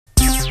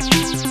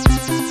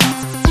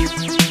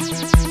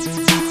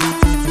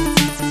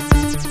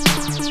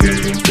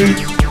Hey,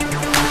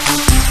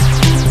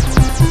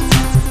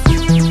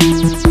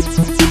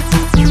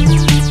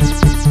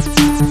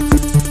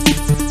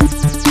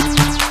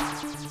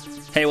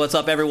 what's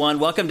up, everyone?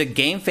 Welcome to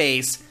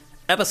GameFace,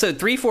 episode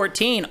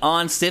 314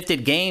 on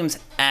Sifted Games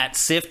at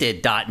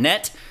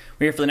sifted.net.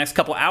 We're here for the next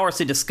couple hours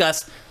to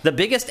discuss the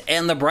biggest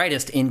and the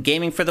brightest in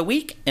gaming for the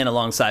week, and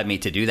alongside me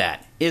to do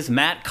that is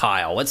Matt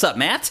Kyle. What's up,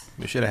 Matt?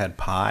 We should have had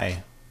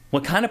pie.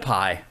 What kind of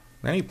pie?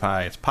 Any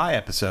pie. It's pie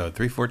episode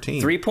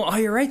 314. Oh,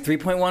 you're right,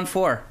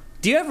 3.14.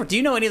 Do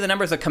you know any of the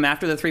numbers that come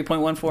after the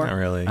 3.14? Not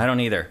really. I don't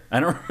either.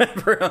 I don't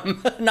remember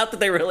them. Not that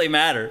they really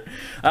matter.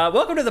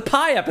 Welcome to the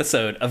pie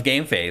episode of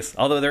GameFace,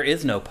 although there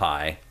is no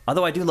pie.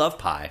 Although I do love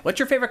pie. What's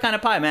your favorite kind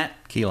of pie, Matt?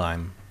 Key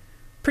lime.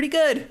 Pretty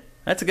good.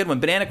 That's a good one.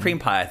 Banana cream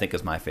pie, I think,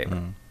 is my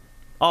favorite.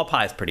 All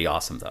pie is pretty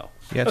awesome, though.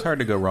 Yeah, it's hard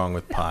to go wrong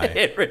with pie.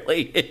 It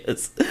really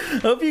is.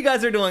 Hope you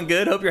guys are doing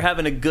good. Hope you're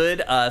having a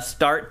good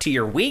start to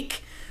your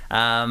week.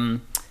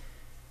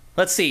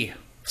 Let's see.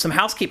 Some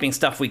housekeeping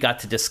stuff we got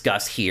to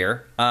discuss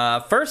here.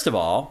 First of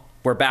all,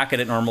 we're back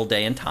at a normal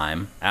day and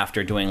time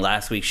after doing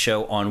last week's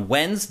show on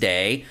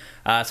Wednesday,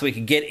 so we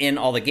could get in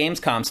all the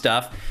gamescom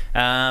stuff.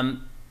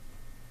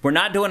 We're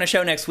not doing a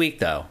show next week,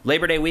 though.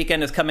 Labor Day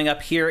weekend is coming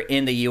up here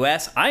in the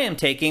U.S. I am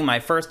taking my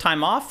first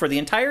time off for the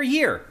entire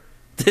year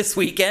this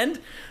weekend.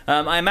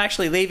 I'm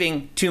actually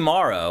leaving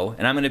tomorrow,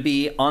 and I'm going to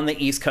be on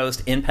the East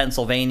Coast in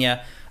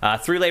Pennsylvania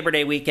through Labor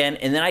Day weekend,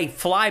 and then I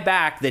fly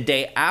back the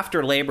day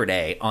after Labor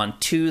Day on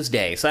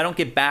Tuesday, so I don't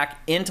get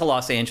back into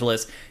Los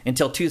Angeles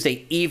until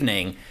Tuesday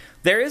evening.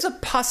 There is a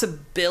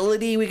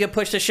possibility we could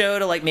push the show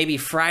to like maybe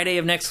Friday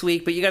of next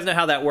week, but you guys know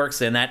how that works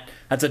then.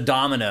 That's a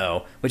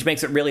domino, which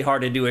makes it really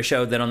hard to do a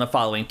show then on the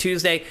following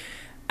Tuesday.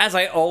 As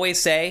I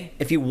always say,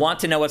 if you want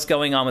to know what's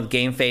going on with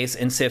GameFace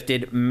and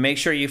Sifted, make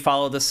sure you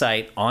follow the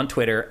site on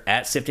Twitter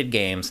at Sifted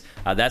Games.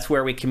 That's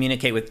where we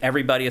communicate with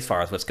everybody as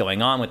far as what's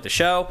going on with the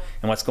show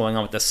and what's going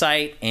on with the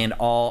site and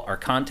all our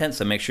content,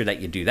 so make sure that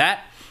you do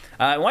that.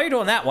 While you're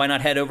doing that, why not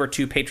head over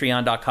to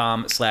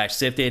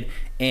patreon.com/sifted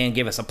and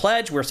give us a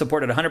pledge. We're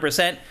supported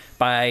 100%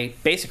 by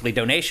basically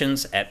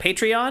donations at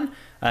Patreon.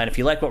 And if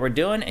you like what we're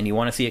doing and you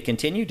want to see it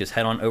continue, just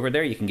head on over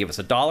there. You can give us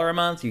 $1 a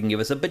month. You can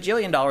give us $1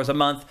 bajillion a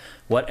month.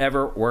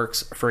 Whatever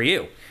works for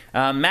you.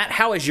 Matt,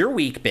 how has your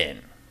week been?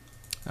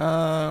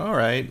 All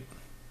right.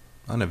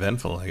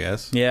 Uneventful, I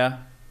guess. Yeah.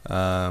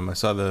 I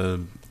saw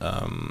the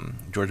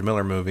George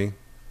Miller movie.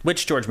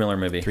 Which George Miller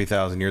movie?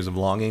 3,000 Years of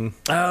Longing.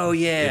 Oh,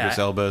 yeah. Idris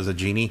Elba as a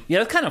genie.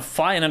 Yeah, it's kind of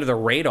flying under the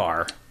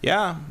radar.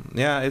 Yeah,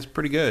 it's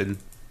pretty good.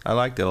 I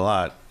liked it a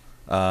lot.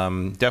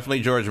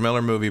 Definitely George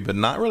Miller movie, but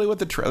not really what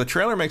the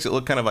trailer makes it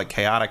look kind of like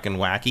chaotic and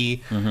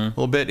wacky a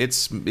little bit.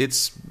 It's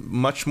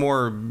much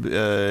more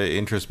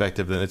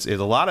introspective than it's. A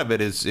lot of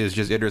it is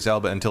just Idris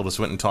Elba and Tilda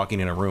Swinton talking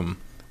in a room,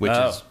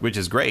 which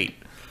is great.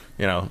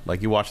 You know,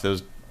 like you watch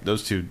those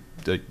two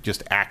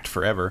just act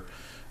forever.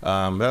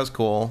 That was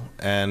cool.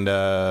 And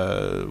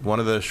one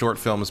of the short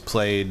films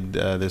played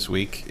this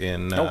week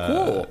in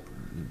cool.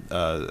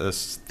 A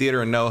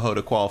theater in NoHo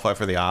to qualify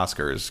for the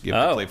Oscars. You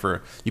have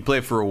to play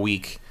for a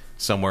week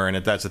somewhere, and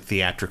that's a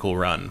theatrical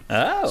run.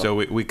 So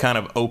we kind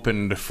of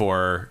opened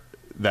for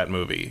that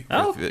movie.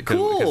 Cool.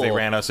 Because they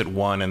ran us at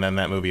 1 and then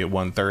that movie at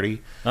 1:30.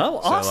 Oh,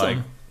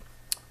 awesome.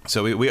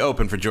 So we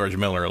opened for George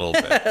Miller a little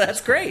bit.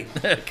 That's great.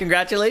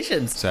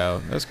 Congratulations.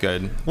 So that's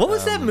good. What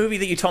was that movie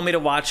that you told me to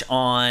watch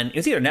on, it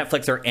was either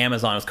Netflix or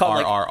Amazon? It was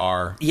called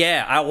RRR.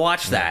 Yeah, I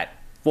watched that.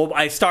 Well,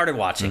 I started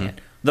watching it.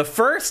 The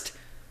first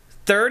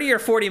 30 or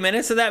 40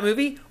 minutes of that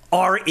movie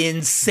are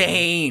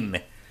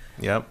insane.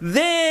 Yep.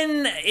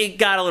 Then it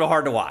got a little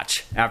hard to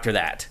watch after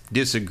that.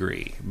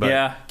 Disagree,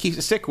 but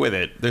stick with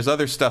it. There's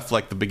other stuff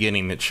like the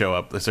beginning that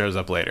shows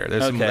up later.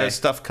 There's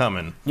stuff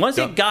coming. Once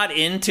it got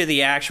into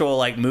the actual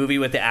like movie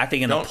with the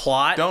acting and the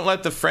plot, don't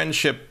let the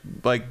friendship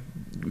like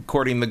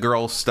courting the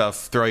girl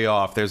stuff throw you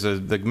off.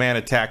 The man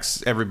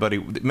attacks everybody.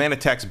 The man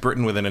attacks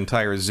Britain with an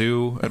entire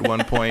zoo at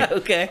one point.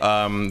 Okay.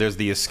 There's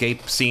the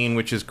escape scene,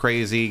 which is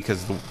crazy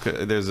because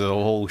there's a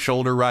whole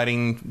shoulder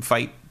riding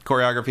fight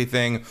choreography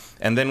thing,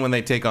 and then when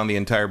they take on the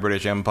entire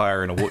British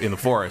Empire in the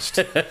forest.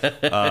 Stick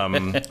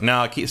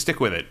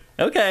with it.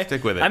 Okay.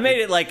 Stick with it. I made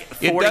it like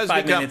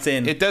 45 minutes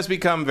in. It does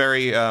become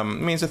very,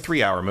 it's a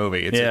 3-hour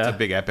movie. It's a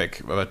big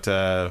epic, but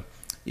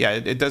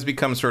it does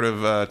become sort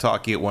of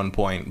talky at one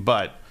point,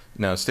 but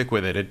no, stick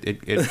with it.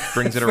 It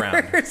brings it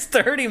around. First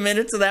 30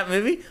 minutes of that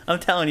movie, I'm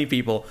telling you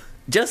people,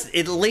 just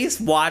at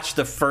least watch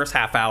the first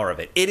half hour of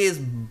it. It is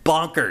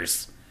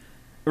bonkers.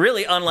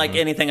 Really unlike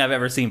anything I've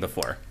ever seen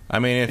before. I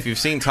mean, if you've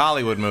seen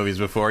Hollywood movies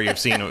before, you've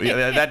seen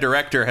that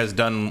director has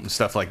done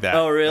stuff like that.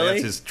 Oh, really?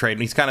 That's his trade.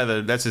 He's kind of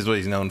what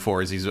he's known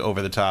for. Is he's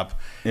over the top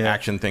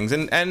action things,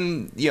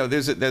 and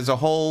there's a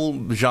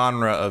whole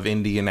genre of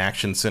indie and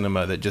action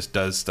cinema that just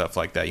does stuff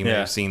like that. You may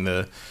have seen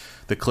the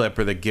clip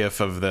or the GIF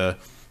of the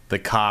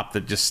cop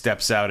that just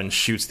steps out and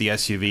shoots the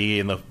SUV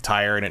in the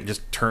tire, and it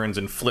just turns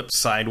and flips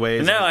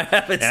sideways. No, I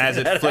haven't. And as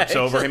it flips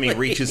over him, he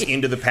reaches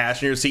into the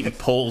passenger seat and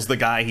pulls the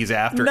guy he's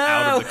after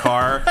out of the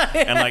car,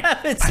 and like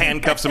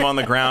handcuffs him on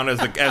the ground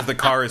as the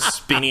car is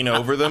spinning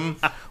over them.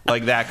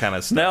 like that kind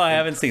of stuff. No, I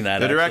haven't seen that.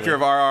 The director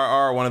of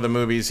RRR, one of the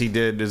movies he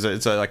did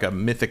is like a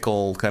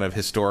mythical kind of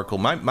historical,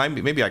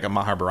 maybe like a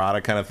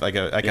Mahabharata kind of like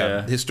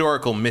a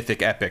historical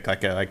mythic epic,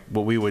 like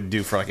what we would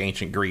do for like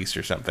ancient Greece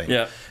or something.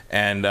 Yeah.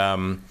 And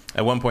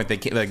at one point,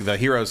 the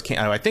heroes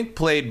I think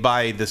played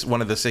by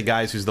one of the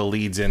guys who's the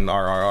leads in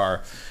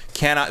RRR,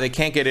 they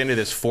can't get into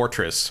this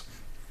fortress.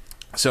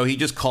 So he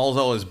just calls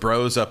all his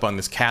bros up on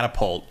this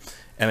catapult,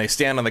 and they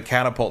stand on the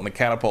catapult, and the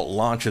catapult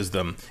launches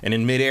them. And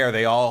in midair,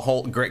 they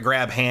all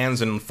grab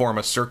hands and form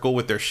a circle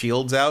with their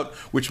shields out,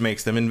 which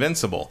makes them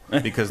invincible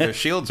because their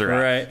shields are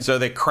out. Right. So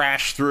they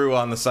crash through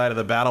on the side of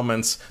the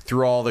battlements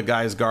through all the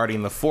guys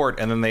guarding the fort,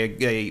 and then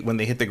when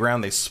they hit the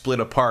ground, they split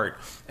apart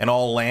and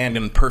all land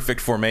in perfect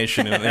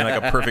formation in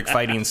like a perfect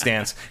fighting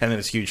stance, and then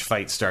this huge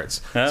fight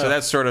starts. Oh. So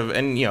that's sort of,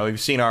 and if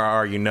you've seen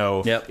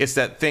RRR, Yep. It's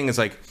that thing. It's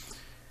like,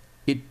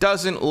 it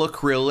doesn't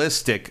look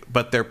realistic,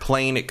 but they're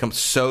playing it comes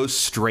so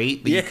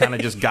straight that you kind of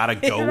just gotta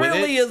go with it. It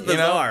really is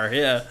bizarre,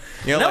 yeah.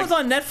 That was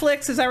on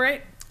Netflix, is that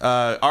right?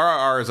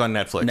 RRR is on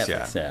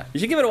Netflix, yeah. You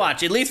should give it a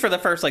watch, at least for the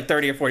first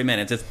 30 or 40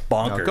 minutes. It's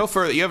bonkers. No, go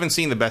for it. You haven't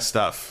seen the best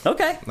stuff.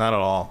 Okay. Not at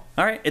all.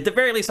 All right. At the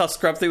very least, I'll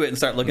scrub through it and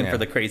start looking for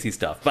the crazy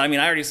stuff. But,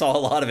 I already saw a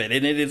lot of it,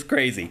 and it is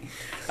crazy.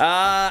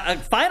 A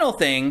final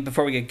thing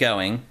before we get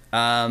going.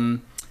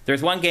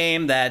 There's one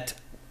game that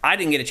I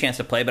didn't get a chance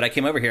to play, but I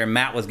came over here and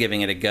Matt was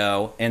giving it a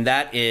go, and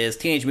that is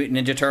Teenage Mutant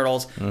Ninja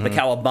Turtles, the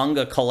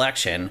Cowabunga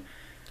Collection.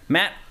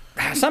 Matt,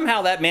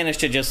 somehow that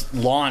managed to just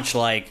launch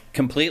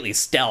completely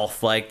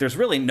stealth. There's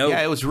really no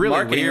it was really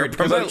marketing weird or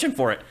promotion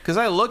for it. Because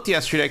I looked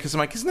yesterday, because I'm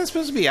like, isn't that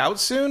supposed to be out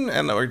soon?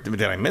 Or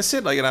did I miss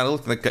it? And I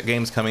looked at the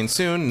game's coming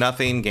soon.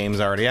 Nothing. Game's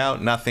already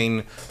out.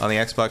 Nothing on the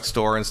Xbox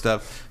store and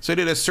stuff. So I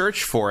did a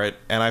search for it,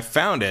 and I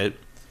found it,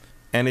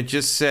 and it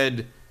just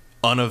said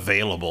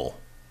unavailable.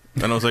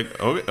 And I was like,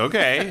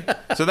 okay.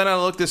 So then I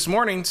looked this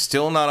morning,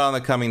 still not on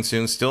the coming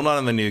soon, still not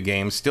in the new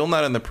game, still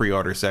not in the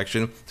pre-order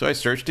section. So I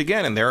searched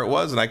again, and there it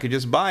was, and I could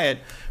just buy it.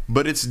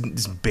 But it's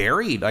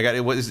buried.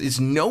 It's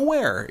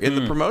nowhere in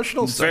the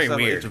promotional stuff. Very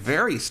weird. It's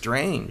very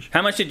strange.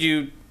 How much did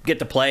you get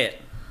to play it?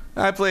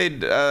 I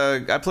played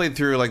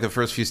through the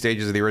first few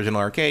stages of the original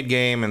arcade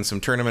game and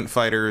some tournament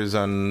fighters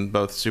on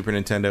both Super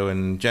Nintendo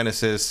and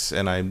Genesis,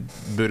 and I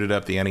booted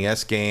up the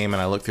NES game,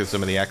 and I looked through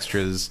some of the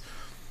extras.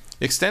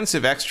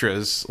 Extensive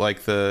extras,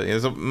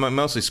 there's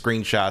mostly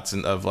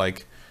screenshots of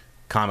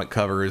comic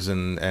covers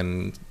and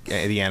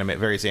the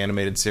various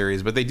animated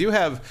series, but they do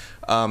have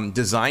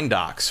design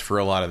docs for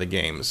a lot of the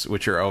games,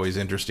 which are always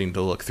interesting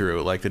to look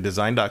through. Like the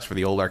design docs for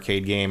the old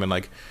arcade game,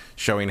 and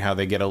showing how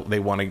they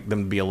want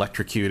them to be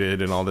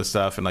electrocuted and all this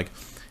stuff, and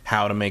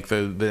how to make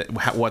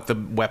what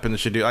the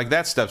weapons should do.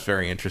 That stuff's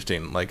very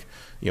interesting.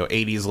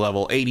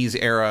 80s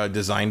era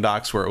design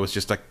docs where it was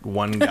just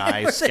one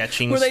guy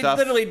sketching where stuff.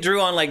 They literally drew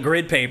on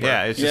grid paper.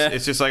 Yeah,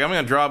 it's just I'm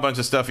going to draw a bunch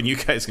of stuff and you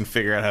guys can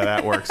figure out how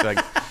that works.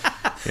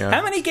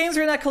 How many games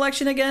are in that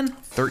collection again?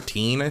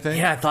 13, I think.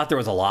 Yeah, I thought there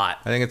was a lot.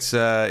 I think it's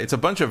a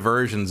bunch of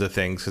versions of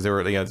things, because there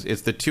were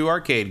it's the two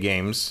arcade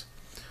games,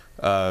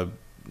 the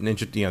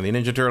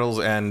Ninja Turtles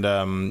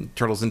and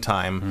Turtles in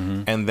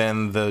Time, and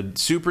then the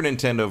Super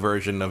Nintendo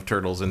version of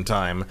Turtles in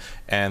Time,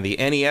 and the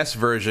NES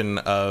version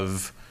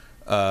of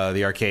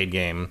the arcade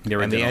game,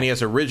 and the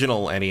NES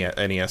original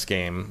NES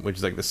game, which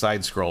is the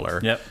side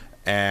scroller. Yep.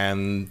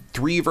 And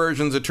 3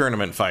 versions of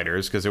Tournament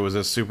Fighters, because there was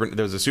a Super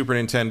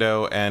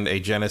Nintendo and a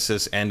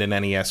Genesis and an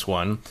NES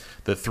one.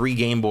 The 3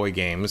 Game Boy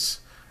games,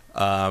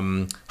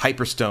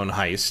 Hyperstone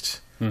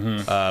Heist,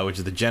 which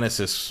is the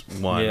Genesis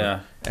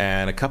one,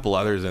 and a couple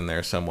others in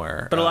there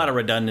somewhere. But a lot of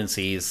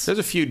redundancies. There's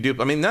a few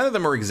none of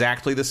them are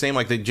exactly the same.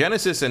 The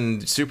Genesis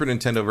and Super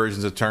Nintendo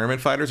versions of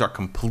Tournament Fighters are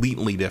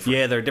completely different.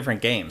 Yeah, they're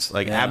different games.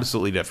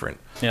 Absolutely different.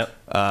 Yep.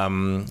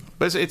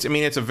 But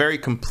it's a very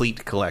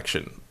complete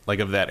collection.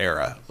 Of that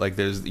era. How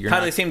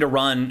do they seem to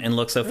run and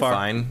look so far?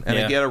 Fine. And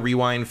they get a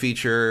rewind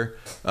feature.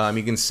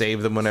 You can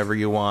save them whenever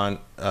you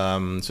want.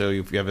 So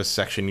if you have a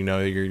section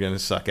you're going to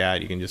suck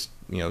at, you can just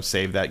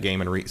save that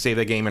game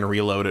and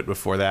reload it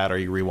before that, or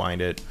you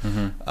rewind it.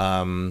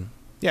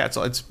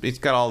 It's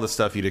got all the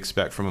stuff you'd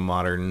expect from a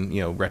modern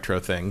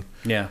retro thing.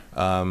 Yeah.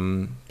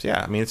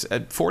 It's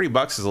at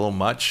 $40 is a little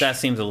much. That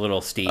seems a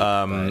little steep.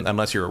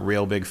 Unless you're a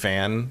real big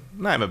fan.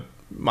 I'm a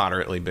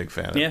moderately big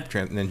fan of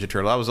Ninja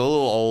Turtle. I was a little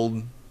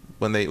old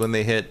when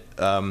they hit,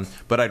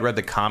 but I'd read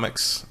the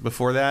comics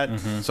before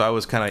that, so I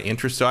was kind of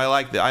interested.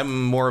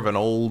 I'm more of an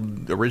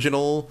old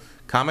original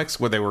comics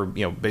where they were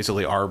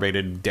basically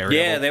R-rated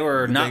Daredevil. Yeah, they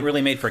were not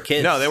really made for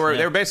kids. No, they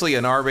were basically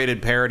an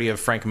R-rated parody of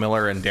Frank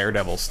Miller and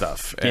Daredevil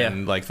stuff.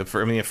 And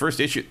the first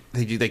issue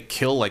they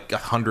kill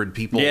 100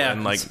 people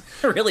and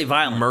really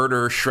violent,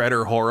 murder,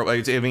 shredder, horror.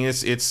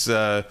 It's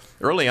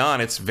early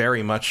on, it's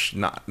very much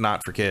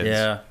not for kids.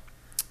 Yeah.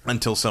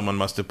 until someone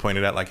must have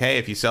pointed out, like, hey,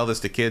 if you sell this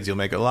to kids, you'll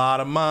make a lot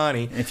of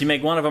money. If you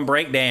make one of them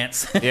break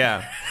dance.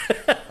 Yeah.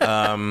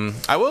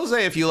 I will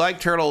say, if you like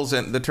Turtles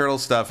and the Turtle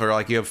stuff, or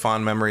like you have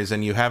fond memories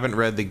and you haven't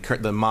read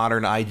the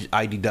modern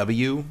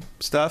IDW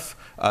stuff,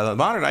 the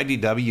modern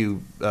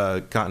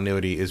IDW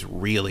continuity is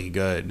really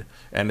good,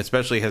 and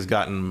especially has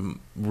gotten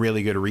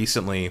really good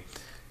recently,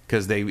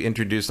 because they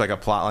introduced like a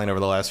plot line over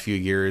the last few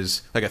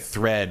years, like a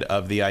thread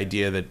of the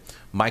idea that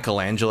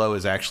Michelangelo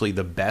is actually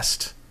the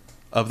best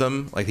of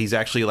them. Like, he's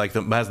actually like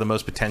has the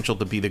most potential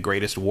to be the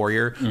greatest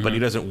warrior, but he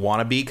doesn't want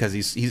to be, because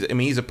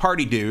he's a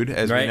party dude,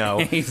 as we know.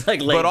 He's like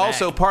laid but back.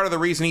 also part of the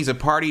reason he's a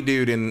party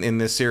dude in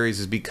this series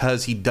is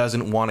because he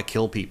doesn't want to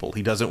kill people.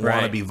 He doesn't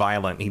want to be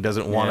violent. He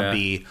doesn't want to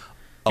be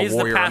a he's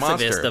warrior the or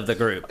monster. pacifist of the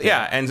group.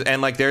 Yeah,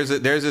 and like there's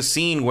a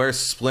scene where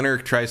Splinter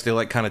tries to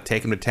like kind of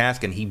take him to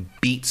task, and he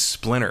beats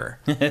Splinter,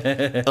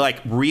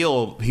 like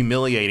real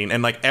humiliating,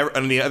 and like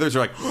and the others are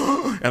like,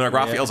 and like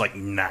Raphael's like,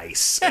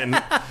 nice,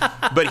 and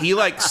but he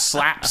like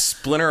slaps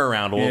Splinter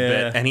around a little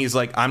bit, and he's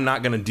like, I'm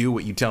not gonna do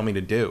what you tell me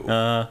to do,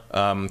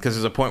 because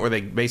there's a point where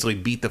they basically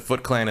beat the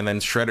Foot Clan, and then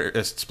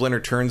Splinter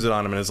turns it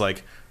on him and is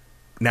like,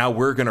 now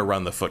we're going to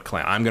run the Foot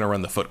Clan. I'm going to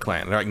run the Foot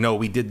Clan. They're like, no,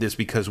 we did this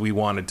because we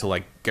wanted to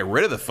like get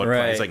rid of the Foot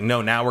Clan. It's like,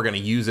 no, now we're going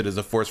to use it as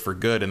a force for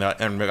good. And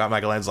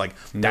Michelangelo's like,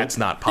 that's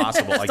not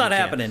possible. That's like, not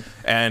happening.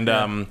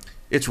 And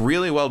it's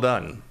really well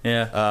done.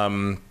 Yeah.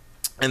 And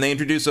they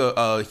introduce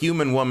a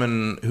human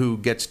woman who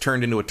gets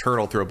turned into a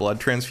turtle through a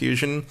blood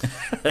transfusion,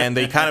 and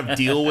they kind of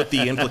deal with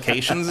the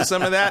implications of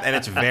some of that, and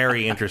it's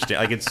very interesting.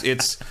 Like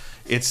it's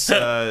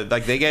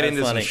like they get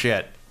into some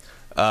shit.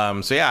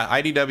 So yeah,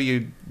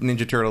 IDW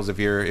Ninja Turtles. If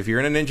you're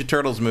in a Ninja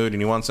Turtles mood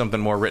and you want something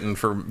more written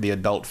for the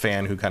adult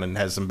fan who kind of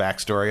has some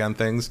backstory on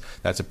things,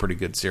 that's a pretty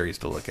good series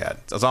to look at.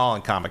 It's all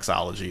in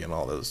Comixology and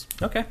all those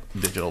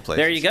digital places.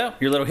 There you go.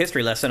 Your little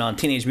history lesson on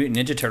Teenage Mutant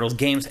Ninja Turtles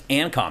games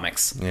and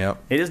comics.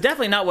 Yep. It is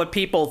definitely not what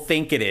people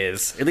think it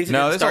is. At least it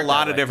no, didn't there's a start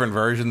lot that of way. different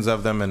versions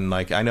of them, and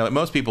like I know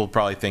most people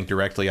probably think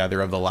directly either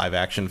of the live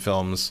action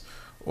films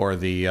or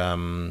the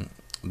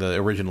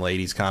original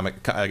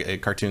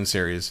 80s cartoon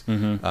series.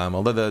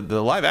 Although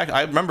the live action,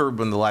 I remember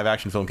when the live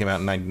action film came out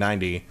in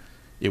 1990,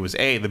 it was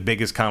the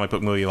biggest comic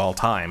book movie of all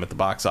time at the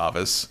box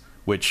office,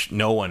 which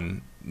no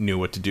one knew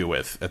what to do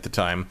with at the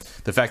time.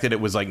 The fact that it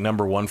was like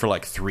number one for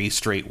like 3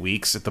 straight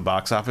weeks at the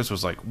box office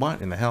was like,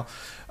 what in the hell?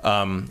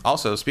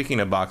 Also, speaking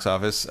of box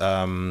office,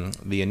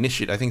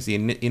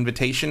 the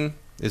Invitation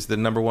is the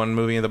number one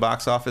movie in the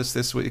box office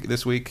this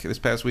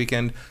past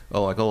weekend.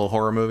 Oh, like a little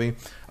horror movie.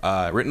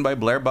 Written by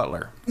Blair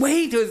Butler.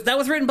 Wait, that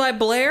was written by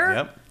Blair?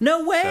 Yep.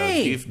 No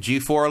way. So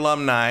G4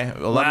 alumni.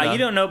 Wow, you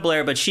don't know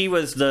Blair, but she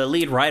was the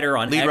lead writer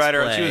on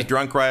X-Play. She was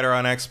drunk writer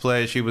on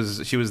X-Play. She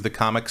was the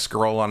comic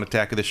scroll on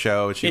Attack of the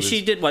Show.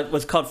 She did what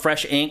was called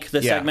Fresh Ink,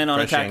 the segment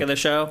on Attack of the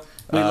Show.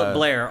 We love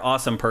Blair,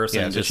 awesome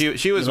person. Yeah, so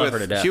she was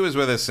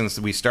with us since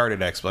we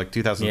started X, like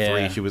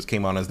 2003. Yeah. She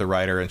came on as the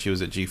writer, and she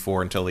was at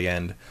G4 until the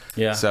end.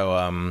 Yeah.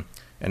 So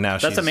and now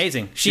that's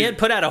amazing. She had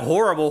put out a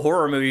horrible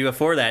horror movie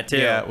before that too.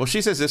 Yeah. Well,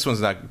 she says this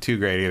one's not too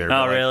great either.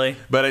 Oh, really?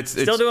 But it's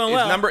still doing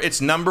well. It's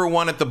number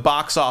one at the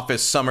box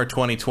office summer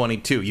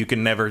 2022. You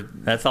can never.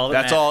 That's all.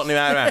 That's all.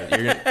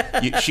 Blair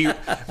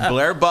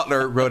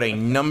Butler wrote a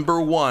number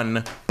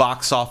one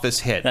box office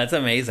hit. That's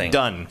amazing.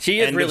 Done.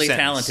 She is really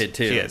talented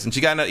too. She is, and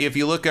she got. If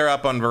you look her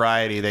up on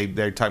Variety,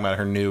 they're talking about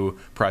her new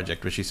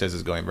project, which she says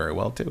is going very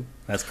well too.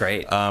 That's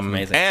great.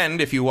 Amazing.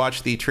 And if you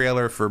watch the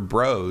trailer for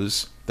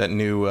Bros, that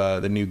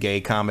the new gay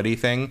comedy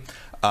thing,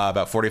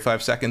 about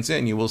 45 seconds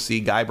in, you will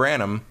see Guy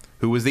Branum,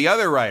 who was the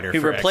other writer who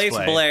for replaced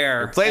X-Play.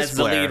 Blair as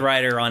the lead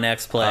writer on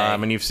X-Play.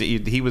 And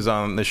he was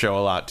on the show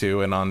a lot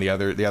too, and on the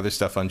other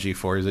stuff on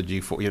G4. He's a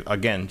G4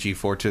 again,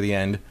 G4 to the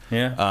end.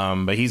 Yeah.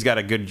 But he's got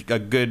a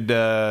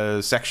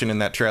good section in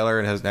that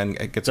trailer, and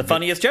it gets the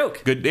funniest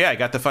joke. Good, yeah, I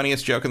got the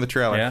funniest joke in the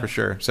trailer for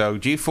sure. So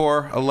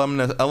G4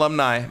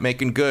 alumni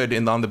making good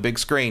on the big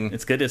screen.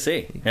 It's good to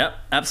see. Yep,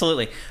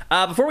 absolutely.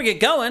 Before we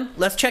get going,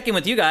 let's check in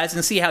with you guys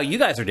and see how you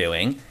guys are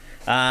doing.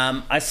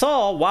 I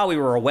saw while we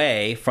were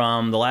away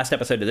from the last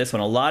episode to this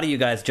one, a lot of you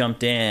guys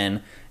jumped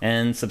in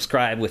and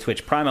subscribed with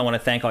Twitch Prime. I want to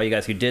thank all you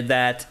guys who did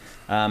that.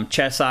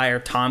 Cheshire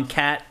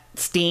Tomcat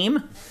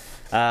Steam,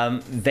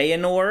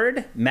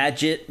 Veyanord,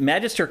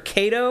 Magister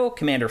Cato,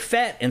 Commander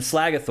Fett, and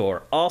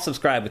Slagathor all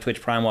subscribed with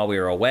Twitch Prime while we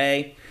were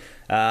away.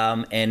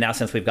 And now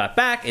since we've got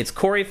back, it's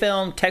Corey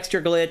Film,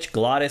 Texture Glitch,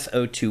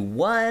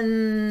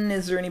 Glottis021.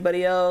 Is there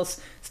anybody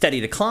else?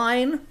 Steady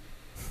Decline.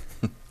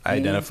 I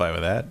identify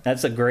with that.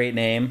 That's a great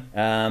name.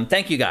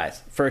 Thank you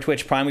guys for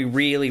Twitch Prime. We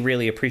really,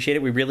 really appreciate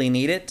it. We really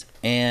need it.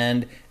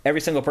 And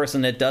every single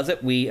person that does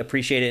it, we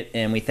appreciate it.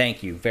 And we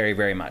thank you very,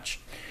 very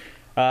much.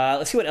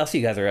 Let's see what else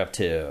you guys are up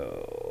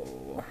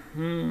to.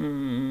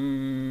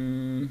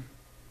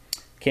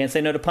 Can't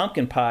say no to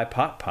pumpkin pie,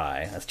 pot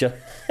pie. That's just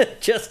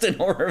Justin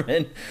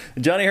Orman.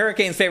 Johnny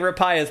Hurricane's favorite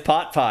pie is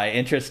pot pie.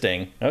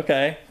 Interesting.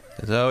 Okay.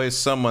 There's always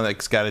someone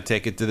that's got to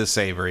take it to the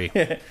savory.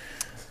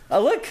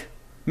 Look.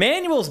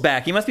 Manuel's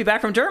back. You must be back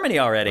from Germany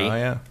already. Oh,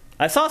 yeah.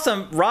 I saw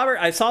some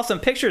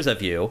pictures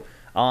of you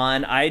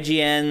on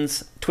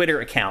IGN's Twitter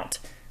account.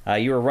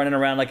 You were running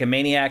around like a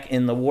maniac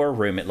in the war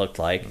room, it looked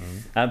like.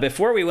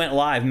 Before we went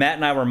live, Matt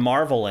and I were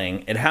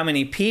marveling at how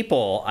many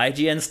people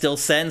IGN still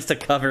sends to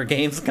cover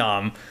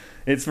Gamescom.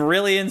 It's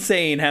really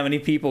insane how many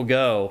people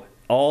go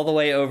all the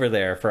way over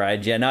there for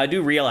IGN. Now, I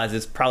do realize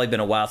it's probably been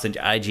a while since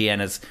IGN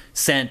has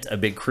sent a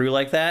big crew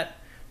like that.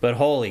 But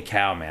holy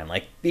cow, man.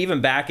 Like, even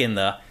back in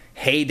the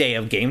heyday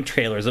of game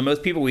trailers, the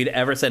most people we'd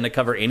ever send to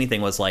cover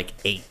anything was like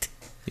 8.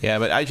 Yeah,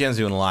 but IGN's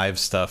doing live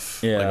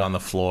stuff like on the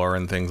floor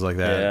and things like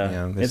that.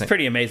 Yeah. It's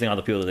pretty amazing all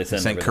the people that they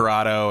send. St.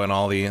 Corrado and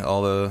all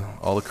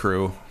the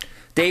crew.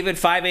 David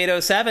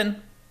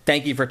 5807,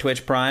 thank you for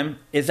Twitch Prime.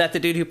 Is that the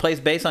dude who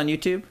plays bass on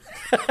YouTube?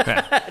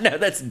 No,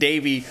 that's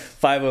Davey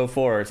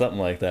 504 or something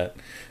like that.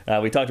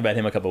 We talked about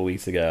him a couple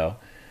weeks ago.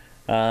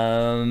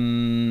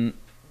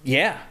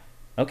 Yeah.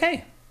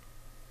 Okay.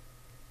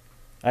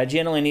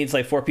 IGN only needs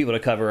like 4 people to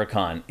cover a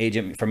con.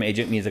 From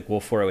Agent Music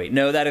Wolf 408.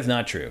 No, that is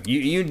not true.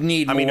 You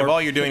need more. I mean, if all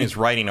you're doing is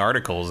writing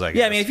articles, I guess.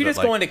 Yeah, I mean, if you're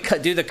just going to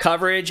do the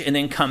coverage and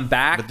then come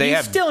back, but you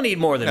still need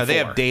more than 4. They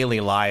have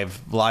daily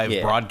live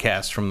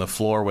broadcasts from the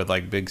floor with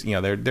like big,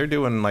 they're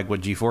doing like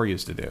what G4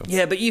 used to do.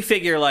 Yeah, but you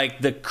figure like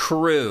the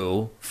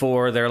crew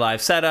for their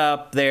live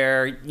setup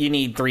you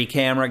need 3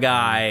 camera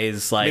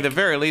guys. Like, at the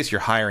very least,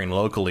 you're hiring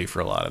locally for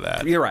a lot of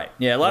that. You're right.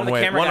 Yeah, a lot of the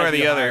camera guys. One or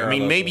the other. I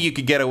mean, maybe you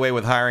could get away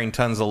with hiring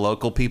tons of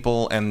local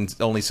people and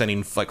only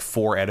sending like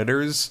 4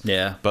 editors.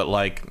 Yeah. But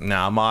like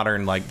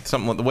modern, like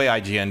something the way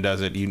IGN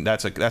does it,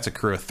 that's a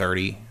crew of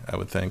 30, I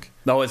would think.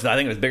 No, I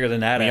think it was bigger than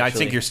that. I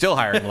think you're still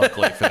hiring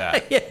locally for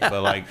that. Yeah.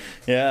 But like,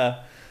 yeah.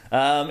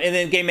 And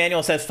then Game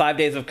Manual says 5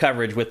 days of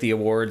coverage with the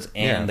awards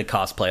and the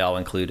cosplay all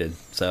included.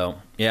 So,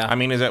 yeah. I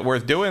mean, is that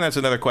worth doing? That's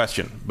another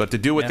question. But to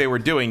do what they were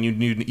doing, you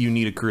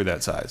need a crew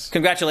that size.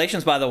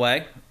 Congratulations, by the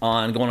way,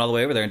 on going all the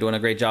way over there and doing a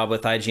great job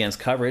with IGN's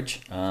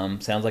coverage.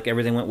 Sounds like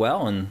everything went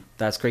well, and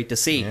that's great to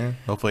see. Yeah.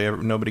 Hopefully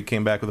nobody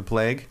came back with a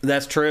plague.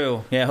 That's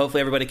true. Yeah,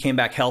 hopefully everybody came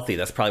back healthy.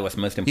 That's probably what's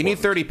most important. You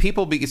need 30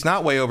 people. It's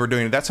not way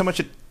overdoing it. That's how much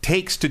it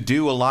takes to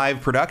do a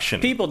live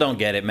production. People don't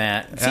get it,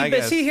 Matt.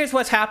 See, here's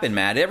what's happened,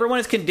 Matt. Everyone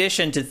is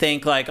conditioned to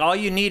think like all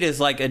you need is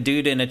like a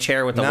dude in a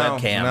chair with a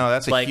webcam. No,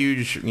 that's a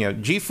huge,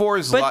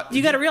 G4's. But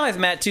you got to realize,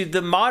 Matt, to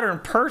the modern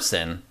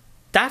person,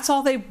 that's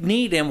all they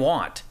need and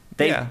want.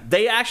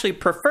 They actually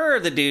prefer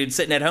the dude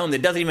sitting at home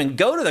that doesn't even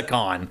go to the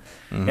con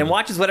and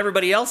watches what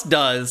everybody else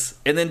does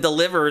and then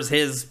delivers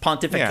his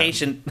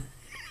pontification. Yeah.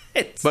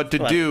 But to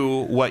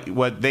do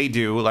what they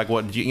do, like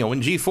when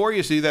G4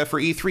 used to do that for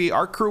E3,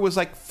 our crew was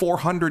like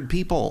 400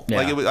 people.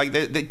 Yeah.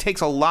 It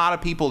takes a lot of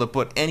people to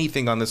put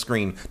anything on the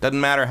screen. Doesn't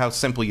matter how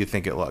simple you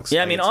think it looks.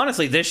 Yeah, I mean,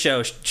 honestly, this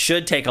show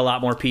should take a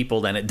lot more people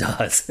than it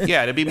does.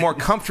 Yeah, to be more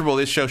comfortable,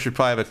 this show should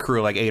probably have a crew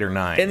of like 8 or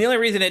 9. And the only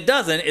reason it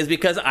doesn't is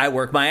because I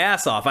work my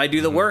ass off. I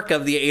do the work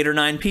of the 8 or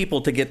 9 people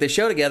to get this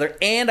show together,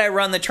 and I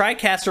run the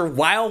TriCaster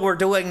while we're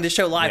doing the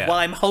show live, while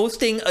I'm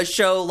hosting a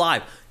show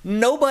live.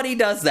 Nobody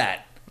does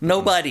that.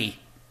 Nobody.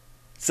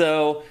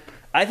 So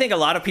I think a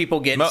lot of people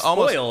get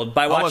spoiled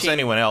by watching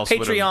anyone else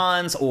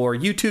Patreons or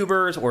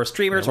YouTubers or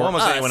streamers or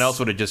almost anyone else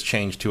would have just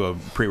changed to a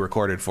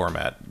pre-recorded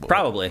format.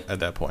 Probably. At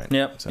that point.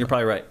 Yep, you're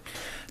probably right.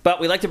 But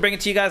we like to bring it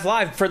to you guys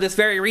live for this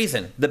very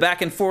reason. The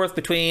back and forth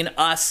between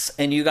us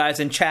and you guys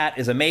in chat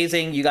is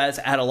amazing. You guys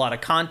add a lot of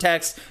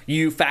context.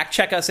 You fact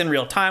check us in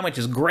real time, which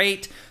is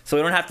great. So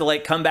we don't have to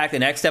come back the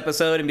next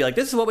episode and be like,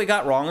 this is what we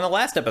got wrong in the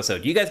last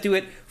episode. You guys do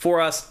it for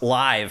us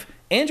live.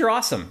 And you're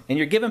awesome. And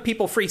you're giving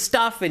people free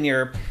stuff. And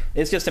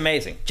it's just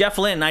amazing. Jeff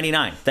Lynn,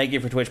 99. Thank you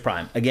for Twitch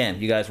Prime.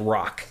 Again, you guys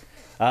rock.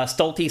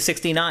 Stolty,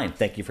 69.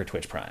 Thank you for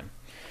Twitch Prime.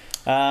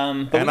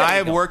 And I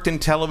have worked in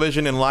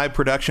television and live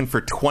production for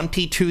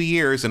 22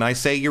 years, and I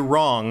say you're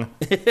wrong.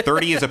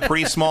 30 is a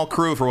pretty small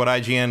crew for what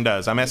IGN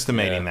does. I'm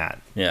estimating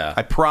that. Yeah.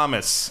 I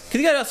promise.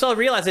 Because you got to also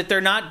realize that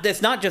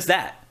it's not just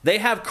that. They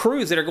have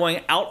crews that are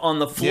going out on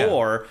the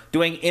floor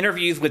doing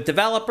interviews with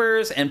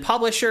developers and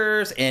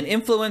publishers and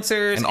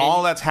influencers. And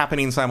all that's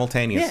happening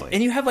simultaneously. Yeah,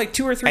 and you have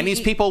 2 or 3... And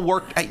these people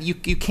work... You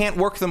can't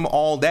work them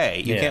all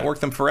day. You can't work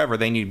them forever.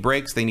 They need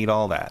breaks. They need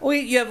all that. Well,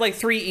 you have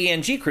 3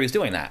 ENG crews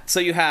doing that. So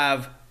you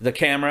have the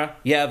camera,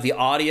 you have the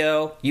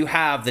audio, you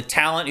have the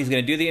talent who's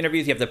going to do the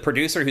interviews, you have the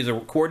producer who's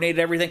coordinated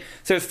everything.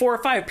 So there's 4 or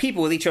 5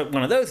 people with each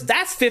one of those.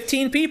 That's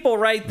 15 people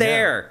right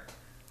there. Yeah.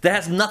 That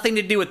has nothing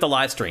to do with the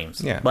live streams.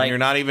 Yeah, you're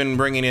not even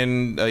bringing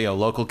in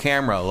local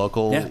camera,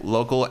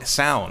 local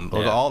sound,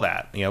 all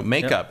that.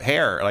 Makeup,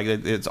 hair,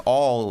 it's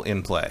all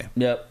in play.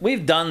 Yep,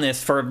 we've done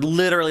this for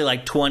literally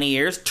 20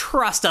 years.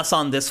 Trust us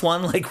on this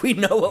one. We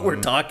know what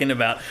we're talking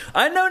about.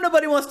 I know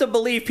nobody wants to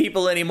believe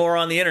people anymore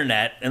on the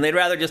internet, and they'd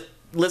rather just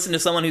listen to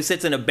someone who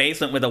sits in a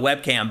basement with a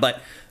webcam.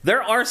 But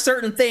there are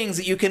certain things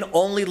that you can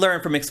only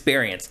learn from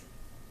experience.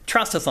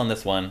 Trust us on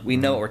this one. We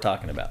know what we're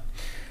talking about.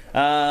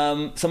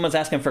 Someone's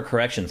asking for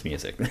corrections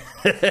music. We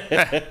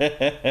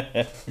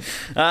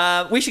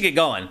should get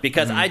going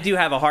because I do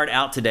have a hard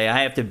out today.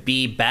 I have to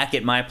be back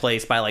at my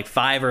place by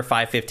 5 or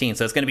 5:15,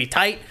 so it's going to be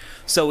tight.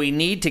 So we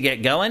need to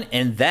get going,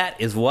 and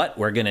that is what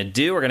we're going to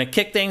do. We're going to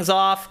kick things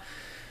off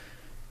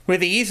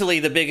with easily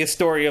the biggest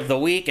story of the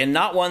week, and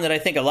not one that I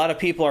think a lot of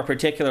people are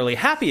particularly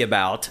happy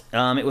about.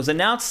 It was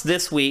announced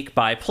this week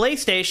by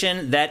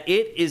PlayStation that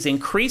it is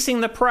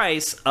increasing the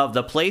price of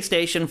the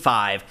PlayStation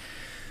 5.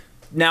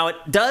 Now, it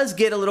does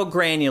get a little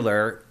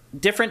granular.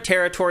 Different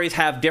territories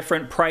have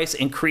different price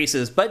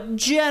increases, but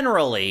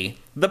generally,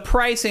 the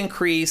price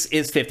increase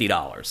is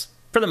 $50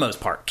 for the most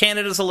part.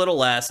 Canada's a little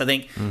less. I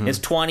think it's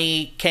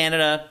 20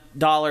 Canada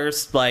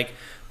dollars, but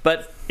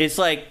it's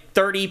like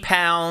 30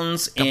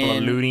 pounds couple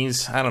of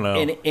loonies. I don't know.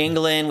 In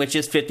England, which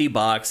is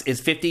 $50. It's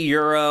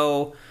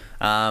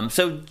 €50.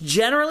 So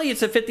generally,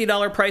 it's a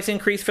 $50 price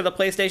increase for the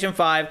PlayStation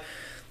 5.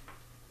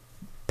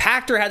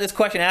 Pachter had this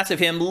question asked of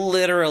him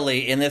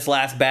literally in this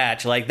last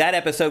batch. Like, that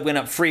episode went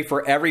up free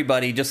for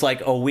everybody just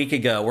like a week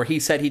ago, where he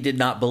said he did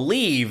not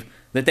believe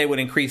that they would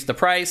increase the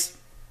price.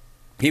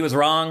 He was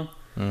wrong.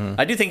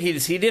 I do think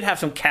he did have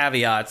some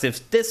caveats.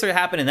 If this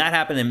happened and that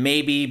happened, then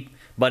maybe,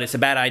 but it's a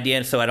bad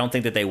idea, so I don't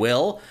think that they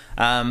will.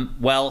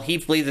 Well, he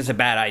believes it's a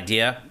bad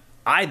idea.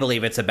 I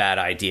believe it's a bad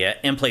idea,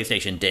 and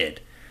PlayStation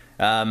did.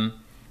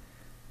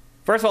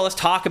 First of all, let's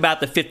talk about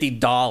the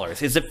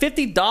 $50. Is the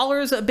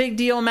 $50 a big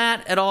deal,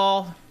 Matt, at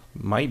all?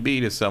 Might be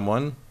to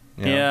someone.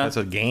 Yeah. That's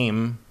a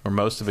game, or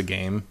most of a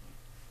game.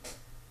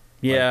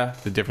 Yeah.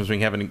 Like the difference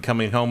between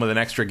coming home with an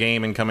extra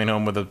game and coming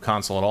home with a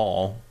console at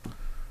all.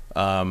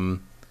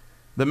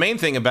 The main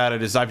thing about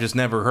it is I've just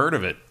never heard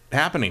of it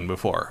happening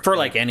before. For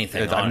like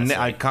anything, honestly.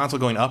 A console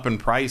going up in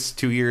price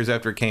 2 years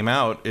after it came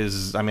out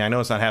is, I mean, I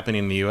know it's not happening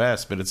in the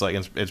U.S., but it's like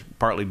it's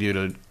partly due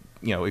to,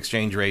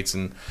 exchange rates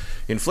and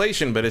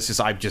inflation, but it's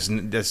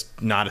just, that's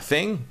not a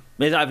thing.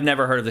 I've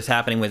never heard of this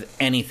happening with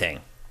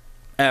anything.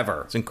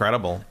 Ever. It's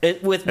incredible. And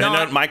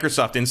then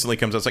Microsoft instantly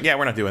comes out, it's like, yeah,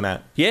 we're not doing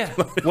that. Yeah.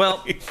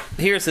 Well,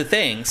 here's the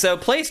thing. So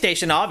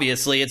PlayStation,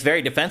 obviously, it's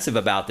very defensive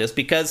about this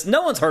because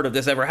no one's heard of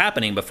this ever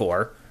happening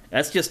before.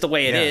 That's just the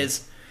way it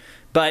is.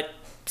 But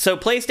so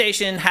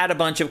PlayStation had a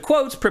bunch of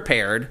quotes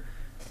prepared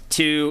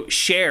to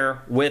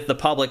share with the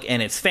public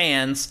and its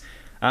fans.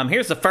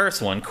 Here's the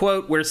first one.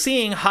 Quote, "We're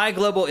seeing high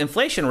global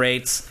inflation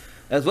rates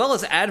as well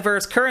as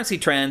adverse currency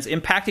trends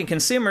impacting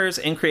consumers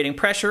and creating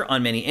pressure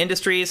on many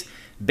industries.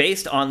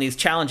 Based on these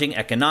challenging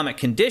economic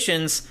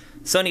conditions,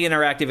 Sony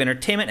Interactive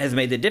Entertainment has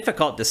made the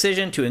difficult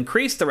decision to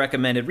increase the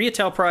recommended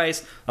retail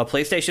price of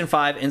PlayStation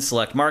 5 in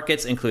select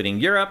markets, including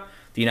Europe,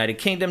 the United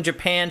Kingdom,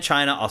 Japan,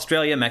 China,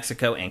 Australia,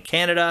 Mexico, and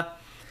Canada.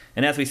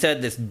 And as we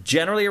said, this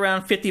generally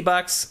around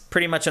 $50,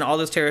 pretty much in all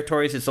those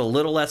territories. It's a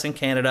little less in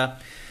Canada."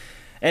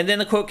 And then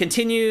the quote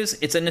continues,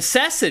 "It's a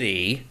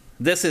necessity."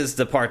 This is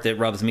the part that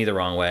rubs me the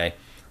wrong way.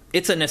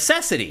 "It's a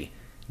necessity,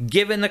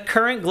 given the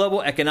current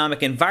global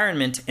economic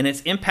environment and its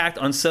impact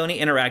on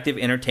Sony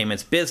Interactive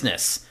Entertainment's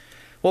business."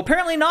 Well,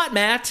 apparently not,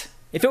 Matt.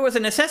 If it was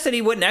a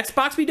necessity, wouldn't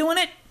Xbox be doing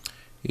it?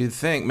 You'd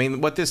think. I mean,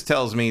 what this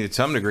tells me to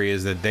some degree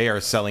is that they are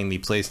selling the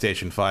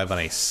PlayStation 5 on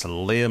a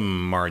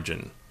slim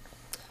margin.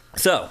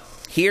 So,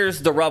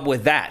 here's the rub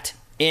with that.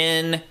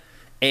 In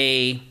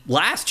a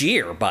last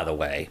year, by the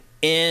way,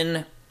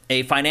 in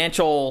a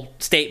financial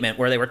statement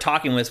where they were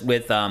talking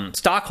with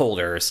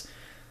stockholders,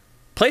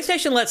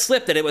 PlayStation let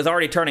slip that it was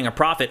already turning a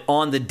profit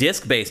on the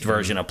disc-based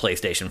version of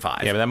PlayStation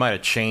 5. Yeah, but that might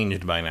have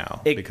changed by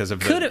now. Because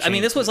of I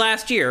mean, this was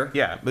last year.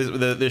 Yeah,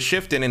 the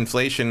shift in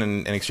inflation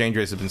and exchange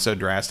rates have been so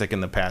drastic in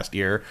the past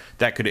year,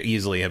 that could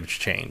easily have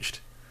changed.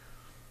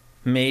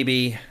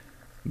 Maybe.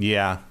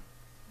 Yeah,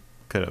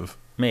 could have.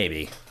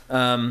 Maybe.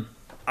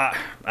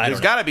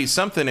 There's got to be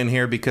something in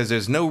here because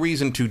there's no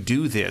reason to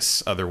do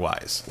this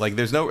otherwise. Like,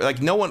 there's no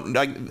one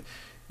in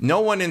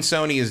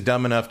Sony is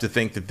dumb enough to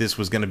think that this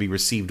was going to be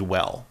received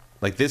well.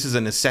 Like, this is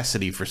a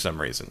necessity for some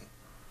reason.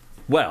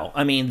 Well,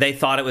 I mean, they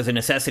thought it was a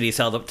necessity to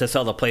sell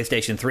the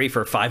PlayStation 3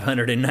 for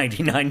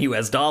 $599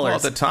 US. Well,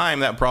 at the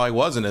time, that probably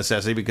was a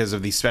necessity because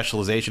of the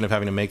specialization of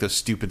having to make those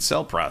stupid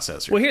cell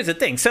processors. Well, here's the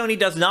thing. Sony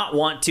does not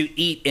want to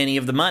eat any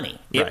of the money.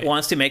 It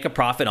wants to make a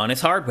profit on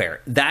its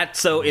hardware.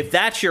 If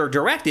that's your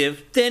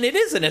directive, then it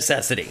is a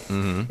necessity.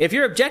 Mm-hmm. If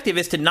your objective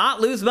is to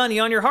not lose money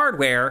on your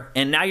hardware,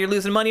 and now you're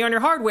losing money on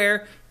your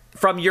hardware,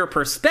 from your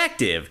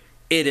perspective,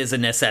 it is a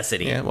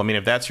necessity. Yeah, well, I mean,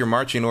 if that's your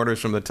marching orders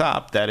from the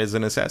top, that is a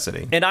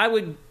necessity. And I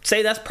would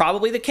say that's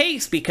probably the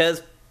case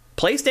because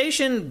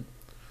PlayStation,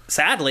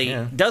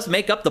 sadly, does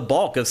make up the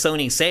bulk of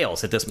Sony's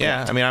sales at this point.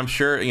 Yeah, I mean, I'm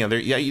sure, it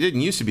didn't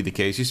used to be the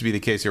case. It used to be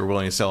the case they were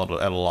willing to sell it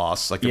at a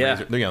loss, like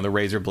the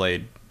Razor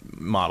Blade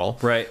model.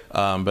 Right.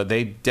 But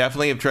they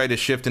definitely have tried to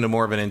shift into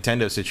more of a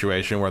Nintendo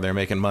situation where they're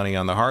making money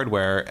on the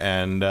hardware,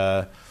 and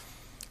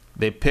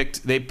they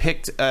picked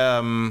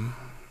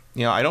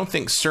I don't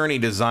think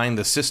Cerny designed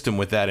the system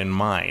with that in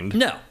mind.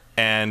 No.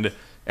 And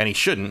he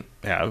shouldn't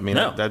have. I mean,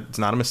 that's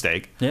not a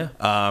mistake. Yeah.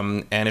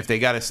 And if they're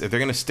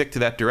going to stick to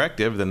that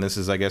directive, then this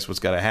is, I guess, what's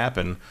got to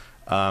happen.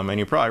 And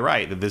you're probably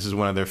right that this is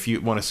one of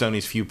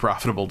Sony's few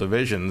profitable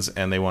divisions,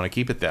 and they want to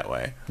keep it that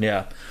way.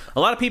 Yeah. A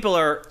lot of people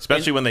are,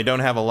 especially when they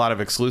don't have a lot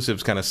of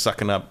exclusives kind of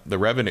sucking up the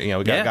revenue.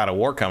 We got God of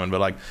War coming, but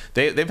like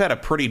they've had a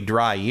pretty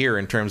dry year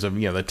in terms of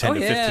the 10 to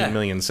 15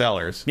 million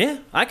sellers. Yeah,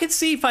 I could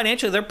see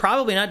financially they're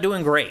probably not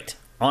doing great.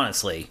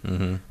 Honestly,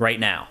 right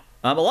now.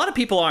 A lot of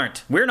people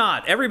aren't. We're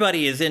not.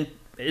 Everybody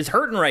is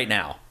hurting right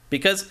now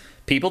because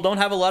people don't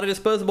have a lot of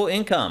disposable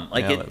income.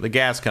 The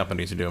gas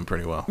companies are doing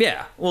pretty well.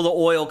 Yeah. Well, the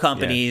oil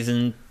companies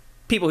and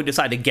people who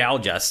decide to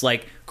gouge us,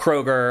 like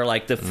Kroger,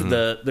 like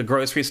the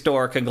grocery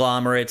store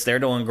conglomerates, they're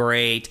doing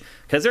great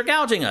because they're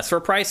gouging us for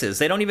prices.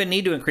 They don't even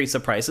need to increase the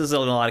prices in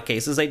a lot of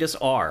cases. They just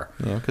are.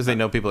 Yeah, because they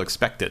know people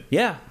expect it.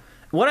 Yeah.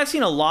 What I've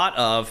seen a lot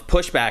of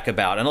pushback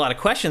about and a lot of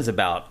questions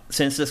about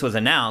since this was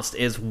announced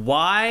is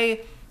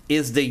why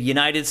is the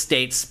United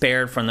States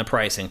spared from the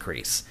price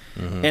increase?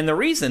 And the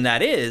reason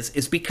that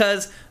is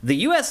because the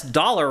U.S.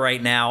 dollar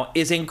right now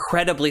is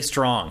incredibly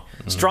strong.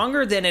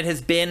 Stronger than it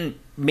has been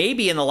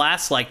maybe in the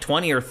last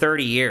 20 or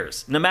 30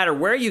 years. No matter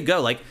where you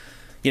go,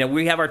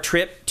 we have our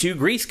trip to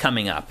Greece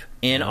coming up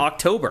in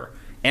October.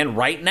 And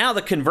right now,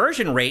 the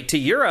conversion rate to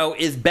euro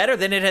is better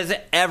than it has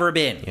ever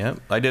been.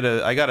 Yep. I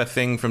got a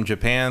thing from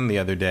Japan the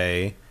other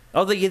day.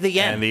 Oh, the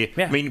yen. And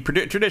I mean,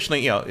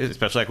 traditionally,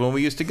 especially when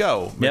we used to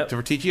go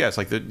for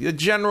TGS, the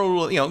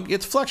general,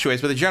 it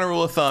fluctuates, but the general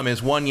rule of thumb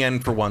is 1 yen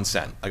for 1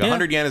 cent.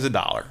 100 yen is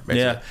 $1, basically.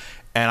 Yeah.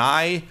 And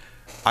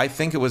I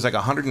think it was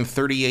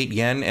 138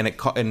 yen, and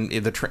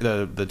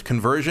the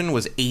conversion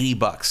was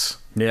 $80.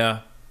 Yeah.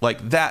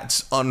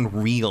 That's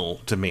unreal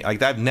to me.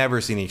 I've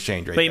never seen the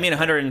exchange rate. But you mean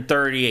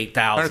 138,000?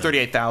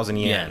 138,000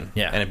 yen.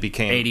 Yeah. And it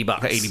became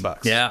 $80.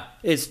 $80. Yeah.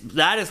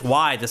 That is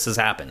why this has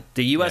happened.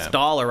 The U.S.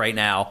 dollar right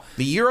now.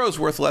 The euro's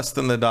worth less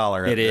than the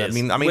dollar. It is.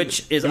 I mean,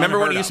 which is remember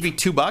when it used to be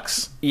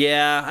 $2?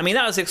 Yeah. I mean,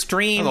 that was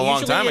extreme. That was a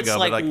long time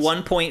ago. It's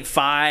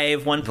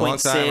 1.5, 1.6. A long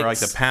time, or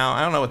the pound.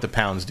 I don't know what the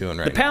pound's doing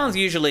right now. The pound's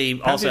usually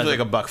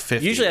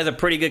 $1.50. Usually has a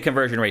pretty good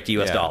conversion rate to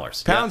U.S.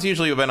 dollars. Pound's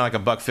usually have been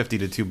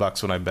 $1.50 to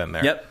 $2 when I've been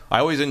there. Yep. I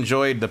always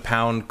enjoyed the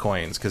pound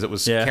coins because it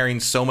was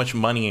carrying so much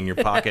money in your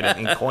pocket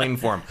in coin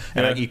form,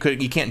 and you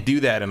can't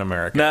do that in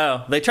America.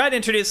 No, they tried to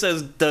introduce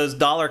those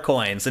dollar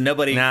coins, and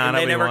they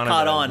never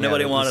caught on.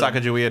 Nobody wanted them.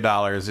 Sacagawea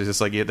dollars is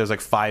just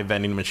there's 5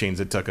 vending machines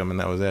that took them, and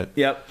that was it.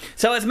 Yep.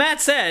 So as Matt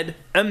said,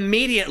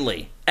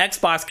 immediately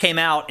Xbox came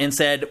out and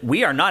said,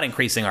 we are not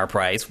increasing our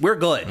price. We're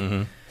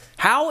good.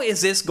 How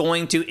is this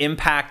going to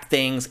impact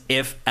things,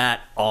 if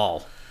at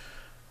all?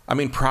 I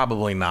mean,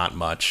 probably not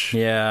much.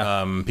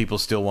 Yeah. People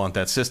still want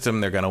that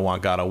system. They're going to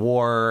want God of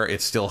War.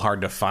 It's still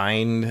hard to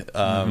find.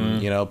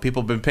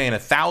 People have been paying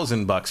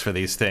 $1,000 for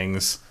these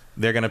things.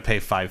 They're going to pay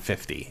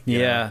 $550.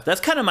 Yeah. That's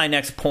kind of my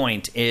next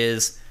point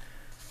is,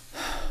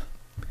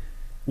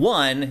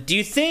 one, do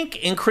you think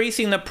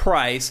increasing the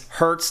price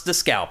hurts the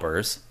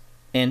scalpers?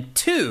 And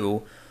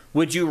two,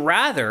 would you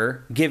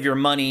rather give your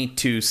money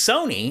to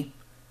Sony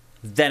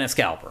than a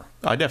scalper?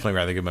 I'd definitely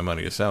rather give my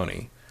money to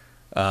Sony.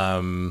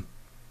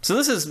 So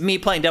this is me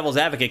playing devil's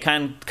advocate,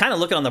 kind of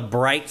looking on the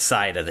bright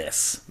side of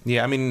this.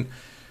 Yeah, I mean,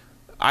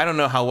 I don't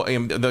know how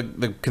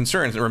the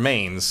concern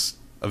remains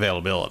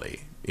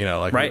availability.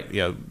 Right.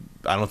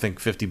 I don't think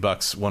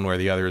 $50 one way or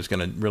the other is going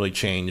to really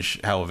change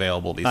how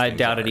available these things are. I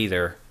doubt it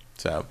either.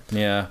 So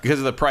yeah, because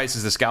of the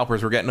prices the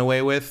scalpers were getting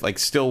away with,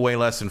 still way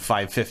less than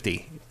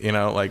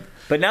 $550.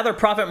 But now their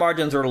profit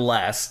margins are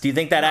less. Do you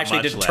think that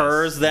actually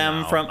deters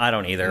them from? I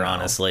don't either,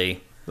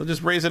 honestly. They'll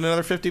just raise it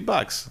another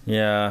 $50.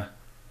 Yeah.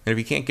 And if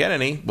you can't get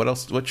any, what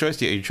else? What choice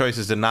do you have? Your choice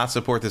is to not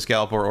support the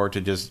scalper or to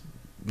just,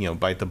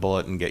 bite the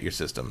bullet and get your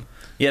system.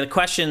 Yeah, the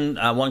question,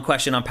 one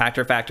question on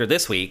Pachter Factor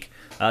this week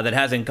that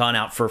hasn't gone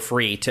out for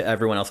free to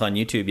everyone else on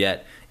YouTube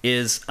yet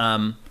is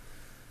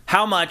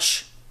how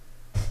much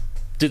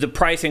do the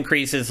price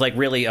increases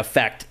really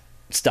affect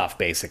stuff,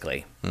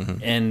 basically?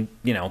 And,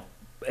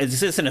 it's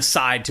just an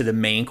aside to the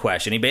main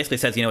question. He basically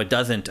says, it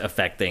doesn't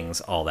affect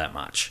things all that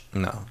much.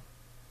 No.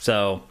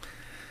 So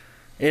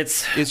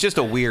it's just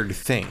a weird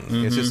thing.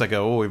 It's just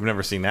we've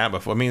never seen that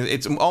before. I mean,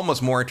 it's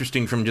almost more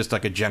interesting from just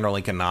a general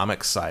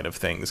economics side of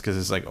things because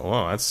it's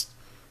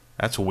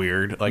that's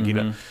weird.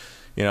 And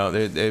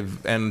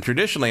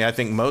traditionally, I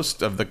think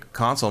most of the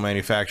console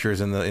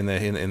manufacturers in the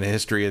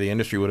history of the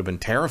industry would have been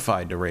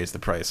terrified to raise the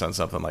price on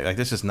something like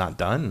this. Is not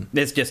done.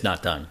 It's just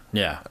not done.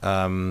 Yeah.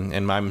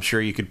 And I'm sure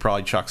you could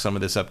probably chalk some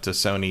of this up to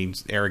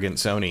Sony's arrogant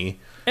Sony.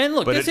 And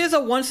look, this is a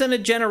once in a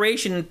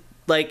generation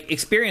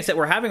experience that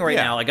we're having right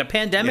now. A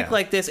pandemic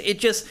like this,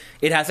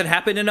 it hasn't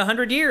happened in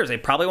 100 years.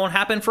 It probably won't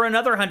happen for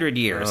another 100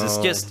 years. It's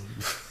just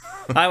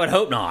I would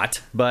hope not,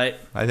 but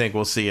I think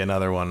we'll see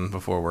another one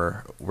before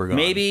we're gone.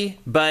 Maybe,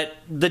 but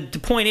the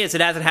point is,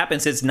 it hasn't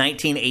happened since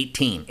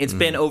 1918. It's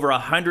been over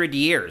 100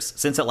 years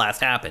since it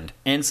last happened,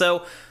 and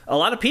so a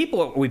lot of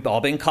people, we've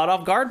all been caught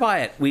off guard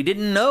by it. We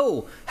didn't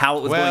know how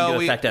it was going to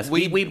affect us.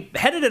 We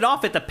headed it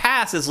off at the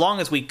pass as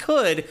long as we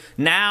could.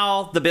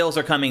 Now the bills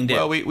are coming due.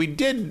 Well,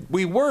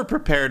 we were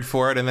prepared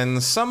for it, and then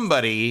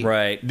somebody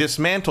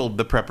dismantled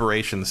the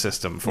preparation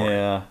system for it.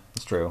 Yeah,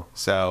 that's true.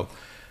 So.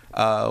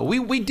 We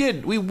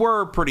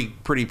were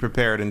pretty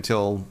prepared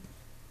until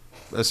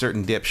a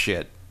certain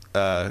dipshit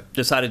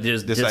decided to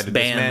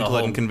dismantle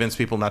it and convince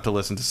people not to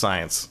listen to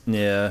science.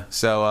 Yeah.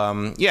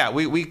 So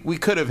we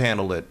could have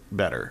handled it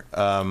better.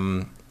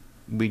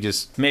 We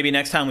just maybe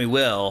next time we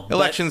will.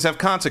 Elections have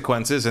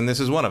consequences, and this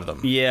is one of them.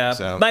 Yeah.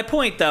 So. My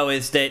point though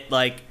is that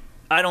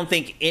I don't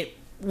think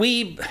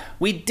we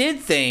did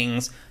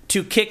things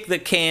to kick the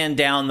can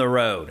down the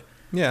road,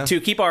 to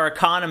keep our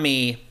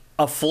economy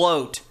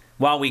afloat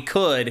while we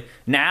could.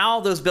 Now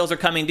those bills are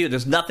coming due.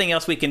 There's nothing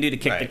else we can do to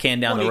kick the can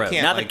down the road.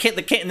 Now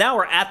now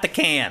we're at the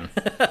can.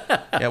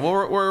 Yeah,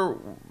 well, we're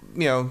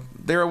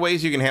there are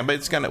ways you can handle, but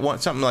it's gonna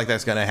something like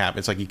that's gonna happen.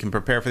 It's like you can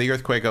prepare for the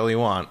earthquake all you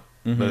want,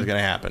 but it's gonna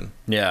happen.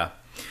 Yeah.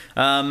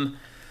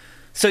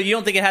 So you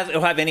don't think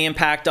it'll have any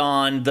impact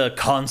on the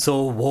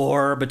console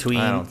war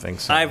between... I don't think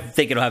so. I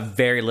think it'll have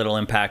very little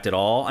impact at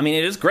all. I mean,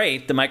 it is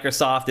great that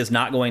Microsoft is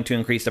not going to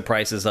increase the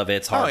prices of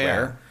its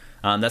hardware.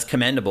 Oh, yeah. That's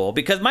commendable,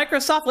 because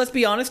Microsoft, let's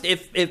be honest,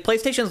 if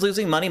PlayStation's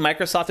losing money,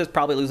 Microsoft is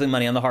probably losing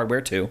money on the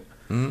hardware too,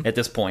 at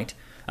this point.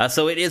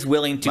 So it is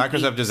willing to...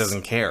 Microsoft just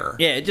doesn't care.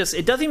 Yeah, it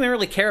doesn't even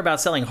really care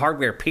about selling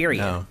hardware, period.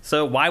 No.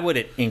 So why would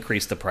it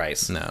increase the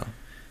price? No.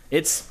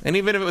 And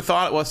even if it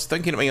thought it was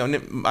thinking, I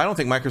don't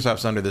think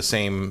Microsoft's under the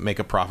same make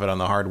a profit on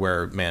the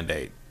hardware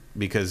mandate,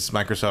 because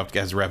Microsoft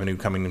has revenue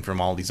coming in from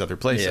all these other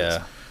places.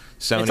 Yeah.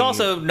 Sony, it's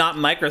also not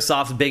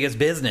Microsoft's biggest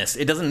business.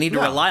 It doesn't need to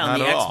rely on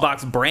the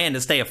Xbox brand to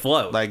stay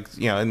afloat.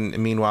 And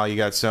meanwhile, you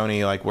got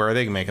Sony. Like, where are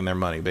they making their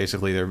money?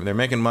 Basically, they're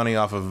making money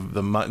off of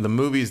the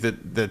movies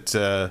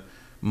that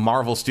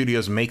Marvel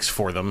Studios makes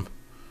for them,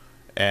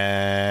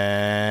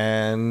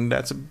 and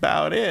that's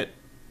about it.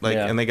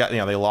 And they got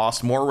they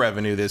lost more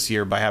revenue this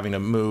year by having to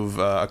move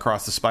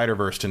across the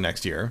Spider-Verse to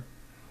next year.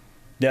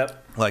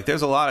 Yep. Like,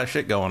 there's a lot of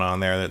shit going on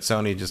there that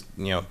Sony just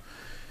a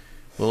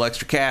little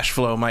extra cash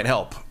flow might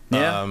help.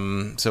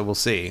 Yeah. So we'll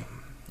see.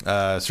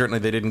 Certainly,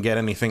 they didn't get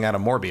anything out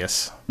of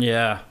Morbius.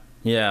 Yeah.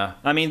 Yeah.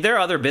 I mean, their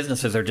other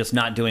businesses are just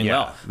not doing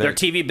well. Their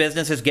TV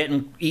business is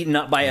getting eaten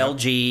up by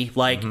LG.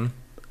 Like,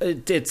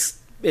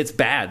 it's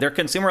bad. Their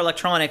consumer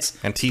electronics,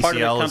 and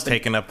TCL is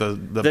taking up the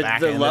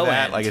back end low of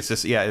that. end. Like, it's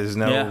just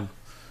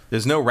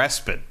there's no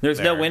respite.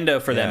 There's no window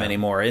for them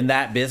anymore in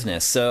that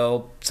business.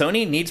 So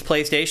Sony needs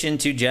PlayStation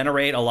to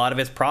generate a lot of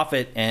its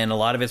profit and a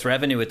lot of its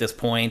revenue at this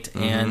point,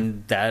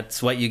 and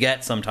that's what you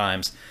get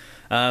sometimes.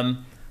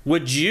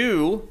 Would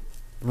you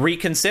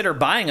reconsider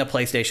buying a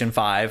PlayStation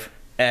 5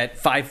 at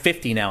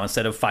 $550 now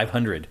instead of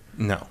 $500?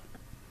 No.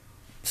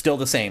 Still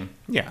the same?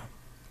 Yeah.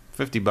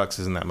 $50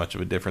 isn't that much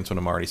of a difference when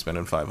I'm already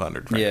spending $500.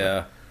 Frankly.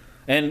 Yeah.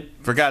 And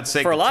for God's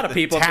sake, for a lot of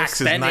people,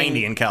 tax is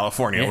 $90 in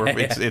California.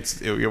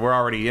 We're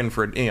already in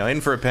for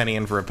a penny,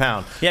 in for a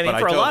pound. Yeah, I mean,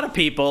 a lot of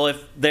people,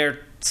 if they're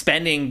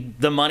spending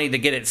the money to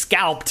get it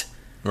scalped,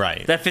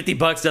 right, that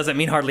 $50 doesn't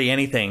mean hardly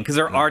anything, because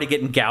they're already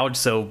getting gouged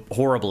so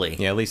horribly.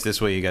 Yeah, at least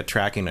this way you got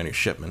tracking on your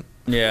shipment.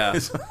 Yeah.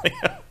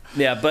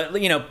 Yeah, but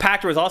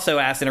Pachter was also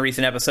asked in a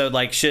recent episode,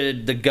 like,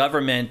 should the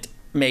government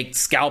make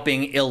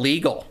scalping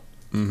illegal?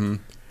 Mm-hmm.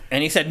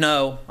 And he said,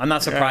 no, I'm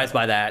not surprised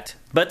by that.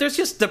 But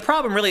the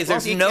problem really is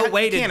there's no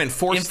way to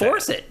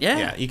enforce it.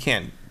 Yeah, you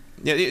can't.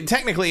 Yeah,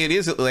 technically, it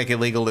is like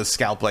illegal to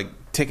scalp like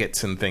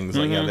tickets and things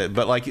like that.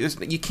 But like,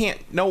 you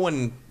can't. No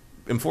one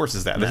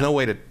enforces that. There's no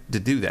way to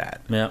do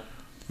that. Yeah,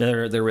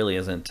 there really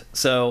isn't.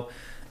 So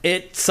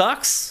it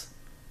sucks,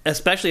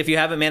 especially if you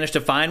haven't managed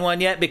to find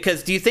one yet.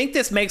 Because do you think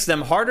this makes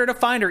them harder to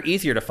find or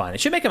easier to find?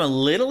 It should make them a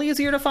little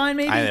easier to find,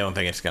 maybe. I don't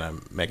think it's going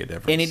to make a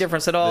difference. Any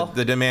difference at all?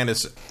 The demand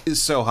is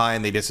so high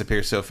and they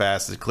disappear so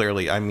fast that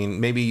clearly, I mean,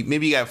 maybe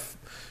you have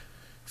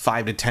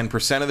 5 to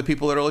 10% of the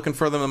people that are looking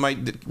for them that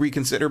might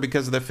reconsider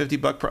because of the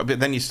 $50 but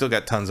then you still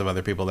got tons of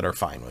other people that are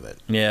fine with it.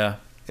 Yeah.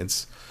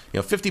 It's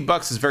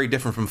 $50 is very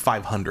different from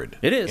 $500.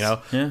 It is.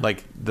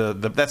 Like the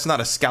that's not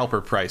a scalper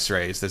price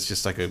raise. That's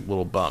just like a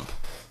little bump.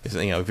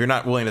 If you're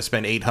not willing to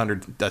spend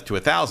 $800 to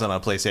 $1,000 on a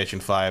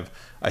PlayStation 5,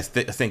 I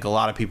think a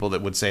lot of people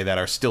that would say that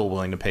are still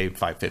willing to pay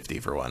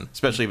 $550 for one,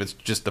 especially if it's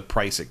just the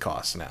price it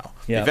costs now.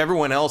 Yep. If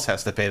everyone else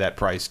has to pay that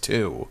price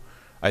too,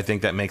 I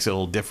think that makes it a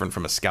little different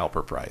from a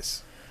scalper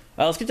price.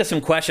 Let's get to some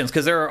questions,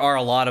 because there are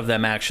a lot of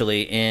them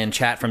actually in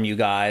chat from you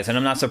guys, and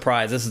I'm not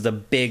surprised. This is a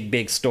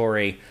big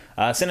story.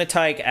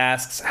 Cinetyke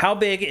asks, how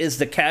big is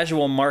the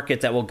casual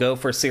market that will go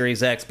for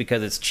Series X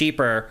because it's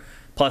cheaper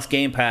plus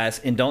Game Pass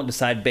and don't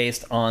decide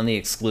based on the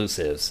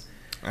exclusives?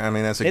 I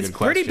mean, that's a good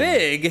question. It's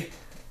pretty big.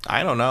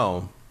 I don't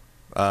know.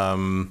 I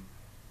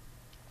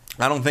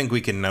don't think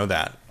we can know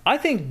that. I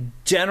think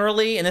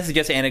generally, and this is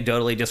just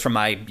anecdotally, just from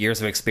my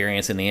years of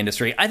experience in the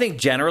industry, I think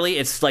generally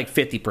it's like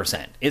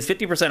 50%. It's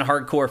 50%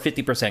 hardcore,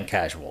 50%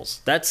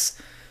 casuals.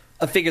 That's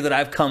a figure that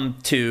I've come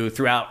to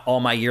throughout all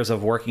my years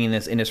of working in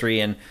this industry,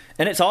 and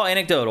it's all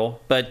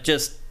anecdotal, but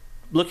just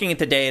looking at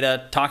the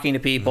data, talking to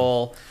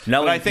people,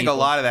 knowing But I think people. A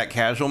lot of that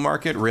casual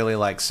market really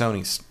likes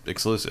Sony's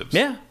exclusives.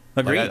 Yeah,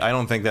 agreed. Like, I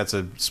don't think that's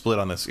a split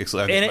on this. It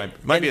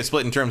might be a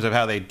split in terms of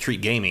how they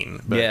treat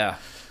gaming. But yeah.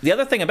 The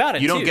other thing about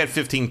it, you don't get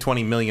 15,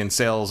 20 million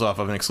sales off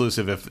of an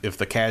exclusive if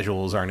the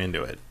casuals aren't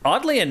into it.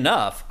 Oddly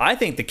enough, I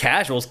think the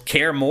casuals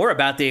care more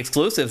about the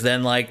exclusives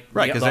than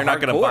because they're not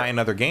going to buy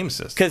another game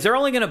system. Because they're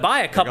only going to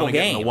buy a couple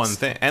games. The one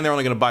thing, and they're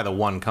only going to buy the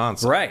one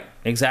console. Right,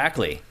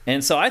 exactly.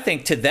 And so I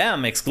think to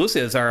them,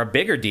 exclusives are a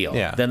bigger deal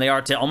than they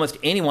are to almost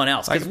anyone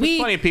else. There's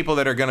plenty of people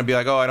that are going to be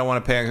like, oh, I don't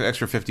want to pay an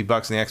extra $50 and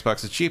the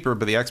Xbox is cheaper,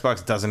 but the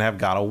Xbox doesn't have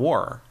God of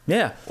War.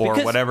 Yeah.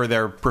 Or whatever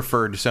their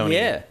preferred Sony.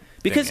 Yeah.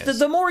 Because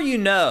the more you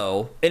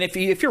know, and if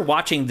you're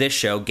watching this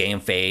show,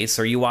 GameFace,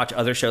 or you watch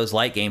other shows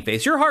like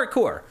GameFace, you're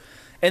hardcore.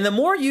 And the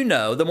more you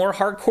know, the more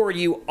hardcore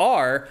you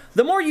are,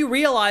 the more you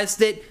realize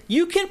that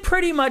you can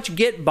pretty much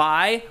get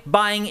by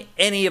buying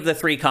any of the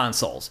 3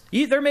 consoles.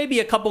 There may be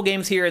a couple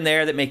games here and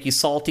there that make you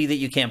salty that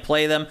you can't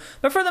play them,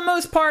 but for the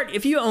most part,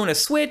 if you own a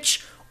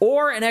Switch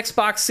or an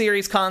Xbox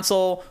Series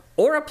console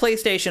or a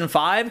PlayStation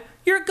 5,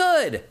 you're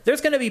good.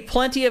 There's going to be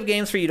plenty of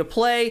games for you to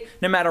play,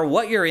 no matter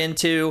what you're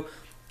into.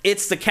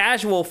 It's the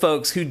casual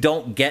folks who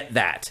don't get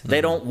that. Mm-hmm. They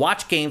don't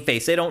watch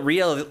GameFace. They don't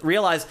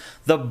realize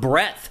the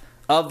breadth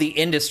of the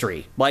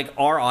industry like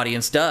our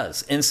audience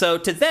does. And so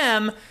to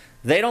them,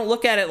 they don't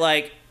look at it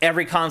like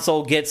every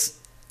console gets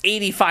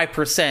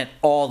 85%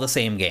 all the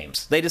same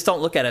games. They just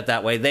don't look at it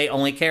that way. They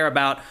only care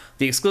about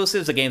the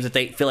exclusives, the games that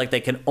they feel like they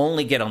can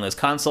only get on those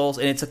consoles.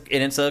 And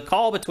it's a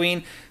call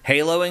between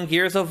Halo and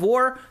Gears of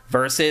War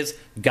versus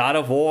God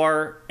of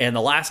War and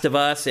The Last of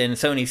Us and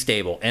Sony's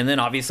stable. And then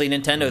obviously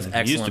Nintendo's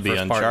excellent. It used to be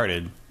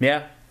Uncharted.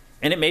 Yeah.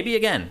 And it may be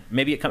again.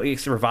 Maybe it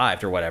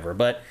survived or whatever.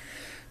 But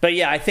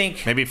yeah, I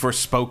think maybe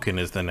Forspoken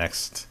is the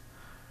next.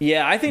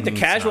 Yeah, I think the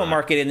casual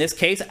market in this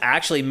case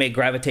actually may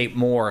gravitate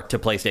more to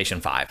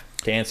PlayStation 5,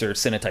 to answer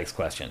Cinetyke's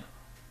question.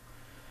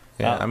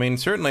 Yeah, I mean,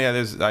 certainly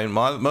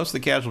most of the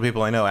casual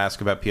people I know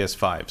ask about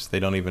PS5s. They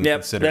don't even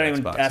consider Xboxes. They don't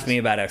even ask me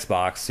about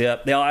Xbox.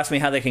 Yep, they'll ask me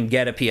how they can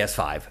get a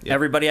PS5. Yep.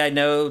 Everybody I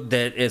know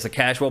that is a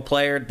casual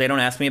player, they don't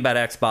ask me about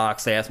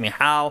Xbox. They ask me,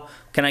 how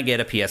can I get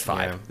a PS5?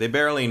 Yeah, they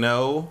barely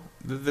know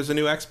that there's a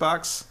new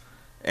Xbox.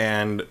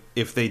 And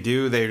if they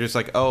do, they're just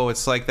like, oh,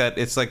 it's like that.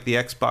 It's like the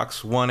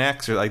Xbox One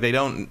X, or like they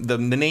don't. The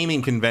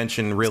naming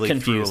convention really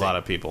threw a lot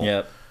of people.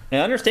 Yep,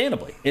 and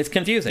understandably, it's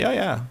confusing.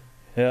 Yeah.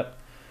 Yep.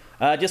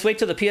 Just wait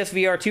till the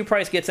PSVR 2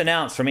 price gets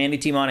announced from Andy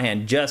T.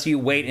 Monahan. Just you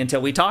wait until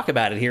we talk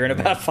about it here in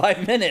about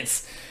 5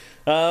 minutes.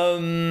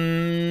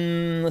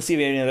 Let's see if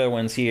we have any other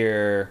ones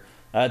here.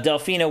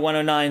 Delfino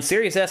 109.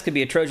 Series S could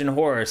be a Trojan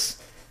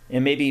horse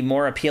and maybe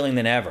more appealing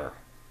than ever.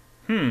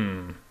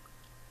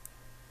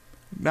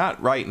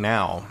 Not right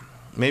now.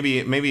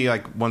 Maybe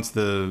like once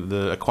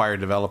the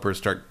acquired developers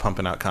start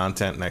pumping out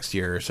content next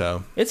year or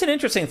so. It's an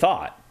interesting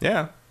thought.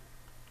 Yeah.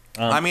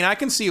 I mean, I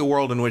can see a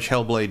world in which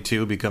Hellblade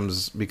 2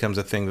 becomes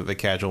a thing that the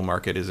casual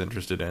market is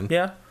interested in.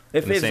 Yeah.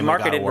 If it's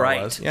marketed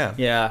right. Was.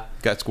 Yeah.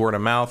 Got word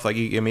of mouth. Like,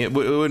 I mean, it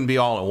wouldn't be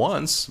all at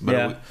once,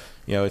 but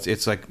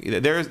it's like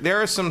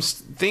there are some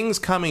things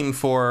coming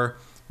for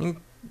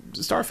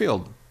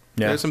Starfield.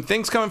 Yeah. There's some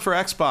things coming for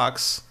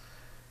Xbox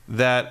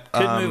that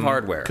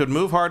could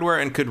move hardware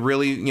and could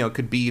really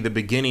could be the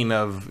beginning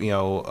of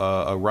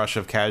a rush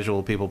of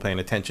casual people paying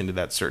attention to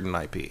that certain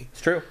IP.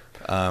 It's true.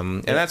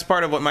 And that's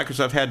part of what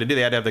Microsoft had to do.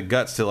 They had to have the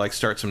guts to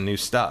start some new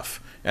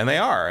stuff, and they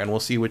are. And we'll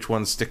see which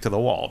ones stick to the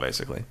wall,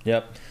 basically.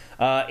 Yep.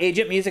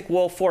 Agent Music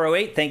Wolf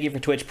 408, thank you for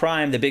Twitch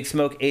Prime. The Big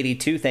Smoke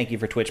 82, thank you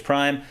for Twitch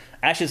Prime.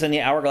 Ashes in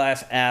the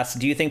Hourglass asks,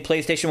 do you think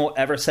PlayStation will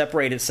ever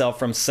separate itself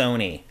from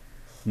Sony?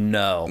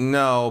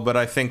 No, but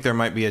I think there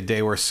might be a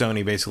day where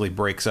Sony basically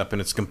breaks up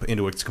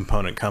into its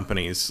component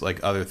companies, like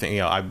other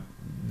things.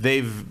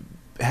 They've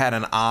had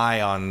an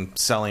eye on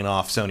selling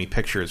off Sony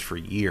Pictures for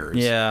years.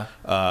 Yeah,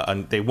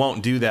 and they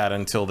won't do that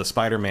until the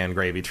Spider-Man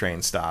gravy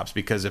train stops.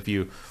 Because if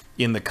you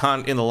in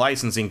the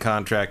licensing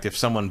contract, if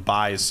someone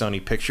buys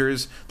Sony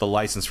Pictures, the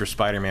license for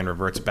Spider-Man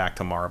reverts back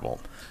to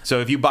Marvel. So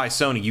if you buy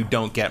Sony, you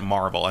don't get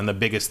Marvel, and the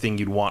biggest thing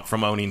you'd want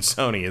from owning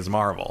Sony is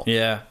Marvel.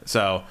 Yeah.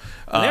 So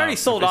they already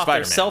sold off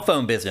their cell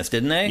phone business,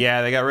 didn't they?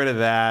 Yeah, they got rid of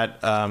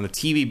that. The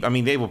TV. I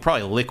mean, they will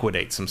probably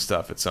liquidate some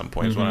stuff at some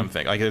point. Is what I'm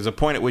thinking. Like, there's a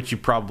point at which you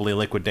probably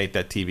liquidate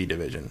that TV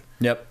division.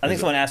 Yep. I think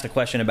someone asked a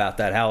question about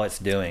that. How it's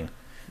doing.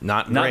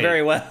 Not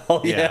very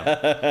well.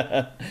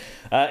 Yeah.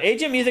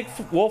 Agent Music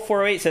Wolf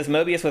 408 says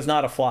Mobius was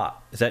not a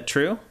flop. Is that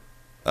true?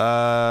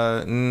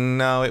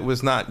 No, it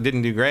was not.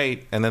 Didn't do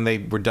great, and then they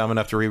were dumb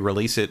enough to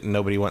re-release it, and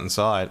nobody went and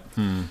saw it.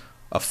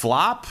 A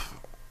flop?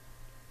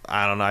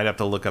 I don't know. I'd have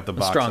to look up the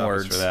box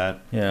office for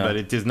that. Yeah, but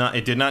it did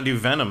not do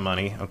Venom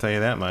money. I'll tell you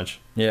that much.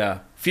 Yeah,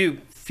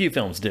 few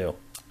films do.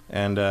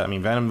 And I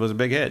mean, Venom was a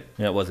big hit.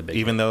 Yeah, it was a big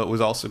hit. Even though it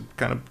was also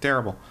kind of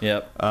terrible.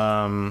 Yep.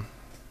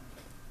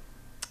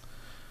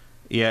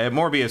 Yeah,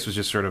 Morbius was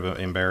just sort of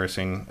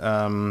embarrassing.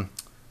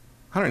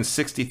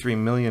 163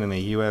 million in the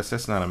U.S.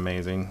 That's not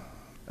amazing.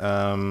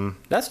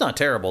 That's not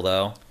terrible,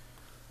 though.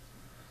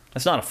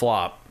 That's not a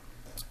flop.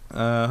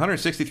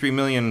 163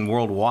 million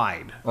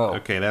worldwide. Oh.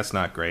 Okay, that's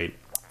not great.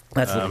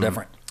 That's a little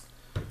different.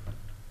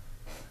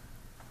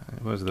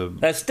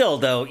 That's still,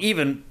 though,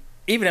 even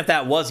if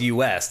that was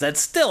U.S.,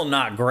 that's still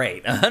not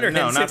great.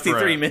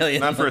 163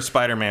 million. Not for a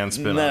Spider-Man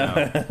spin-off.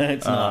 No,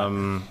 it's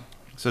not.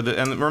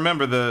 And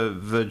remember,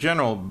 the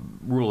general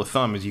rule of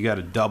thumb is you got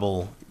to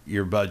double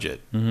your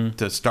budget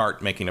to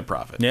start making a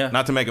profit. Yeah.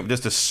 Not to make it,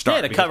 just to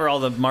start. Yeah, to cover all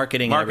the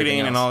marketing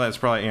and all that's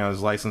probably,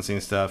 there's licensing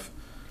stuff.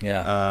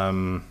 Yeah.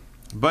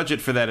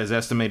 Budget for that is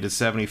estimated at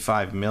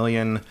 $75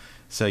 million.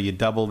 So you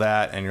double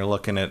that and you're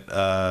looking at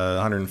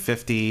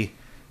 150.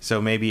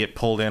 So maybe it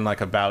pulled in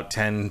like about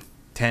 10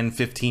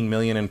 10-15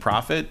 million in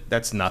profit,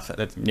 that's nothing.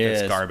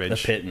 That's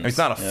garbage. It's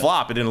not a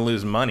flop. It didn't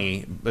lose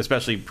money,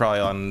 especially probably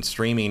on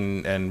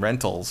streaming and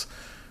rentals.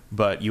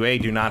 But UA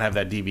do not have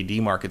that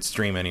DVD market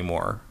stream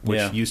anymore,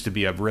 which used to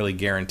be a really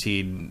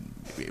guaranteed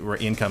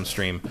income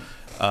stream.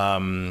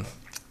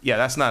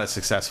 That's not a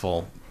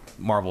successful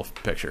Marvel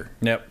picture.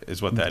 Yep.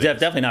 Is what that is.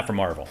 Definitely not for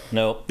Marvel.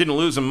 Nope. Didn't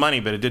lose them money,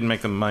 but it didn't make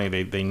them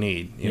money they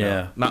need. You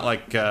know? Not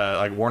like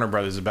Warner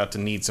Brothers is about to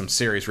need some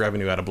serious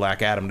revenue out of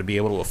Black Adam to be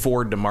able to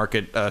afford to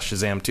market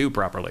Shazam 2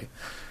 properly.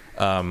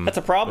 That's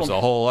a problem. It's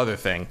a whole other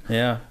thing.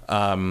 Yeah.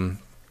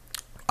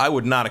 I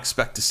would not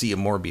expect to see a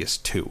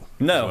Morbius 2.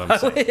 No.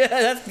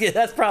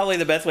 That's probably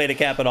the best way to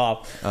cap it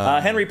off.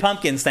 Henry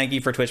Pumpkins, thank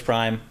you for Twitch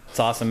Prime. It's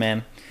awesome,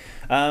 man.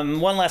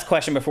 One last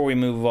question before we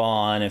move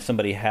on, if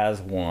somebody has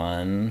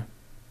one.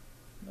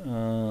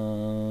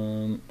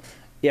 From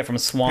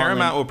Swan.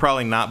 Paramount will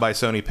probably not buy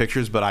Sony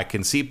Pictures, but I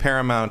can see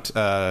Paramount.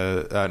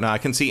 I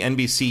can see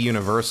NBC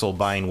Universal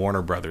buying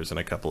Warner Brothers in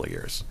a couple of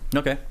years.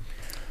 Okay.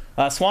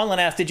 Swanland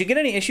asked, did you get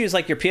any issues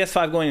like your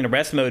PS5 going into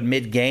rest mode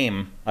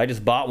mid-game? I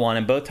just bought one,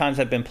 and both times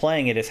I've been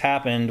playing it has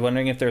happened.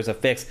 Wondering if there's a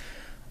fix.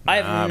 I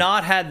have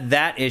not had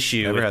that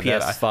issue with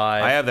PS5.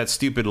 I have that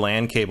stupid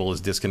LAN cable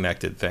is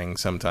disconnected thing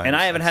sometimes. And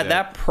I haven't had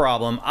that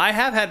problem. I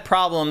have had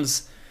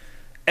problems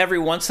every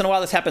once in a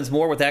while. This happens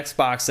more with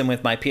Xbox than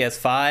with my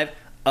PS5,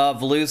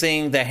 of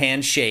losing the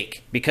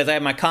handshake. Because I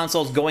have my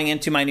consoles going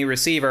into my new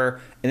receiver,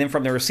 and then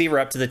from the receiver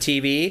up to the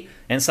TV.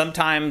 And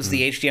sometimes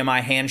the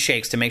HDMI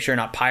handshakes to make sure you're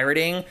not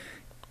pirating.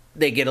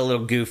 They get a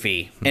little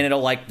goofy, and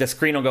the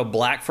screen will go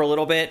black for a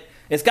little bit.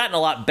 It's gotten a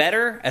lot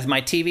better as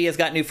my TV has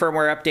got new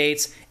firmware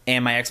updates,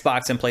 and my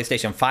Xbox and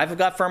PlayStation 5 have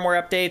got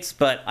firmware updates,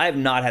 but I have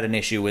not had an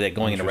issue with it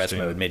going into rest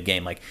mode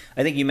mid-game. I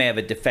think you may have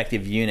a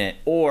defective unit,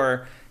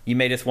 or you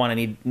may just want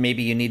to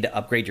maybe you need to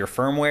upgrade your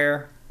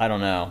firmware. I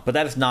don't know, but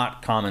that is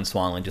not common,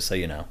 Swanland, just so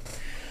you know.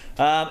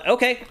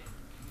 Okay.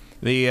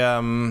 The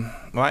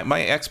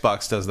my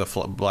Xbox does the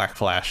black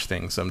flash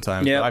thing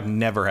sometimes. But I've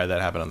never had that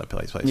happen on the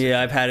PlayStation.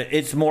 Yeah, I've had it.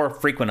 It's more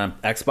frequent on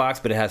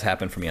Xbox, but it has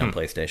happened for me on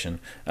PlayStation.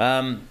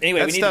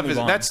 Anyway, we need to move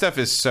on. That stuff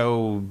is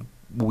so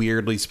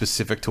weirdly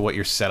specific to what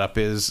your setup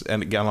is,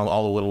 and again,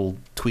 all the little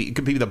tweak. It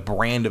could be the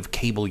brand of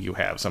cable you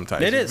have.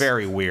 Sometimes it's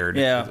very weird.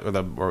 Yeah,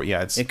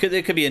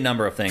 it could be a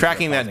number of things.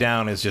 Tracking that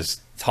down is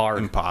just hard,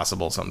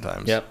 impossible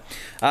sometimes. Yep.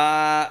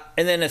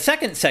 And then a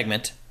second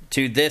segment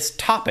to this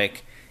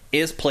topic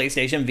is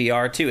PlayStation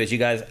VR 2, as you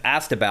guys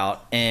asked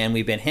about, and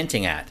we've been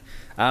hinting at.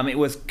 It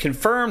was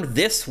confirmed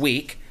this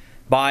week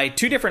by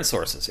two different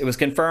sources. It was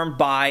confirmed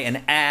by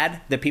an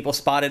ad that people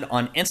spotted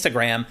on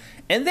Instagram,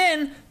 and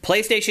then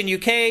PlayStation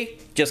UK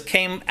just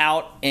came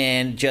out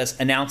and just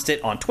announced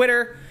it on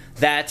Twitter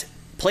that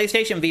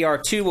PlayStation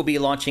VR 2 will be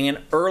launching in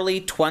early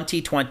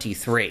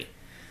 2023.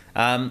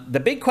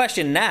 The big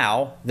question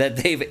now that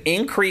they've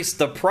increased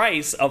the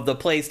price of the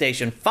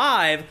PlayStation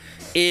 5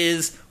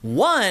 is,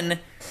 one,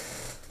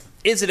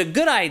 is it a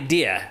good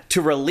idea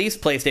to release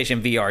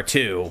PlayStation VR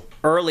 2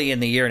 early in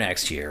the year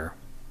next year?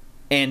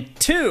 And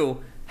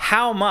two,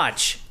 how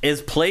much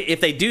is if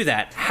they do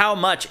that, how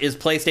much is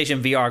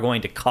PlayStation VR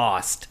going to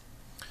cost?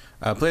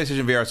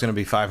 PlayStation VR is going to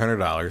be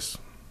 $500,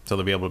 so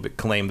they'll be able to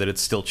claim that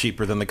it's still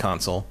cheaper than the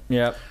console.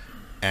 Yep.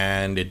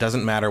 And it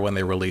doesn't matter when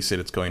they release it;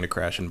 it's going to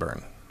crash and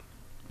burn.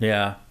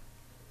 Yeah.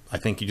 I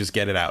think you just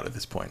get it out at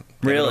this point.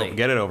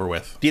 Get it over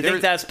with. Do you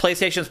think that's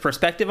PlayStation's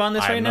perspective on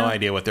this right now? I have no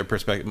idea what their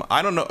perspective.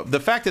 I don't know. The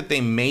fact that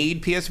they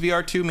made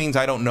PSVR 2 means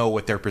I don't know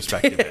what their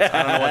perspective is.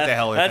 I don't know what the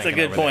hell they're thinking.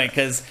 That's a good point,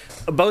 because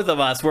both of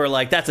us were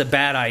like, that's a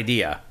bad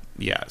idea.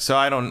 Yeah, so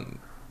I mean,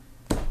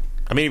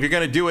 if you're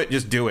going to do it,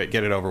 just do it.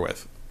 Get it over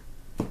with.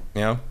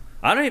 You know?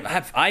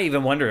 I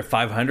even wonder if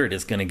 500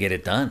 is going to get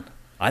it done.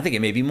 I think it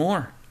may be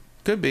more.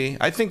 Could be.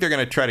 I think they're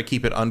going to try to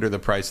keep it under the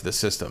price of the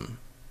system.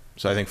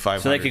 So I think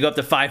 500. So they could go up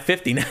to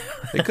 550 now.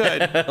 They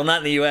could. Well, not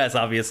in the U.S.,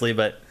 obviously,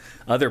 but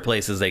other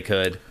places they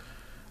could.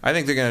 I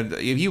think they're going to...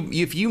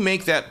 If you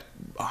make that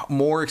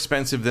more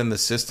expensive than the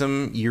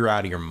system, you're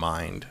out of your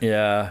mind.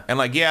 Yeah. And,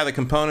 the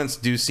components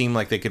do seem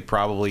like they could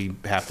probably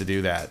have to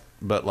do that.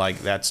 But,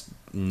 that's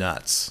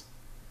nuts.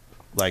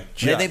 I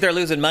think they're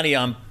losing money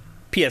on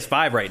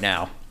PS5 right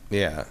now.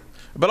 Yeah.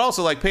 But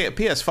also,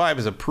 PS5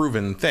 is a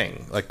proven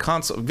thing.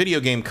 Video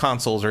game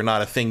consoles are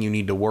not a thing you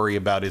need to worry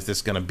about. Is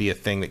this going to be a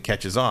thing that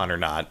catches on or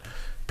not?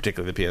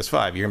 Particularly the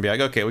PS5. You're going to be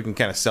like, okay, we can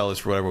kind of sell this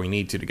for whatever we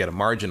need to get a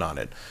margin on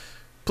it.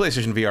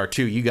 PlayStation VR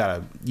 2, you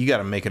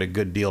gotta make it a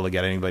good deal to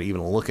get anybody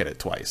even look at it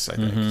twice, I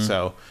think. Mm-hmm.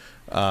 So,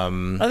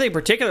 I think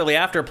particularly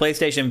after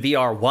PlayStation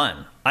VR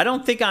 1, I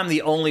don't think I'm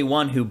the only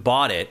one who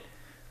bought it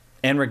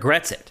and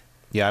regrets it.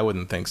 Yeah, I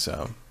wouldn't think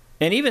so.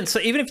 And even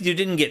if you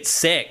didn't get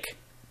sick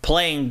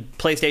playing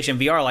PlayStation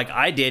VR like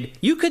I did,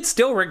 you could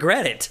still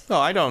regret it. No,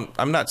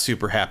 I'm not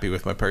super happy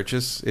with my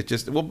purchase. It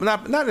just,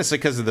 not necessarily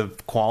because of the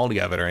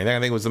quality of it or anything. I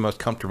think it was the most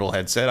comfortable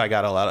headset. I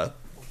got a lot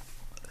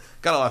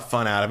of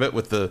fun out of it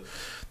with the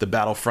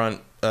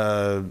Battlefront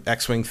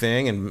X-Wing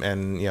thing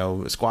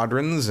and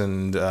squadrons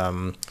and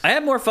I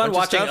had more fun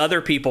watching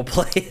other people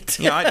play it.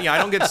 I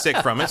don't get sick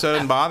from it, so it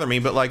doesn't bother me.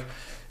 But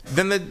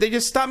then they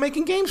just stop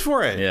making games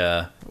for it.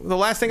 Yeah. The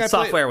last thing I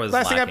played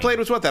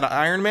was what, that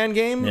Iron Man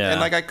game, yeah.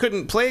 And like I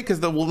couldn't play it because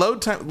the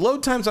load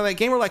times on that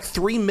game were like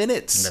 3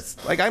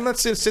 minutes. Like I'm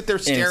not going to sit there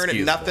staring at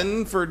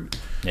nothing for.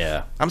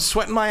 Yeah, I'm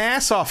sweating my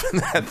ass off in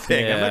that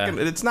thing. Yeah.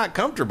 It's not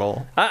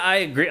comfortable. I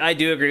agree. I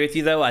do agree with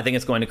you though. I think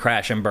it's going to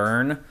crash and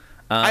burn.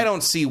 I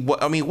don't see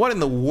what in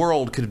the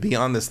world could be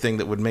on this thing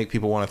that would make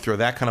people want to throw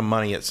that kind of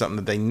money at something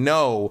that they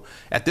know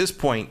at this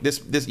point,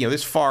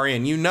 this far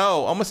in,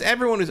 almost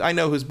everyone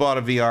who's bought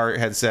a VR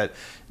headset,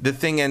 the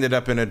thing ended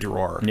up in a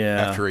drawer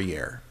after a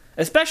year.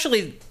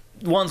 Especially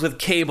ones with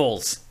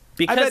cables.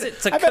 Because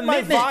it's a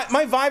commitment.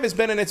 My Vive has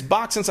been in its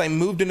box since I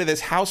moved into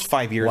this house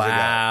 5 years ago.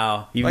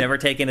 Wow. You've never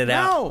taken it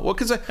out? No, well,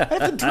 because I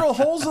have to drill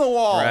holes in the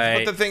wall.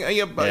 Right. But the thing,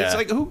 it's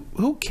like,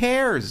 who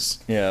cares?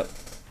 Yep.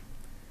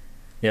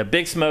 Yeah,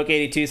 Big Smoke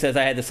 82 says,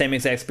 I had the same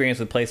exact experience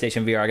with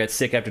PlayStation VR. I got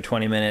sick after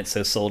 20 minutes,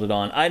 so sold it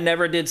on. I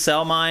never did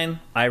sell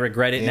mine. I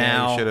regret it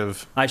now. You should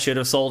have. I should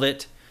have sold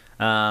it.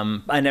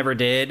 I never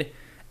did.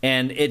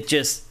 And it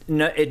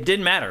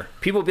didn't matter.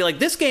 People would be like,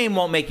 this game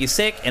won't make you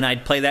sick, and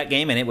I'd play that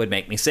game, and it would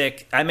make me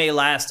sick. I may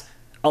last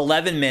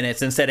 11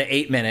 minutes instead of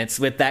 8 minutes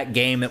with that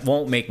game. It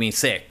won't make me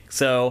sick.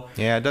 So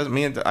yeah, it doesn't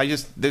mean I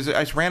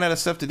just ran out of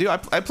stuff to do. I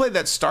played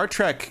that Star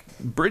Trek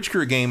Bridge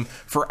Crew game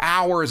for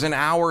hours and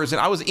hours,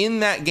 and I was in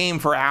that game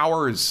for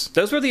hours.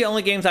 Those were the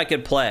only games I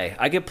could play.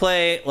 I could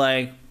play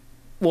like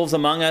Wolves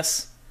Among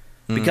Us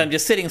because I'm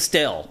just sitting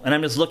still and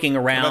I'm just looking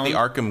around. What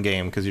about the Arkham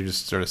game? Because you're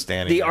just sort of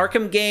standing. The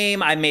Arkham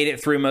game, I made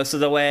it through most of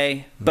the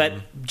way, but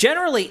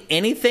generally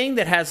anything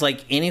that has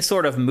like any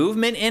sort of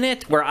movement in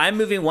it, where I'm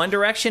moving one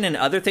direction and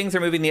other things are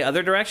moving the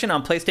other direction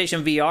on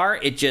PlayStation VR,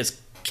 it just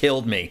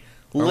killed me.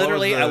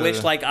 Literally, I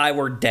wish like I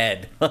were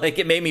dead. Like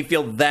it made me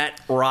feel that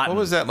rotten. What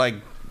was that, like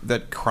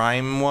that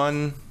crime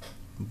one?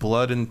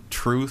 Blood and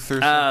Truth or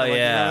something? Oh, like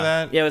yeah. Remember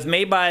that? Yeah, it was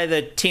made by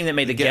the team that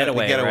made the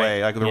Getaway. The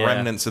Getaway, right? like the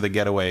remnants of the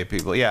Getaway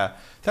people. Yeah,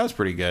 that was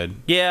pretty good.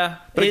 Yeah,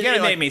 but again,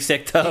 it made me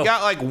sick though. You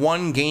got like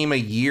one game a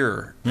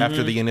year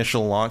after the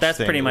initial launch. That's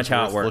pretty much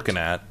how it works. Looking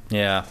at.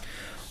 Yeah.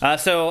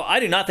 So I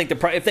do not think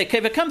if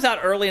it comes out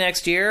early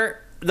next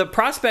year, the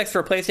prospects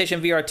for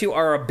PlayStation VR 2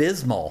 are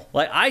abysmal.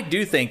 Like I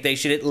do think they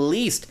should at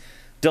least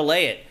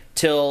delay it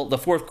till the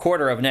fourth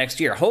quarter of next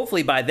year.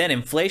 Hopefully by then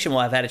inflation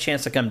will have had a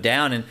chance to come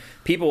down and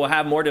people will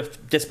have more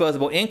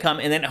disposable income,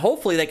 and then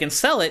hopefully they can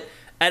sell it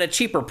at a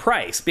cheaper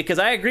price, because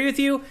I agree with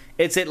you,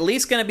 it's at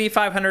least going to be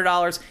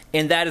 $500,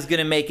 and that is going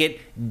to make it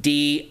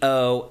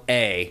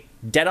DOA.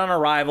 Dead on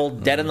arrival,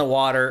 dead in the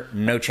water,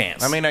 no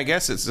chance. I mean, I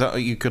guess it's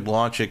you could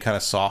launch it, kind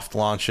of soft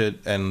launch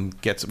it,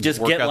 and get some just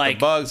work get out like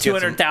the bugs,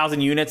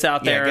 200,000 units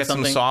out there. Get or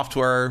something. some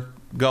software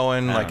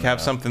going, like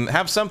have something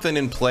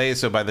in place,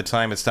 so by the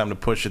time it's time to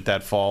push it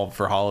that fall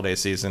for holiday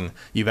season,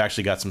 you've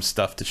actually got some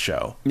stuff to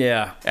show.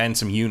 Yeah, and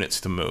some units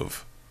to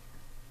move.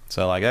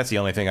 So like that's the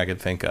only thing I could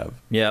think of.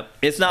 Yep,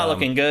 it's not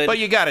looking good. But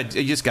you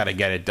just gotta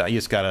get it done. You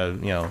just gotta,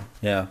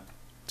 Yeah.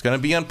 It's going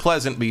to be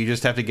unpleasant, but you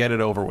just have to get it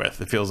over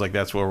with. It feels like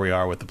that's where we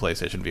are with the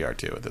PlayStation VR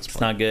 2 at this point.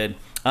 It's not good.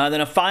 Then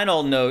a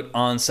final note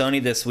on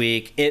Sony this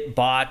week. It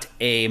bought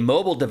a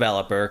mobile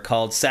developer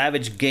called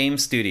Savage Game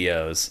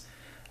Studios.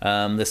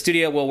 The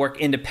studio will work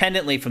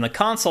independently from the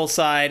console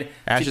side.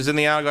 Ashes in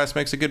the Hourglass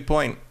makes a good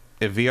point.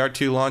 If VR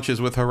 2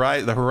 launches with the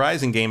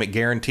Horizon game, it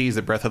guarantees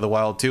that Breath of the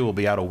Wild 2 will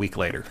be out a week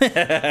later.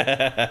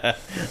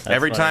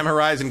 Every time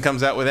Horizon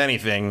comes out with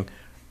anything,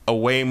 a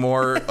way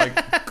more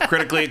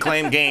critically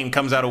acclaimed game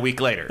comes out a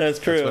week later. That's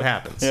true. That's what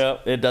happens.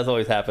 Yep, it does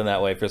always happen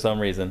that way for some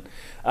reason.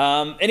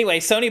 Anyway,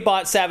 Sony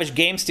bought Savage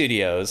Game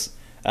Studios,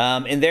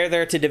 and they're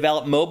there to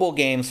develop mobile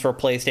games for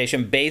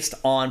PlayStation based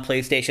on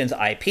PlayStation's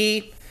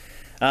IP.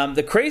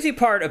 The crazy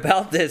part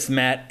about this,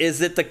 Matt, is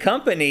that the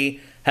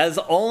company has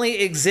only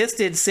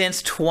existed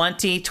since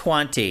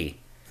 2020.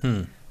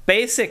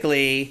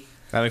 Basically...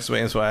 That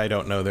explains why I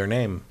don't know their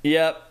name.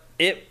 Yep.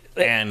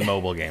 And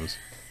mobile games.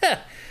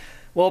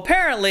 Well,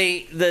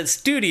 apparently the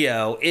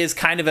studio is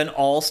kind of an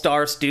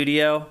all-star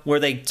studio where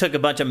they took a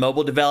bunch of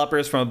mobile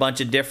developers from a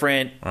bunch of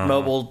different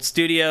mobile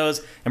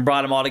studios and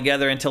brought them all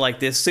together into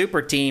like this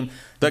super team.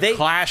 The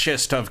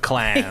clashest of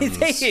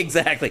clans.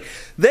 Exactly.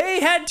 They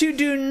had to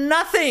do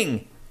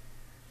nothing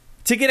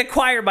to get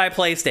acquired by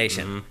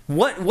PlayStation.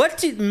 What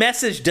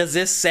message does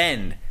this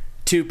send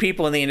to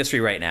people in the industry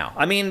right now?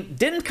 I mean,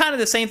 didn't kind of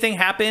the same thing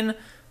happen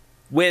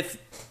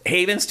with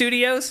Haven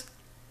Studios?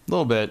 A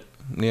little bit,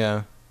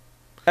 yeah.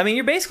 I mean,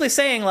 you're basically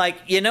saying, like,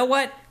 you know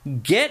what?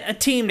 Get a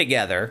team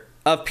together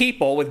of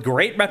people with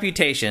great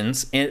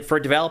reputations for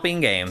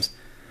developing games,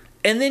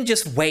 and then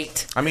just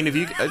wait. I mean, if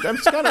you, I'm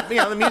just kind of,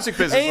 the music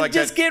business and like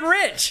just that. Get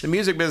rich. The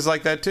music business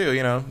like that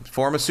too.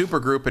 Form a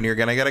super group, and you're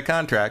gonna get a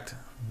contract.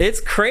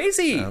 It's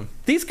crazy.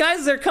 These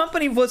guys, their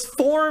company was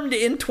formed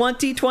in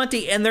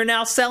 2020, and they're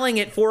now selling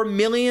it for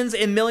millions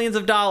and millions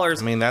of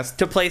dollars. I mean, that's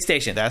to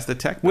PlayStation. That's the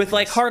tech business. With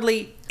like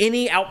hardly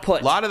any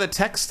output. A lot of the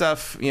tech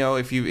stuff,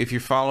 if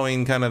you're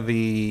following kind of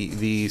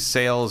the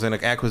sales and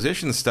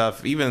acquisition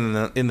stuff,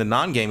 even in the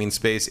non-gaming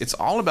space, it's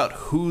all about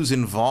who's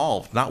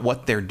involved, not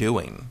what they're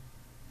doing.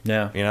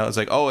 Yeah. It's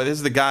like, oh, this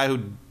is the guy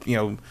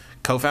who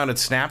co-founded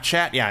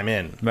Snapchat. Yeah, I'm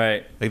in.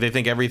 Right. Like they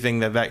think everything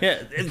that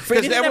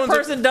anything that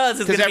person does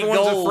is going to be gold.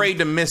 Because everyone's afraid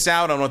to miss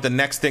out on what the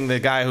next thing the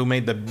guy who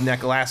made the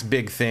last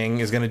big thing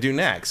is going to do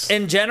next.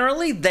 And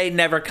generally, they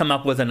never come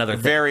up with another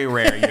thing. Very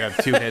rare you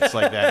have 2 hits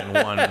like that in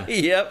one.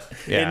 Yep.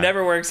 Yeah. It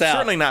never works out.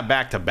 Certainly not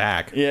back to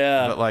back.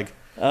 Yeah. But like.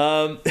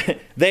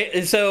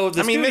 This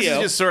is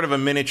just sort of a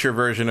miniature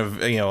version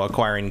of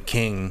acquiring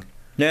King.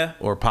 Yeah.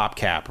 Or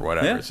PopCap or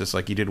whatever. Yeah. It's just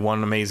like you did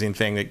one amazing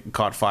thing that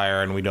caught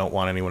fire, and we don't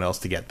want anyone else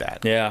to get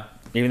that. Yeah.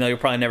 Even though you'll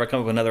probably never come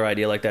up with another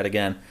idea like that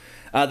again.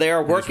 They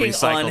are working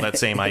just recycle that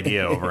same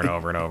idea over and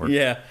over and over.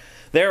 Yeah.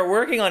 They are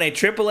working on a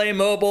AAA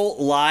mobile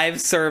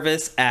live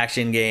service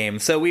action game.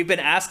 So we've been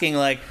asking,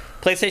 like,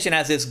 PlayStation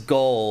has this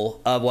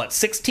goal of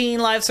 16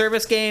 live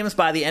service games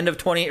by the end of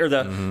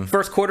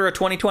first quarter of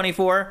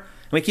 2024. And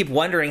we keep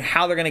wondering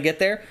how they're going to get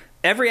there.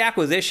 Every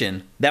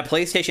acquisition that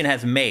PlayStation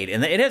has made,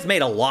 and it has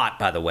made a lot,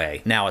 by the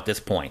way, now at this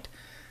point,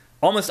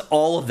 almost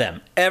all of them,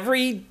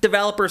 every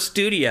developer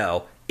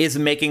studio is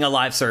making a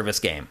live service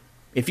game.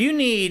 If you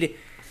need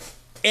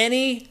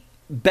any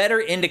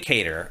better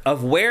indicator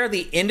of where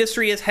the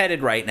industry is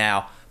headed right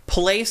now,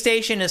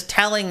 PlayStation is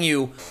telling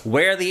you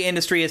where the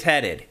industry is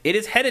headed. It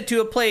is headed to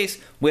a place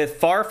with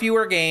far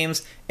fewer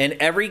games, and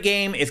every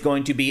game is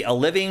going to be a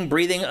living,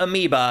 breathing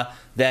amoeba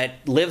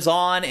that lives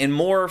on and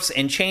morphs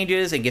and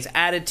changes and gets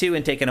added to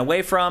and taken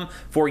away from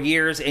for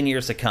years and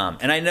years to come.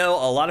 And I know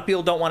a lot of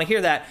people don't want to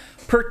hear that,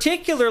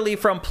 particularly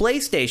from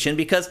PlayStation,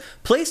 because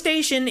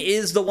PlayStation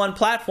is the one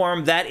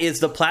platform that is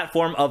the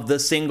platform of the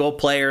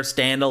single-player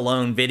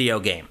standalone video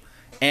game.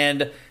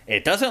 And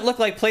it doesn't look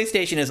like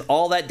PlayStation is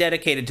all that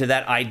dedicated to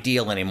that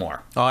ideal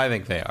anymore. Oh, I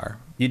think they are.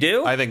 You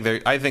do? I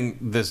think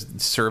this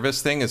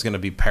service thing is going to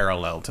be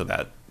parallel to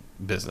that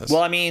business.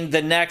 Well, I mean,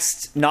 the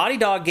next Naughty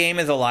Dog game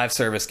is a live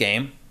service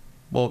game.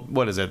 Well,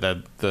 what is it?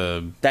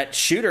 That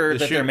shooter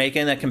that they're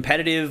making, that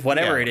competitive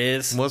whatever it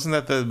is. Wasn't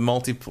that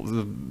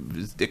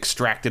the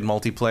extracted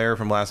multiplayer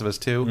from Last of Us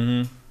 2?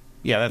 Mm-hmm.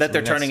 Yeah, that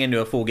they're turning into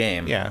a full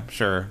game. Yeah,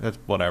 sure. That's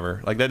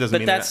whatever. Like that doesn't.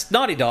 But that's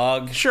Naughty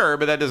Dog. Sure,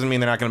 but that doesn't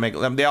mean they're not going to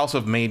make. They also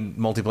have made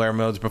multiplayer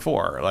modes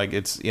before. Like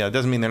it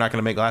doesn't mean they're not going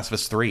to make Last of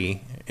Us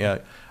 3. Yeah,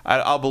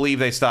 I'll believe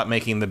they stop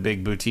making the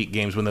big boutique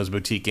games when those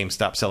boutique games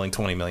stop selling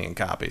 20 million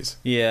copies.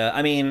 Yeah,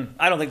 I mean,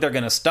 I don't think they're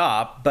going to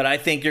stop, but I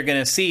think you're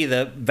going to see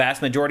the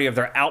vast majority of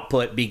their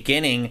output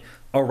beginning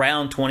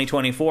around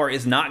 2024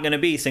 is not going to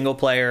be single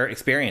player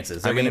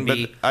experiences. They're going to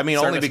be.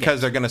 Only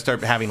because they're going to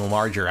start having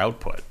larger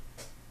output.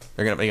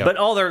 They're going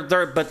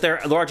to, but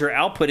their larger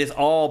output is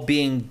all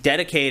being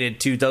dedicated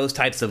to those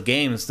types of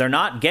games. They're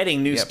not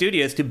getting new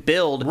studios to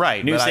build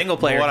new single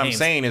player games. What I'm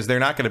saying is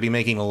they're not going to be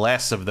making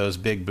less of those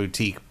big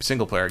boutique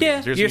single player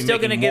games. You're still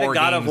going to get a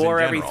God of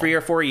War every 3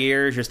 or 4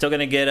 years. You're still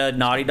going to get a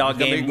Naughty Dog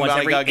game once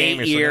every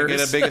 8 years. You're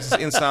still going to get a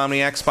big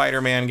Insomniac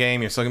Spider-Man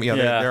game. You're still going to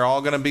they're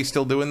all going to be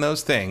still doing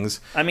those things.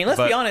 I mean, let's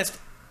be honest.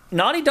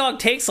 Naughty Dog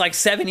takes like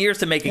 7 years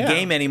to make a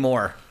game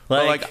anymore.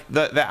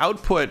 The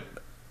output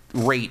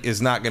rate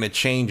is not going to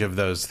change of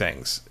those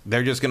things.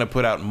 They're just going to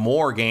put out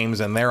more games,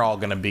 and they're all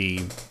going to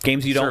be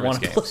games you don't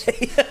want to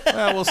play.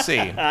 Well, we'll see.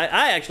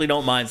 I actually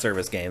don't mind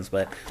service games,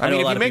 but I mean,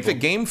 if you make the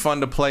game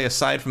fun to play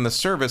aside from the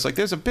service, like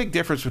there's a big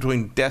difference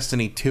between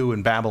Destiny 2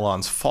 and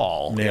Babylon's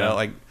Fall. Yeah. You know,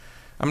 like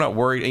I'm not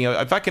worried.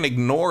 If I can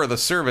ignore the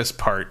service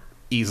part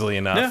easily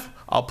enough,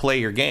 I'll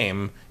play your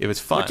game if it's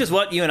fun. Which is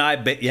what you and I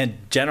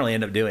generally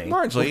end up doing.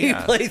 Largely, we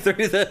play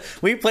through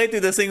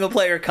the single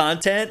player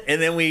content,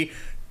 and then we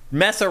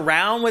mess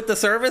around with the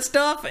service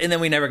stuff, and then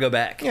we never go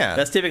back. Yeah,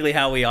 that's typically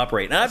how we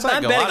operate. And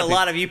I'm betting a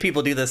lot of you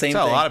people do the same thing.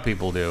 That's how a lot of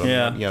people do.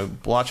 Yeah,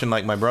 watching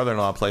like my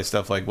brother-in-law play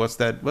stuff like what's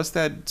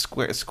that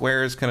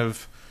Square's kind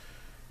of,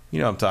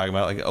 what I'm talking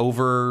about, like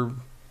Over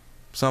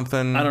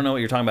something. I don't know what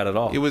you're talking about at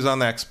all. It was on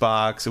the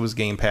Xbox. It was a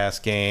Game Pass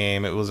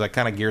game. It was like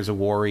kind of Gears of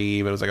War-y,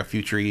 but it was like a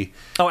future-y.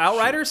 Oh,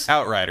 Outriders?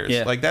 Outriders.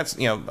 Yeah. Like that's,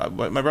 my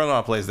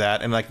brother-in-law plays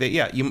that, and like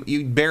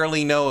you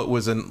barely know it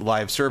was a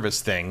live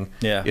service thing.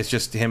 Yeah. It's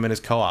just him and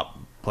his co-op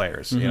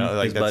players.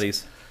 Like his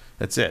buddies.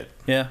 That's it.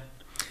 Yeah.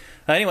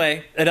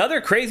 Anyway,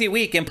 another crazy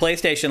week in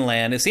PlayStation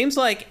land. It seems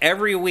like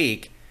every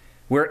week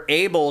we're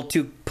able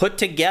to put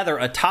together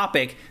a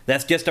topic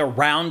that's just a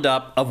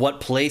roundup of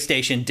what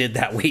PlayStation did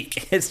that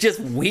week. It's just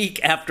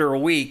week after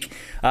week.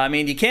 I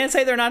mean, you can't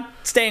say they're not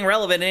staying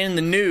relevant in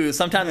the news.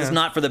 Sometimes it's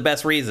not for the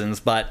best reasons,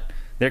 but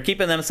they're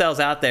keeping themselves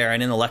out there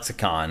and in the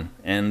lexicon,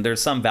 and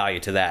there's some value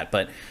to that.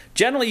 But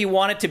generally, you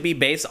want it to be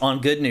based on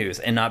good news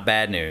and not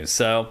bad news.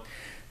 So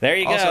there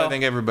you go. Also, I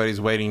think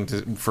everybody's waiting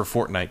for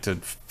Fortnite to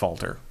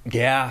falter.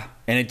 Yeah,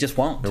 and it just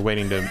won't. They're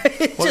waiting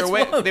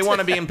to. They want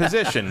to be in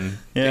position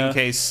in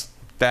case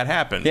that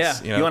happens.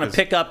 Yeah, you want to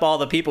pick up all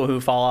the people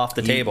who fall off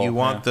the table. You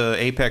want the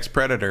Apex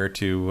Predator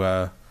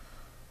to,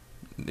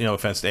 no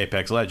offense to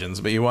Apex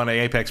Legends, but you want an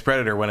Apex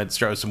Predator when it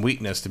shows some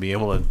weakness to be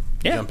able to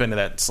jump into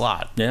that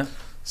slot. Yeah.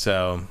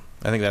 So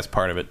I think that's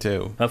part of it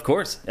too. Of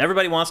course,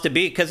 everybody wants to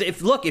be, because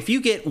if you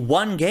get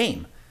one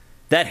game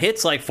that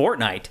hits like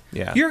Fortnite,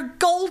 you're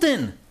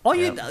golden.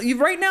 You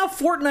right now,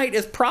 Fortnite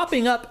is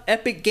propping up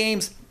Epic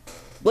Games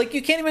like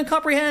you can't even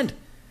comprehend.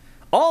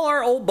 All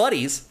our old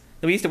buddies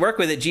that we used to work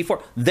with at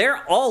G4,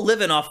 they're all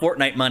living off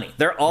Fortnite money.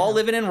 They're all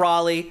living in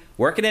Raleigh,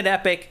 working at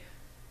Epic,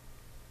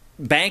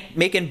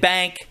 making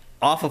bank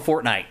off of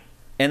Fortnite.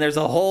 And there's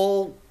a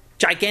whole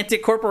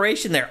gigantic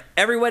corporation there.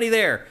 Everybody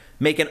there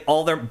making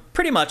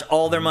pretty much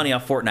all their money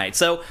off Fortnite.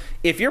 So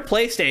if you're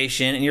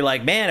PlayStation and you're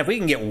like, man, if we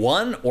can get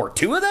 1 or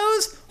 2 of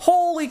those,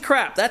 holy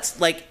crap, that's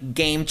like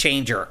game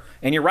changer.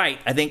 And you're right.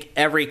 I think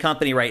every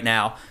company right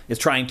now is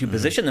trying to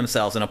position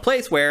themselves in a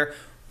place where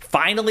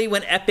finally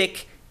when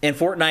Epic and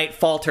Fortnite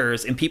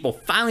falters and people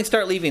finally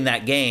start leaving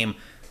that game,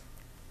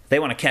 they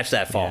want to catch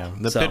that fall. Yeah.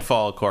 The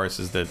pitfall, of course,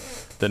 is that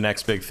the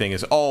next big thing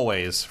is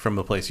always from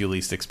the place you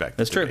least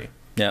expect it to be.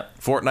 Yeah.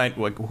 Fortnite,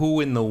 like,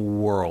 who in the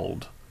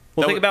world?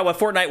 Well, think about what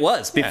Fortnite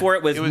was before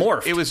it was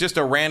morphed. It was just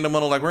a random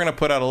little, like, we're going to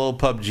put out a little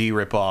PUBG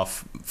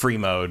ripoff free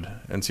mode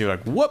and see,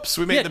 like, whoops,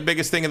 we made the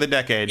biggest thing of the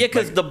decade. Yeah,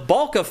 because the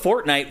bulk of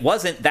Fortnite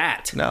wasn't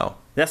that. No.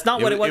 That's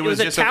not what it was. It was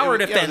a tower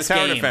defense game. It was a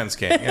tower defense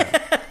game,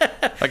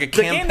 yeah. Like a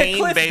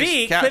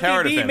campaign-based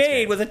tower defense game.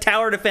 made was a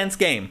tower defense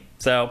game.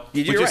 So,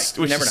 you're right.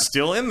 Which is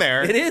still in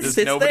there. It is.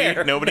 It's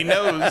there. Nobody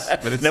knows.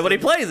 But nobody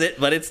plays it,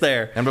 but it's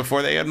there. And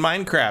before they had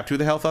Minecraft, who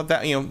the hell thought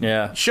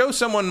that? Show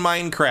someone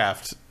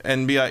Minecraft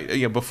and be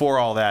like, before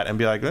all that, and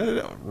be like,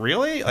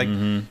 really? Like,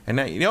 and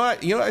now, you know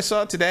what I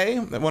saw today?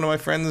 One of my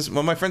friends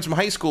from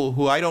high school,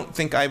 who I don't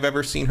think I've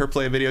ever seen her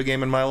play a video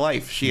game in my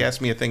life. She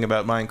asked me a thing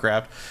about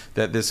Minecraft,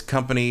 that this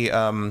company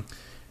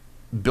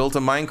built a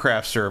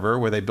Minecraft server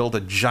where they built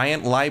a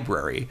giant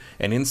library,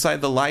 and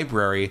inside the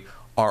library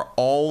are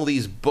all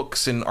these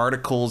books and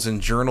articles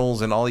and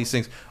journals and all these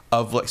things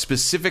of, like,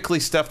 specifically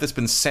stuff that's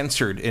been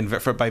censored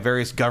by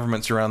various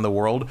governments around the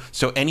world.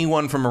 So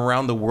anyone from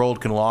around the world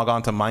can log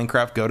on to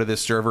Minecraft, go to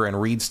this server, and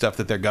read stuff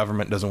that their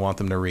government doesn't want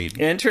them to read.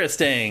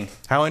 Interesting.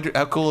 How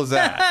cool is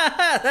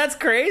that? That's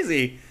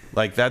crazy.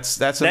 Like, that's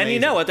amazing. Then you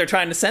know what they're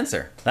trying to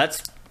censor.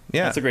 That's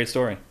a great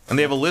story. And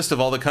they have a list of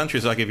all the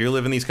countries. Like, if you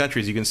live in these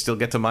countries, you can still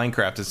get to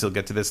Minecraft and still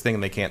get to this thing,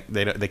 and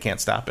they can't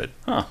stop it.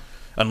 Huh.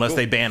 Unless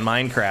they ban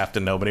Minecraft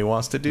and nobody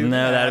wants to do that.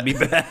 No, that'd be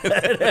bad.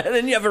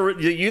 Then you have a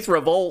youth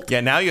revolt.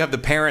 Yeah, now you have the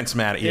parents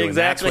mad at you.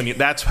 Exactly. And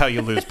that's how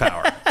you lose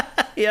power.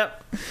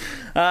 Yep.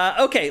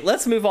 Okay,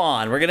 let's move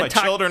on. We're going to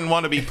talk. My children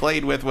want to be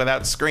played with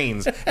without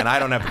screens, and I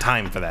don't have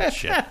time for that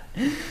shit.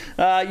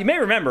 You may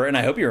remember, and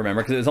I hope you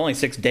remember, because it was only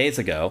 6 days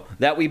ago,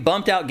 that we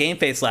bumped out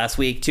GameFace last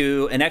week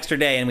to an extra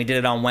day, and we did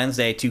it on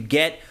Wednesday to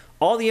get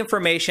all the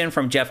information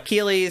from Jeff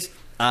Keighley's,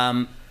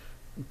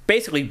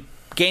 basically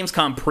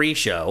Gamescom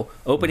pre-show,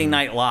 opening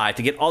night live,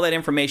 to get all that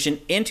information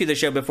into the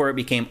show before it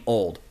became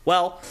old.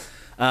 Well,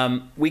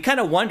 we kind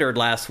of wondered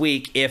last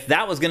week if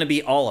that was going to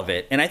be all of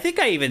it. And I think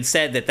I even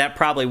said that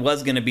probably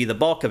was going to be the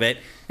bulk of it.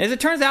 And as it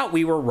turns out,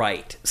 we were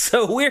right.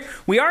 So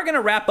we are going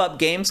to wrap up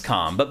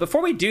Gamescom. But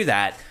before we do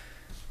that,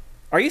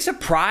 are you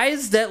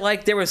surprised that,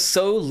 like, there was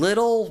so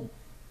little,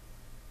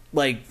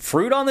 like,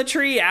 fruit on the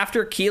tree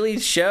after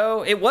Keighley's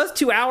show? It was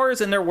 2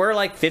 hours and there were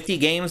like 50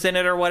 games in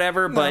it or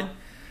whatever, but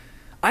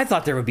I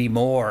thought there would be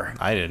more.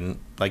 I didn't.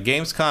 Like,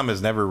 Gamescom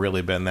has never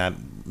really been that,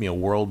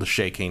 world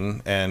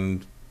shaking,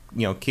 and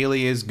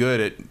Keighley is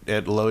good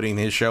at loading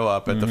his show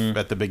up at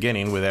the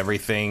beginning with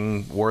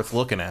everything worth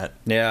looking at.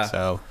 Yeah.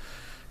 So,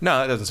 no,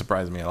 that doesn't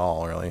surprise me at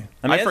all, really.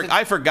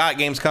 I forgot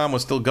Gamescom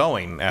was still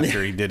going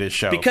after he did his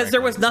show. Because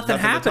there was nothing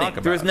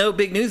happening. There was no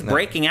big news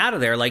breaking out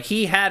of there. Like,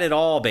 he had it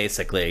all,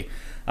 basically.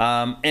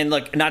 And,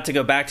 like, not to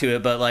go back to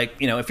it, but, like,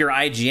 if you're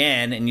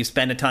IGN and you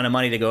spend a ton of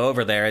money to go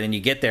over there, and then you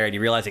get there and you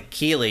realize that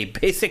Keighley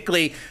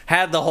basically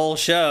had the whole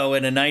show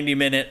in a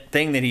 90-minute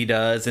thing that he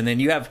does, and then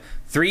you have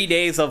 3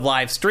 days of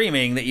live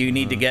streaming that you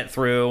need to get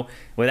through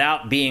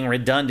without being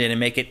redundant and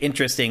make it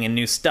interesting and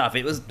new stuff.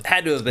 It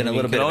had to have been a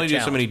little bit of a challenge. You can only do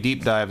so many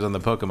deep dives on the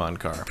Pokemon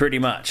car. Pretty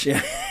much.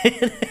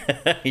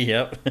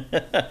 Yep.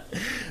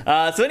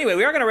 So anyway,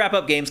 we are going to wrap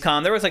up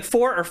Gamescom. There was like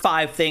 4 or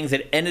 5 things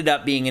that ended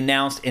up being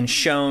announced and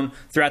shown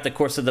throughout the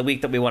course of the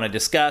week that we want to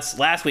discuss.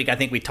 Last week, I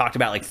think we talked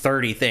about like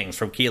 30 things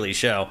from Keighley's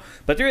show,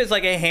 but there is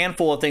like a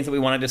handful of things that we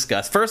want to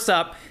discuss. First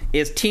up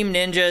is Team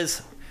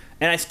Ninja's,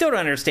 and I still don't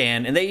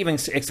understand, and they even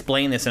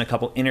explain this in a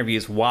couple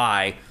interviews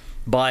why,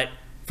 but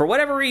for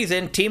whatever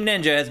reason, Team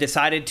Ninja has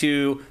decided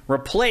to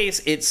replace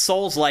its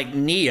Souls-like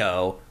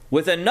Neo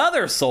with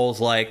another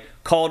Souls-like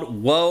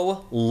called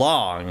Wo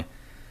Long.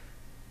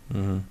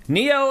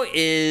 Neo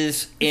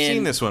is We've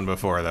seen this one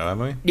before, though,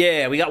 haven't we?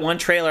 Yeah, we got one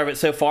trailer of it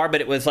so far,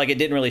 but it was like it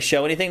didn't really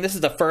show anything. This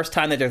is the first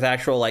time that there's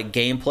actual like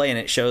gameplay, and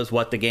it shows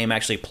what the game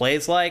actually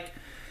plays like.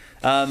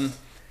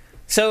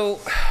 So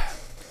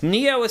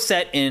Neo is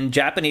set in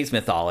Japanese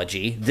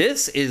mythology.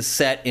 This is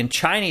set in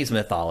Chinese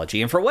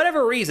mythology. And for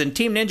whatever reason,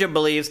 Team Ninja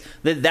believes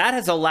that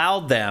has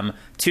allowed them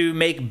to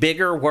make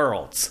bigger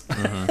worlds.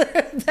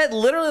 That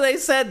literally they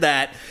said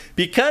that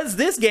because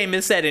this game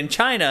is set in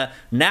China,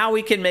 now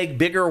we can make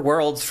bigger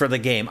worlds for the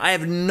game. I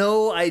have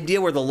no idea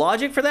where the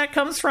logic for that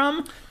comes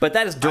from, but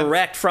that is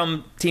direct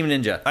from Team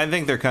Ninja. I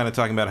think they're kind of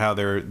talking about how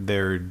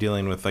they're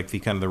dealing with like the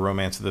kind of the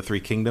Romance of the Three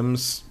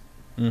Kingdoms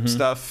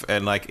stuff,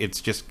 and like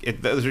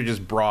those are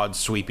just broad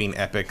sweeping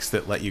epics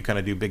that let you kind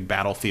of do big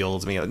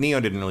battlefields. I mean, Neo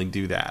didn't really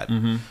do that.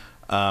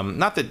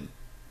 Not that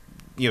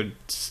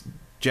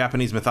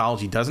Japanese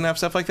mythology doesn't have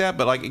stuff like that,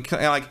 but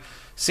like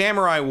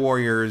Samurai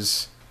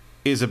Warriors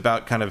is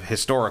about kind of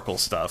historical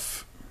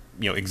stuff,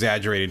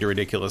 exaggerated to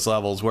ridiculous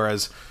levels,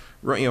 whereas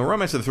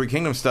Romance of the Three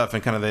Kingdoms stuff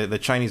and kind of the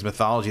Chinese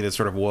mythology that's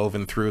sort of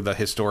woven through the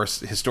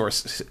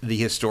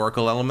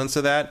historical elements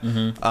of that.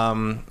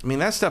 Mm-hmm.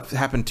 That stuff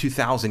happened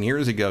 2,000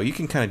 years ago. You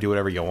can kind of do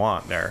whatever you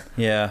want there.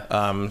 Yeah.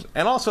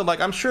 And also, like,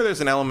 I'm sure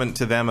there's an element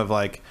to them of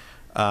like,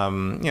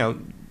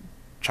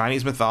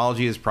 Chinese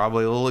mythology is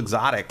probably a little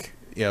exotic,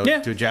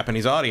 to a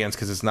Japanese audience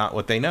because it's not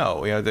what they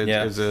know.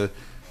 There's a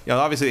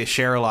obviously they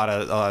share a lot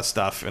of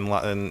stuff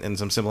and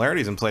some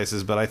similarities in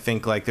places, but I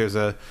think like there's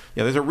a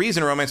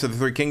reason Romance of the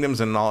Three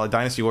Kingdoms and all the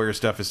Dynasty Warrior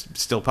stuff is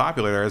still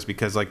popular there, is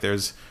because like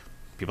there's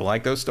people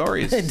like those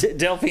stories.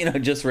 Delfino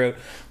just wrote,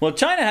 well,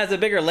 China has a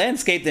bigger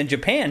landscape than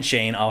Japan,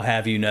 Shane, I'll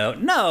have you know.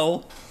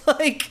 No,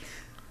 like,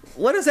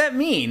 what does that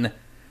mean?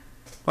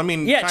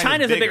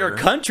 China's a bigger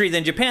country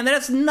than Japan. That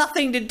has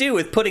nothing to do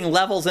with putting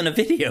levels in a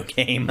video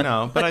game.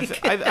 No, but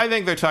I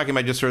think they're talking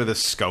about just sort of the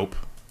scope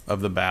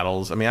of the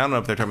battles. I don't know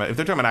if they're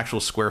talking about actual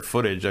square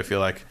footage. I feel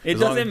like it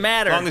doesn't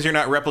matter as long as you're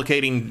not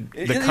replicating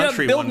the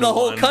country. Building the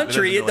whole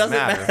country, it doesn't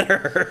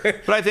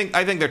matter. But I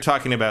think they're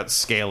talking about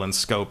scale and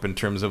scope in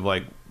terms of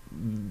like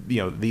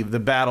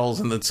the battles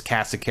and the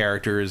cast of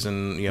characters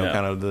and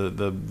kind of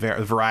the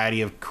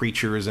variety of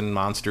creatures and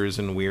monsters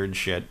and weird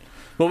shit.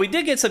 Well, we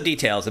did get some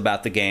details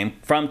about the game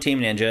from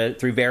Team Ninja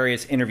through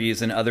various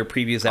interviews and other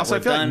previews that also, were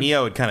I feel done. like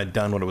Neo had kind of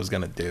done what it was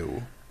going to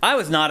do. I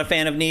was not a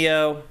fan of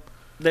Neo.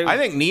 I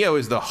think Neo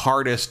is the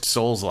hardest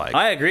Souls-like.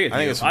 I agree with you. I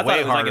think it's way way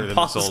it was harder like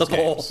impossible. than the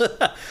Souls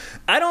games.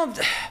 I don't...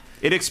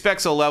 It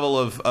expects a level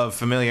of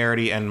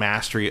familiarity and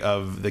mastery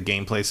of the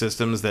gameplay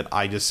systems that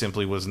I just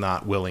simply was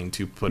not willing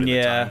to put in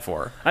the time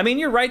for.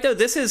 You're right, though.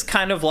 This is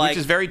kind of like... Which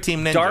is very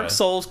Team Ninja. Dark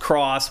Souls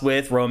cross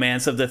with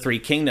Romance of the Three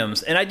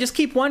Kingdoms. And I just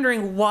keep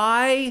wondering,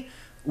 why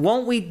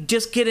won't we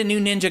just get a new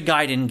Ninja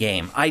Gaiden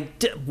game?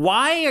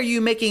 Why are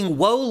you making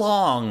Wo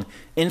Long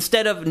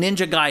instead of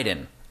Ninja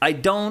Gaiden? I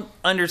don't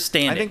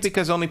understand it. I think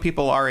because only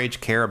people our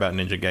age care about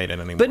Ninja Gaiden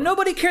anymore. But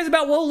nobody cares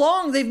about Wo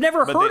Long. They've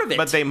never heard of it.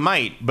 But they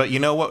might. But you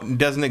know what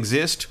doesn't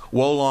exist?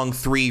 Wo Long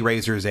 3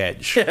 Razor's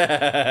Edge.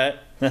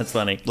 That's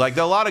funny. Like,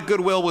 a lot of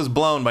goodwill was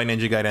blown by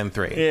Ninja Gaiden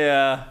 3.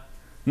 Yeah.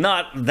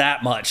 Not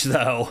that much,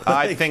 though.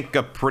 I think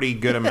a pretty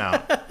good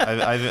amount.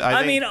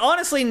 I mean,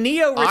 honestly,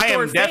 Neo restored I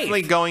am faith.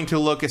 definitely going to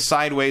look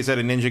sideways at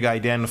a Ninja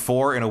Gaiden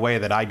 4 in a way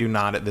that I do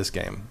not at this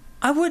game.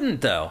 I wouldn't,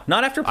 though.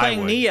 Not after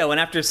playing Neo and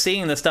after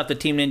seeing the stuff that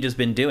Team Ninja's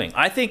been doing.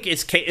 I think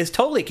it's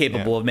totally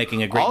capable of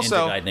making a great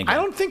Ninja Gaiden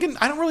game.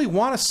 I don't really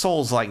want a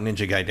Souls-like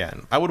Ninja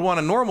Gaiden. I would want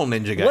a normal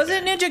Ninja Gaiden.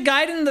 Wasn't Ninja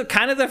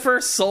Gaiden the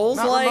first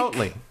Souls-like? Not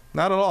remotely.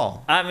 Not at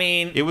all. I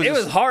mean, it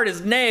was hard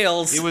as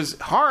nails. It was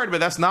hard, but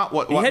that's not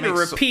what you had makes,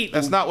 to repeat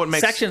that's not what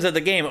makes, sections of the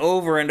game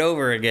over and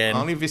over again.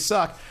 Only if you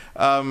suck.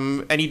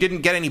 And you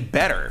didn't get any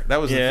better. That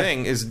was the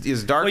thing. Is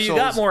Dark Souls? Well,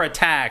 you got more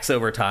attacks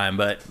over time,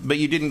 but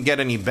you didn't get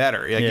any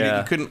better. Like,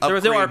 you couldn't. There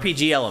was no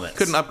RPG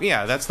elements.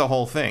 Yeah, that's the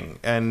whole thing.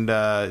 And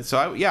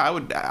I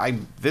would.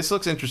 This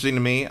looks interesting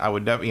to me. I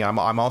would definitely.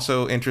 I'm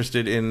also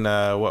interested in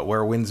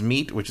Where Winds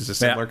Meet, which is a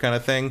similar kind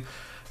of thing.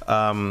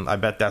 I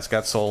bet that's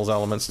got Souls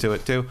elements to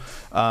it too.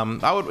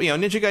 I would,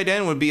 Ninja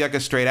Gaiden would be like a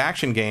straight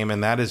action game,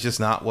 and that is just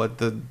not what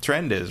the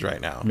trend is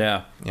right now.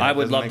 Yeah, I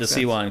would love to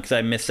see one because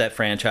I miss that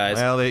franchise.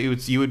 Well,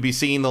 you would be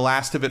seeing the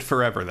last of it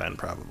forever then,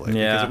 probably.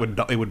 Yeah,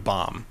 because it would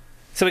bomb.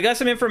 So we got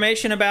some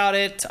information about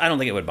it. I don't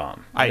think it would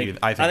bomb. I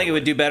think it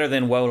would do better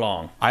than Wo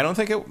Long. I don't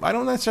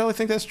necessarily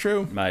think that's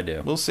true. I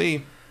do. We'll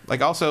see.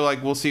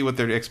 We'll see what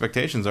their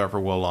expectations are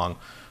for Wo Long.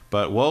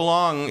 But Wo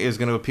Long is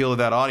going to appeal to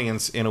that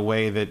audience in a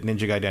way that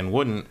Ninja Gaiden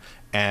wouldn't.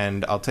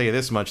 And I'll tell you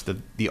this much: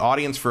 the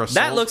audience for a Souls...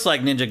 That looks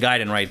like Ninja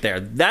Gaiden right there.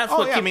 That's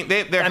what.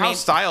 Yeah, their house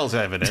style's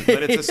evident,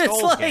 but it's a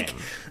Souls game.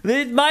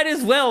 It might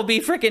as well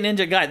be freaking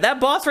Ninja Gaiden. That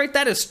boss right,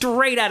 that is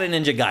straight out of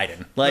Ninja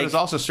Gaiden. But it's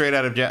also straight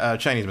out of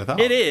Chinese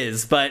mythology. It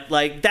is, but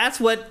that's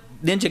what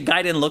Ninja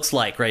Gaiden looks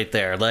like right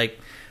there.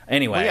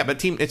 Anyway. Well, yeah,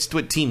 but it's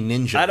what Team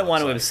Ninja. I don't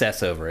want to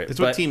obsess over it. It's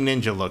what Team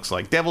Ninja looks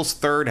like. Devil's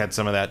Third had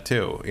some of that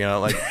too.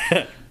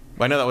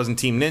 I know that wasn't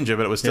Team Ninja,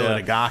 but it was still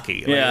an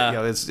Igaki.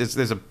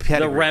 There's a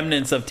pedigree. The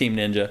remnants of Team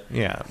Ninja.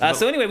 Yeah.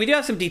 So anyway, we do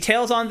have some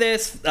details on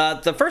this.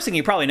 The first thing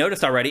you probably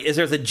noticed already is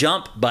there's a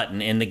jump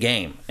button in the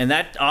game. And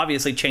that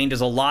obviously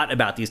changes a lot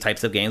about these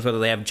types of games, whether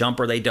they have jump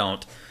or they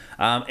don't.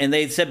 And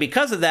they said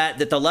because of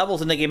that the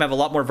levels in the game have a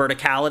lot more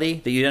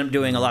verticality, that you end up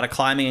doing a lot of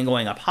climbing and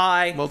going up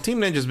high. Well, Team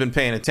Ninja's been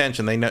paying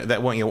attention. They know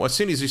that as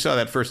soon as you saw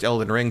that first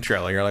Elden Ring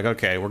trailer, you're like,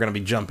 okay, we're going to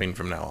be jumping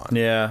from now on.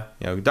 Yeah.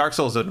 Dark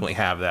Souls doesn't really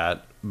have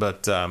that,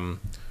 but...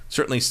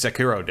 certainly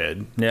Sekiro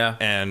did,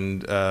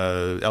 and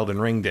Elden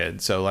Ring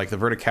did. So, the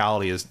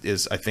verticality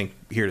is I think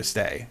here to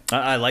stay.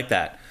 I like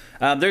that.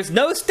 There's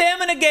no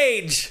stamina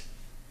gauge.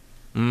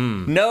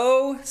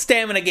 No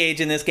stamina gauge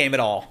in this game at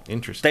all.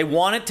 Interesting. They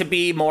want it to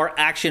be more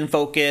action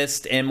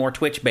focused and more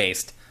Twitch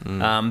based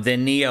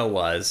than Neo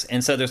was,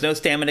 and so there's no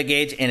stamina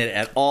gauge in it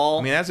at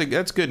all. I mean,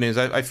 that's good news.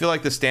 I feel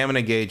like the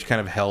stamina gauge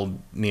kind of held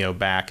Neo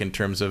back in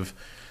terms of.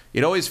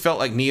 it always felt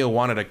like Neo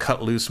wanted to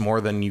cut loose more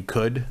than you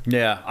could.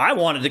 Yeah, I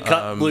wanted to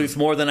cut loose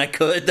more than I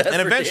could. That's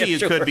and eventually you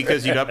could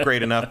because you'd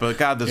upgrade enough. But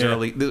God,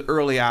 the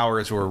early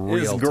hours were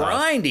real tough.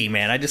 Grindy,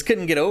 man. I just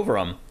couldn't get over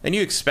them. And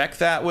you expect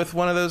that with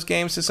one of those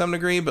games to some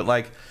degree, but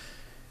like,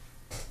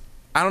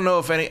 I don't know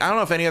if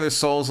any other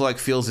Souls like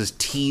feels as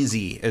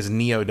teasy as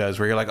Neo does,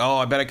 where you're like, oh,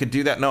 I bet I could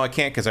do that. No, I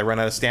can't because I run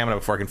out of stamina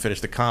before I can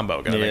finish the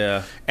combo.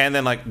 Yeah. And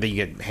then then you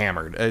get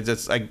hammered. It's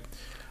just like.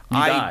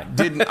 I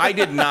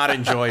did not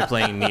enjoy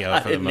playing Neo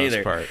for the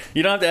most part.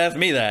 You don't have to ask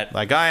me that.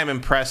 Like, I am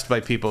impressed by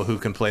people who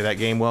can play that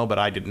game well, but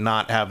I did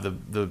not have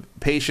the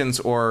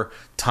patience or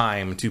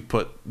time to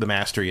put the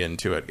mastery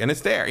into it. And it's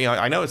there.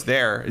 I know it's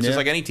there. It's just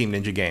like any Team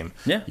Ninja game.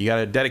 Yeah. You got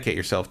to dedicate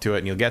yourself to it,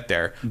 and you'll get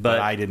there.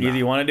 But I did not. Either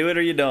you want to do it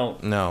or you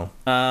don't. No.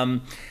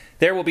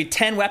 There will be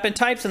 10 weapon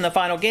types in the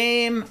final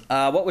game.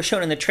 What was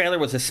shown in the trailer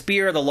was a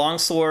spear, the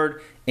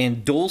longsword,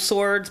 and dual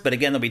swords. But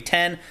again, there'll be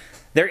 10.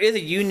 There is a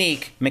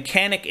unique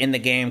mechanic in the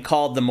game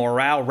called the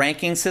morale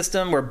ranking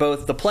system, where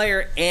both the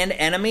player and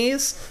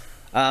enemies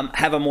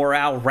have a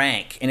morale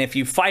rank. And if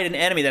you fight an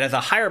enemy that has a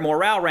higher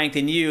morale rank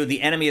than you,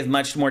 the enemy is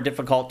much more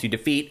difficult to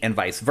defeat, and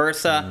vice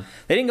versa.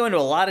 They didn't go into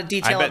a lot of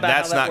detail about how that works. I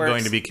bet that's not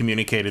going to be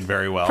communicated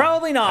very well.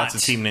 Probably not.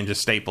 That's a Team Ninja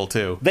staple,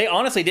 too. They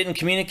honestly didn't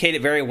communicate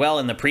it very well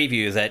in the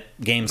previews at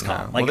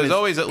Gamescom. No. Well, there's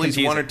always at least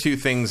one or two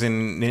things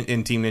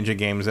in Team Ninja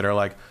games that are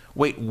like,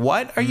 wait,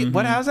 what are you?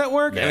 What? How's that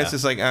work? Yeah. And it's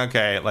just like,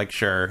 okay, like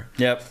sure.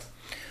 Yep.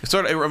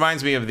 It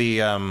reminds me of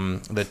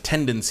the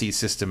tendency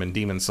system in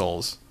Demon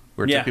Souls,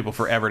 where it took people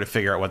forever to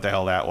figure out what the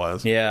hell that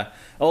was. Yeah.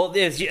 Well,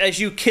 as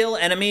you kill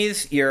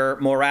enemies, your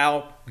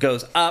morale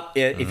goes up.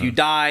 If you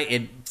die,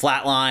 it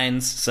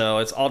flatlines. So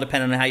it's all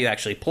dependent on how you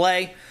actually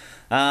play.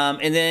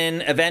 And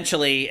then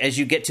eventually, as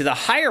you get to the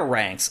higher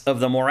ranks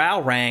of the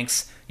morale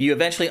ranks, you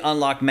eventually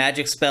unlock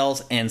magic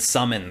spells and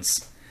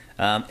summons.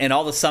 And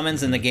all the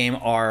summons in the game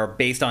are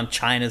based on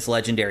China's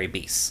legendary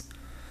beasts.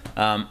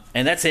 And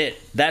that's it.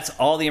 That's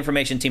all the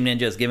information Team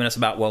Ninja has given us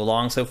about Wo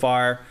Long so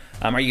far.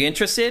 Are you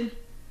interested?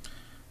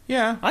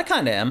 Yeah. I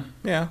kind of am.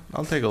 Yeah,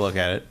 I'll take a look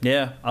at it.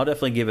 Yeah, I'll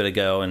definitely give it a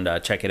go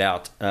and check it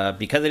out.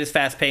 Because it is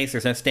fast-paced,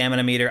 there's no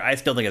stamina meter. I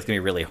still think it's going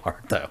to be really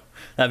hard, though.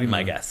 That'd be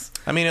my guess.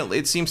 I mean,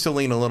 it seems to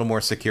lean a little more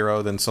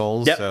Sekiro than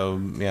Souls. Yep.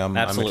 So, yeah, I'm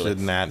interested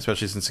in that,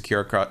 especially since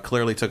Sekiro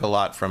clearly took a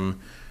lot from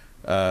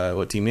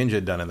what Team Ninja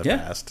had done in the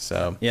past.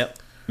 So, yep.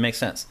 Makes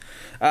sense.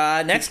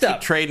 Next up.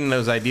 Keep trading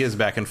those ideas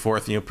back and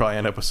forth, and you'll probably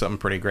end up with something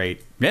pretty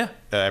great. Yeah.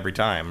 Every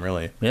time,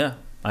 really. Yeah,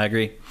 I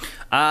agree.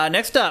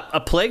 Next up, A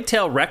Plague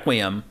Tale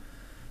Requiem.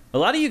 A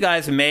lot of you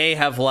guys may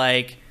have,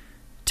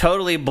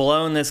 totally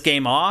blown this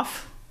game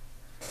off.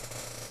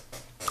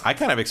 I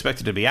kind of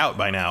expected it to be out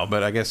by now,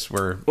 but I guess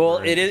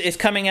it's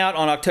coming out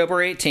on October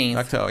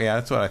 18th. Yeah,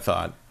 that's what I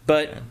thought.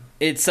 But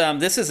it's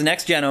this is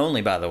next gen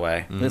only, by the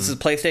way. Mm-hmm. This is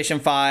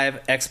PlayStation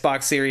 5,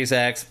 Xbox Series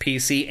X,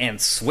 PC, and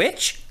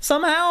Switch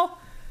somehow.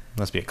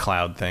 Must be a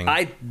cloud thing.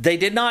 They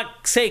did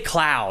not say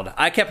cloud.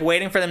 I kept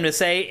waiting for them to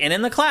say, and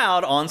in the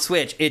cloud on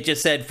Switch. It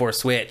just said for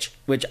Switch,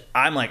 which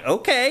I'm like,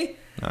 okay.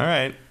 All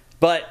right.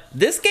 But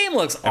this game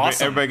looks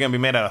awesome. Everybody going to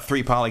be made out of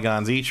 3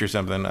 polygons each or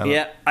something.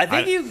 I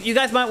think you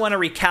guys might want to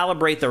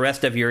recalibrate the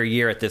rest of your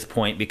year at this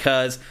point,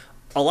 because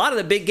a lot of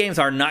the big games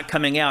are not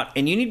coming out,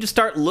 and you need to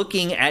start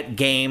looking at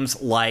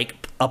games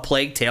like A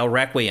Plague Tale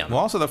Requiem. Well,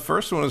 also, the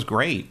first one was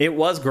great. It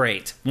was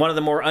great. One of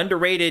the more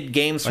underrated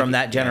games from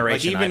that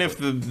generation. Even if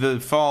the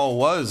fall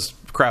was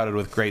crowded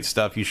with great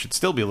stuff, you should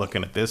still be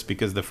looking at this,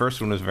 because the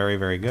first one was very,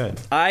 very good.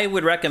 I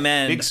would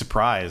recommend big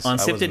surprise on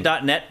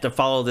Sifted.net to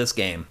follow this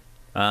game.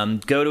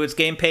 Go to its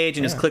game page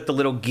and just click the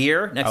little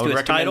gear next to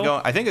its title.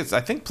 I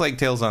think Plague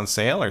Tale's on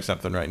sale or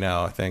something right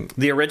now. I think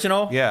the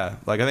original. Yeah,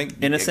 I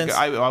think Innocence.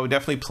 I would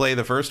definitely play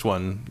the first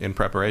one in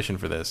preparation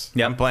for this.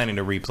 Yep. I'm planning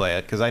to replay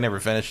it because I never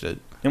finished it.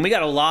 And we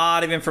got a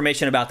lot of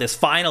information about this.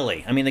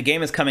 Finally, I mean, the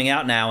game is coming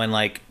out now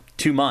in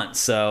 2 months,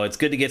 so it's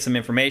good to get some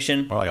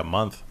information. Or a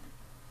month.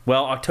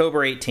 Well, October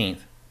 18th.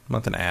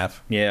 Month and a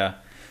half. Yeah,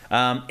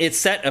 it's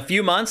set a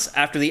few months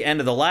after the end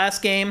of the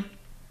last game.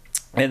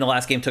 And the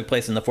last game took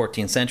place in the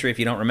 14th century, if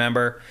you don't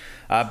remember.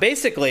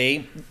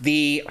 Basically,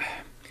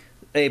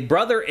 a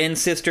brother and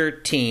sister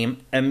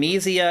team,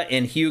 Amicia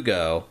and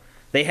Hugo,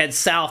 they head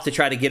south to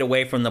try to get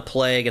away from the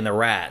plague and the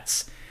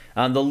rats.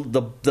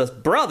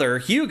 The brother,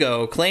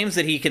 Hugo, claims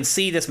that he can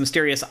see this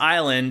mysterious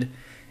island,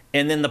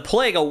 and then the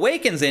plague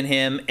awakens in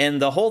him,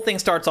 and the whole thing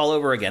starts all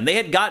over again. They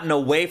had gotten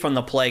away from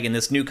the plague in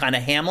this new kind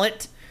of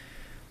hamlet.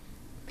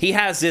 He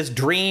has this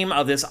dream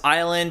of this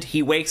island.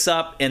 He wakes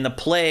up and the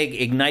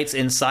plague ignites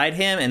inside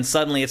him, and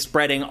suddenly it's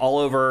spreading all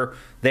over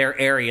their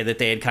area that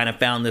they had kind of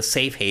found this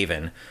safe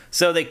haven.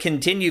 So they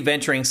continue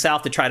venturing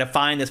south to try to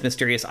find this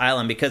mysterious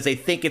island, because they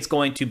think it's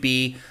going to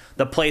be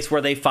the place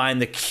where they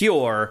find the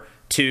cure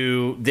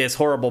to this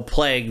horrible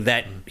plague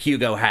that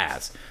Hugo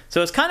has.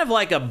 So it's kind of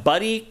like a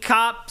buddy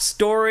cop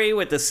story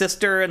with the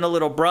sister and the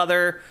little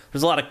brother.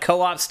 There's a lot of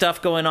co-op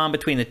stuff going on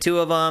between the two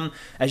of them.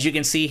 As you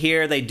can see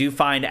here, they do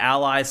find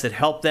allies that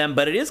help them,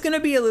 but it is going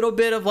to be a little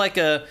bit of like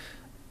a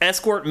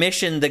escort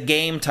mission, the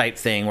game type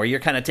thing, where you're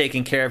kind of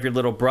taking care of your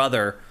little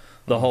brother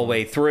the whole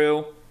way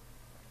through.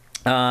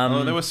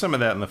 Well, there was some of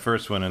that in the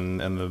first one,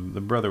 and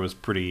the brother was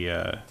pretty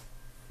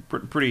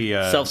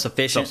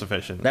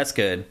self-sufficient. That's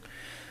good.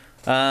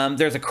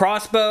 There's a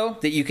crossbow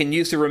that you can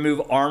use to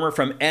remove armor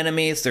from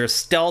enemies. There's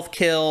stealth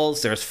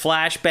kills. There's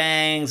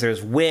flashbangs.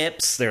 There's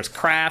whips. There's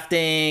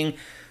crafting.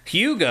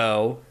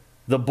 Hugo,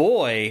 the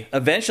boy,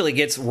 eventually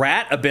gets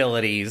rat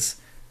abilities.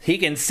 He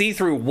can see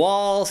through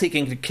walls. He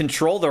can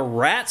control the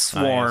rat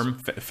swarm.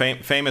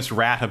 Famous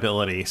rat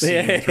ability,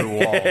 seeing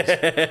through walls.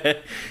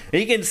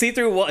 He can see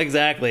through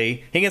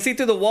exactly. He can see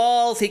through the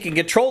walls. He can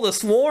control the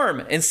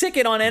swarm and sick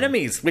it on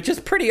enemies, which is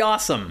pretty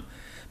awesome.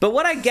 But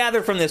what I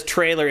gather from this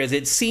trailer is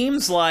it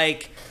seems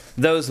like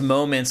those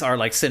moments are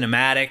like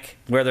cinematic,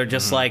 where they're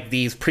just like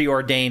these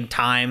preordained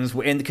times.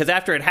 And because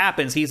after it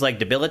happens, he's like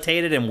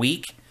debilitated and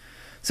weak.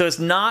 So it's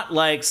not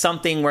like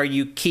something where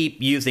you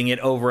keep using it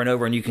over and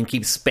over and you can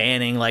keep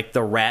spanning like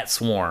the rat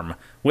swarm,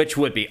 which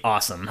would be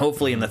awesome.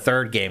 Hopefully in the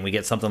third game we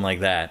get something like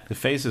that. The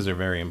faces are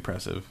very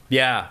impressive.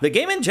 Yeah, the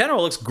game in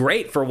general looks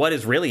great for what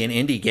is really an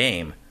indie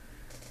game.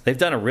 They've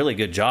done a really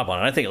good job on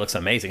it. I think it looks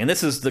amazing. And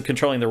this is the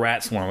controlling the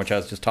rat swarm, which I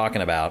was just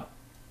talking about.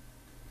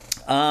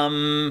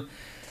 I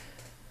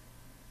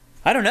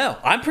don't know.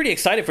 I'm pretty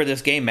excited for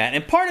this game, Matt.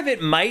 And part of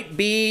it might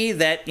be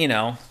that,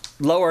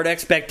 lowered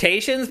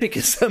expectations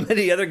because so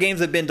many other games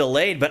have been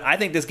delayed, but I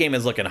think this game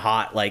is looking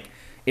hot. Like,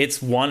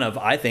 it's one of,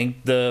 I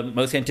think, the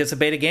most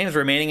anticipated games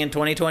remaining in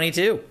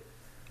 2022.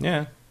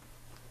 Yeah.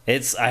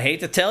 I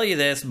hate to tell you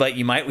this, but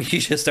you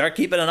should start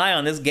keeping an eye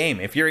on this game.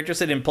 If you're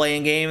interested in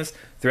playing games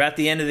throughout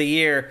the end of the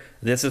year,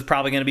 this is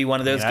probably going to be one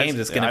of those games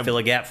that's going to fill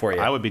a gap for you.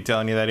 I would be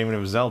telling you that even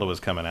if Zelda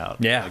was coming out.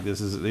 Yeah. Like,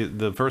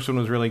 the first one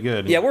was really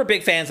good. Yeah, we're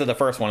big fans of the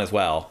first one as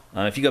well.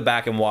 If you go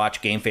back and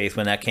watch GameFace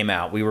when that came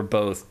out, we were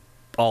both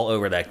all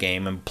over that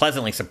game and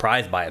pleasantly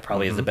surprised by it,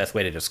 probably is the best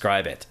way to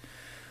describe it.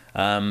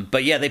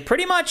 But yeah, they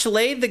pretty much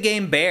laid the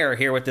game bare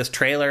here with this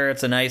trailer.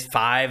 It's a nice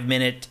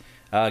 5-minute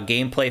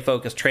gameplay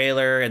focused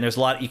trailer, and there's a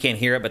lot, you can't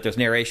hear it, but there's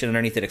narration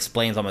underneath that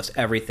explains almost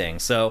everything.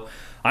 So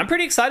I'm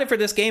pretty excited for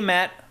this game,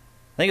 Matt. I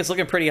think it's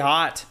looking pretty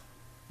hot.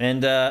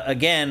 And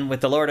again,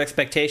 with the lowered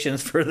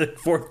expectations for the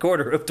fourth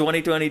quarter of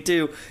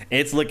 2022,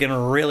 it's looking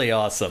really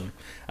awesome.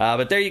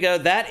 But there you go.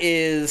 That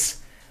is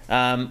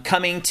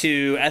coming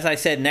to, as I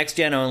said, next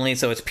gen only.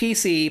 So it's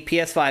PC,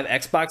 PS5,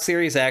 Xbox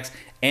Series X,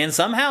 and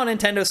somehow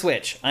Nintendo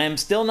Switch. I am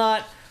still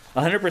not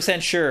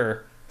 100%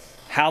 sure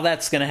how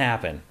that's going to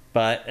happen.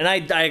 And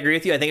I agree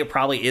with you. I think it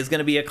probably is going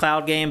to be a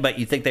cloud game, but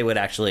you think they would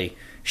actually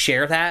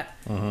share that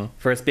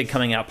for its big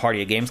coming out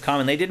party at Gamescom,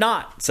 and they did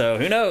not. So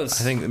who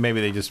knows? I think maybe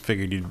they just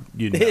figured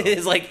you'd know.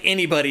 It's like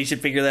anybody should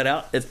figure that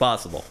out. It's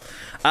possible.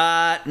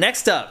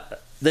 Next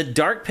up, the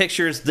Dark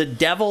Pictures, The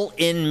Devil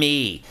in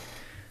Me.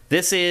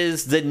 This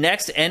is the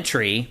next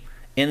entry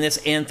in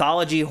this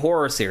anthology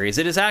horror series.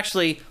 It is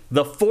actually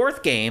the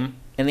fourth game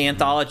in the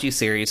anthology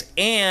series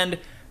and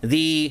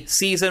the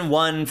season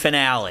 1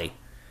 finale.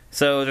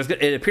 So it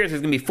appears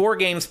there's going to be 4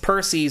 games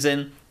per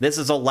season. This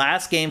is the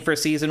last game for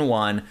season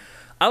 1.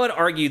 I would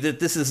argue that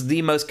this is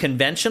the most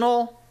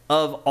conventional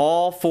of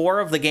all 4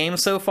 of the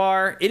games so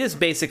far. It is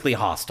basically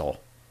Hostel.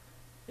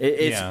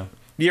 You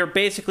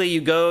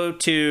go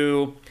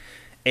to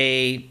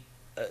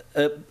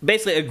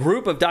basically a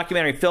group of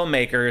documentary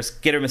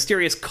filmmakers get a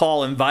mysterious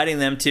call inviting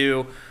them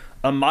to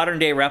a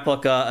modern-day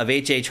replica of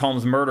H.H.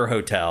 Holmes' murder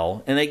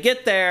hotel. And they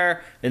get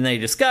there, and they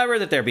discover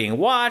that they're being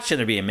watched, and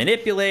they're being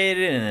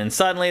manipulated, and then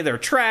suddenly they're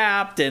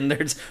trapped, and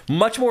there's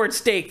much more at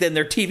stake than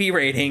their TV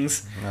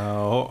ratings.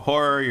 Oh,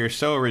 horror, you're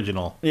so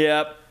original.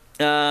 Yep.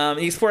 You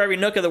explore every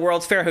nook of the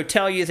World's Fair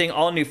Hotel using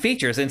all new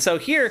features. And so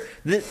here,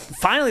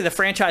 finally, the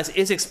franchise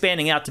is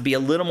expanding out to be a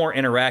little more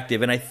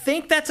interactive, and I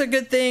think that's a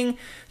good thing.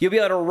 You'll be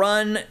able to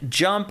run,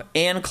 jump,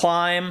 and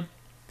climb.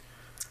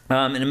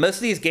 And in most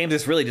of these games,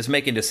 it's really just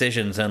making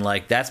decisions, and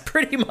that's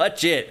pretty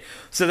much it.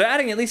 So they're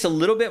adding at least a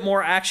little bit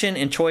more action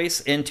and choice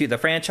into the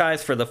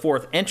franchise for the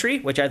 4th entry,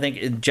 which I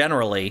think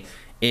generally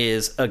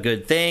is a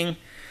good thing.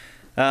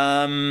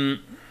 Yeah.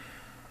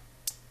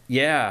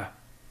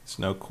 It's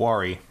no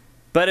quarry.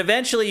 But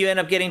eventually you end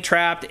up getting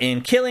trapped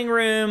in killing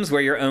rooms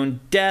where your own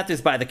death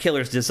is by the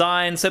killer's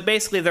design. So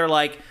basically they're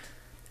like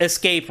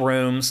escape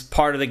rooms,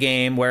 part of the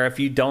game, where if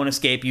you don't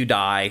escape, you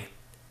die.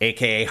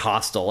 AKA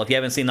Hostel. If you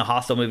haven't seen the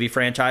Hostel movie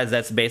franchise,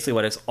 that's basically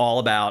what it's all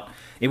about.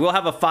 It will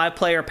have a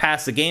 5-player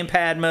pass the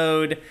gamepad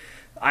mode.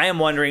 I am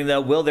wondering, though,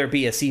 will there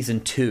be a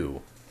season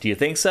 2? Do you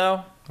think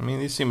so? I mean,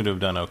 these seem to have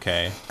done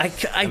okay.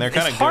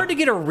 It's hard to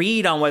get a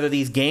read on whether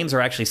these games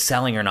are actually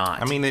selling or not.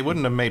 I mean, they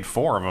wouldn't have made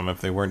 4 of them if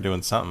they weren't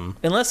doing something.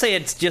 Unless they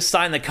had just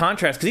signed the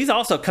contracts, because these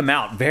also come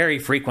out very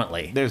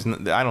frequently.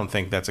 I don't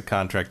think that's a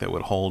contract that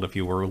would hold if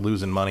you were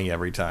losing money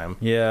every time.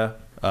 Yeah.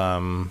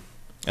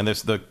 And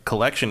the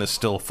collection is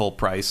still full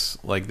price.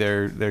 Like,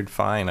 they're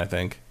fine, I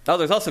think. Oh,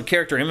 there's also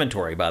character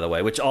inventory, by the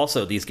way, which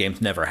also these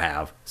games never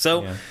have.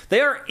 So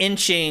they are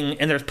inching,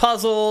 and there's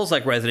puzzles,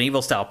 like Resident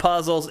Evil style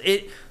puzzles.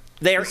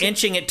 They are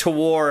inching it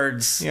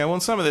towards... Yeah,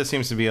 well, some of this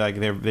seems to be like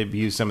they've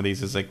used some of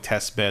these as like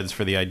test beds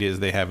for the ideas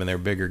they have in their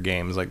bigger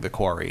games, like The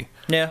Quarry.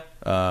 Yeah.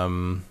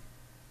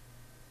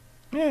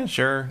 Yeah,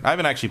 sure. I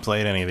haven't actually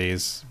played any of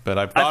these, but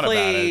I've thought about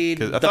it.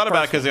 I thought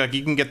about it because like,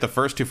 you can get the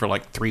first 2 for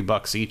like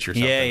 $3 each or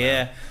something.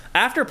 Yeah.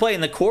 After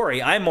playing the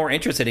Quarry, I'm more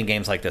interested in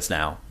games like this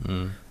now.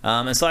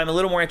 And so I'm a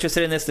little more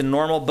interested in this than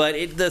normal,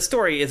 but the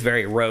story is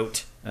very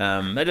rote.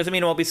 That doesn't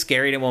mean it won't be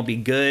scary and it won't be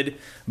good,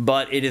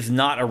 but it is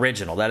not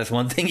original. That is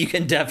one thing you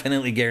can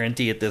definitely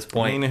guarantee at this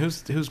point. I mean,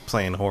 who's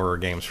playing horror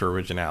games for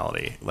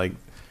originality? Like,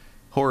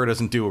 horror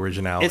doesn't do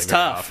originality. It's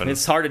tough. Often.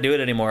 It's hard to do it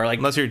anymore. Like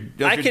unless you're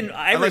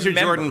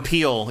Jordan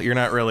Peele, you're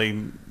not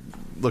really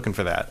looking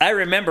for that. I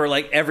remember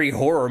like every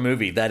horror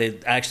movie that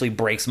it actually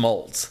breaks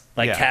molds,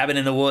 like Cabin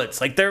in the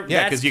Woods. Like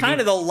that's kind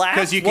of the last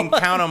because you can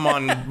count them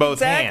on both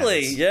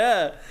exactly, hands.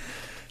 Yeah.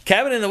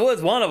 Cabin in the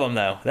Woods, one of them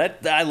though.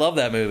 I love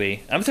that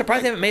movie. I'm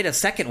surprised they haven't made a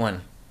second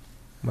one.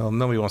 Well,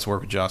 nobody wants to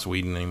work with Joss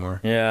Whedon anymore.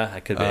 Yeah,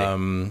 that could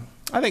be.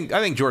 I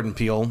think Jordan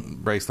Peele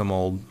breaks the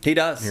mold. He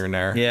does here and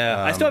there.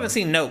 Yeah, I still haven't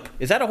seen Nope.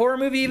 Is that a horror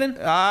movie even?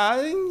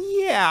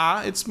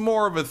 Yeah, it's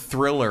more of a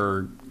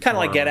thriller. Kind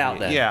of like Get Out,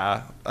 then.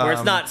 Yeah, where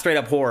it's not straight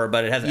up horror,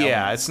 but it has.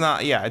 It's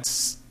not. Yeah,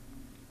 it's.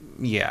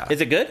 Yeah.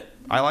 Is it good?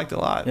 I liked it a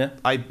lot. Yeah.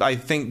 I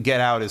think Get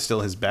Out is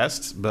still his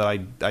best, but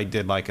I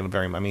did like it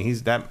very much. I mean,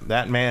 he's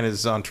that man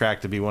is on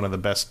track to be one of the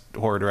best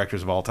horror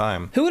directors of all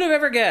time. Who would have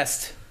ever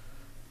guessed?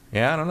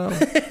 Yeah, I don't know.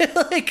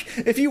 Like,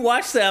 if you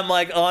watch them,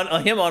 like,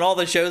 on him on all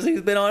the shows he's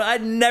been on, I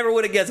never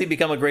would have guessed he'd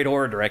become a great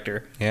horror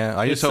director. Yeah,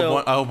 I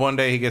hope one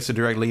day he gets to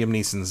direct Liam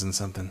Neeson's in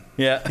something.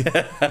 Yeah.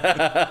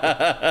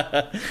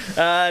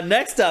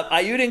 Next up,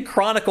 Ayuden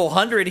Chronicle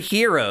 100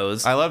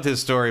 Heroes. I loved his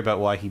story about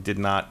why he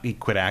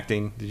quit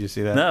acting. Did you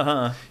see that? No,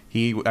 huh?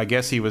 I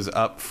guess he was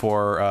up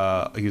for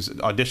he was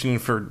auditioning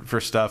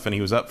for stuff, and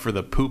he was up for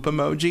the poop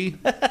emoji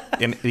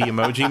in the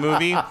Emoji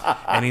Movie,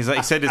 and he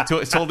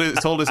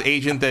told his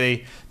agent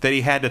that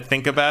he had to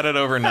think about it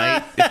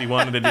overnight if he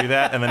wanted to do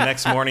that, and the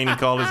next morning he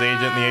called his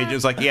agent, and the agent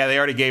was like, "Yeah, they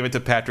already gave it to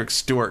Patrick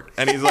Stewart,"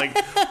 and he's like,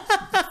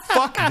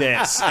 "Fuck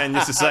this," and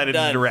just decided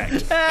to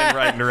direct and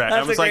write and direct.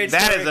 I was like,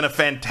 that is a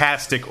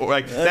fantastic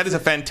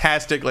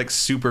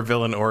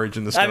supervillain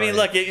origin story. I mean,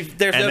 look,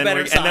 there's no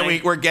better sign. And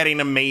then we're getting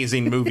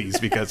amazing movies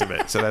because of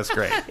it, so that's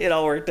great. It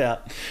all worked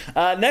out.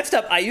 Next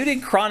up,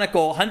 Ayuden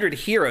Chronicle 100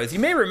 Heroes. You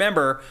may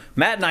remember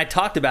Matt and I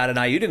talked about an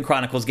Ayuden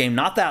Chronicles game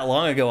not that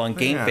long ago on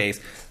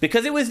GameFace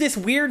because it was this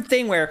weird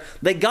thing where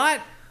they got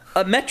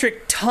a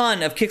metric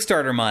ton of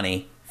Kickstarter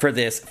money for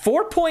this,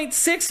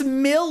 4.6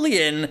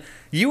 million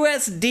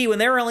USD when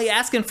they were only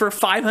asking for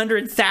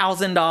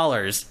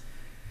 $500,000.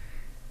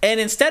 And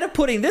instead of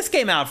putting this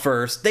game out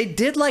first, they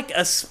did like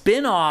a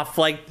spin-off,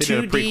 like they 2D.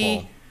 Did a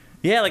prequel.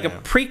 Yeah, like a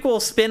prequel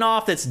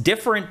spin-off that's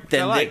different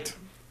than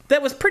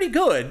that was pretty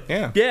good.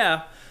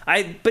 Yeah.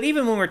 But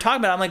even when we were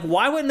talking about it, I'm like,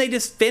 why wouldn't they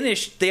just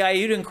finish the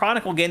Ayuden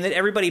Chronicle game that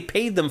everybody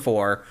paid them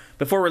for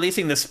before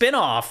releasing the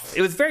spin-off?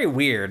 It was very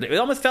weird. It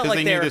almost felt like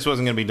they knew this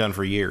wasn't going to be done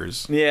for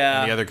years.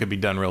 Yeah. And the other could be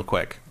done real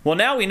quick. Well,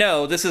 now we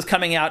know this is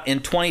coming out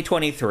in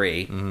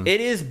 2023. Mm-hmm. It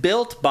is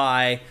built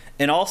by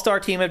an all-star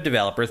team of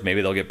developers.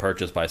 Maybe they'll get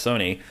purchased by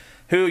Sony,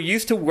 who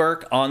used to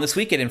work on the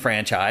Suikoden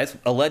franchise,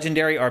 a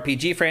legendary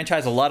RPG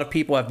franchise. A lot of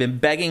people have been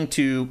begging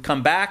to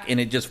come back, and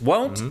it just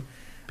won't. Mm-hmm.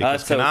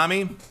 Because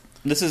Konami...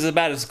 This is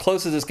about as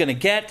close as it's going to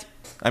get.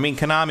 I mean,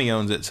 Konami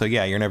owns it, so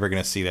yeah, you're never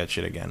going to see that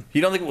shit again.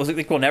 You don't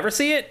think we'll never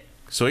see it?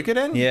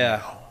 Suikoden?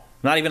 Yeah.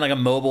 Not even like a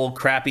mobile,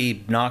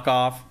 crappy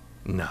knockoff?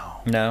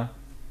 No.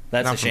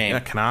 That's a shame.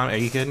 Konami? Are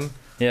you kidding?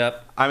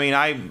 Yep. I mean,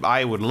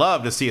 I would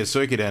love to see a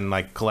Suikoden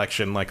like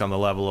collection like on the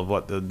level of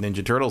what the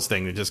Ninja Turtles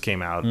thing that just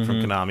came out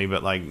from Konami,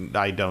 but like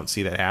I don't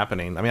see that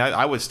happening. I mean,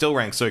 I would still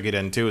rank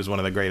Suikoden 2 as one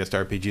of the greatest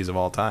RPGs of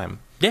all time.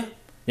 Yeah.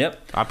 Yep.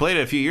 I played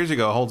it a few years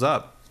ago. It holds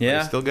up. Yeah.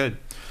 It's still good.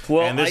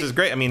 Well, and this is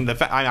great. I mean,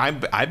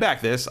 I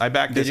back this. I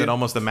back this at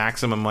almost the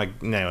maximum.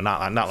 Like,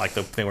 not like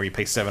the thing where you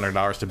pay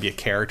 $700 to be a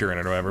character in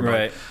it or whatever. But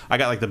right. I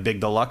got like the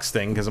big deluxe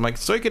thing because I'm like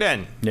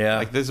Suikoden. Yeah,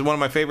 like this is one of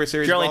my favorite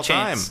series of all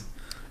time.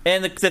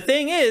 And the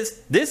thing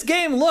is, this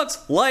game looks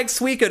like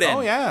Suikoden.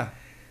 Oh yeah,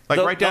 like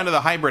right down to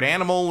the hybrid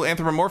animal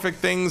anthropomorphic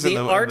things. The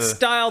art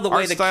style, the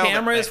way the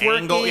camera is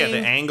working. Yeah, the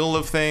angle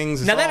of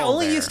things. Now that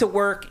only used to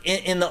work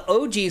in the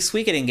OG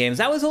Suikoden games.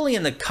 That was only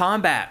in the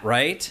combat,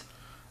 right?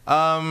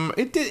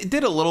 It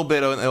did a little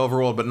bit in the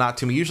overworld, but not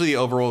too much. Usually the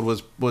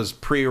overworld was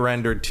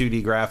pre-rendered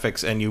 2D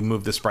graphics, and you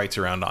move the sprites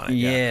around on it.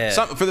 Yeah.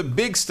 For the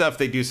big stuff,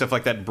 they do stuff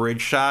like that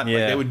bridge shot. Yeah.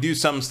 Like they would do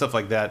some stuff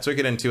like that.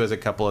 Suikoden 2 has a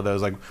couple of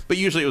those. But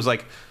usually it was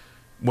like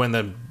when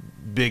the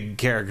big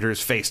characters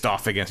faced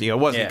off against. It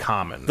wasn't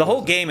common. The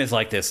whole game is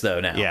like this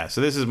though now. Yeah.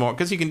 So this is more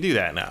because you can do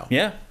that now.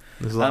 Yeah.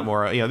 There's a lot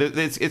more.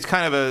 It's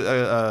kind of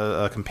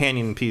a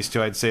companion piece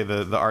to, I'd say,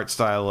 the art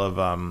style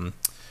of.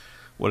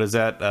 What is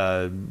that?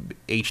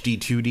 HD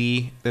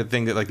 2D, the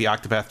thing that like the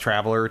Octopath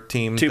Traveler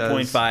team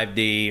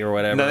 2.5D or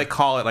whatever. No, they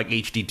call it like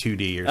HD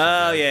 2D or something.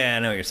 Oh yeah, I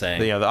know what you're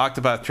saying. The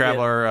Octopath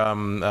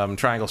Traveler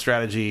triangle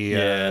strategy.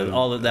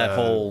 All of that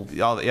whole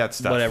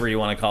stuff. Whatever you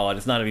want to call it.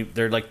 It's not.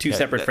 They're like two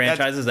separate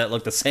franchises that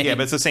look the same. Yeah,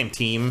 but it's the same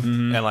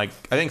team, and like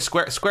I think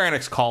Square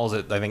Enix calls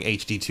it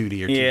HD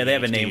 2D or 2D they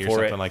have a name for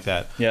something it, like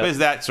that. Yep. But it's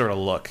that sort of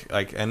look,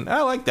 and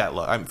I like that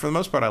look. For the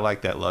most part, I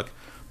like that look.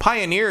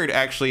 pioneered,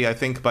 actually, I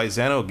think, by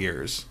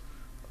Xenogears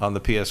on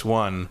the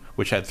PS1,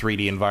 which had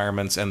 3D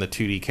environments and the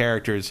 2D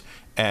characters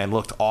and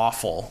looked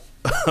awful.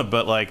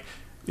 But, like,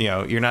 you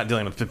know, you're not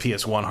dealing with the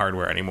PS1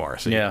 hardware anymore,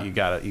 so you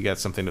got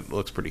something that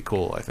looks pretty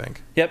cool, I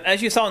think. Yep,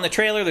 as you saw in the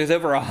trailer, there's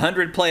over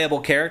 100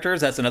 playable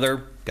characters. That's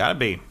another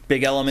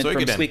big element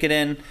from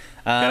Suikoden.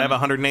 Gotta have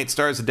 108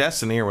 stars of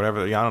Destiny or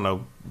whatever. I don't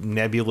know,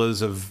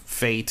 nebulas of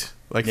fate.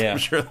 Like, I'm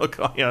sure they'll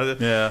call, you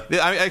know.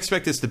 I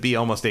expect this to be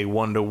almost a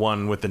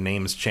 1-to-1 with the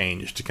names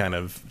changed kind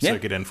of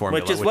Suikoden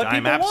formula, which is what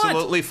I'm people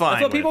absolutely want. fine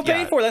That's what people with.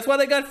 pay for. That's why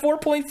they got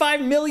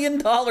 $4.5 million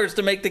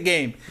to make the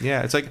game.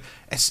 Yeah, it's like,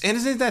 and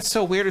isn't that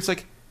so weird? It's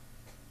like,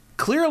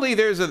 clearly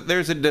there's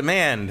a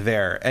demand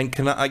there, and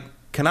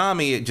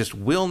Konami, it just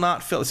will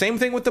not fill. Same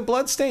thing with the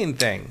Bloodstained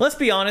thing. Let's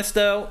be honest,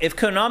 though. If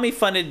Konami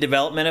funded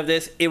development of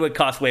this, it would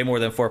cost way more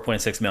than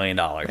 $4.6 million.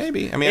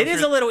 Maybe. I mean, it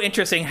is a little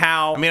interesting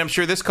how... I mean, I'm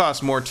sure this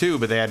costs more, too,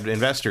 but they had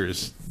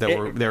investors that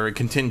were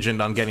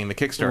contingent on getting the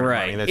Kickstarter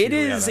money. That's it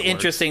is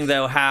interesting,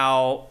 though,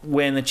 how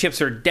when the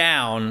chips are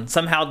down,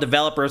 somehow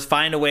developers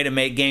find a way to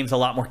make games a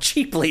lot more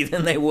cheaply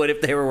than they would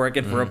if they were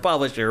working for a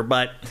publisher.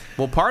 But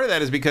well, part of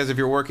that is because if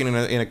you're working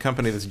in a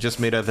company that's just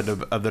made up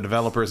of the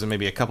developers and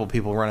maybe a couple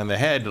people running the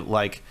head,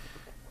 like,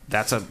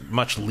 that's a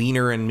much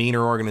leaner and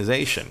meaner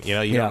organization. You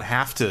know, you don't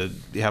have to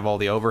have all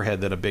the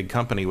overhead that a big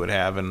company would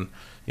have, and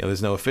you know,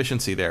 there's no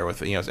efficiency there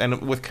with, you know.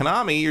 And with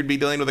Konami, you'd be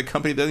dealing with a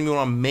company that doesn't even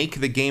want to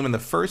make the game in the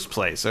first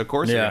place. So of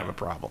course you're gonna have a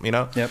problem. You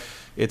know,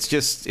 it's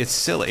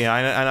silly. You know,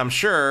 and I'm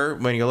sure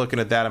when you're looking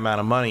at that amount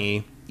of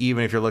money,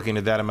 even if you're looking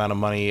at that amount of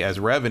money as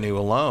revenue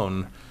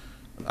alone,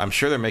 I'm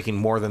sure they're making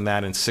more than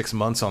that in 6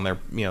 months on their,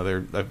 you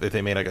know, if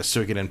they made like a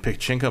Suikoden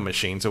Pachinko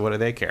machine. So what do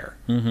they care?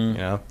 You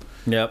know.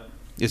 Yep.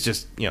 It's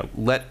just, you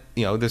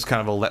know, there's kind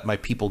of a let my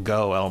people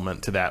go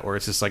element to that, where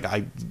it's just like,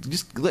 give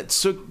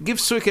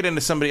Suikoden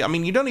to somebody. I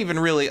mean, you don't even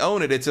really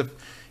own it. It's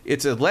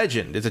a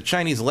legend. It's a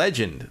Chinese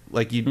legend.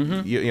 Like you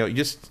know,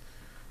 just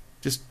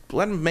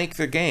let them make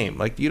the game.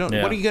 Like, you don't.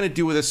 What are you going to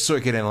do with a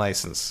Suikoden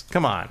license?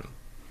 Come on.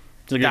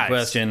 It's a good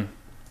question.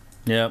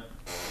 Yep.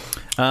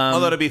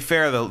 Although to be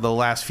fair, the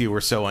last few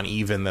were so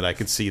uneven that I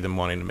could see them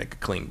wanting to make a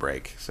clean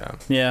break. So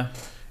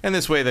and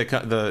this way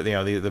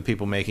the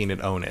people making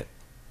it own it.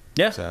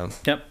 Yeah,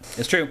 yep,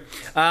 it's true.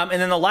 And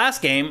then the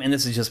last game, and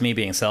this is just me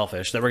being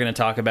selfish, that we're going to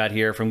talk about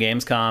here from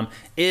Gamescom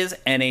is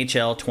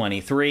NHL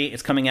 23.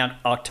 It's coming out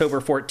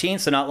October 14th,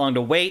 so not long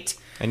to wait.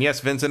 And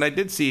yes, Vincent, I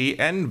did see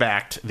and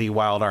backed the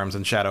Wild Arms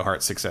and Shadow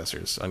Hearts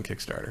successors on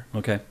Kickstarter.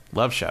 Okay.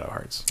 Love Shadow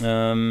Hearts.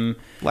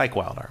 Like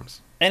Wild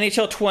Arms.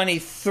 NHL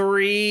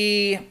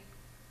 23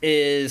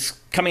 is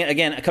coming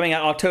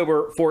out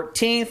October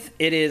 14th.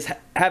 It is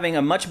having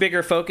a much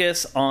bigger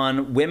focus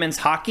on women's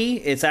hockey.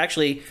 It's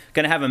actually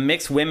going to have a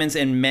mixed women's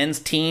and men's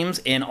teams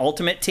in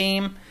Ultimate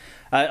Team.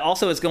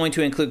 Also, it's going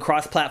to include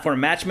cross-platform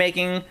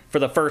matchmaking for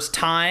the first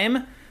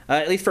time,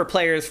 at least for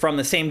players from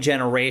the same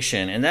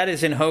generation. And that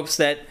is in hopes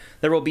that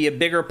there will be a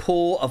bigger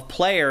pool of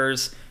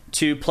players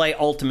to play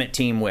Ultimate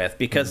Team with,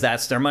 because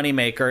that's their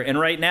moneymaker. And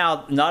right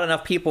now, not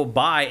enough people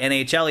buy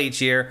NHL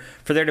each year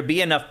for there to be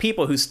enough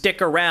people who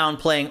stick around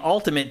playing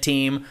Ultimate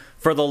Team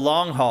for the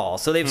long haul.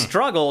 So they've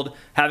struggled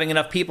having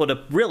enough people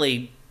to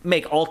really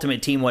make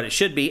Ultimate Team what it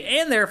should be,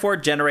 and therefore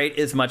generate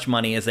as much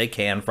money as they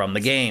can from the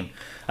game.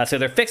 So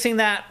they're fixing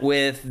that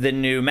with the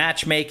new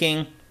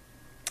matchmaking.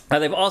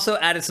 They've also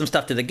added some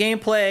stuff to the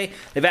gameplay.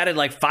 They've added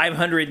like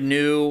 500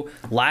 new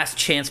last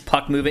chance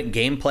puck movement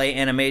gameplay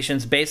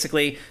animations.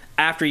 Basically,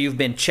 after you've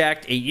been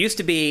checked, it used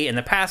to be in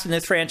the past in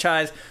this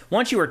franchise,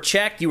 once you were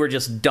checked, you were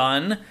just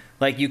done.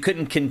 Like, you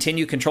couldn't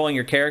continue controlling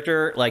your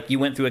character, like you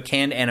went through a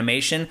canned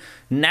animation.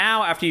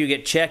 Now, after you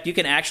get checked, you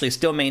can actually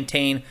still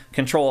maintain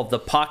control of the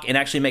puck and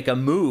actually make a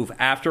move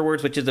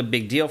afterwards, which is a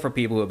big deal for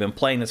people who have been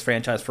playing this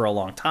franchise for a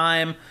long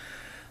time.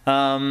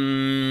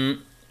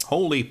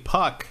 Holy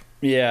puck.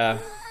 Yeah.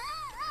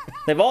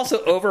 They've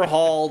also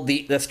overhauled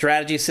the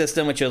strategy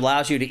system, which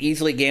allows you to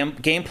easily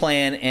game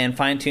plan and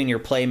fine-tune your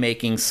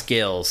playmaking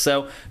skills.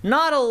 So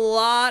not a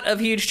lot of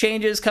huge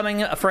changes coming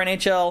for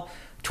NHL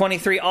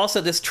 23.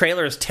 Also, this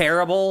trailer is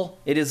terrible.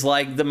 It is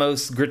like the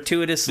most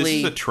gratuitously...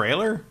 This is a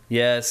trailer?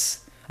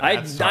 Yes.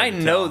 I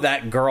know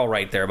that girl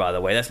right there, by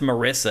the way. That's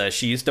Marissa.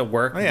 She used to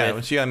work with...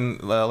 Was she on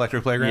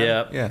Electric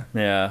Playground?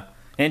 Yeah.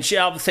 And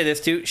I'll say this,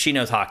 too. She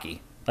knows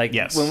hockey. Like,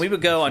 when we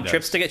would go on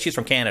trips together... She's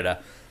from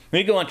Canada. When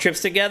we go on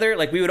trips together,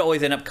 like, we would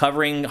always end up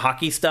covering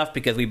hockey stuff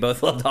because we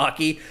both loved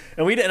hockey.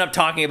 And we'd end up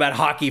talking about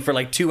hockey for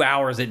like 2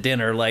 hours at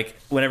dinner, like,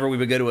 whenever we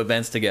would go to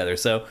events together.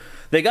 So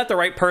they got the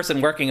right person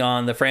working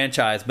on the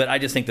franchise, but I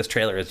just think this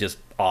trailer is just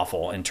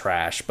awful and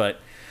trash. But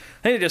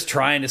I think they're just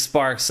trying to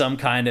spark some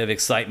kind of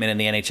excitement in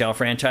the NHL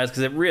franchise,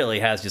 because it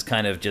really has just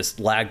kind of just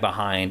lagged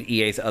behind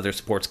EA's other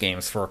sports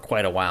games for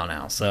quite a while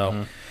now.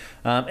 So,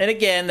 and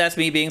again, that's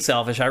me being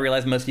selfish. I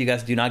realize most of you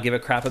guys do not give a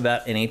crap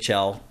about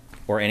NHL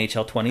or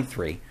NHL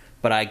 23.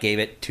 But I gave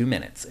it 2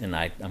 minutes, and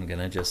I'm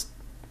gonna just,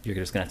 you're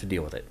just gonna have to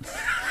deal with it.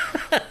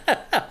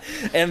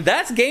 And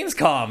that's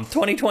Gamescom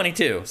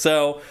 2022.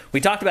 So we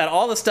talked about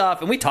all the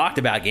stuff, and we talked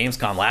about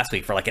Gamescom last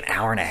week for like an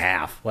hour and a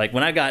half. Like,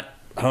 when I got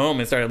home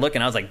and started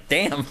looking. I was like,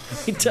 damn,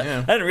 I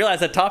didn't realize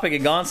that topic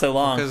had gone so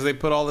long. Because they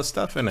put all this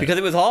stuff in it. Because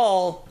it was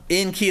all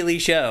in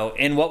Keeley's show,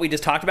 and what we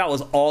just talked about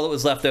was all that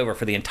was left over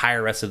for the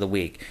entire rest of the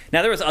week.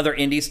 Now, there was other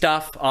indie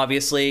stuff,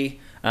 obviously,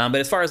 but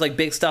as far as like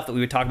big stuff that we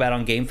would talk about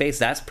on GameFace,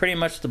 that's pretty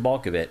much the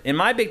bulk of it. And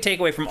my big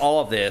takeaway from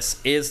all of this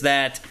is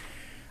that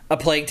A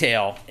Plague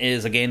Tale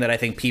is a game that I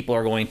think people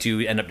are going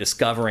to end up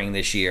discovering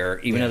this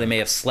year. Even though they may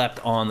have slept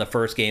on the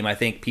first game, I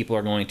think people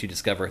are going to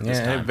discover it this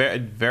time.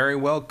 It very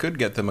well could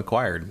get them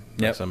acquired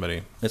by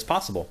somebody. It's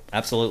possible.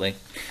 Absolutely.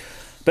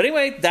 But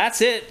anyway,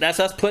 that's it. That's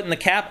us putting the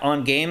cap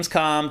on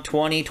Gamescom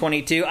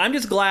 2022. I'm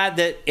just glad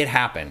that it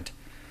happened.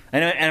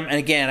 And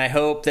again, I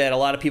hope that a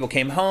lot of people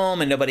came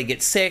home and nobody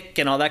gets sick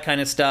and all that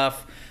kind of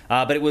stuff.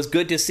 But it was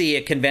good to see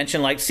a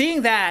convention. Like,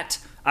 seeing that,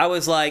 I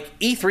was like,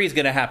 E3 is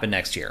going to happen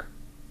next year.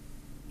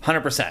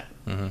 100%.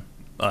 Mm-hmm.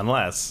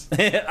 Unless.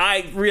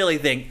 I really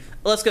think,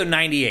 let's go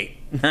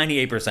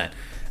 98%.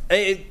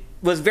 It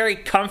was very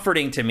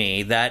comforting to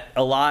me that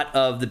a lot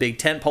of the big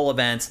tentpole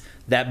events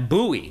that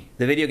buoy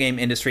the video game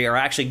industry are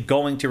actually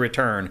going to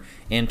return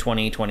in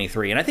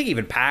 2023. And I think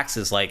even PAX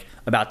is like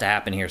about to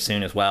happen here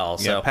soon as well.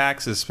 Yeah, so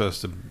PAX is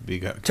supposed to be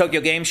good.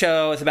 Tokyo Game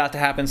Show is about to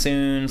happen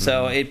soon.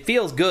 So it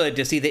feels good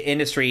to see the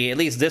industry, at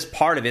least this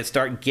part of it,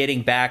 start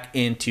getting back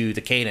into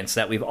the cadence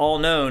that we've all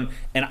known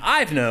and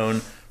I've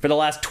known for the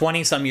last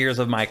 20-some years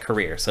of my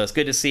career. So it's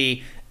good to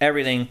see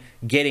everything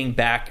getting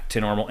back to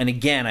normal. And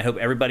again, I hope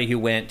everybody who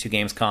went to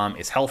Gamescom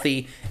is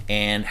healthy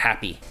and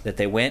happy that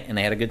they went and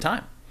they had a good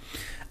time.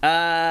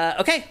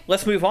 Okay,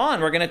 let's move on.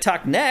 We're going to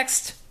talk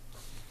next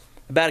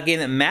about a game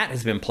that Matt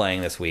has been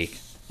playing this week,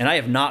 and I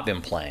have not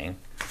been playing.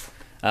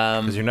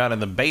 Because you're not in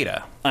the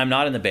beta. I'm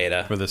not in the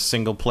beta. For the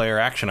single-player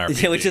action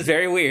RPG. Which is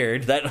very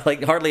weird. That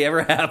like hardly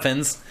ever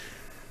happens.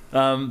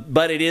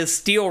 But it is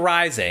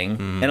Steelrising,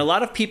 and a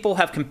lot of people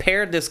have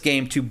compared this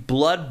game to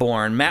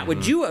Bloodborne. Matt,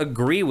 would you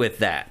agree with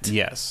that?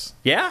 Yes.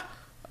 Yeah?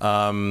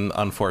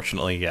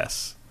 Unfortunately,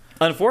 yes.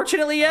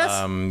 Unfortunately,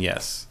 yes?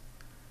 Yes.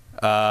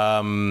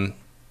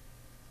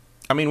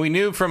 I mean, we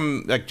knew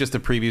from like just the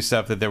preview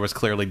stuff that there was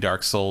clearly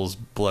Dark Souls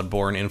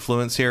Bloodborne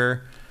influence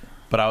here,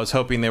 but I was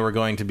hoping they were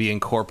going to be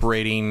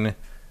incorporating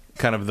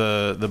kind of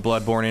the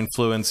Bloodborne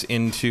influence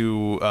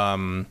into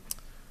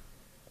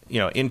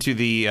into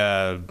the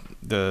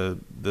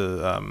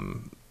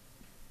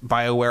BioWare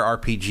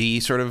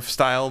RPG sort of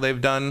style they've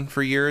done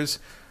for years,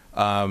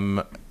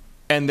 and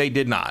they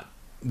did not.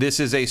 This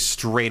is a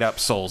straight up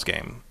Souls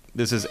game.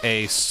 This is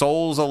a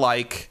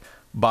Souls-alike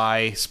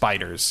by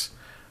spiders.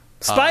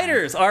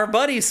 Spiders, our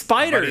buddy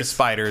Spiders.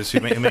 Spiders, who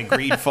made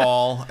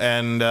Greedfall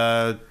and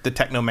the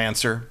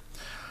Technomancer.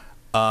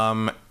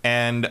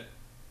 And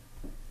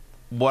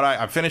what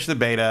I finished the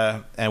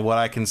beta, and what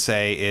I can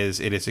say is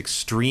it is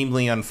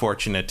extremely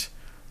unfortunate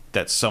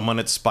that someone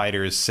at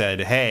Spiders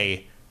said,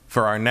 hey,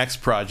 for our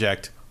next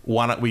project,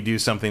 why don't we do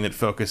something that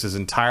focuses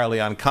entirely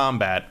on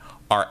combat,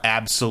 our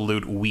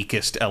absolute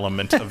weakest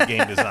element of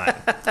game design.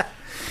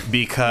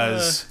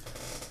 Because,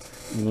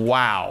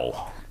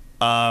 wow.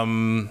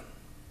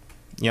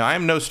 I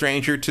am no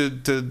stranger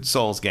to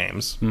Souls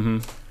games. Mm-hmm.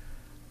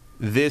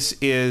 This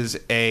is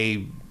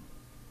an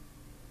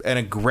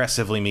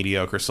aggressively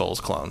mediocre Souls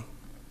clone.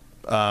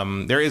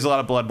 There is a lot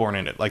of Bloodborne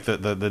in it, like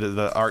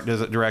the art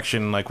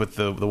direction, like with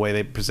the way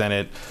they present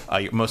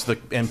it. Most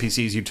of the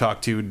NPCs you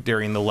talk to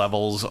during the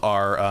levels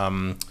are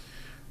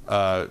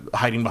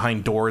hiding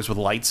behind doors with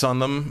lights on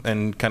them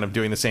and kind of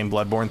doing the same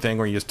Bloodborne thing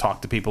where you just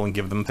talk to people and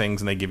give them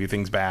things and they give you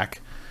things back.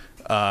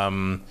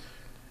 And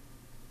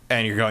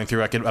you're going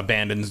through like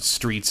abandoned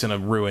streets in a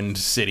ruined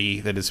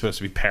city that is supposed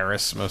to be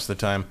Paris most of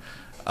the time.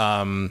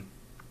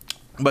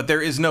 But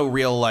there is no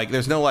real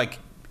there's no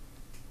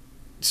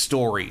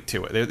story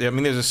to it.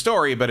 There's a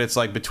story, but it's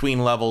like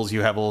between levels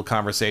you have a little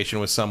conversation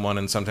with someone,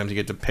 and sometimes you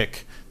get to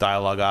pick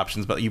dialogue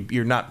options, but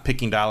you're not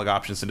picking dialogue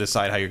options to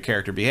decide how your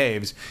character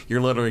behaves.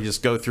 You're literally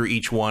just go through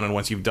each one, and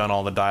once you've done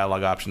all the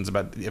dialogue options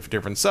about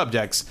different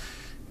subjects,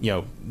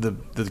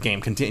 the game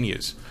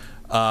continues.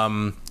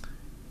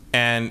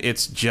 And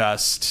it's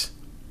just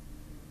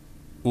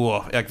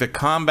like the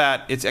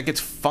combat, it's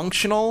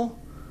functional,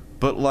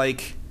 but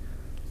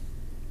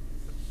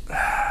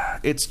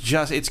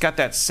it's got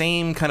that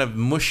same kind of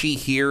mushy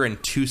here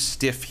and too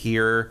stiff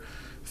here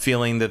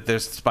feeling that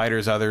there's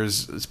Spiders other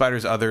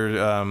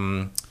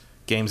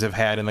games have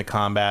had in the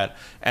combat.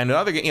 And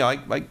other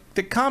like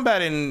the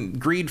combat in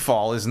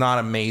Greedfall is not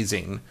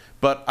amazing,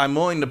 but I'm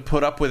willing to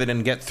put up with it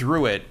and get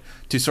through it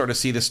to sort of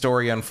see the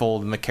story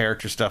unfold and the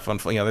character stuff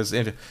unfold.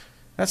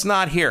 That's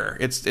not here.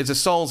 It's a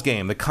Souls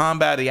game. The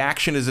combat, the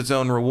action is its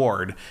own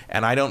reward,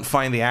 and I don't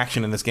find the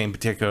action in this game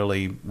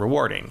particularly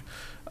rewarding.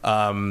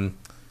 And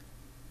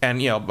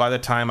by the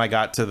time I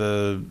got to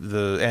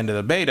the end of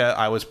the beta,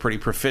 I was pretty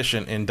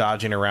proficient in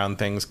dodging around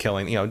things,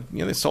 killing.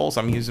 The Souls.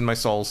 I'm using my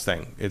Souls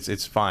thing.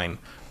 It's fine.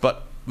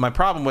 But my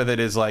problem with it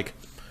is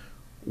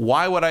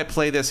why would I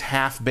play this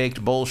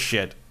half-baked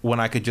bullshit when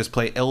I could just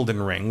play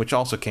Elden Ring, which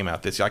also came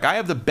out this year? I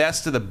have the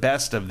best of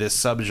this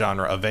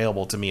subgenre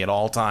available to me at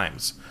all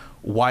times.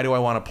 Why do I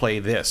want to play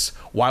this?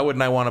 Why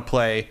wouldn't I want to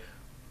play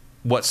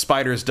what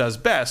Spiders does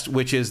best,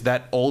 which is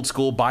that old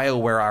school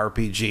BioWare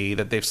RPG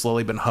that they've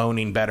slowly been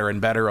honing better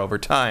and better over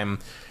time.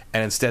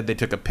 And instead they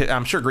took a pit.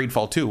 I'm sure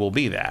Greedfall 2 will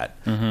be that,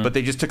 but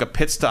they just took a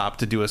pit stop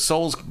to do a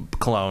Souls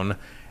clone.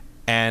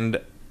 And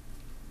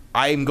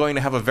I'm going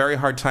to have a very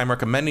hard time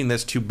recommending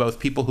this to both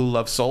people who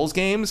love Souls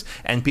games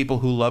and people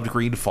who loved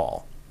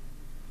Greedfall.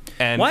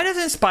 And why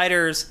doesn't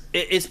Spiders...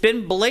 It's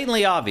been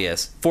blatantly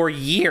obvious for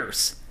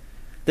years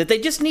that they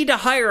just need to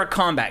hire a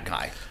combat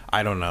guy.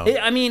 I don't know.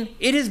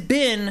 It has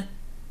been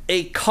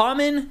a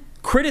common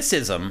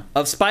criticism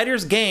of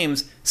Spiders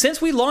games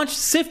since we launched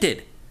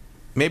Sifted.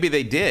 Maybe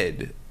they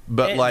did.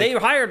 But they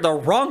hired the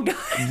wrong guy.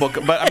 But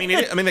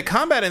the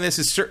combat in this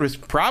is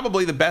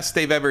probably the best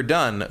they've ever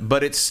done.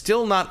 But it's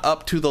still not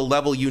up to the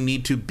level you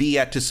need to be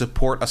at to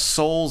support a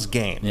Souls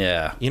game.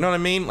 Yeah, you know what I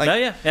mean?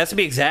 It has to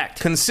be exact.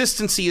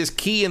 Consistency is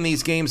key in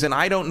these games, and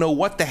I don't know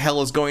what the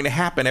hell is going to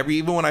happen.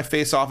 Even when I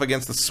face off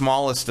against the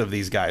smallest of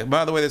these guys.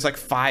 By the way, there's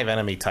 5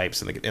 enemy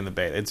types in the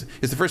beta.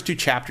 It's the first 2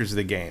 chapters of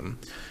the game,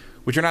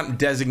 which are not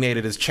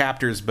designated as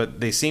chapters, but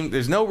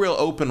there's no real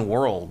open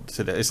world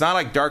to this. It's not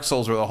like Dark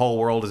Souls where the whole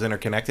world is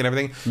interconnected and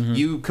everything.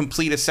 You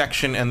complete a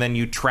section and then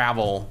you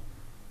travel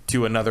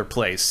to another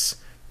place.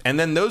 And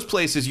then those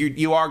places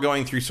you are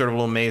going through sort of a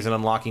little maze and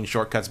unlocking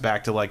shortcuts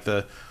back to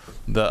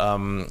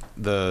the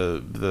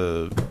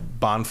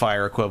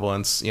bonfire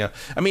equivalents.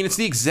 It's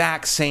the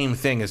exact same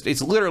thing.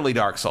 It's literally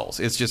Dark Souls.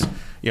 It's just,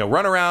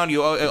 run around,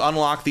 you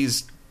unlock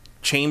these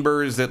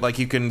chambers that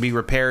you can be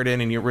repaired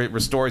in, and it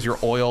restores your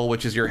oil,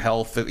 which is your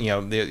health, and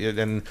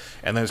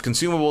there's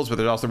consumables, but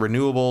there's also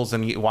renewables,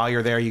 and while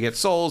you're there you get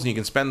souls, and you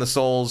can spend the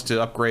souls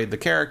to upgrade the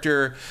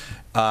character.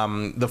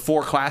 The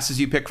 4 classes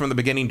you pick from the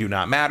beginning do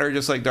not matter,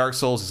 just like Dark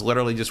Souls. It's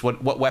literally just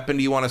what weapon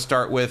do you want to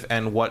start with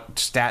and what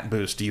stat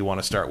boost do you want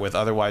to start with.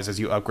 Otherwise, as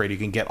you upgrade, you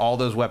can get all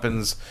those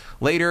weapons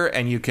later,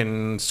 and you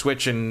can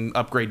switch and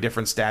upgrade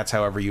different stats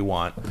however you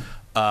want.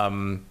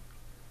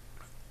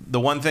 The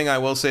one thing I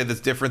will say that's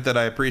different that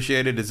I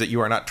appreciated is that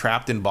you are not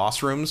trapped in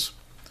boss rooms.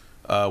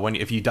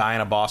 If you die in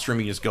a boss room,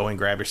 you just go and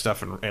grab your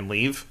stuff and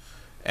leave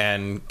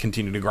and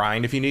continue to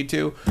grind if you need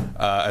to,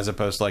 as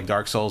opposed to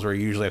Dark Souls where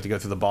you usually have to go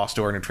through the boss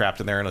door and you're trapped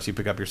in there unless you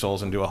pick up your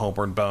souls and do a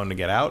homeward bone to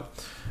get out.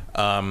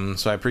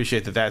 So I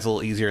appreciate that that's a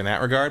little easier in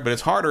that regard, but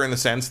it's harder in the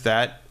sense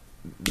that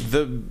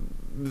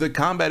the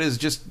combat is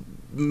just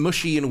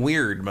mushy and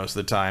weird most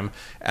of the time,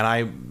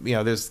 and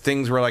there's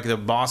things where the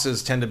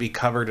bosses tend to be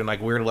covered in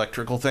weird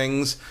electrical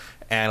things,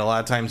 and a lot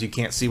of times you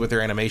can't see what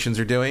their animations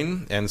are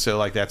doing, and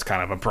so that's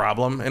kind of a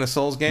problem in a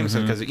Souls game.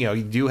 So because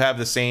you do have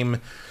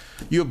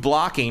you have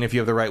blocking if you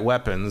have the right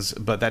weapons,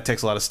 but that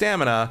takes a lot of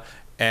stamina,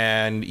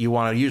 and you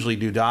want to usually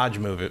do dodge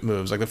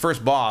moves. The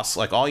first boss,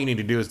 all you need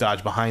to do is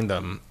dodge behind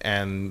them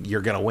and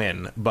you're gonna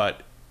win,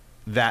 but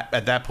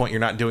at that point you're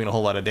not doing a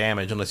whole lot of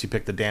damage unless you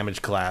pick the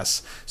damage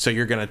class, so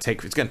it's going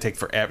to take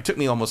forever. It took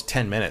me almost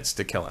 10 minutes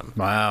to kill him.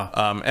 Wow.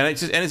 And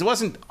it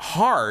wasn't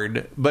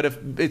hard, but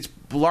it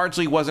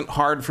largely wasn't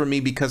hard for me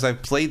because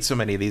I've played so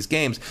many of these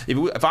games.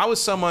 If I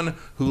was someone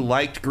who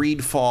liked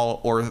Greedfall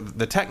or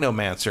the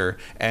Technomancer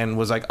and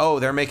was oh,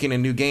 they're making a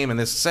new game and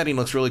this setting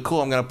looks really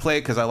cool, I'm going to play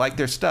it because I like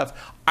their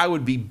stuff, I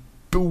would be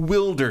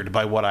bewildered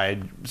by what I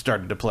had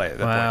started to play at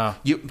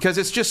that point. Because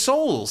it's just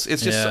Souls.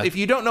 It's just if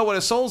you don't know what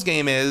a Souls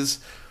game is,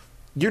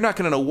 you're not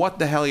going to know what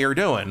the hell you're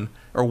doing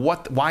or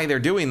why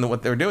they're doing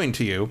what they're doing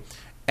to you.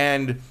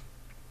 And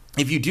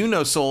if you do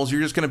know Souls,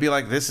 you're just going to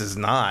be this is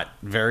not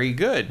very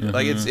good.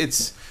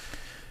 It's.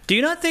 Do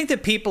you not think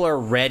that people are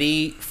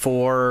ready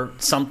for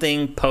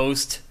something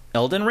post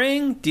Elden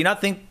Ring? Do you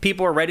not think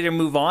people are ready to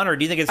move on, or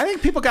do you think I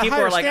think people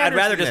are I'd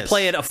rather just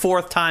play it a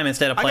 4th time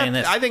instead of playing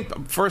this? I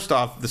think first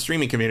off, the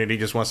streaming community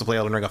just wants to play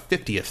Elden Ring a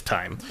 50th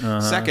time.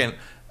 Second,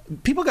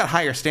 people got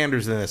higher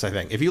standards than this. I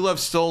think if you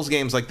love Souls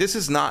games, this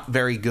is not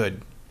very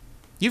good.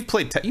 You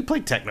played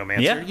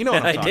Technomancer. Yeah, you know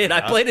what I'm talking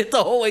about. I played it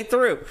the whole way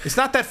through. It's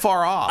not that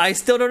far off. I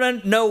still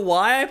don't know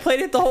why I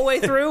played it the whole way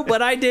through,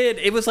 but I did.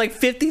 It was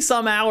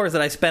 50-some hours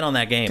that I spent on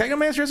that game.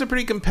 Technomancer has a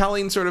pretty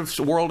compelling sort of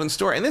world and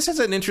story. And this has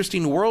an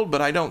interesting world, but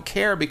I don't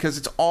care because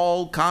it's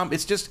all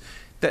it's just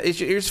that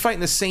you're just fighting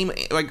the same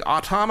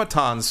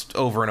automatons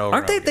over and over.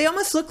 Aren't they? They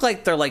almost look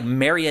like they're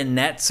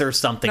marionettes or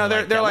something. No,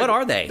 they're what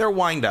are they? They're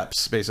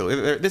wind-ups,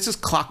 basically. This is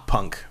clock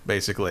punk,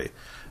 basically.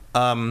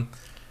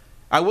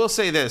 I will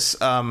say this.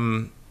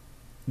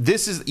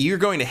 You're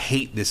going to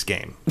hate this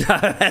game.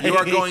 You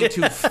are going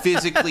to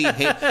physically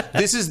hate.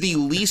 This is the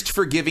least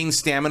forgiving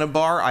stamina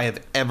bar I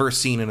have ever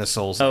seen in a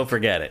Souls game. Oh,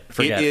 forget it.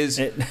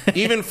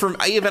 Even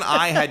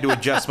I had to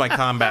adjust my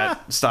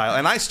combat style,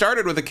 and I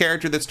started with a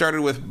character that started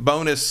with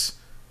bonus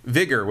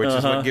vigor, which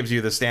is what gives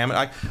you the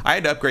stamina. I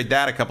had to upgrade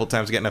that a couple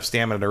times to get enough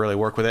stamina to really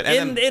work with it.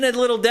 And in a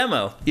little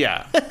demo.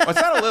 Yeah, well,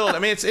 it's not a little. I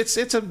mean, it's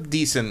a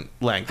decent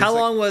length. How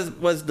long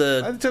was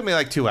the? It took me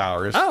 2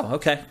 hours. Oh,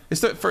 okay.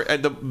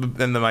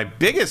 My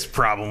biggest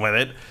problem with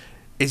it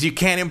is you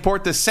can't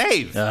import the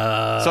save, so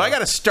I got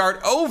to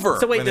start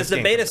over. So wait, does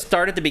the beta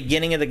start at the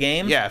beginning of the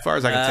game? Yeah, as far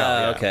as I can tell.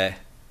 Yeah. Okay.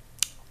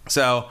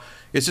 So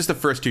It's just the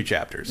first 2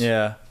 chapters.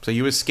 Yeah. So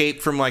you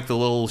escape from like the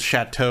little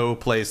chateau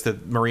place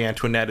that Marie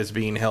Antoinette is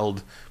being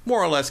held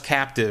more or less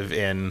captive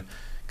in,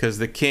 because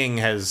the king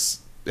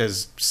has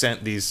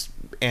sent these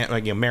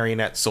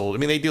marionette souls. I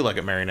mean, they do look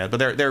at marionettes,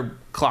 but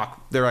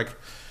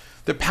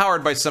they're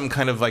powered by some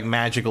kind of like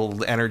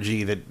magical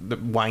energy that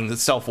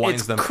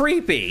self-winds them. It's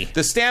creepy.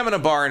 The stamina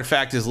bar, in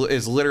fact, is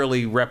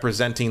literally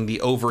representing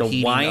the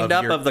overheating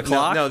of the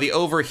clock. No, the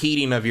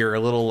overheating of your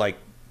little like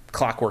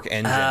clockwork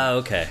engine. Oh,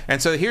 okay.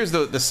 And so here's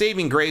the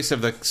saving grace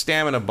of the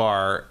stamina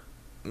bar.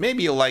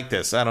 Maybe you'll like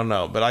this. I don't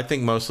know, but I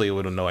think mostly it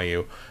would annoy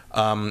you.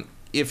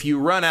 If you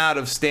run out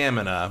of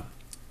stamina,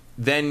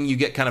 then you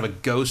get kind of a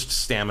ghost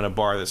stamina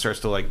bar that starts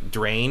to like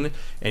drain. And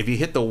if you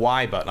hit the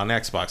Y button on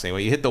Xbox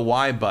anyway, you hit the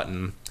Y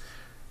button.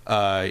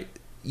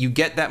 You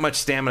get that much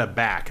stamina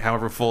back,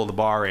 however full the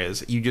bar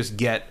is. You just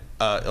get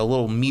a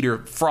little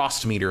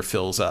frost meter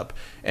fills up,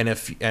 and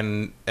if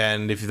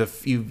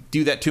you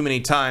do that too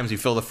many times, you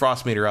fill the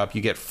frost meter up,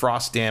 you get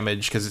frost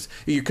damage because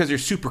you're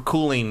super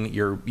cooling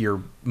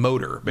your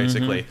motor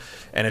basically.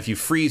 And if you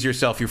freeze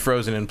yourself, you're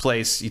frozen in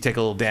place, you take a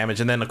little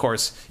damage, and then of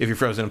course if you're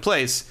frozen in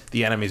place,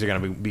 the enemies are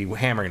going to be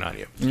hammering on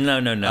you. No,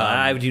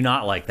 I do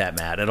not like that,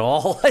 Matt, at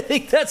all. I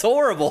think that's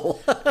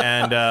horrible.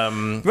 And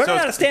running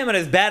out of stamina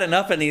is bad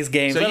enough in these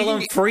games, let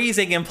alone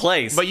freezing in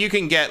place. But you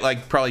can get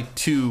like probably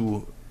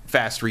 2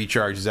 fast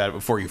recharges out of it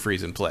before you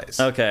freeze in place.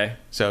 Okay.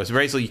 So it's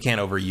basically you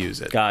can't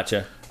overuse it.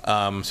 Gotcha.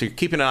 So you're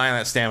keeping an eye on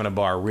that stamina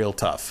bar real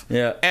tough.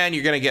 Yeah. And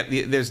you're going to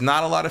get... There's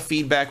not a lot of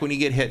feedback when you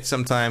get hit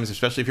sometimes,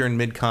 especially if you're in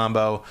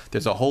mid-combo.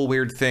 There's a whole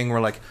weird thing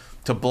where, like,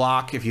 to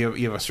block, if you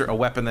have a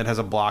weapon that has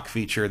a block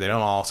feature, they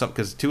don't all...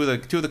 Because two of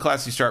the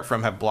classes you start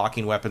from have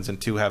blocking weapons and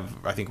 2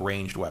 have, I think,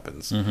 ranged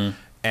weapons.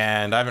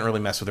 And I haven't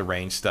really messed with the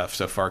range stuff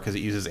so far because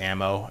it uses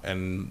ammo,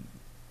 and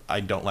I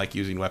don't like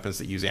using weapons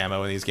that use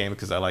ammo in these games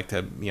because I like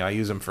to, I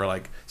use them for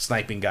like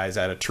sniping guys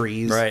out of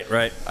trees.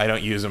 Right. I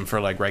don't use them for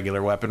like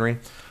regular weaponry.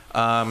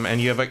 And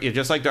you have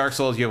just like Dark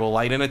Souls, you have a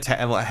light and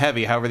a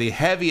heavy. However, the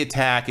heavy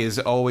attack is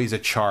always a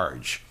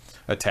charge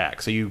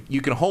attack. So you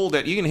can hold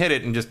it, you can hit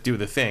it and just do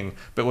the thing.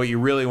 But what you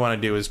really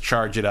want to do is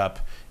charge it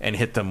up and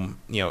hit them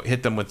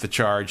with the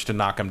charge to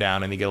knock them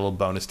down, and you get a little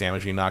bonus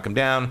damage when you knock them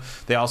down.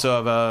 They also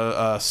have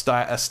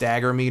a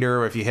stagger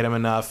meter. If you hit them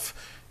enough,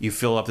 you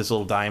fill up this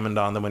little diamond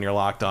on them when you're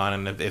locked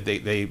on, and if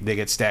they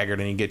get staggered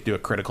and you get to a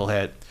critical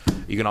hit.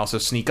 You can also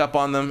sneak up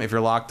on them if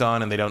you're locked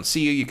on and they don't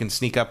see you. You can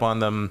sneak up on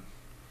them,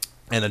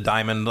 and the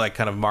diamond like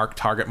kind of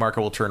target marker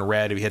will turn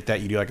red. If you hit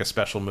that, you do like a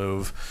special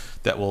move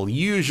that will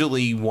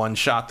usually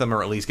one-shot them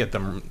or at least get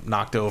them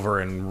knocked over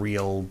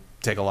and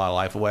take a lot of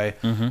life away.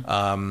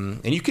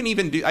 And you can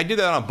even I did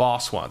that on a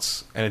boss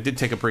once, and it did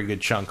take a pretty good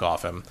chunk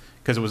off him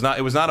because it was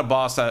not a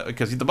boss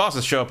because the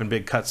bosses show up in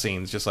big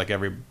cutscenes just like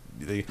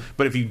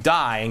but if you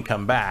die and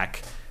come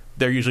back,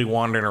 they're usually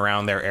wandering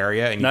around their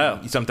area,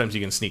 and sometimes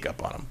you can sneak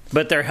up on them.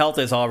 But their health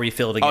is all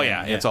refilled again. Oh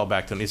yeah, it's all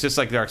back to them. It's just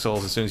like Dark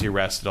Souls. As soon as you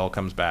rest, it all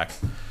comes back.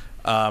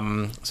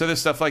 So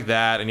there's stuff like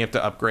that, and you have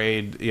to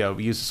upgrade.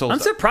 Use the soul. I'm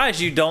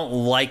surprised you don't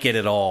like it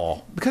at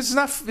all because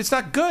it's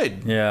not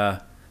good.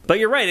 Yeah. But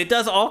you're right, it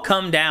does all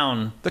come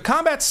down. The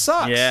combat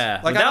sucks.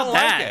 Yeah. Like, without I don't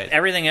that, like it.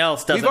 Everything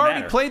else doesn't matter. We've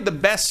already played the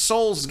best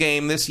Souls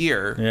game this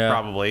year,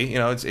 probably.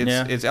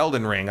 It's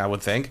Elden Ring, I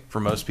would think, for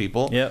most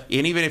people. Yep.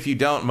 And even if you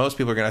don't, most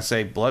people are going to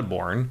say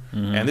Bloodborne.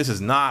 And this is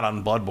not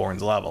on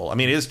Bloodborne's level. I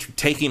mean, it is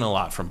taking a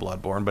lot from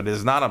Bloodborne, but it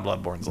is not on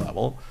Bloodborne's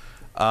level.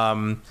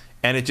 And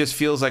it just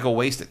feels like a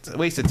waste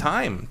of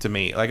time to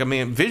me. Like, I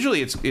mean,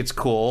 visually it's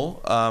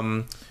cool.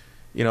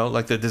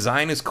 Like the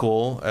design is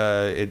cool.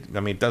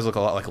 It does look a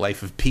lot like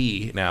Life of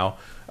P now.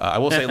 I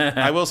will say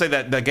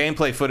that the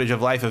gameplay footage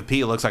of Life of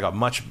P looks like a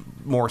much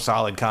more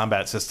solid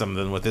combat system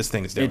than what this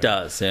thing is doing. It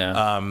does,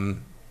 yeah.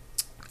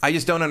 I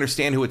just don't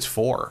understand who it's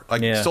for.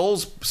 Like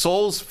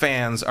Souls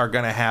fans are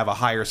going to have a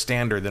higher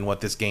standard than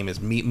what this game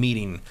is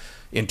meeting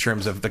in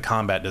terms of the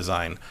combat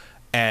design,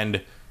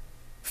 and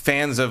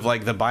fans of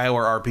like the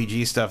BioWare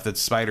RPG stuff that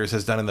Spiders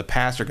has done in the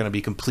past are going to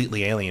be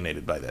completely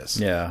alienated by this.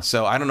 Yeah.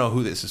 So I don't know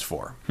who this is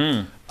for.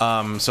 So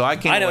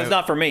I know it's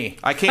not for me.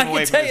 I came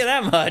away. I can tell you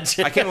that much.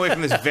 I came away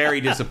from this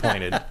very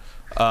disappointed.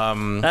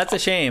 That's a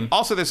shame.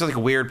 Also, there's like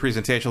weird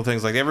presentational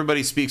things. Like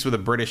everybody speaks with a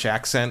British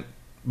accent,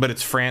 but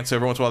it's France. So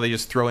every once in a while, they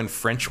just throw in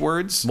French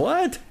words.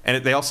 What?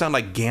 And they all sound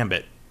like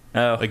Gambit.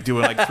 Oh. Like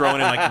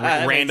throwing in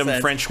like random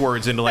French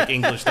words into like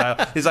English style.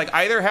 It's like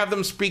either have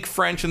them speak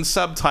French and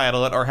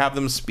subtitle it, or have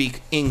them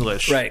speak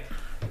English. Right.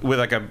 With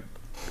like a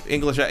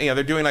English,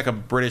 they're doing like a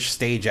British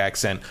stage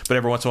accent, but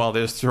every once in a while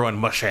they just throw in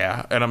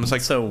musha, and I'm just like,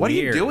 so what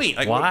weird. are you doing?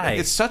 Like, why?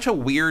 It's such a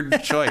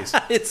weird choice.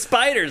 It's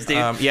Spiders, dude.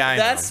 I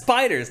That's know.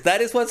 Spiders.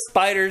 That is what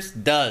Spiders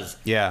does.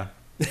 Yeah.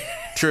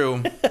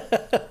 True.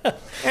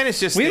 And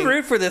it's just we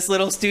root for this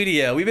little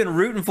studio. We've been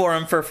rooting for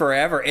them for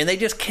forever, and they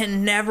just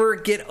can never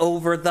get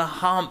over the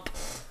hump.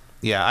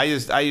 Yeah,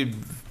 I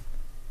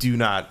do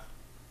not.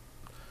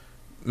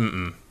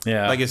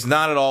 Yeah, like it's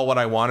not at all what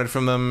I wanted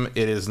from them.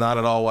 It is not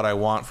at all what I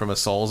want from a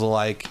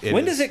Souls-alike.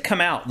 When does it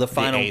come out? The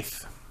final, the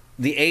 8th.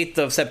 The 8th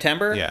of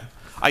September. Yeah,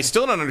 I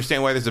still don't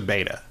understand why there's a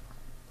beta.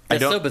 I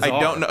That's so don't bizarre. I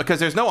don't know because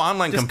there's no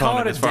online Just call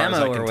component it a as far as I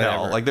demo can or tell.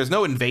 whatever. Like there's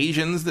no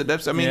invasions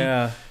I mean,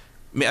 Yeah.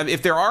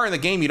 if there are in the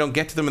game, you don't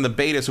get to them in the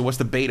beta, so what's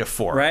the beta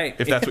for? Right.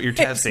 If that's what you're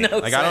Makes testing. no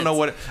Like I don't know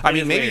sense. what I It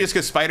mean, is maybe weird. just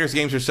because Spiders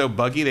games are so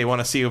buggy, they want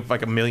to see if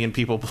like 1 million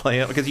people play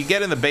it because you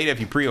get in the beta if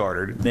you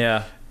pre-ordered.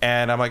 Yeah.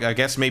 And I'm like, I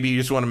guess maybe you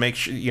just want to make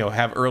sure,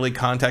 have early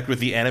contact with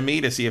the enemy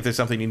to see if there's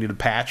something you need to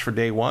patch for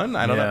day one.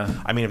 I don't Yeah.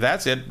 know. I mean, if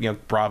that's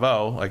it,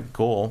 bravo, like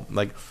cool.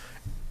 Like,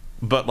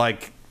 but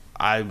like,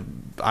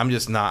 I'm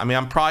just not. I mean,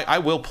 I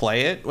will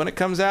play it when it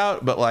comes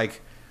out, but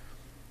like,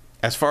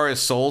 as far as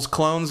Souls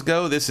clones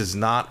go, this is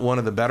not one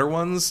of the better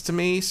ones to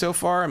me so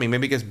far. I mean,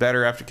 maybe it gets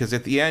better because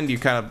at the end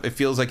it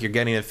feels like you're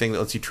getting a thing that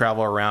lets you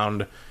travel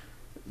around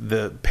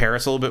the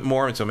Paris a little bit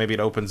more, and so maybe it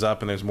opens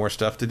up and there's more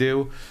stuff to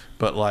do.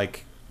 But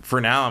like for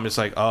now, I'm just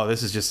like, oh,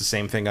 this is just the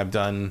same thing I've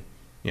done,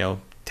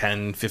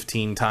 10,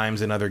 15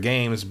 times in other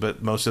games,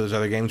 but most of those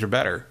other games are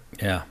better.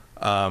 Yeah.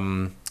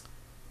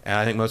 And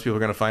I think most people are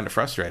going to find it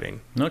frustrating.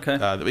 Okay.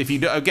 If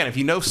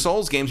you know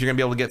Souls games, you're going to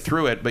be able to get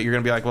through it, but you're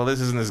going to be like, well, this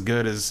isn't as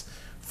good as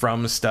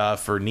From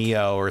stuff or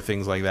Neo or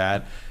things like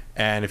that.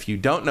 And if you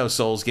don't know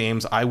Souls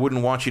games, I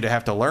wouldn't want you to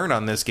have to learn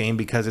on this game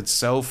because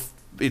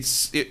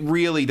it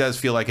really does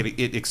feel like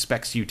it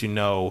expects you to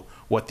know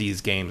what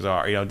these games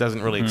are. It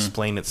doesn't really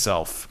explain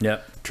itself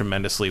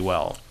tremendously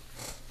well,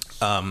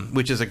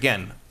 which is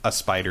again a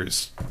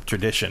Spiders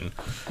tradition.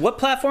 What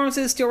platforms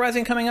is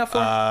Steelrising coming out for?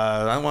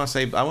 I want to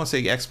say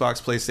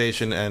Xbox,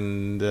 PlayStation,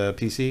 and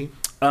PC.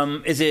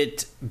 Is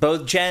it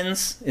both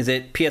gens? Is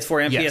it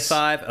PS4 and Yes.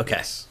 PS5? Okay.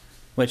 Yes.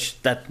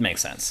 Which that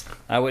makes sense.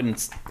 I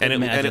wouldn't And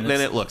imagine then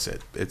it looks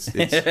it. It's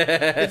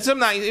some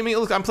nice. I mean,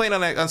 look, I'm playing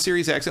on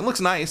Series X. It looks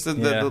nice.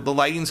 The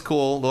lighting's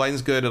cool. The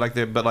lighting's good.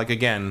 But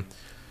again,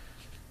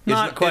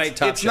 not quite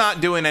top It's shelf.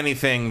 not doing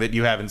anything that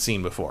you haven't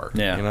seen before.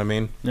 Yeah. You know what I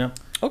mean? Yeah.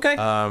 Okay.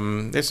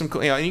 There's some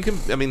cool. And you can.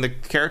 I mean, the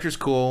character's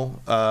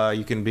cool.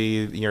 You can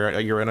be.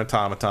 You're an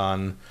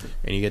automaton,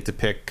 and you get to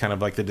pick kind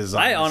of like the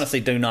designs. I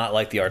honestly do not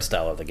like the art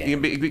style of the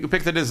game. You can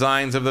pick the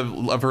designs of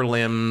her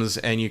limbs,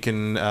 and you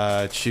can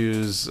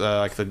choose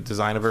like the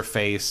design of her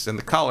face and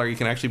the color. You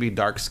can actually be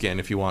dark skinned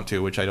if you want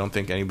to, which I don't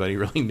think anybody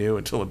really knew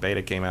until the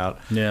beta came out.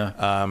 Yeah.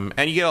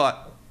 And you get a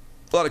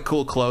lot of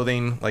cool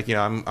clothing. Like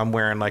I'm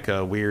wearing like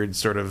a weird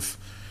sort of,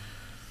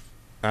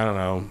 I don't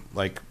know,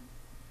 like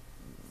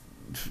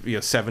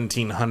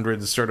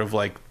 1700s sort of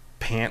like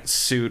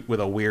pantsuit with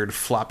a weird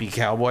floppy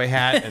cowboy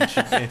hat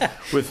and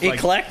with like,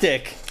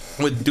 Eclectic.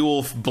 with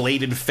dual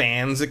bladed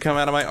fans that come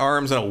out of my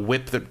arms and a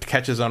whip that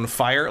catches on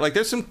fire. Like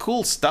there's some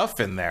cool stuff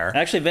in there.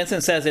 Actually,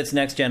 Vincent says it's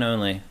next gen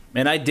only,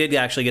 and I did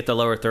actually get the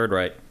lower third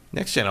right.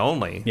 Next gen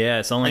only. Yeah,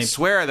 it's only. I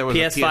swear there was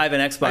PS5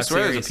 and Xbox I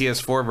swear Series. there was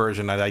a PS4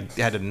 version that I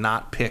had to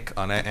not pick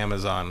on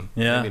Amazon.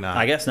 Yeah, Maybe not.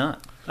 I guess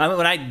not. I mean,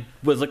 when I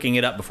was looking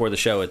it up before the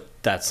show,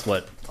 that's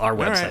what our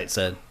website right.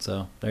 said.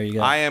 So there you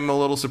go. I am a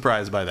little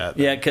surprised by that.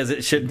 Yeah, because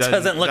it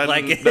doesn't look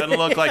like it. Doesn't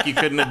look like you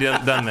couldn't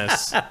have done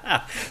this.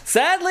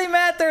 Sadly,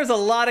 Matt, there's a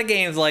lot of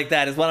games like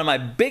that. It's one of my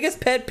biggest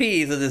pet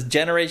peeves of this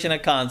generation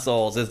of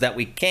consoles is that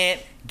we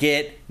can't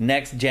get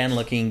next-gen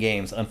looking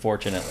games,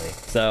 unfortunately.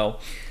 So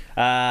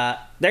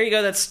there you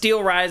go. That's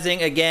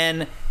Steelrising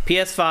again.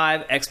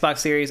 PS5, Xbox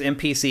Series, and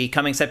PC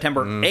coming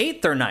September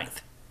 8th or 9th?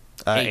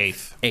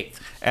 8th. 8th.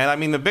 And I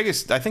mean,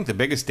 I think the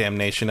biggest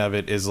damnation of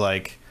it is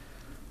like,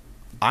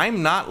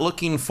 I'm not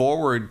looking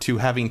forward to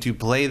having to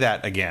play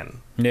that again.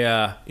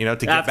 Yeah. To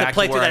get have back to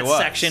play to where through I that was.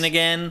 section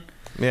again.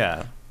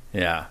 Yeah.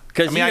 Yeah.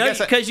 Because I mean, I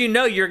guess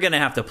you're going to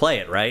have to play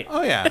it, right?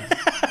 Oh yeah.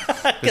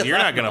 Because you're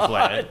not going to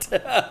play it.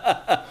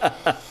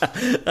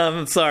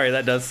 I'm sorry,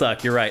 that does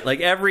suck. You're right.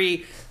 Like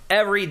every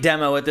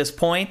demo at this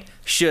point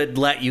should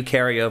let you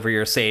carry over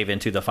your save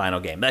into the final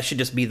game. That should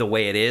just be the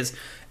way it is.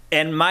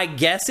 And my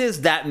guess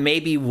is that may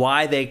be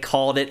why they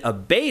called it a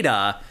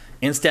beta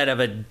instead of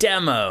a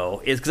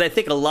demo, is because I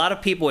think a lot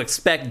of people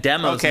expect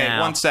demos now. Okay,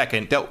 1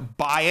 second.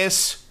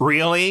 Bias?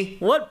 Really?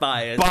 What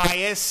bias?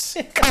 Bias?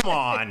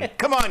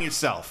 Come on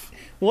yourself.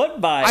 What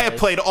bias? I have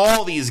played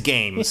all these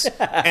games,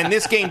 and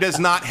this game does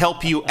not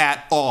help you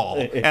at all.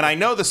 And I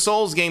know the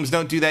Souls games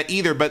don't do that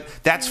either, but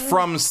that's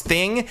From's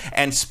thing,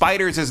 and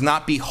Spiders is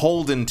not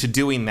beholden to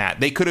doing that.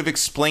 They could have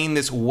explained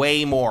this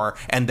way more,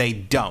 and they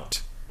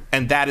don't.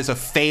 And that is a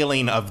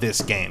failing of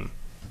this game.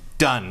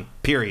 Done.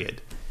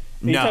 Period.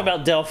 You talking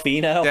about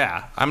Delfino?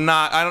 Yeah.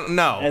 I don't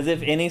know. As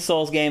if any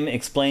Souls game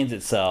explains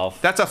itself.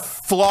 That's a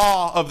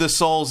flaw of the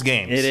Souls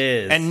games. It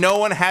is. And no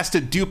one has to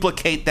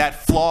duplicate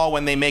that flaw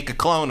when they make a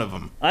clone of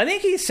them. I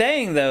think he's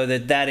saying, though,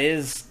 that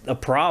is a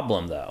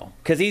problem, though.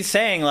 Because he's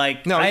saying,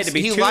 like, No, I had to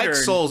be he tutored. liked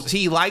Souls.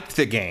 He liked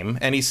the game,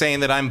 and he's saying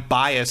that I'm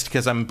biased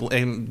because I'm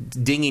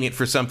dinging it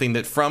for something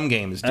that From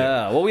games do.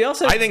 Well, we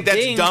also I think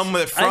that's dings- dumb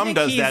that I From think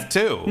does he's- that,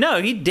 too.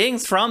 No, he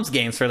dings From's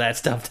games for that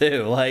stuff,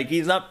 too. Like,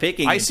 he's not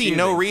picking I and see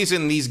no choosing.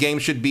 reason these games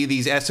should be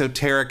these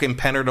esoteric,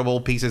 impenetrable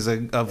pieces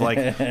of like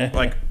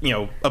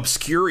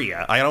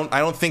obscuria. I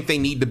don't think they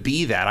need to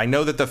be that. I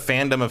know that the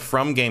fandom of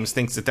From games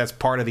thinks that that's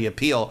part of the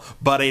appeal,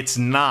 but it's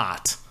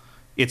not.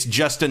 It's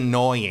just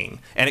annoying.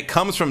 And it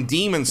comes from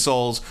Demon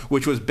Souls,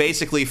 which was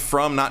basically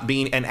from not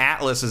being an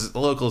Atlas's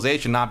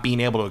localization, not being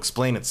able to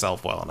explain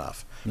itself well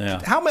enough.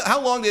 Yeah.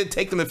 How long did it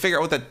take them to figure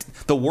out what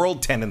the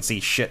world tendency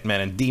shit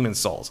meant in Demon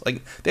Souls?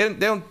 Like they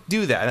don't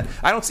do that.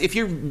 I don't. If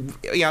you're,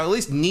 at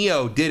least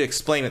Neo did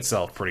explain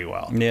itself pretty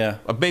well. Yeah,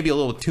 maybe a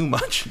little too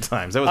much at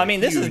times. That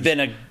was this has been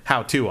a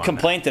how-to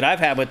complaint that I've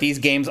had with these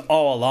games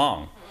all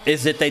along.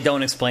 Is that they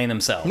don't explain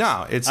themselves.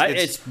 No,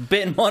 it's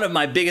been one of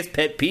my biggest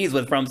pet peeves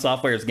with From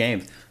Software's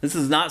games. This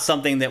is not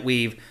something that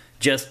we've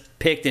just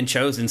picked and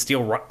chosen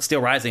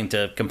Steelrising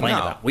to complain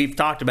about. We've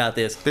talked about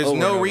this. There's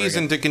no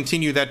reason to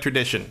continue that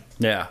tradition.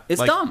 Yeah,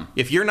 it's dumb.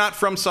 If you're not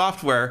From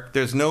Software,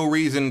 there's no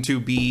reason to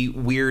be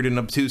weird and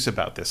obtuse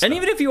about this And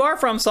stuff. even if you are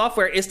From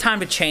Software, it's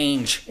time to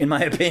change, in my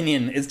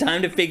opinion. It's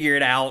time to figure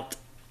it out.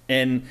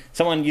 And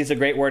someone used a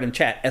great word in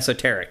chat,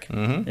 esoteric.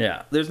 Mm-hmm.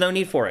 Yeah, there's no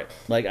need for it.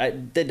 Like,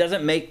 that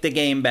doesn't make the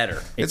game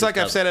better. It's like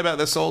I've said about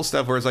the Soul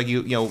stuff, where it's like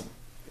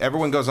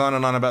everyone goes on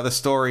and on about the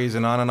stories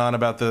and on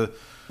about the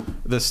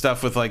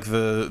stuff with like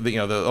the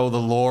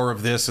lore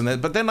of this and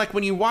that. But then like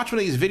when you watch one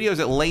of these videos,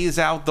 it lays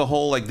out the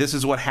whole like this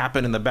is what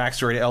happened in the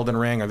backstory to Elden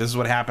Ring, or this is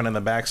what happened in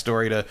the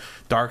backstory to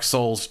Dark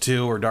Souls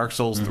 2 or Dark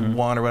Souls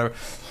 1 or whatever.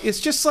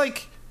 It's just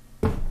like,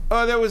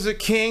 oh, there was a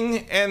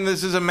king, and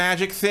this is a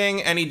magic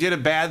thing, and he did a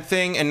bad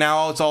thing, and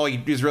now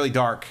he's really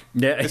dark.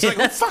 Yeah, it's like,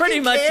 that's pretty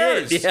much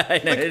it. Yeah, I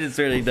know, like, it is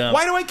really dumb.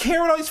 Why do I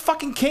care what all these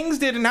fucking kings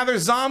did, and now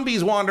there's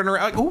zombies wandering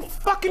around? Like, who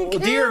fucking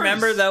cares? Do you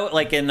remember, though,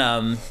 like in,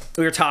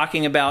 we were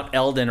talking about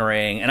Elden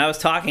Ring, and I was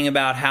talking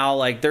about how,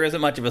 like, there isn't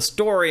much of a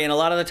story, and a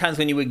lot of the times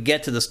when you would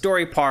get to the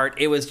story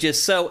part, it was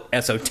just so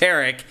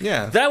esoteric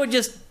that I would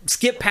just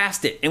skip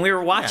past it. And we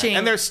were watching... Yeah.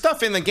 And there's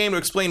stuff in the game to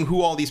explain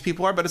who all these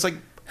people are, but it's like...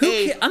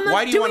 A,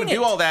 why do you want to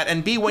do all that?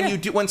 And B,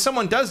 when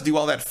someone does do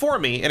all that for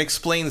me and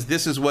explains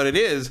this is what it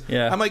is,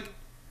 I'm like,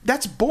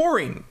 that's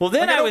boring. Well,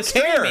 then like, I was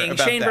streaming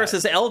Shane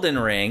versus Elden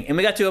Ring, and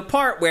we got to a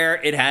part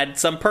where it had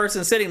some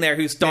person sitting there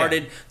who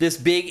started this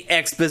big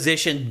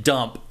exposition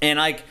dump, and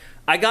like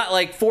I got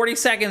like 40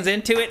 seconds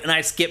into it, and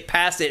I skipped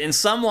past it, and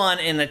someone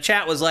in the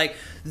chat was like,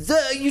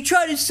 you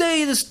try to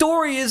say the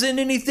story isn't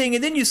anything,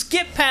 and then you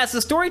skip past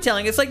the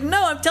storytelling. It's like,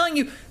 no, I'm telling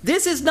you,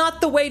 this is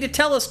not the way to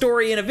tell a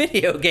story in a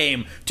video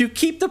game to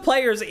keep the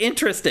players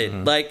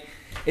interested. Like,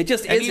 it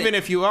just isn't. And even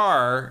if you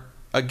are,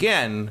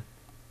 again,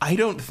 I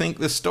don't think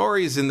the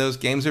stories in those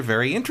games are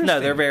very interesting. No,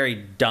 they're very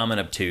dumb and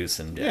obtuse,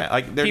 and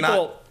like they're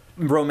people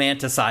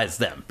romanticize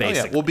them,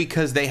 basically. Oh, well,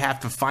 because they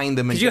have to find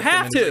them. Because you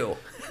have to.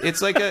 It's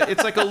like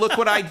a look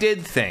what I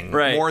did thing,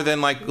 right. More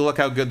than like look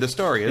how good the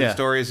story is. The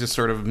story is just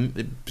sort of,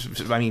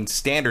 I mean,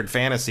 standard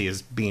fantasy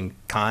is being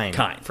kind,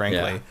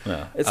 frankly.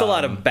 Yeah. It's a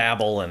lot of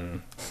babble,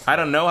 and I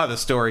don't know how the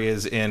story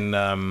is in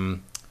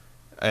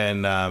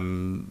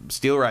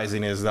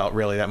Steelrising is not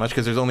really that much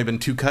because there's only been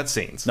 2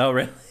 cutscenes. No,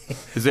 really?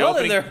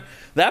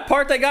 That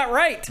part they got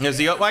right.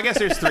 I guess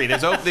there's 3.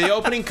 There's the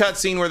opening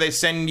cutscene where they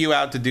send you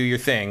out to do your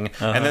thing,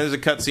 and then there's a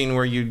cutscene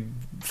where you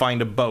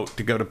find a boat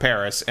to go to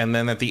Paris, and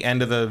then at the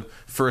end of the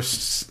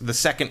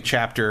second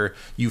chapter,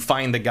 you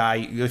find a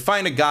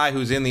guy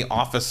who's in the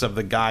office of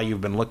the guy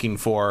you've been looking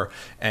for,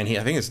 and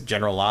I think it's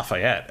General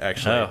Lafayette,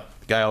 actually. Oh.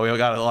 Guy, we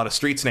got a lot of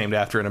streets named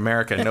after in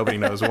America, and nobody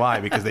knows why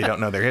because they don't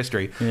know their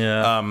history.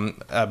 Yeah.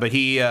 But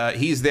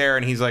he's there,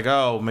 and he's like,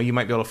 oh, you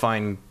might be able to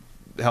find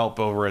help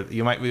over it.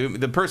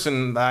 The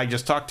person I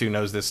just talked to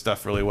knows this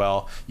stuff really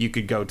well. You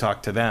could go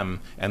talk to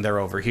them, and they're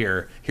over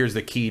here. Here's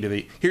the key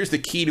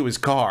to his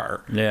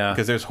car. Yeah,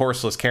 because there's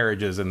horseless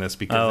carriages in this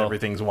because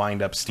everything's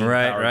wind up steam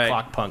powered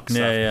clock punk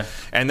stuff. Yeah.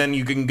 And then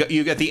you can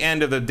you at the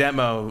end of the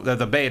demo,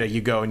 the beta,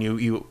 you go and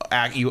you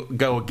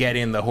go get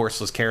in the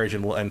horseless carriage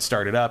and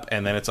start it up,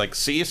 and then it's like,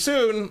 see you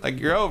soon. Like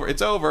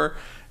it's over.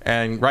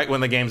 And right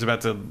when the game's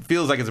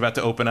feels like it's about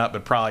to open up,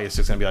 but probably it's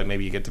just gonna be like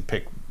maybe you get to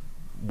pick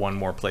one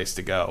more place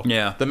to go.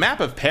 Yeah. The map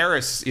of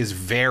Paris is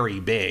very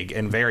big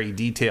and very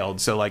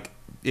detailed, so like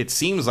it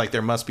seems like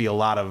there must be a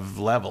lot of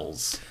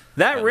levels.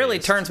 That really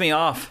turns me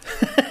off.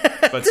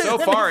 But so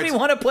far, it makes me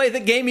want to play the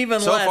game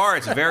even less. So far,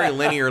 it's very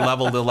linear,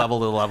 level to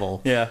level to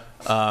level. Yeah.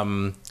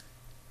 And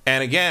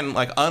again,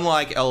 like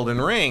unlike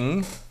Elden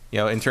Ring,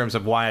 in terms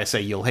of why I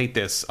say you'll hate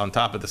this on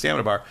top of the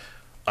stamina bar.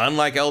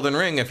 Unlike Elden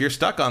Ring, if you're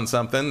stuck on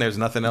something, there's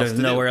nothing else to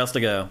do. There's nowhere else to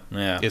go.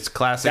 Yeah. It's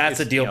classic. That's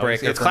a deal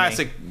breaker. It's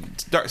classic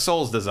Dark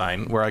Souls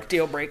design where like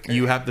deal breaker.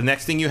 You have the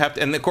next thing you have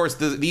to, and of course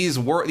these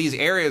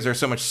areas are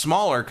so much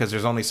smaller because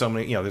there's only so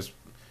many. There's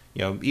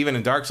even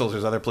in Dark Souls,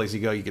 there's other places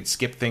you go. You could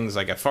skip things.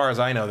 Like as far as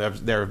I know,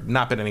 there have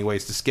not been any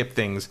ways to skip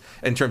things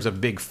in terms of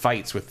big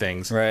fights with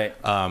things. Right.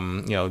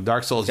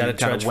 Dark Souls, you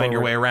kind of wend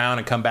your way around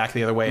and come back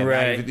the other way. And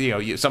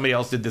right. Somebody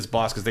else did this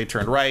boss because they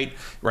turned right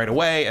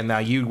away, and now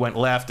you went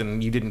left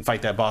and you didn't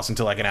fight that boss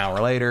until like an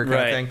hour later.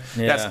 Kind of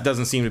thing. Yeah. That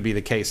doesn't seem to be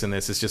the case in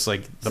this. It's just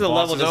like the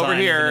boss is over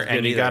here,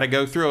 and you got to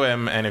go through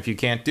him. And if you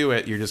can't do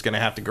it, you're just going to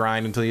have to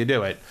grind until you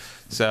do it.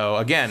 So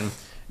again.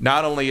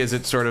 Not only is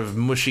it sort of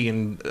mushy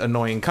and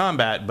annoying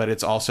combat, but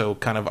it's also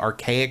kind of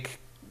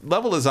archaic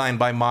level design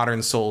by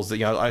modern Souls,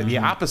 the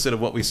opposite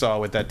of what we saw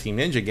with that Team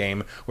Ninja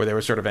game, where they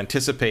were sort of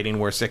anticipating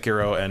where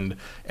Sekiro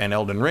and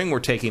Elden Ring were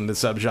taking the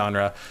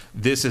subgenre.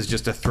 This is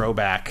just a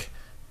throwback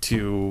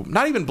to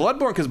not even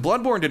Bloodborne, because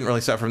Bloodborne didn't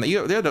really suffer from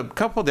that. They had a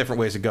couple different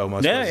ways to go.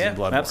 Most places in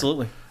Bloodborne.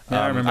 Absolutely.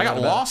 Yeah, I got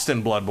lost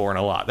in Bloodborne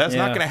a lot. That's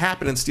not going to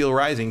happen in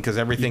Steelrising, because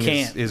everything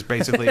is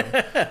basically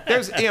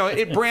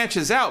it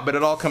branches out, but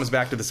it all comes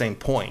back to the same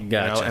point.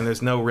 Gotcha. And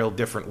there's no real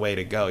different way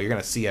to go. You're going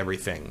to see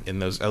everything in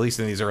those, at least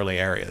in these early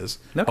areas.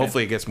 Okay.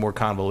 Hopefully, it gets more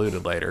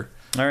convoluted later.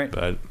 All right,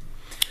 but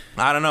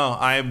I don't know.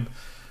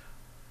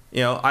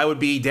 I would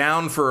be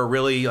down for a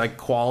really like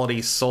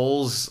quality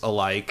Souls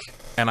alike.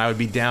 And I would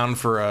be down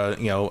for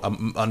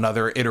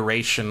another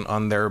iteration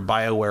on their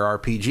BioWare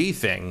RPG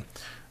thing,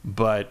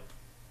 but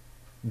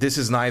this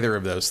is neither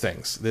of those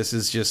things. This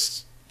is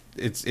just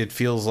it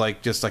feels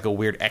like just like a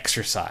weird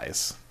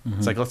exercise. Mm-hmm.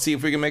 It's like, let's see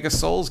if we can make a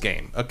Souls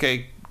game.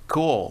 Okay,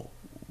 cool.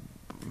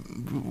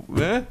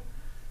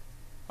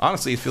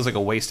 Honestly, it feels like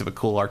a waste of a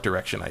cool art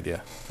direction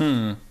idea.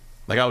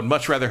 Like, I would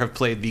much rather have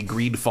played the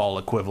Greedfall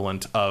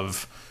equivalent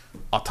of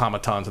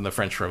automatons in the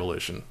French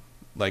Revolution.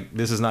 Like,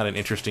 this is not an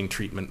interesting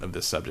treatment of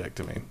this subject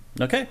to me.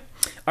 Okay.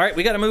 All right,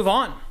 we got to move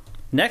on.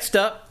 Next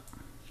up,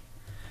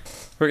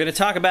 we're going to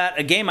talk about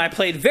a game I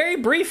played very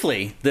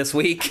briefly this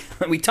week.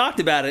 We talked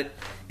about it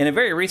in a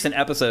very recent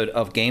episode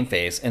of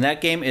GameFace, and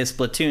that game is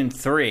Splatoon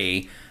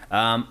 3.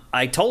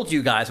 I told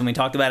you guys when we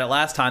talked about it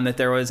last time that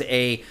there was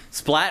a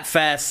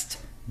Splatfest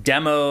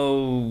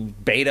demo,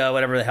 beta,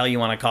 whatever the hell you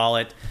want to call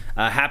it,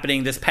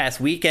 happening this past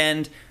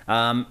weekend.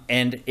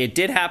 And it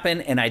did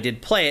happen, and I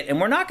did play it. And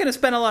we're not going to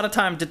spend a lot of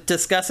time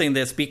discussing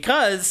this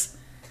because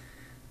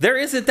there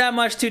isn't that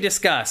much to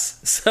discuss.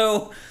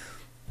 So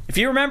if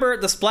you remember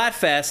the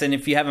Splatfest, and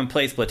if you haven't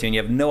played Splatoon,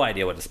 you have no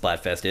idea what a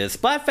Splatfest is.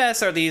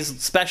 Splatfests are these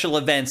special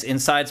events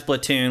inside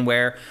Splatoon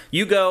where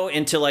you go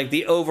into like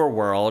the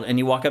overworld and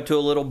you walk up to a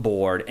little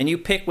board and you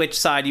pick which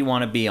side you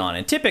want to be on.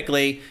 And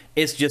typically,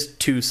 it's just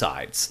two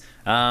sides.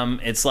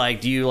 It's like,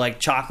 do you like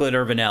chocolate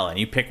or vanilla? And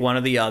you pick one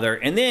or the other.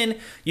 And then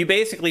you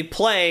basically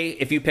play,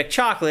 if you pick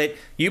chocolate,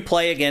 you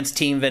play against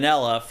Team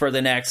Vanilla for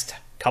the next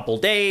couple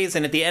days.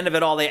 And at the end of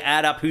it all, they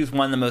add up who's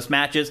won the most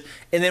matches.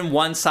 And then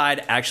one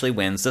side actually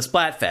wins the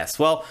Splatfest.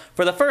 Well,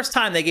 for the first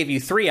time, they gave you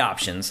three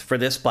options for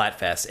this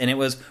Splatfest. And it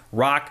was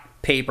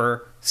rock,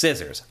 paper,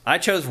 scissors. I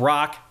chose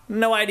rock.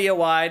 No idea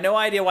why. No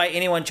idea why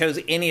anyone chose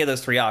any of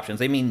those three options.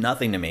 They mean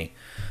nothing to me.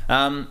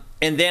 And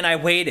then I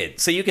waited.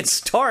 So you could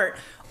start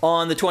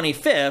on the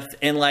 25th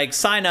and like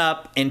sign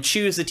up and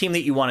choose the team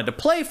that you wanted to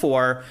play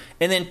for,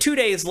 and then 2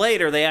 days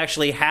later they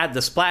actually had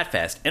the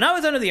Splatfest. And I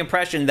was under the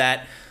impression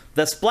that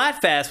the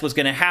Splatfest was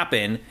going to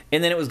happen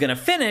and then it was going to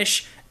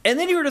finish, and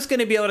then you were just going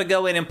to be able to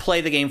go in and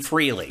play the game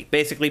freely,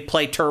 basically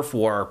play Turf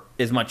War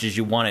as much as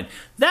you wanted.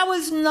 That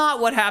was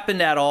not what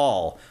happened at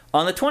all.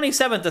 On the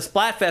 27th, the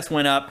Splatfest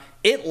went up.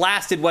 It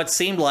lasted what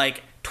seemed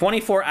like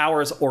 24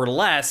 hours or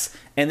less,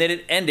 and then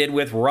it ended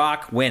with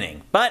Rock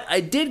winning. But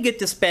I did get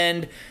to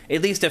spend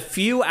at least a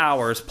few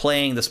hours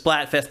playing the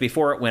Splatfest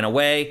before it went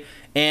away,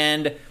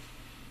 and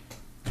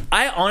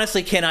I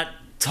honestly cannot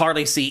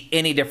hardly see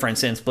any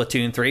difference in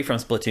Splatoon 3 from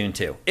Splatoon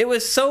 2. It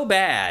was so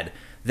bad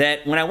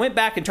that when I went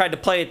back and tried to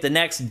play it the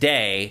next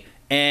day,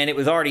 and it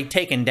was already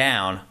taken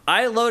down,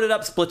 I loaded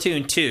up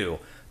Splatoon 2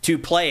 to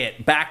play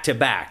it back to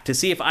back to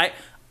see if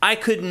I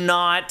could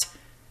not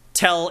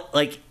tell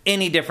like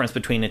any difference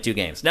between the two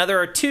games. Now, there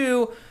are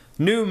two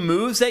new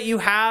moves that you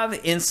have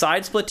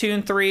inside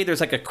Splatoon 3. There's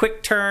like a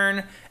quick turn,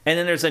 and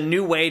then there's a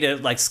new way to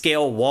like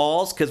scale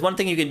walls, because one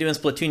thing you can do in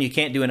Splatoon you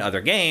can't do in other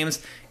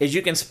games is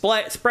you can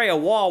spray a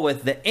wall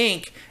with the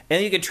ink,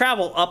 and you can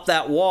travel up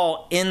that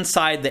wall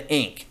inside the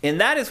ink. And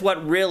that is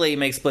what really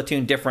makes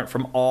Splatoon different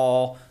from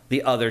all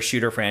the other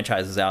shooter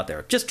franchises out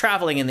there, just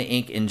traveling in the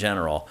ink in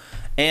general.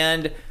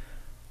 And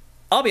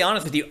I'll be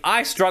honest with you,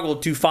 I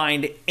struggled to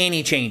find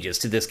any changes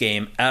to this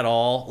game at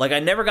all. Like, I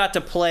never got to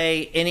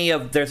play any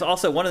of... There's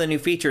also one of the new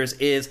features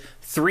is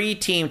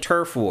 3-team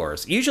turf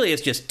wars. Usually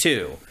it's just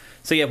 2.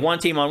 So you have one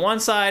team on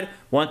one side,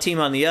 one team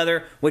on the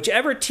other.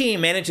 Whichever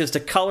team manages to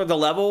color the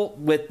level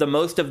with the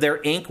most of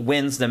their ink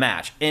wins the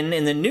match. And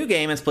in the new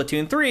game, in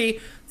Splatoon 3,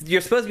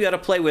 you're supposed to be able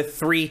to play with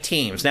 3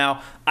 teams.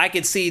 Now, I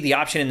could see the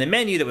option in the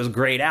menu that was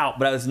grayed out,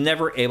 but I was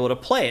never able to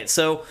play it.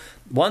 So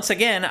once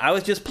again, I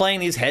was just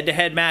playing these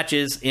head-to-head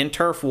matches in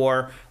Turf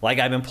War like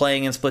I've been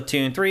playing in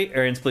Splatoon 3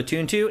 or in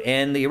Splatoon 2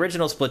 and the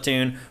original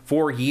Splatoon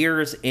for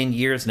years and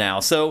years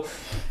now. So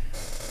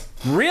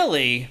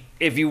really,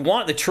 if you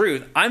want the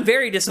truth, I'm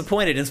very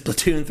disappointed in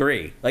Splatoon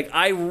 3. Like,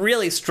 I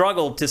really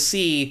struggled to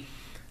see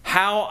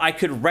how I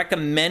could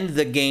recommend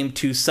the game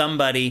to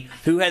somebody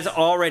who has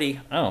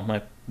already... Oh,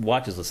 my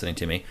watch is listening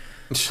to me.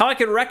 How I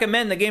could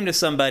recommend the game to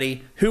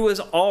somebody who was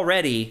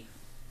already...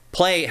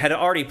 had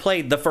already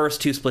played the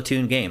first 2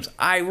 Splatoon games.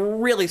 I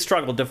really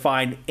struggled to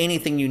find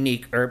anything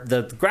unique, or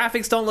the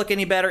graphics don't look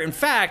any better. In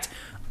fact,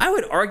 I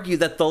would argue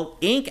that the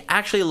ink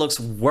actually looks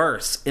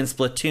worse in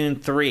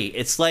Splatoon 3.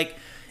 It's like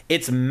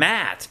it's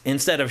matte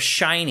instead of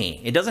shiny.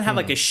 It doesn't have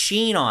like a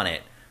sheen on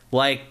it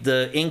like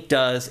the ink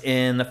does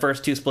in the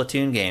first 2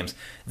 Splatoon games.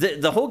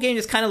 The whole game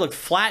just kind of looked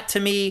flat to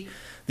me.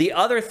 The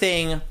other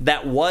thing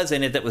that was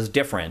in it that was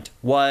different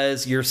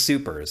was your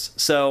supers.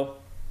 So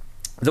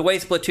the way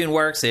Splatoon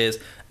works is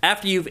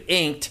after you've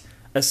inked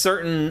a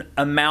certain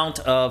amount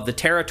of the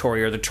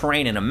territory or the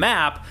terrain in a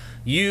map,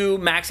 you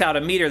max out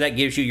a meter that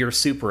gives you your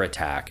super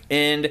attack.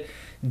 And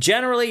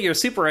generally, your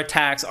super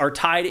attacks are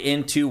tied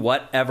into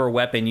whatever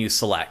weapon you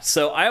select.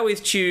 So I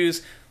always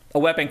choose a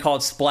weapon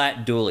called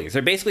Splat Dualies.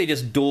 They're basically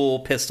just dual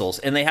pistols,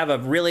 and they have a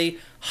really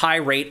high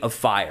rate of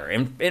fire.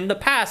 And in the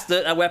past,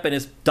 that weapon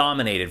is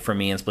dominated for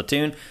me in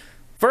Splatoon.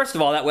 First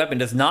of all, that weapon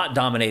does not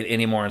dominate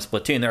anymore in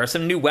Splatoon. There are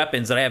some new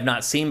weapons that I have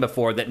not seen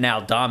before that now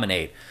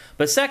dominate.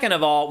 But second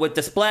of all, with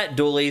the Splat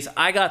Dualies,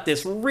 I got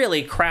this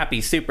really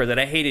crappy super that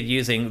I hated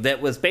using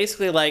that was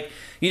basically like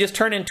you just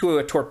turn into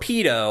a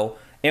torpedo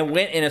and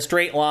went in a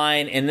straight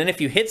line, and then if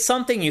you hit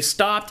something, you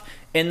stopped,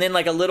 and then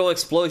like a little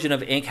explosion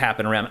of ink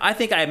happened around. I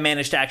think I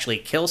managed to actually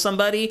kill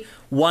somebody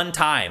one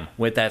time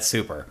with that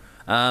super.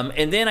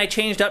 And then I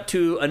changed up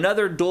to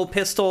another dual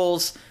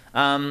pistols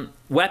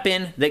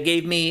weapon that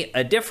gave me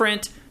a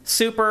different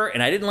super,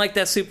 and I didn't like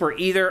that super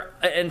either.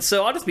 And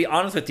so I'll just be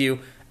honest with you.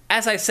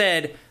 As I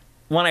said,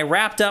 when I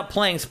wrapped up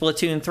playing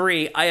Splatoon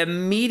 3, I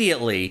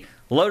immediately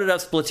loaded up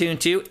Splatoon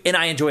 2, and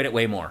I enjoyed it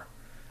way more.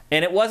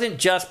 And it wasn't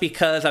just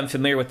because I'm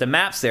familiar with the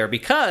maps there,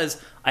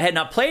 because I had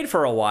not played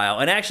for a while,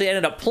 and actually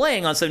ended up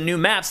playing on some new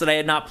maps that I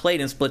had not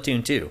played in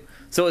Splatoon 2.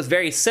 So it was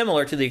very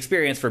similar to the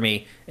experience for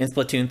me in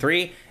Splatoon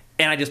 3,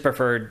 and I just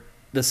preferred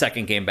the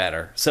second game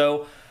better.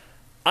 So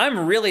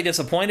I'm really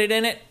disappointed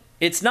in it.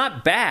 It's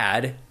not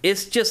bad.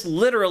 It's just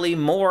literally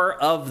more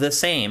of the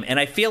same. And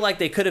I feel like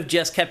they could have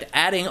just kept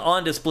adding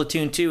on to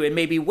Splatoon 2 and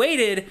maybe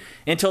waited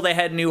until they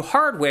had new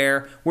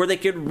hardware where they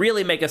could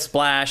really make a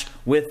splash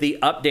with the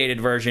updated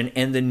version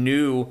and the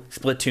new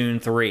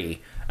Splatoon 3.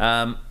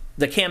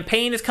 The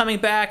campaign is coming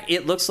back.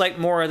 It looks like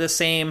more of the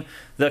same.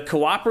 The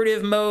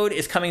cooperative mode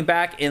is coming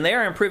back, and they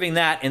are improving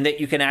that in that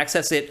you can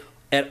access it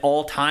at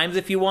all times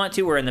if you want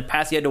to, where in the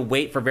past you had to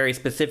wait for very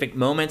specific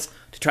moments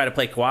to try to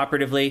play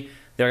cooperatively.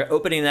 They're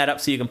opening that up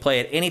so you can play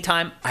at any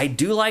time. I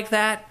do like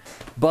that,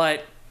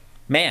 but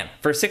man,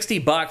 for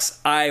 $60,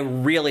 I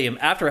really am,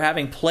 after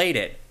having played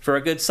it for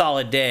a good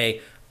solid day,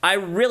 I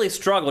really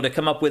struggle to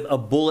come up with a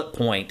bullet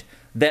point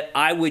that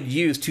I would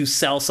use to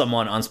sell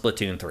someone on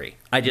Splatoon 3.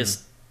 I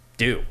just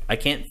do. I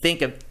can't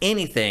think of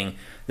anything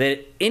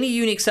any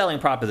unique selling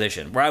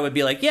proposition where I would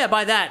be like, yeah,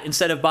 buy that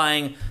instead of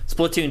buying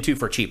Splatoon 2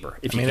 for cheaper.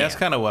 That's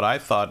kind of what I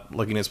thought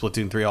looking at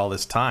Splatoon 3 all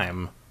this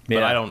time.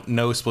 But I don't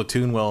know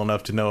Splatoon well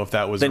enough to know if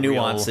that was the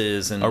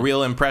nuances and a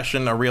real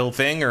impression, a real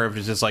thing, or if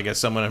it's just like as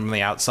someone from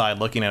the outside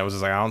looking at it was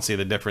just like, I don't see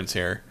the difference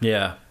here.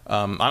 Yeah.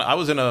 I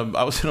was in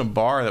a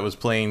bar that was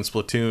playing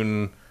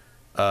Splatoon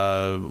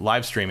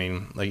live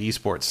streaming, like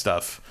esports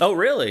stuff. Oh,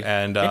 really?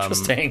 And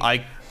interesting.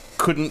 I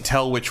couldn't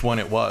tell which one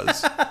it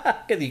was.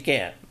 Because you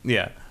can't.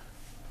 Yeah.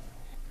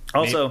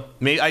 Also,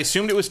 I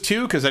assumed it was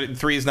 2 because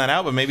 3 is not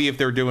out, but maybe if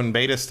they're doing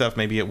beta stuff,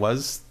 maybe it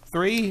was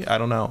 3. I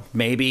don't know.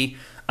 Maybe.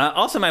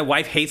 Also, my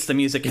wife hates the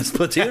music in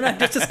Splatoon, I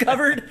just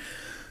discovered.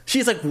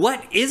 She's like,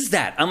 what is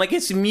that? I'm like,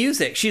 it's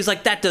music. She's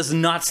like, that does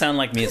not sound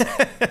like music.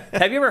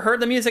 Have you ever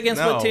heard the music in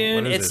Splatoon?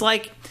 What is it's it?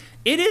 Like,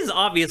 it is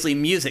obviously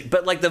music,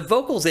 but like the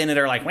vocals in it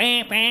are like,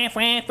 like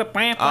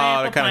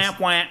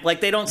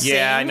they don't sing.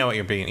 Yeah, I know what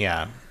you're being,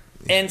 yeah.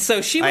 And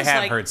so she was I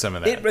have heard some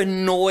of that. It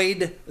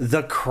annoyed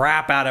the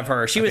crap out of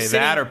her. She was sitting,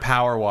 that or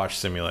Power Wash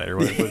Simulator.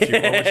 What would you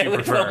prefer?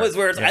 Which one was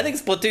worse? Yeah. I think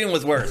Splatoon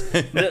was worse.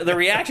 The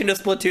reaction to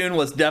Splatoon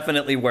was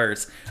definitely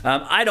worse.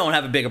 I don't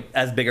have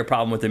as big a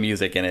problem with the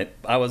music in it.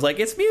 I was like,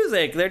 it's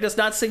music. They're just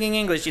not singing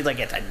English. She's like,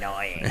 it's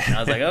annoying. And I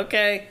was like,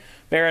 okay,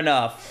 fair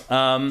enough.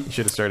 You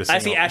should have started singing.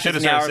 I see Ashes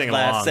in the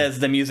Hourglass says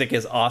the music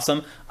is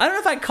awesome. I don't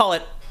know if I'd call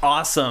it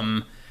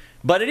awesome,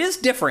 but it is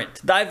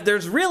different.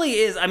 There's really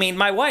is. I mean,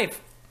 my wife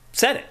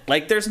said it.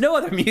 Like, there's no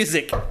other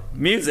music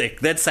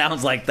that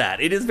sounds like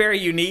that. It is very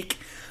unique.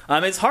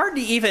 It's hard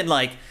to even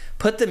like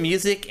put the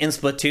music in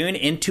Splatoon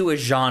into a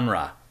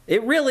genre.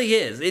 It really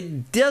is.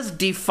 It does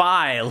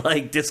defy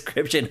like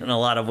description in a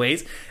lot of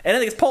ways, and I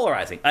think it's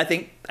polarizing. I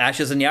think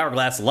Ashes in the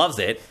Hourglass loves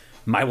it.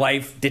 My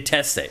wife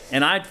detests it,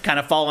 and I kind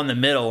of fall in the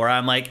middle where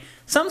I'm like,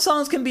 some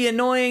songs can be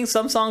annoying,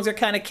 some songs are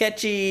kind of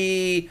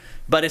catchy,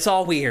 but it's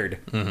all weird.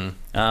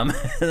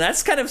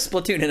 That's kind of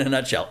Splatoon in a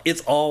nutshell. It's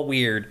all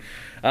weird.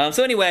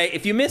 So anyway,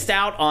 if you missed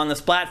out on the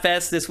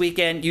Splatfest this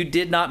weekend, you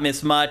did not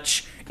miss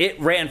much. It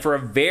ran for a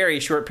very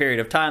short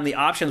period of time. The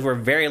options were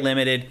very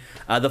limited.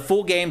 The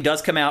full game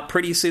does come out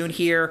pretty soon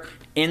here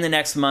in the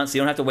next month, so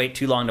you don't have to wait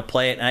too long to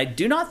play it. And I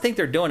do not think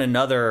they're doing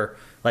another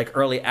like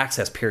early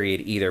access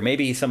period either.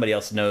 Maybe somebody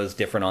else knows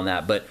different on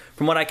that. But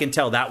from what I can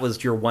tell, that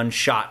was your one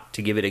shot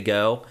to give it a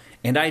go.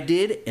 And I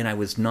did, and I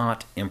was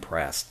not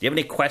impressed. Do you have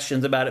any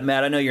questions about it,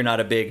 Matt? I know you're not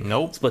a big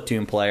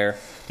Splatoon player.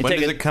 When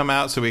does it come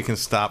out so we can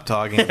stop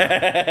talking about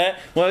it?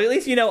 Well, at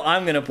least you know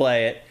I'm going to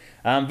play it.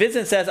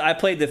 Vincent says, I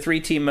played the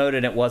 3-team mode,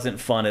 and it wasn't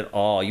fun at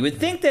all. You would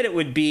think that it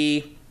would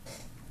be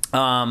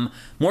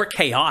more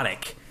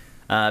chaotic.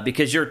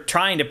 because you're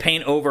trying to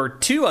paint over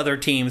 2 other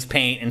teams'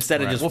 paint instead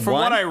of just from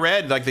one. what I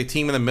read, like the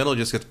team in the middle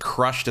just gets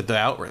crushed at the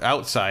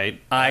outside.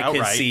 I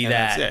could see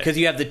that because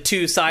you have the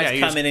 2 sides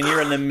coming and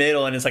you're in the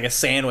middle and it's like a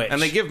sandwich.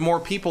 And they give more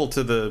people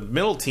to the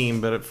middle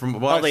team, but from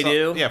what they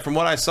do? Yeah, from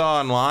what I saw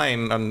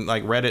online on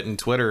like Reddit and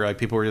Twitter, like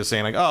people were just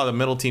saying like, oh, the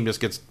middle team just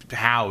gets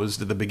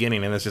housed at the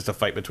beginning, and it's just a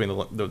fight between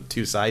the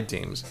 2 side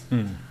teams.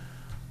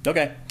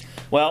 Okay.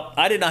 Well,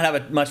 I did not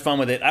have much fun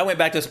with it. I went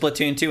back to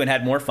Splatoon 2 and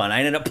had more fun. I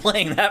ended up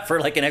playing that for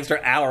like an extra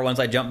hour once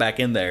I jumped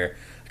back in there.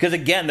 Because,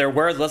 again, there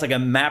was like a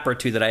map or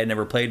 2 that I had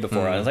never played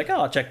before. I was like,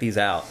 oh, I'll check these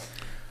out.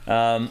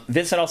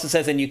 Vincent also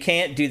says, and you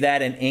can't do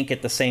that in ink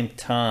at the same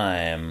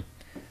time.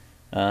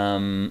 You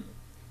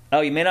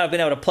may not have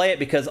been able to play it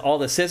because all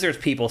the scissors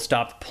people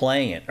stopped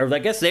playing it. Or I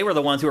guess they were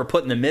the ones who were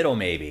put in the middle,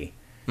 maybe.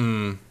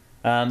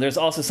 There's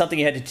also something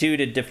you had to do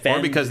to defend.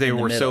 Or because they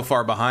were so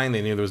far behind,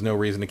 they knew there was no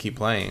reason to keep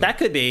playing. That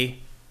could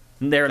be.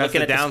 They're That's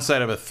looking the at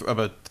downside of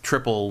a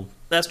triple.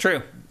 That's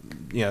true.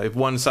 If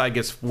one side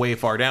gets way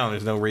far down,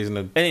 there's no reason to.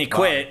 And then you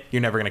quit.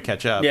 You're never going to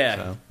catch up. Yeah,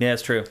 so. Yeah,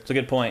 it's true. It's a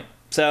good point.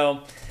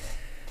 So,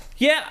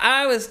 yeah,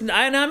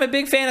 I'm a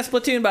big fan of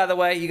Splatoon, by the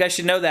way. You guys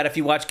should know that if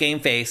you watch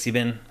GameFace. You've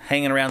been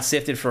hanging around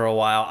Sifted for a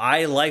while.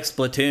 I like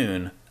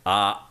Splatoon.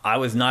 I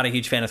was not a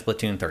huge fan of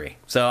Splatoon 3.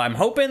 So I'm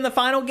hoping the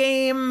final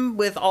game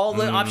with all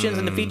the options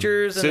and the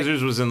features.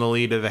 Scissors was in the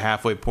lead at the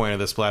halfway point of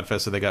the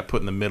Splatfest, so they got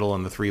put in the middle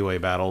in the 3-way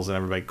battles, and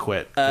everybody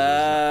quit.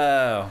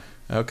 Oh.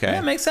 Okay.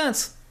 Yeah, makes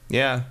sense.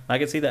 Yeah. I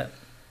can see that.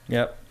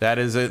 Yep. That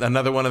is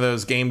another one of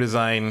those game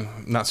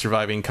design not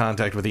surviving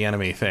contact with the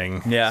enemy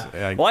thing.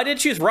 Yeah. Well, I did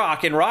choose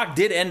Rock, and Rock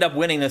did end up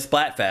winning the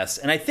Splatfest.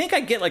 And I think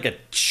I get like a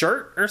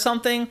shirt or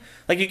something.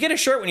 Like you get a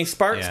shirt when you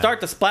start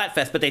the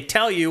Splatfest, but they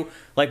tell you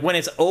like when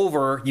it's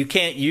over, you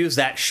can't use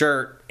that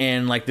shirt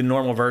in like the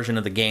normal version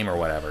of the game or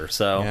whatever.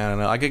 So yeah, I don't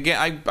know. Like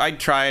again, I'd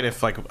try it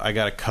if like I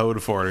got a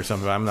code for it or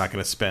something. But I'm not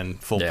going to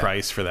spend full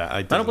price for that.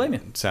 I don't blame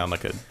you. Sound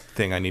like a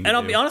thing I need to do. And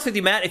I'll be honest with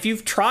you, Matt, if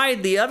you've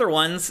tried the other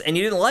ones and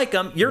you didn't like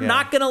them, you're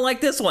not going to like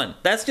this one.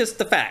 That's just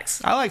the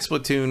facts. I like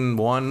Splatoon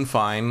 1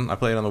 fine. I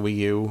played it on the Wii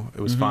U.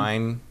 It was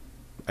fine.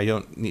 I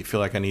don't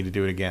feel like I need to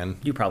do it again.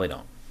 You probably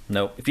don't.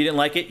 Nope. If you didn't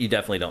like it, you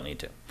definitely don't need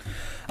to.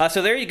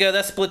 So there you go.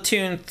 That's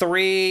Splatoon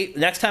 3.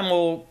 Next time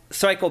we'll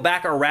cycle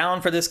back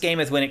around for this game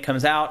is when it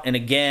comes out. And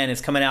again,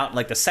 it's coming out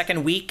like the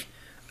second week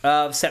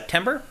of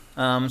September.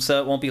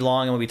 So it won't be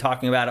long, and we'll be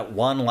talking about it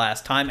one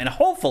last time. And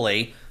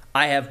hopefully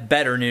I have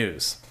better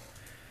news.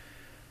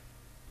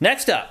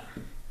 Next up,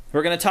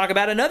 we're going to talk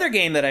about another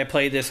game that I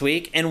played this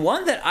week, and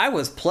one that I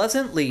was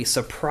pleasantly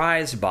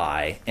surprised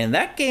by. And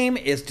that game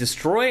is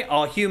Destroy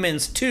All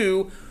Humans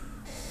 2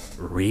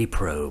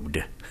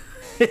 Reprobed.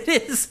 It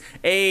is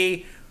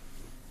a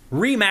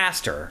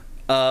remaster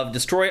of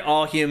Destroy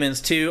All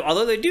Humans 2.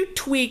 Although they do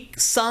tweak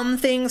some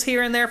things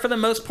here and there, for the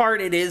most part,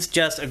 it is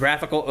just a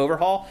graphical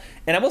overhaul.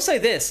 And I will say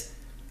this,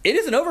 it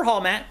is an overhaul,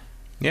 Matt.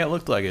 Yeah, it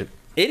looked like it.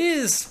 It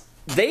is.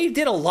 They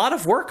did a lot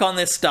of work on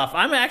this stuff.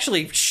 I'm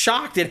actually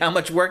shocked at how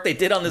much work they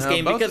did on this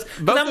game because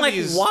I'm like,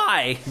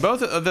 why? Both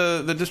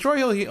the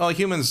Destroy All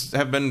Humans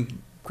have been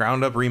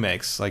ground up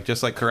remakes, like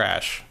just like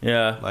Crash.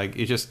 Yeah, like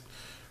it just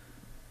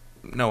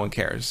no one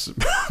cares.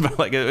 But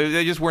like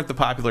they just weren't the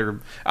popular.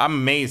 I'm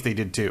amazed they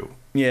did too.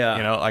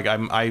 Yeah, like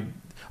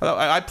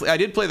I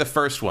did play the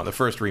first one, the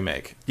first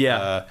remake.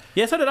 Yeah,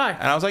 yeah, so did I.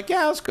 And I was like,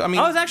 yeah, I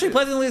was actually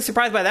pleasantly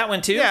surprised by that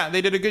one too. Yeah,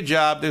 they did a good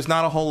job. There's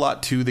not a whole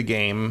lot to the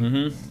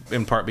game,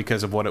 in part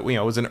because of what it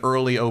was an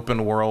early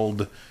open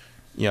world,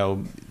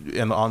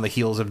 and on the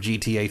heels of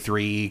GTA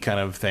 3 kind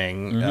of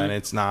thing, and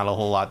it's not a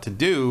whole lot to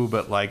do,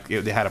 but like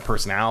it had a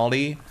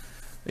personality.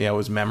 It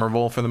was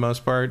memorable for the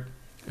most part,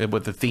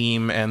 with the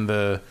theme and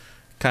the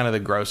kind of the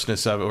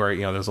grossness of it, where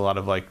there's a lot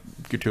of like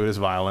gratuitous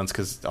violence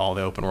because all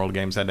the open world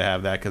games had to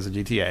have that because of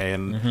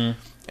GTA,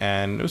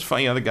 and it was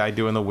fun. The guy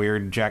doing the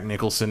weird Jack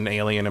Nicholson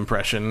alien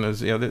impression.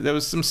 There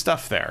was some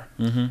stuff there.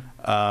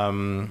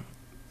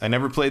 I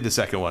never played the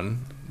second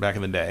one back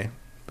in the day.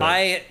 But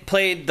I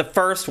played the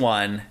first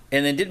one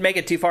and then didn't make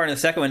it too far in the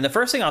second one. The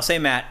first thing I'll say,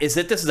 Matt, is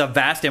that this is a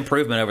vast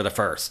improvement over the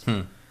first.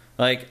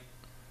 Like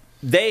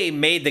they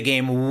made the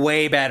game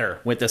way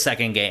better with the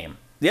second game.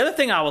 The other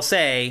thing I will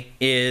say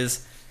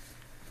is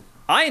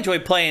I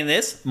enjoyed playing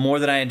this more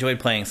than I enjoyed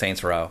playing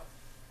Saints Row.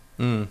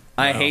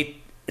 I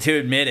hate to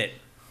admit it,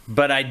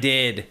 but I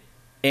did.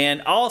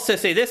 And I'll also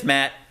say this,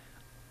 Matt.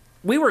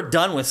 We were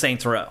done with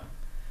Saints Row.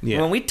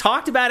 Yeah. When we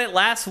talked about it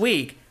last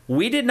week,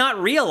 we did not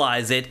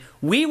realize it.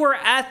 We were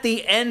at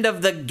the end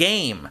of the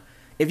game.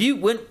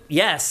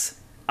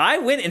 I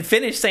went and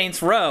finished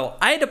Saints Row.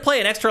 I had to play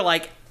an extra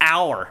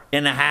hour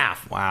and a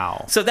half.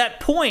 Wow. So that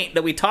point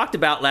that we talked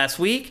about last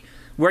week,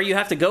 where you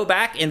have to go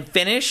back and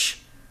finish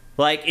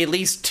at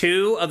least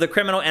 2 of the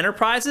criminal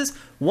enterprises,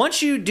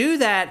 once you do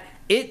that,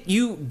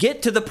 you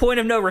get to the point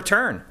of no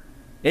return.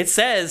 It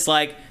says,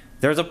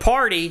 there's a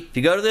party. If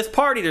you go to this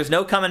party, there's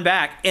no coming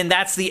back. And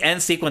that's the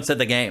end sequence of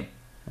the game.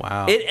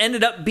 Wow. It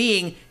ended up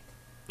being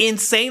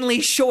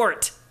insanely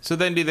short. So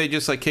then do they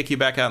just like kick you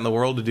back out in the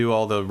world to do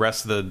all the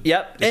rest of the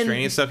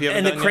extraneous stuff you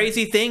haven't done And the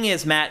crazy thing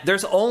is, Matt,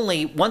 there's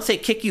only, once they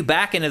kick you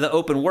back into the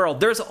open world,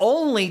 there's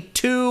only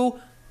 2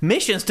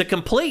 missions to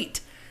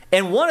complete.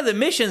 And one of the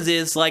missions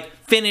is like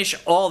finish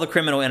all the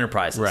criminal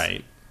enterprises.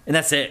 Right. And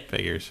that's it.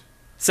 Figures.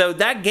 So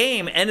that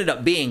game ended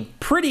up being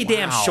pretty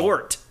damn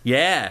short.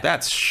 Yeah.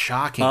 That's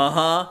shocking.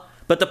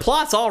 But the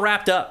plot's all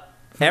wrapped up.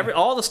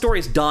 All the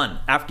story's done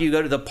after you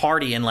go to the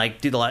party and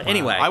like do the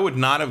anyway. I would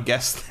not have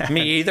guessed that.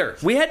 Me either.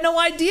 We had no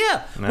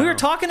idea. No. We were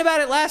talking about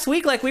it last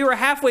week like we were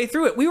halfway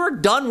through it. We were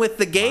done with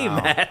the game,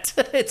 Matt.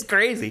 It's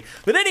crazy.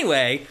 But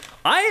anyway,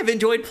 I have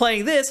enjoyed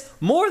playing this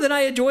more than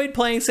I enjoyed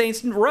playing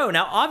Saints Row.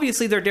 Now,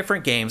 obviously, they're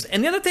different games.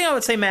 And the other thing I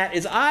would say, Matt,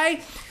 is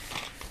I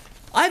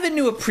have a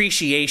new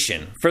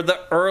appreciation for the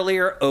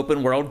earlier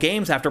open world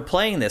games after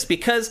playing this,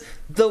 because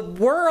the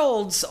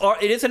worlds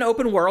it is an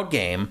open world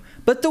game,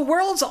 but the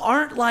worlds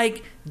aren't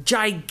like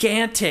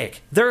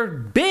gigantic. They're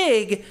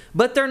big,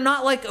 but they're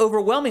not like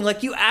overwhelming.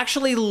 Like you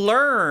actually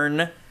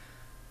learn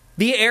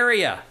the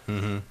area.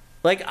 Mm-hmm.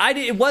 Like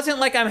it wasn't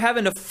like I'm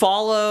having to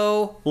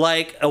follow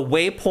like a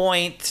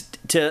waypoint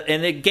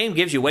and the game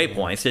gives you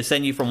waypoints to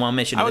send you from one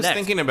mission to the next. I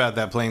was thinking about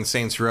that playing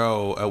Saints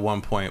Row at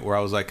one point where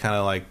I was like kind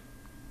of like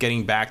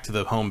getting back to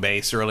the home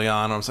base early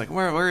on. I was like,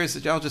 where is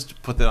it? I'll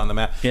just put that on the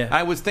map. Yeah.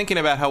 I was thinking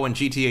about how when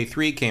GTA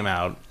 3 came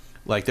out,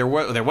 like there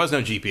was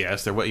no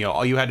GPS. There was,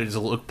 all you had to just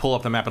pull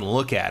up the map and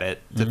look at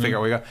it to figure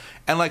out where you go.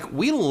 And like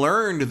we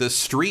learned the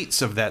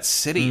streets of that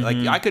city. Like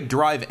I could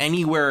drive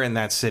anywhere in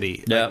that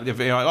city. Yeah. Like, if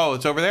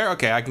it's over there.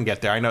 Okay, I can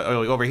get there. I know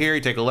over here.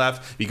 You take a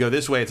left. You go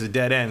this way. It's a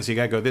dead end. So you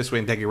got to go this way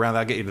and take you around.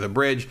 That'll get you to the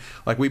bridge.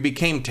 Like we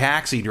became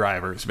taxi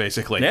drivers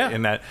basically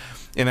in that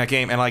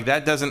game. And like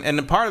that doesn't.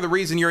 And part of the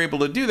reason you're able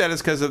to do that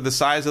is because of the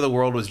size of the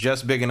world was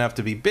just big enough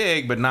to be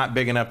big, but not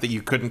big enough that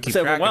you couldn't keep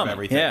track of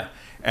everything. Yeah.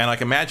 And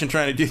like imagine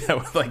trying to do that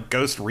with like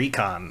Ghost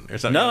Recon or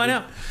something. No, I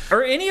know.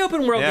 Or any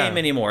open world game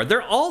anymore.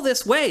 They're all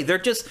this way. They're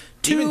just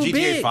too big.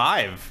 Even GTA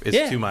 5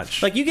 is too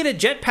much. Like you get a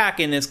jetpack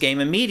in this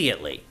game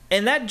immediately.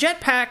 And that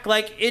jetpack,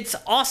 like, it's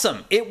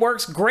awesome. It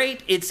works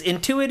great. It's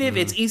intuitive.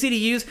 It's easy to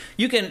use.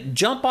 You can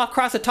jump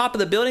across the top of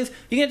the buildings.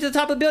 You get to the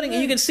top of the building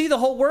and you can see the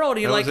whole world.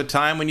 And there was a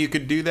time when you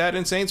could do that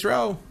in Saints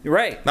Row.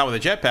 Right. Not with a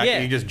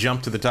jetpack. You just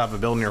jump to the top of a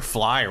building or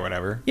fly or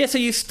whatever. Yeah, so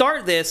you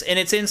start this and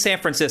it's in San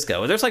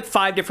Francisco. There's like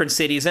 5 different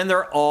cities and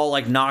they're all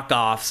like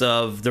knockoffs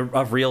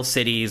of real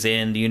cities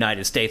in the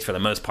United States for the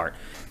most part.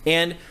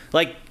 And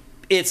like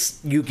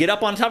you get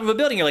up on top of a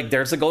building, you're like,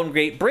 there's the Golden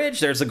Gate Bridge,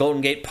 there's the Golden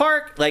Gate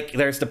Park, like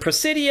there's the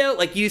Presidio,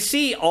 like you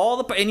see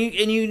all the and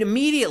you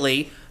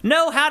immediately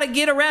know how to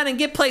get around and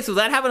get places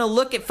without having to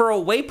look for a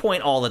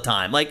waypoint all the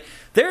time. Like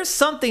there's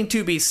something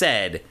to be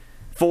said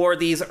for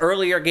these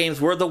earlier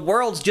games where the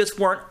worlds just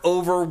weren't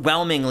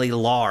overwhelmingly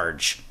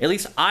large. At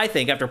least I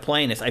think after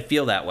playing this, I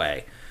feel that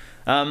way.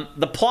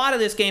 The plot of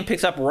this game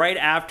picks up right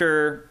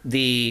after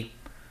the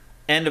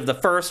end of the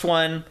first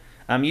one.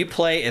 You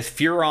play as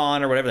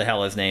Furon, or whatever the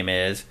hell his name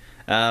is.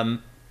 And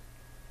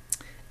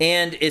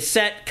it's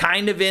set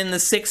kind of in the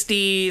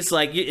 60s.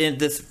 Like, in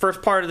this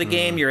first part of the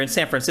game, you're in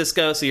San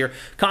Francisco, so you're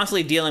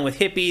constantly dealing with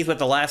hippies with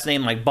the last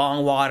name like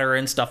Bongwater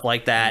and stuff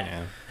like that.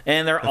 Yeah.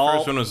 And the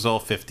first one was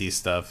all 50s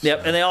stuff.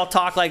 Yep, and they all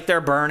talk like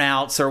they're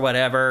burnouts or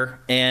whatever.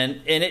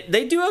 And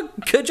they do a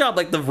good job.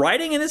 Like, the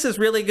writing in this is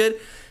really good.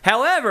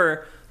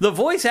 However, the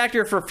voice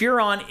actor for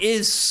Furon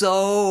is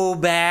so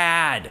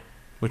bad.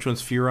 Which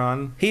one's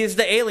Furon? He is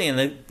the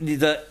alien,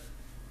 the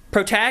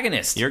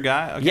protagonist. Your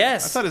guy? Okay.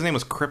 Yes. I thought his name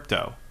was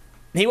Crypto.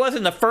 He was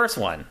in the first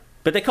one,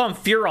 but they call him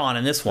Furon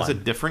in this one. Is a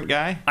different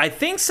guy? I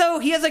think so.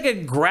 He has like a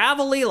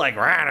gravelly, like,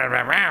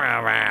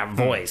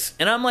 voice.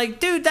 And I'm like,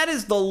 dude, that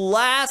is the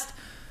last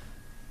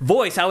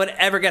voice I would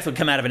ever guess would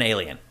come out of an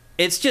alien.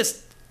 It's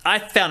just, I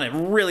found it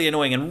really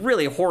annoying and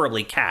really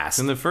horribly cast.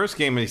 In the first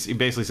game, he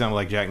basically sounded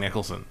like Jack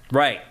Nicholson.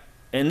 Right.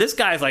 And this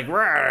guy's like,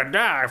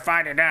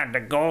 find it out at the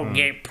Golden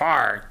Gate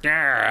Park.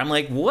 I'm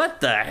like, what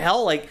the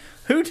hell? Like,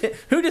 who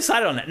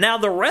decided on that? Now,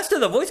 the rest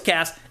of the voice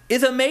cast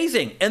is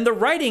amazing. And the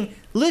writing,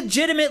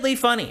 legitimately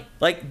funny.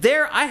 Like,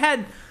 I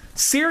had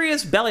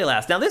serious belly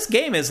laughs. Now, this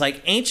game is,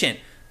 like, ancient.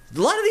 A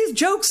lot of these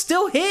jokes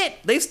still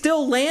hit. They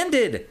still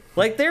landed.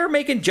 Like, they're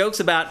making jokes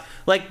about,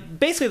 like,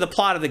 basically the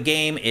plot of the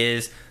game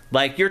is,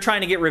 like, you're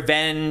trying to get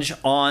revenge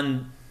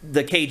on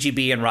the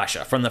KGB in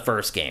Russia from the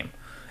first game.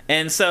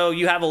 And so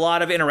you have a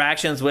lot of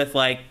interactions with,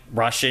 like,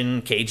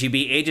 Russian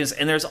KGB agents,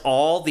 and there's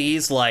all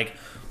these, like,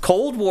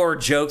 Cold War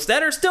jokes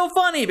that are still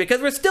funny because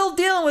we're still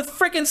dealing with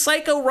freaking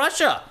psycho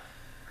Russia.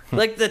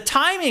 Like, the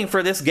timing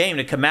for this game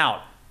to come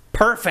out,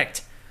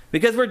 perfect.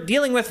 Because we're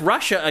dealing with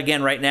Russia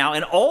again right now,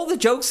 and all the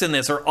jokes in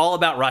this are all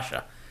about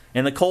Russia.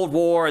 And the Cold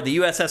War, the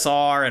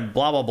USSR, and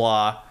blah, blah,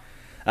 blah.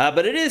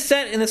 But it is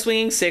set in the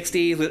swinging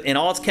 60s in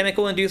all its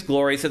chemical-induced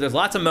glory, so there's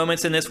lots of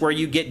moments in this where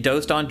you get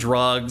dosed on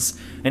drugs,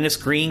 and the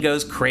screen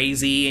goes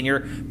crazy, and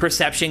your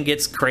perception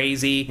gets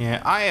crazy.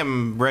 Yeah, I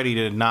am ready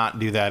to not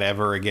do that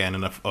ever again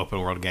in an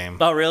open-world game.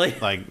 Oh, really?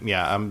 Like,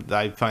 yeah,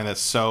 I find that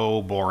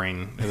so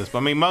boring. I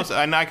mean,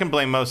 I can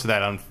blame most of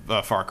that on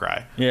Far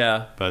Cry.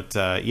 Yeah. But,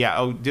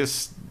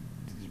 just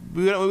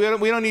we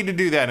don't need to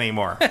do that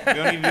anymore. We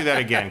don't need to do that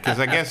again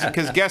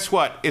because guess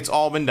what? It's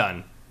all been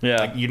done. Yeah.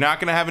 Like, you're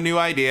not going to have a new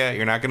idea.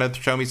 You're not going to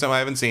show me something I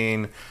haven't seen.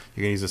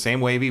 You're going to use the same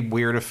wavy,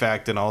 weird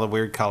effect and all the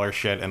weird color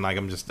shit. And like,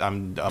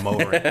 I'm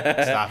over it.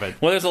 Stop it.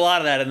 Well, there's a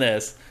lot of that in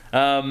this.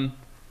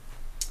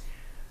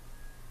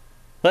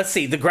 Let's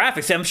see, the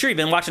graphics. I'm sure you've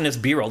been watching this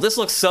B-roll. This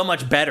looks so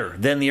much better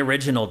than the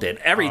original did.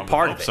 Every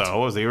part of it. So,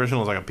 what was the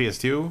original? Was like a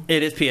PS2?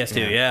 It is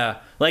PS2,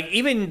 yeah. Like,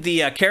 even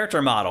the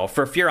character model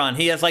for Furon,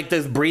 he has like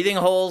those breathing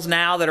holes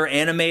now that are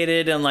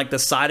animated on like the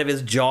side of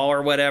his jaw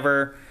or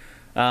whatever.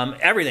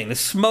 Everything, the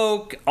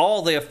smoke,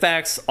 all the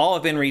effects, all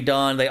have been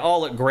redone. They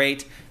all look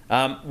great.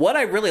 What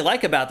I really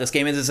like about this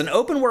game is it's an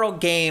open world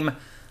game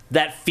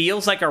that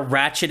feels like a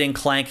Ratchet and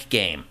Clank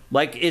game.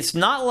 Like, it's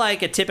not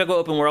like a typical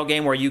open world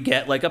game where you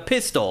get like a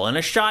pistol and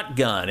a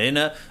shotgun and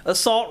a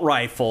assault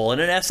rifle and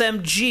an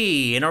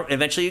SMG and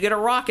eventually you get a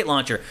rocket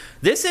launcher.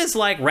 This is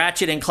like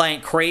Ratchet and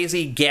Clank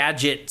crazy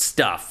gadget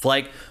stuff.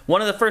 Like,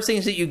 one of the first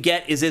things that you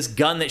get is this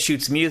gun that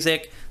shoots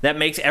music that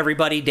makes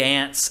everybody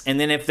dance, and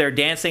then if they're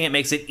dancing, it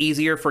makes it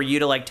easier for you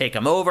to like take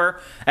them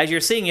over. As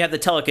you're seeing, you have the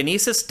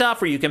telekinesis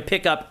stuff where you can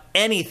pick up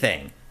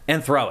anything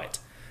and throw it.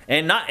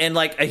 And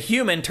like a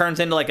human turns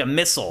into like a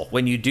missile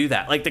when you do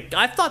that. Like,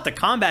 I thought the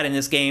combat in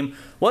this game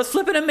was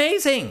flipping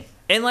amazing,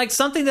 and like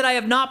something that I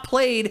have not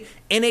played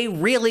in a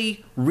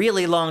really,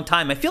 really long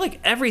time. I feel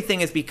like everything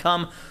has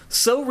become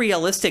so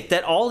realistic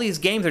that all these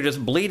games are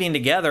just bleeding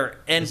together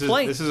and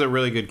playing. This is a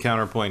really good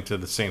counterpoint to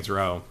the Saints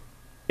Row.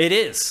 It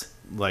is.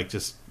 Like,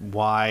 just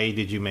why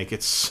did you make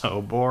it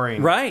so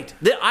boring? Right.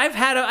 I've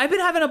been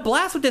having a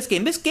blast with this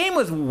game. This game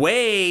was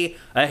way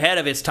ahead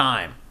of its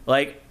time.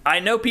 Like, I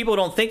know people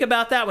don't think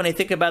about that when they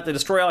think about the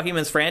Destroy All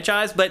Humans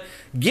franchise, but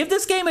give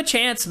this game a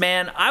chance,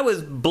 man. I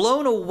was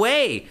blown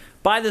away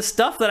by the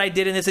stuff that I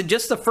did in this in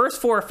just the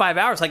first 4 or 5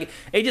 hours. Like,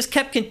 it just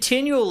kept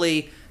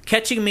continually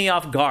catching me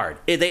off guard.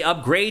 They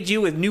upgrade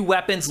you with new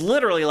weapons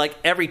literally like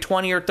every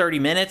 20 or 30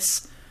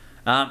 minutes.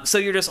 So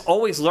you're just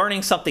always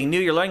learning something new.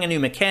 You're learning a new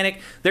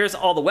mechanic. There's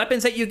all the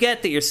weapons that you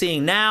get that you're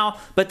seeing now,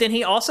 but then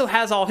he also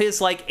has all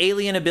his like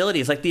alien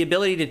abilities, like the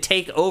ability to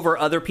take over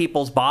other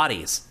people's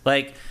bodies.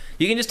 Like,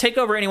 you can just take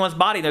over anyone's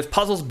body. There's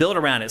puzzles built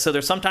around it. So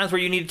there's sometimes where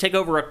you need to take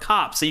over a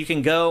cop, so you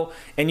can go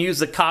and use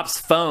the cop's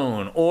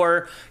phone.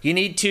 Or you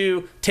need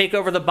to take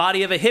over the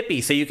body of a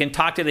hippie, so you can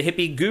talk to the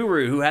hippie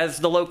guru who has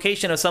the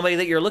location of somebody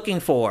that you're looking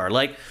for.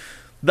 Like,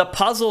 the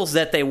puzzles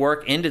that they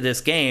work into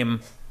this game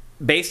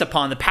based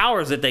upon the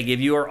powers that they give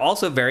you are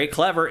also very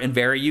clever and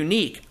very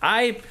unique.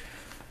 I'm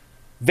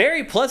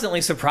very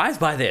pleasantly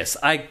surprised by this.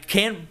 I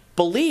can't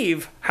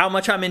believe how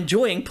much I'm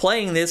enjoying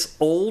playing this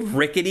old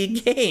rickety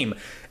game.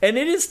 And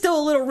it is still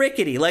a little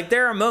rickety. Like,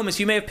 there are moments,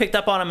 you may have picked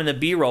up on them in the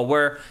B-roll,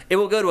 where it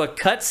will go to a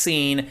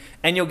cutscene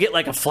and you'll get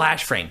like a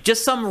flash frame.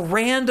 Just some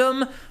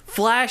random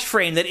flash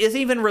frame that isn't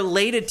even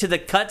related to the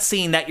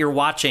cutscene that you're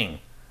watching.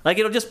 Like,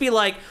 it'll just be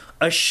like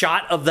a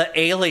shot of the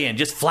alien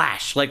just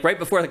flash, like right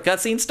before the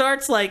cutscene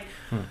starts. Like,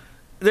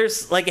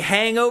 there's like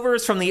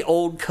hangovers from the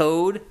old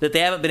code that they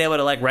haven't been able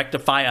to like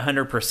rectify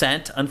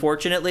 100%,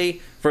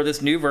 unfortunately, for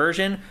this new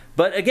version.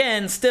 But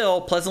again,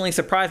 still pleasantly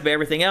surprised by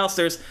everything else.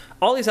 There's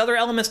all these other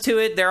elements to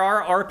it. There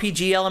are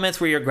RPG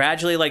elements where you're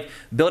gradually like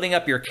building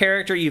up your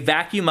character. You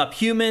vacuum up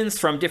humans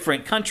from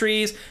different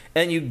countries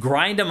and you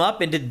grind them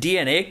up into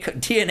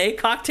DNA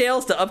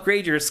cocktails to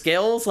upgrade your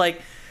skills.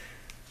 Like,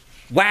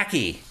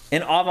 wacky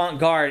and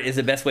avant-garde is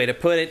the best way to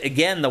put it.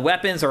 Again, the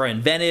weapons are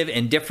inventive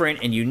and different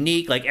and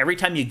unique. Like, every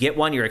time you get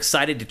one, you're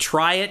excited to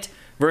try it,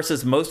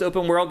 versus most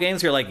open world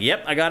games, you're like,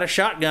 yep, I got a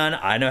shotgun.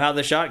 I know how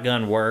the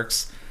shotgun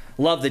works.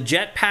 Love the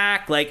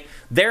jetpack. Like,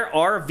 there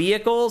are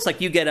vehicles,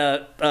 like you get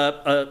a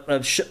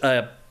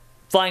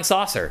flying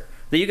saucer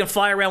that you can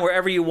fly around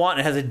wherever you want.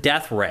 It has a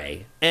death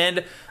ray.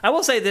 And I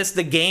will say this,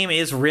 the game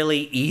is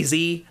really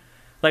easy.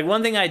 Like,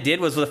 one thing I did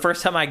was the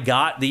first time I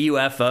got the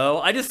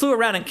UFO, I just flew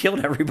around and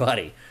killed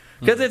everybody.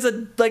 Because it's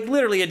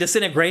literally a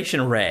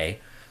disintegration ray.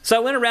 So I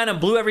went around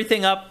and blew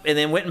everything up and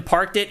then went and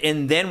parked it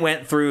and then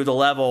went through the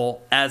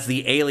level as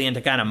the alien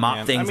to kind of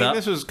mop things up.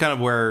 This was kind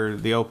of where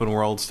the open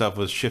world stuff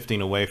was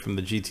shifting away from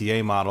the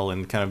GTA model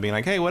and kind of being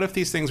like, hey, what if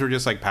these things were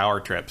just like power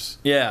trips?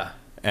 Yeah.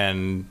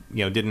 And,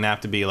 didn't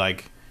have to be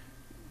like,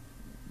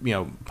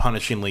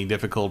 punishingly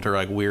difficult or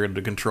like weird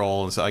to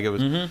control, and so like it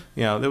was,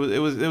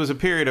 it was a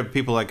period of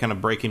people like kind of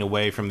breaking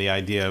away from the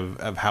idea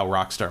of how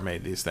Rockstar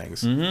made these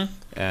things,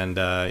 and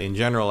in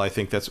general, I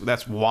think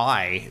that's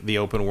why the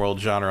open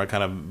world genre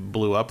kind of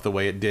blew up the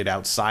way it did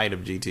outside of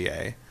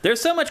GTA. There's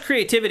so much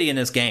creativity in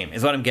this game,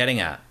 is what I'm getting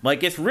at.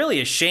 Like, it's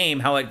really a shame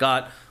how it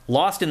got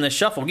lost in the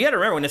shuffle. You got to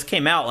remember when this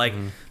came out, like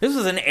this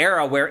was an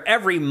era where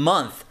every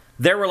month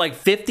there were like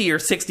 50 or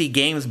 60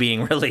 games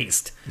being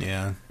released.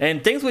 Yeah.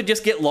 And things would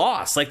just get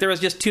lost. Like, there was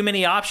just too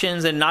many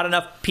options and not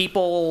enough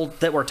people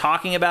that were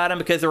talking about them,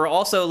 because there were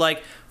also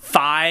like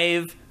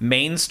 5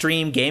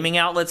 mainstream gaming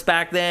outlets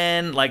back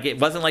then. Like,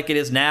 it wasn't like it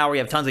is now where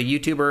you have tons of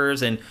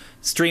YouTubers and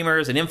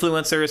streamers and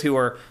influencers who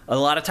are a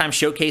lot of times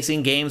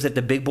showcasing games that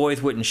the big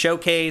boys wouldn't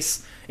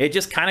showcase. It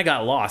just kind of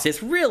got lost.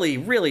 It's really,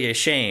 really a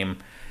shame.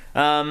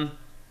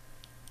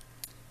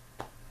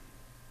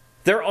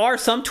 There are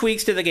some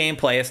tweaks to the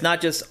gameplay. It's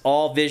not just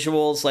all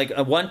visuals. Like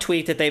one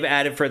tweak that they've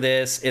added for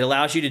this, it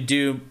allows you to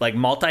do like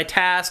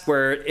multitask,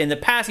 where in the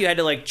past you had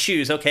to like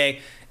choose,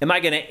 okay, am I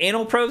going to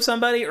anal probe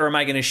somebody or am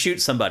I going to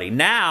shoot somebody?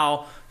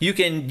 Now you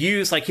can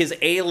use like his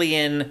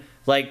alien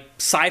like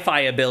sci-fi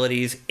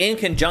abilities in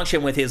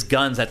conjunction with his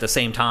guns at the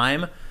same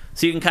time.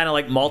 So you can kind of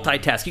like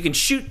multitask. You can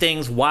shoot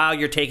things while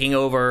you're taking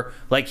over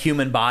like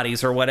human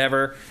bodies or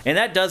whatever. And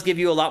that does give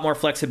you a lot more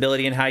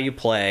flexibility in how you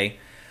play.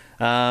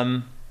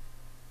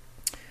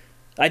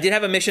 I did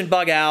have a mission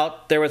bug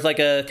out. There was like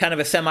a kind of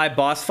a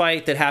semi-boss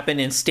fight that happened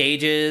in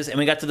stages, and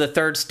we got to the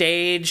third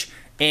stage,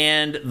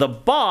 and the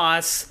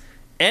boss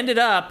ended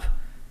up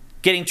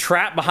getting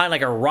trapped behind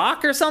like a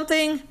rock or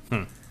something.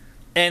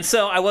 And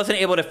so I wasn't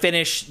able to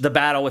finish the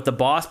battle with the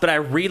boss, but I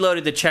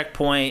reloaded the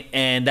checkpoint,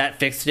 and that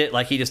fixed it.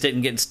 Like, he just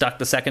didn't get stuck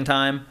the second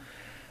time.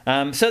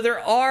 So there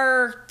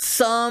are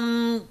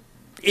some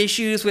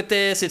issues with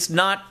this. It's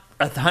not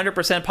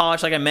 100%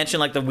 polished, like I mentioned,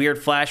 like the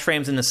weird flash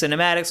frames in the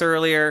cinematics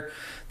earlier.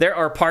 There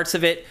are parts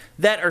of it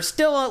that are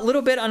still a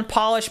little bit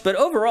unpolished, but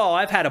overall,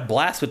 I've had a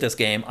blast with this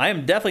game. I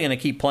am definitely going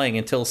to keep playing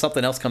until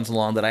something else comes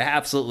along that I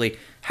absolutely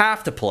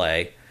have to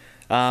play.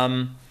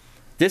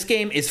 This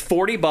game is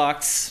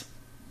 $40,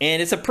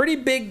 and it's a pretty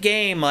big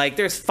game. Like,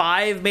 there's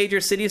 5 major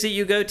cities that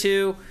you go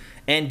to,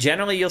 and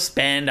generally you'll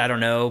spend, I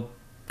don't know,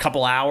 a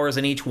couple hours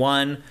in each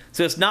one.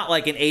 So it's not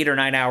like an 8 or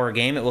 9 hour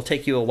game. It will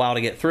take you a while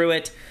to get through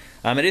it.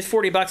 It is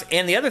 $40,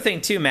 and the other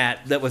thing too,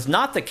 Matt, that was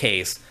not the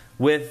case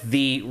with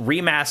the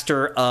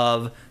remaster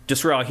of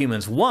Destroy All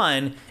Humans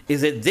 1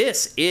 is that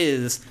this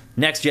is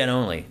next gen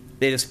only.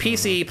 It is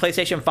PC,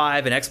 PlayStation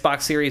 5, and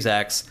Xbox Series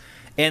X.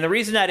 And the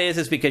reason that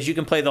is because you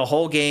can play the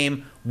whole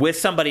game with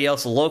somebody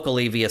else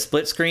locally via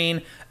split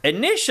screen.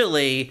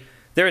 Initially,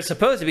 there is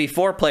supposed to be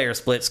 4-player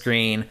split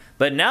screen,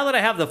 but now that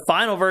I have the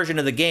final version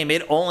of the game,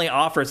 it only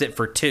offers it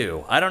for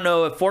 2. I don't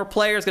know if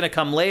 4-player is going to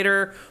come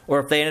later, or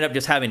if they ended up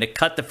just having to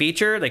cut the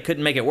feature. They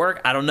couldn't make it work.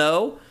 I don't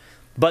know.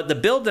 But the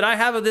build that I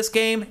have of this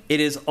game,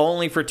 it is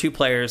only for 2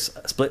 players,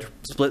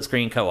 split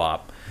screen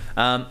co-op.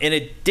 And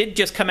it did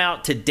just come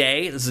out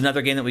today. This is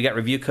another game that we got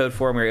review code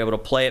for, and we were able to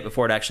play it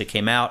before it actually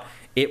came out.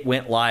 It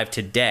went live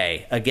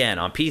today, again,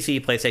 on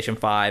PC, PlayStation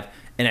 5,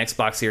 and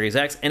Xbox Series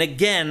X. And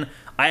again,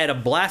 I had a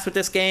blast with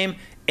this game,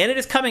 and it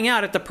is coming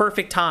out at the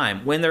perfect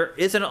time when there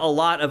isn't a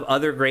lot of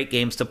other great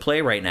games to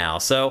play right now.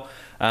 So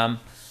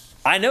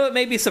I know it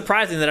may be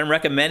surprising that I'm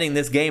recommending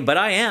this game, but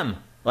I am.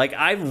 Like,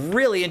 I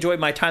really enjoyed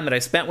my time that I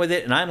spent with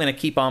it, and I'm going to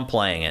keep on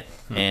playing it.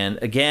 And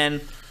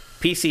again,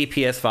 PC,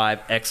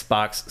 PS5,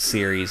 Xbox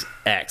Series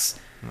X.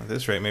 At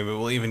this rate, maybe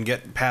we'll even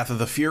get Path of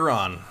the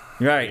Furon.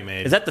 Right.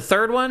 Is that the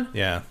third one?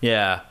 Yeah.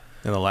 Yeah.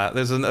 And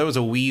there was a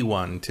Wii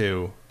one,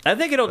 too. I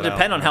think it'll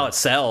depend on how it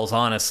sells,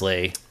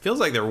 honestly. Feels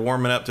like they're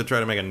warming up to try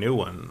to make a new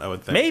one, I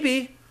would think.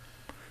 Maybe.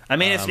 I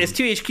mean, it's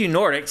 2HQ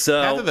Nordic,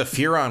 so... Path of the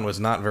Furon was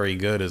not very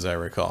good, as I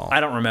recall.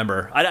 I don't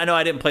remember. I know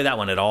I didn't play that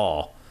one at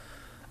all.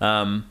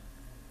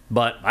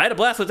 But I had a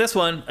blast with this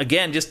one.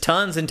 Again, just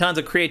tons and tons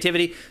of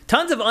creativity.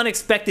 Tons of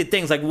unexpected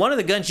things. Like, one of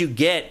the guns you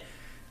get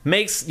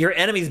makes your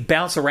enemies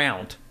bounce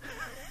around.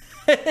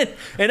 And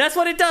that's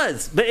what it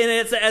does. But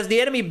as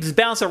the enemies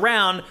bounce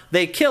around,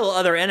 they kill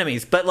other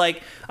enemies. But,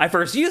 like, I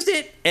first used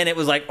it, and it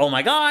was like, oh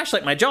my gosh,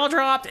 like, my jaw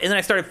dropped. And then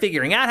I started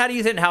figuring out how to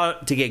use it and how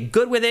to get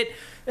good with it.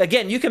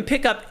 Again, you can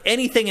pick up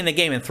anything in the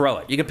game and throw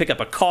it. You can pick up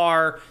a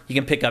car. You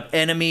can pick up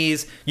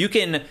enemies. You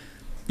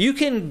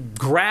can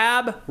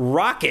grab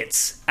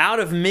rockets out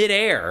of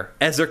midair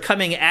as they're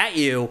coming at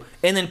you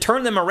and then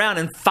turn them around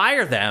and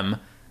fire them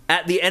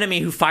at the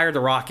enemy who fired the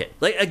rocket.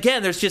 Like,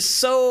 again, there's just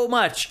so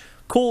much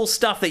cool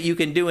stuff that you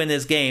can do in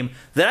this game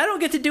that I don't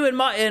get to do in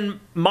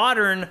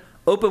modern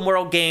open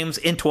world games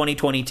in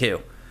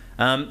 2022.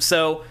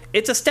 So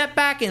it's a step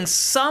back in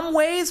some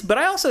ways, but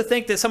I also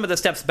think that some of the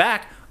steps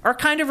back are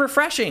kind of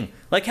refreshing.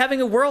 Like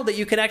having a world that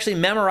you can actually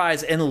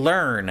memorize and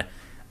learn.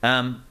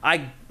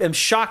 I am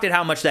shocked at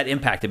how much that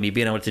impacted me,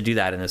 being able to do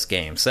that in this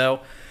game. So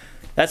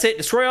that's it.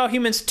 Destroy All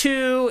Humans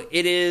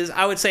 2.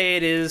 I would say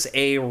it is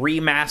a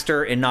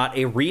remaster and not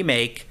a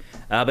remake.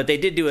 But they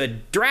did do a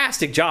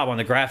drastic job on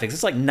the graphics.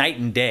 It's like night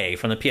and day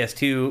from the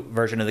PS2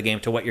 version of the game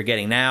to what you're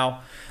getting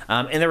now.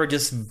 And there were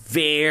just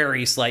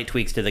very slight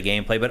tweaks to the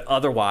gameplay, but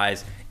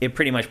otherwise it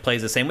pretty much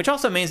plays the same, which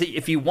also means that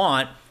if you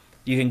want,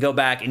 you can go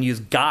back and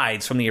use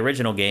guides from the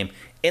original game,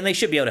 and they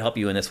should be able to help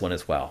you in this one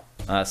as well.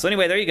 So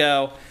anyway, there you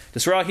go.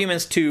 Destroy All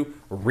Humans 2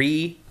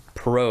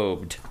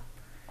 Reprobed.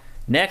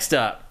 Next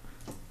up,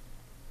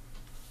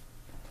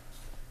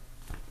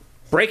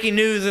 breaking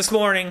news this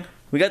morning.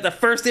 We got the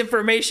first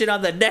information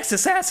on the next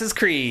Assassin's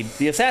Creed.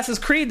 The Assassin's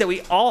Creed that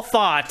we all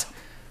thought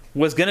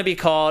was going to be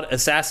called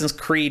Assassin's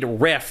Creed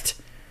Rift.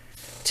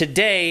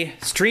 Today,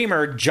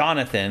 streamer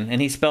Jonathan,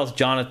 and he spells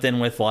Jonathan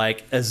with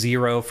like a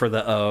 0 for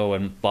the O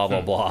and blah,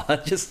 blah, blah.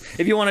 Just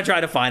if you want to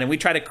try to find him, we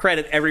try to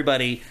credit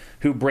everybody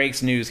who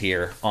breaks news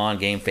here on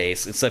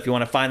GameFace. And so if you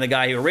want to find the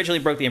guy who originally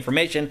broke the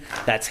information,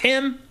 that's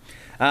him.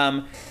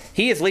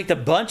 He has leaked a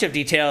bunch of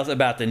details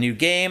about the new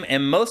game,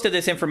 and most of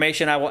this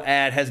information, I will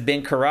add, has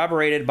been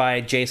corroborated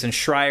by Jason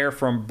Schreier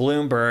from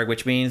Bloomberg,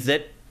 which means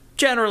that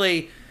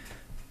generally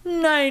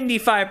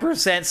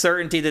 95%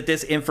 certainty that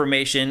this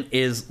information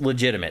is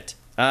legitimate.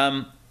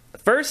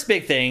 First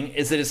big thing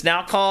is that it's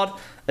now called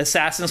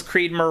Assassin's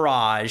Creed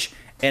Mirage,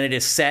 and it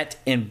is set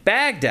in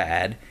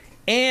Baghdad,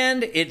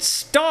 and it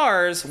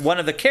stars one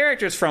of the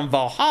characters from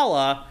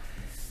Valhalla.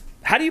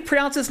 How do you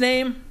pronounce his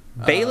name?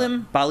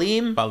 Balim?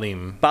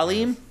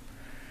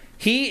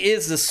 He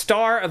is the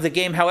star of the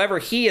game. However,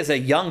 he is a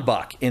young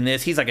buck in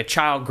this. He's like a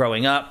child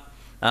growing up.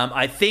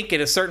 I think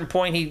at a certain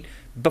point,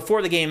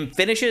 before the game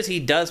finishes, he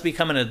does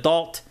become an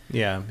adult.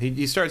 Yeah,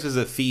 he starts as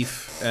a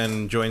thief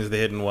and joins the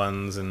Hidden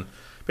Ones, and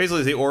basically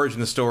is the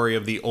origin story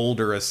of the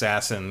older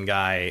assassin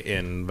guy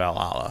in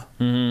Valhalla.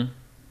 Mm-hmm.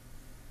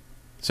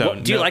 So,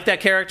 do you like that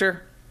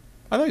character?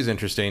 I thought he was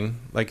interesting.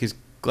 Like, he's,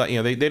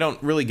 they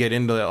don't really get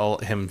into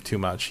him too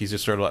much. He's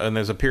just sort of, and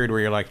there's a period where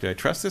you're like, do I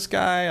trust this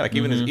guy? Like,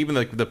 even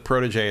the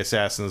protege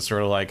assassin is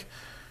sort of like,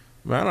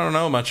 I don't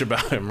know much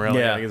about him, really.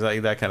 Yeah.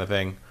 Like, that kind of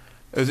thing.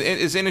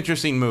 It's an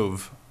interesting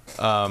move.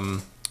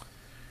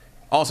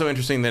 Also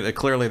interesting that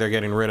clearly they're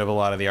getting rid of a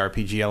lot of the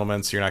RPG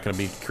elements. You're not going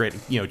to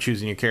be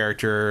choosing your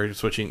character,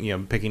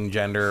 switching, picking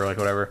gender, or like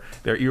whatever.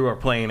 You are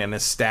playing an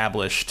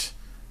established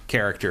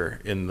character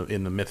in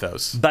the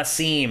mythos.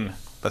 Basim.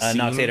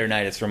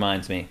 Noxator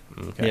reminds me.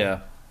 Okay.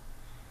 Yeah.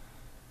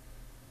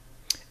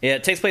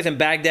 It takes place in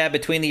Baghdad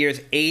between the years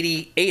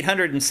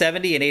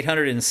 870 and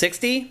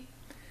 860.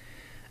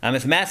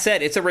 As Matt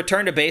said, it's a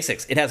return to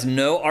basics. It has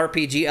no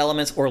RPG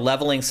elements or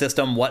leveling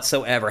system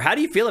whatsoever. How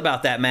do you feel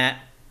about that, Matt?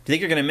 Do you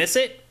think you're going to miss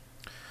it?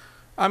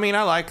 I mean,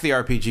 I like the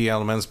RPG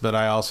elements, but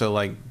I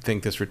also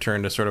think this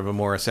return to sort of a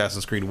more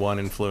Assassin's Creed 1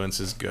 influence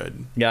is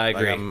good. Yeah, I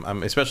agree.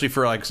 I'm especially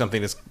for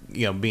something that's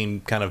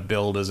being kind of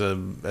billed as a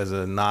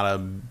not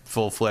a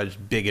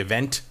full-fledged big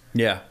event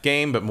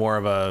game, but more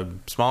of a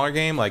smaller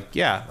game. I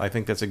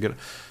think that's a good.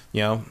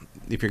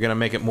 If you're going to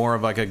make it more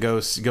of a go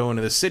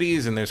into the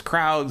cities and there's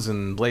crowds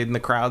and blade in the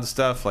crowd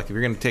stuff, if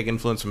you're going to take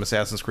influence from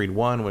Assassin's Creed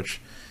 1,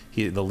 which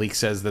the leak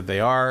says that they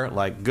are,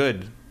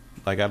 good.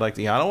 I'd like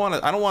to. I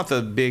don't want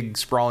the big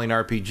sprawling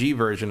RPG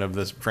version of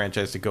this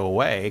franchise to go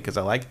away because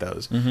I like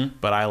those. Mm-hmm.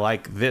 But I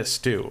like this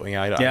too.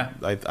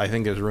 I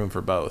think there's room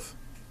for both.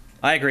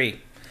 I agree,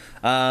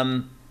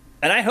 and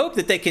I hope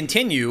that they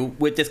continue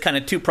with this kind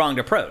of two-pronged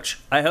approach.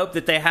 I hope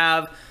that they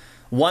have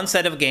one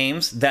set of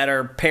games that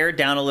are pared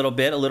down a little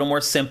bit, a little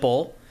more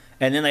simple,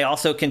 and then they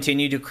also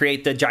continue to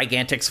create the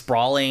gigantic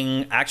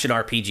sprawling action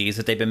RPGs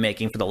that they've been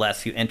making for the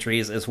last few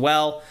entries as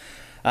well.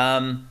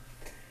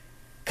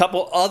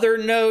 Couple other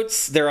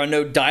notes. There are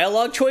no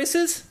dialogue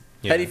choices.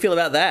 Yeah. How do you feel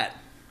about that?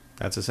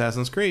 That's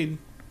Assassin's Creed.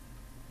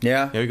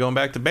 Yeah. You're going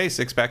back to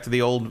basics, back to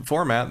the old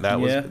format.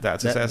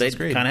 That's Assassin's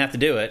Creed. They kind of have to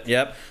do it.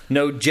 Yep.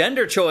 No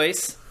gender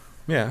choice.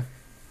 Yeah.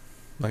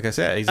 Like I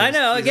said, he's an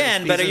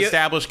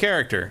established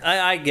character.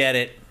 I get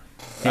it.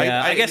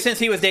 Yeah, I guess since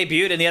he was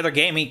debuted in the other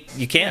game,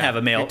 you can't have a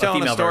female version. You're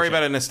telling a story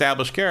about an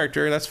established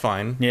character, that's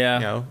fine.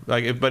 Yeah.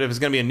 But if it's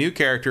going to be a new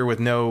character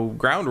with no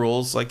ground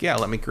rules,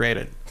 let me create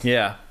it.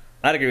 Yeah.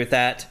 I'd agree with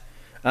that.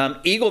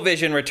 Eagle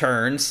Vision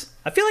returns.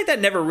 I feel like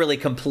that never really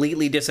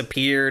completely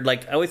disappeared. I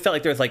always felt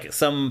like there was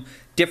some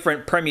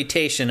different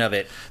permutation of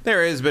it.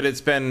 There is, but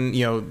it's been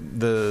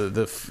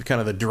the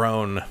kind of the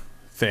drone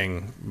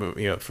thing.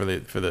 For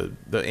the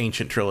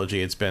ancient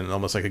trilogy, it's been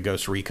almost like a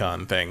Ghost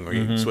Recon thing where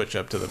you switch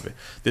up to the.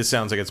 This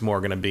sounds like it's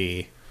more going to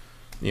be,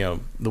 the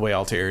way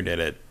Altair did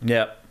it.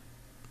 Yep,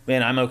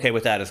 and I'm okay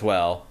with that as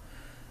well.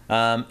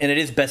 And it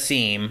is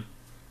Basim.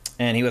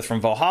 And he was from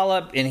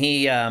Valhalla, and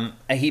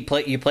you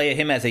play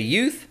him as a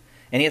youth,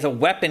 and he has a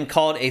weapon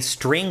called a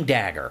string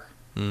dagger.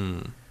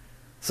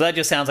 So that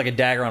just sounds like a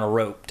dagger on a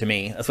rope to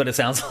me. That's what it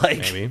sounds like.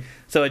 Maybe.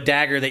 So a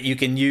dagger that you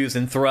can use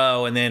and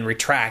throw and then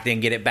retract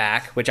and get it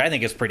back, which I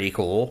think is pretty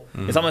cool.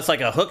 It's almost like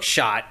a hook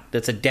shot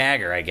that's a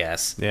dagger, I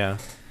guess. Yeah.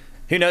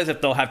 Who knows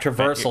if they'll have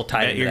traversal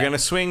tied into that. You're going to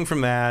swing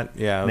from that.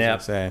 Yeah, I was going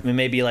to say.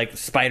 Maybe like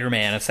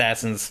Spider-Man,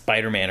 Assassin's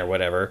Spider-Man or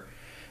whatever.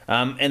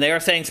 And they are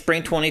saying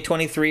spring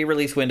 2023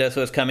 release window,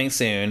 so it's coming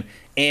soon.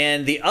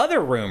 And the other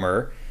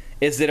rumor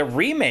is that a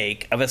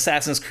remake of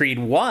Assassin's Creed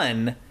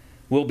 1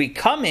 will be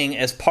coming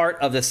as part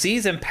of the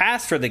season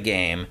pass for the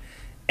game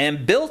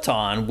and built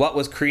on what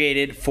was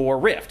created for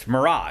Rift,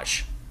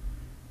 Mirage.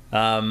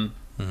 How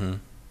do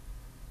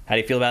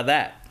you feel about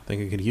that? I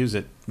think I could use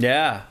it.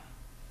 Yeah.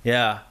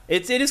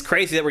 It is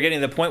crazy that we're getting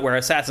to the point where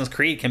Assassin's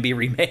Creed can be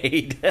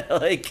remade.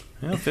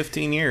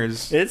 15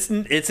 years. It's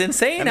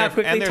insane how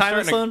quickly time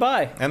is flown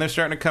by. And they're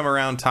starting to come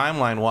around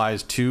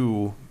timeline-wise,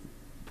 too.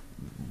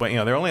 But,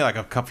 they're only like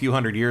a few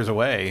hundred years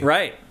away.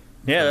 Right.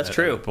 Yeah, that's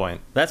true. Point.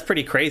 That's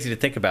pretty crazy to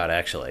think about,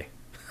 actually.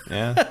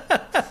 Yeah.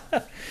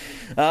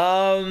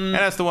 And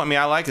that's the one.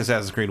 I like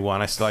Assassin's Creed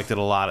 1. I still liked it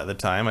a lot at the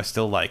time. I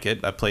still like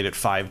it. I played it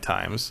 5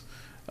 times.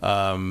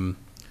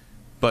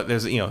 But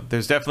there's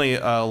definitely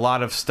a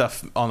lot of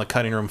stuff on the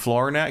cutting room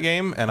floor in that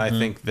game, and I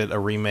think that a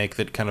remake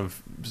that kind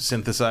of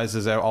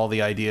synthesizes all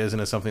the ideas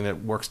into something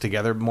that works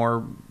together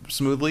more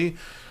smoothly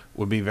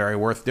would be very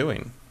worth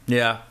doing.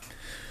 Yeah.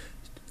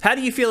 How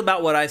do you feel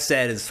about what I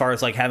said as far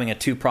as like having a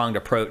two-pronged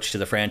approach to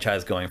the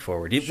franchise going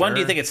forward? One,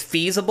 do you think it's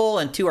feasible?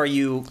 And two, are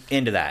you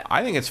into that?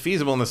 I think it's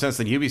feasible in the sense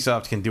that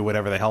Ubisoft can do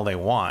whatever the hell they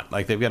want.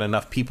 Like, they've got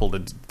enough people to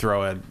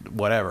throw at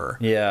whatever.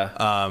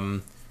 Yeah.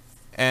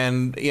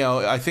 And, you know,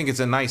 I think it's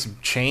a nice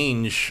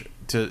change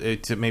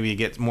to maybe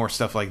get more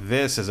stuff like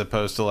this, as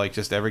opposed to like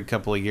just every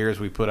couple of years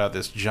we put out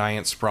this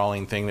giant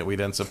sprawling thing that we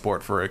then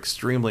support for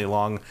extremely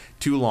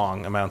too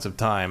long amounts of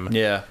time.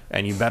 Yeah.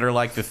 And you better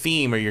like the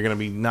theme, or you're going to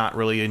be not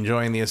really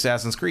enjoying the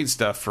Assassin's Creed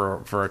stuff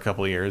for a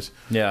couple of years.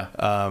 Yeah.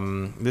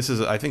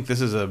 I think this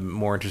is a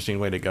more interesting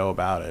way to go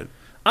about it.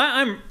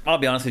 I'll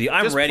be honest with you.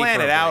 I'm just ready. Plan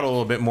for it out a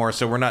little bit more,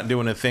 so we're not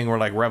doing a thing where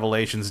like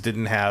Revelations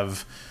didn't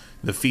have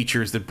the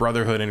features that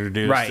Brotherhood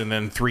introduced, right, and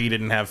then 3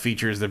 didn't have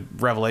features that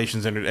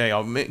Revelations introduced. Hey,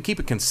 I'll keep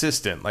it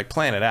consistent, like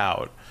plan it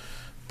out.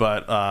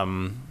 But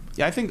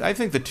yeah, I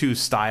think the two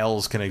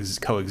styles can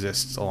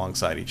coexist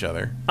alongside each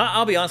other.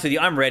 I'll be honest with you.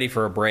 I'm ready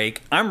for a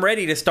break. I'm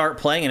ready to start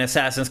playing an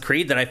Assassin's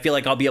Creed that I feel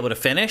like I'll be able to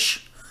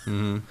finish.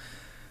 Mm-hmm.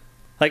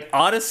 Like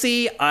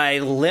Odyssey, I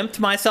limped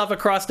myself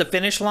across the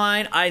finish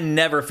line. I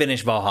never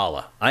finished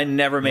Valhalla. I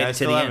never made it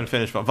to the end. I haven't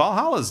finished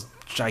Valhalla's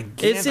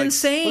gigantic. It's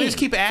insane. Well, just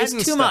keep adding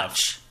it's too stuff.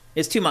 Much.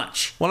 It's too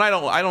much. Well,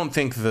 I don't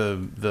think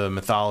the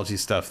mythology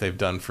stuff they've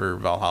done for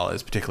Valhalla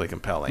is particularly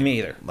compelling. Me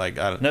either. Like,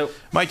 nope.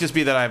 Might just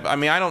be that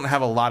I don't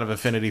have a lot of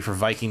affinity for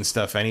Viking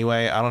stuff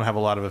anyway. I don't have a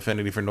lot of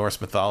affinity for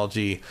Norse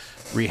mythology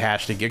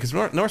rehashed again, because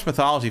Norse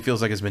mythology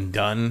feels like it's been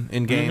done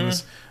in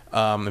games.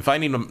 Mm-hmm. If I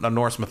need a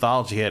Norse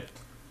mythology hit,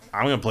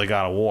 I'm going to play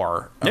God of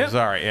War. I'm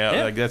sorry.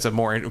 Yeah, like, that's a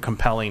more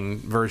compelling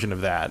version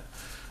of that.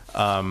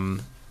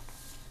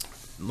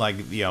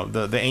 Like, you know,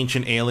 the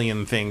ancient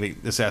alien thing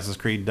that Assassin's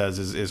Creed does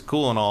is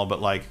cool and all,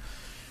 but like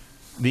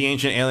the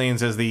ancient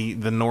aliens as the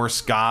Norse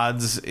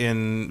gods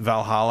in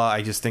Valhalla,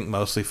 I just think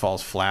mostly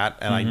falls flat,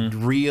 and I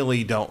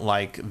really don't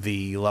like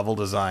the level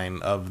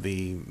design of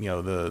the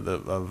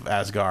of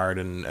Asgard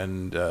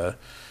and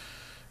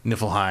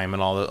Niflheim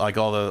and all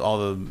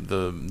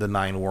the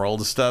 9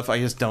 worlds stuff. I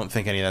just don't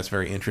think any of that's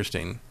very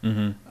interesting.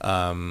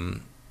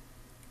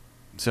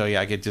 So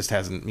yeah, it just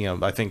hasn't.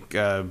 I think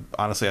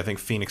honestly, I think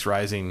Phoenix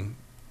Rising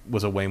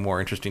was a way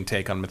more interesting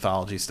take on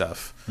mythology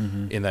stuff,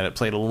 in that it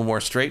played a little more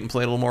straight and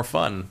played a little more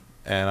fun.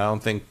 And I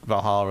don't think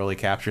Valhalla really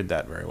captured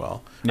that very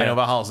well. Yeah. I know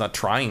Valhalla's not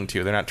trying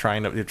to. They're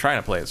trying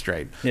to play it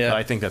straight. Yeah. But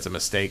I think that's a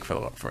mistake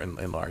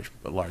in large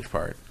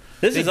part.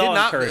 This is all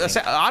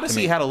encouraging.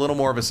 Odyssey had a little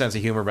more of a sense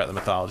of humor about the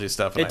mythology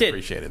stuff, and I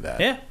appreciated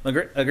that. Yeah,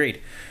 agreed.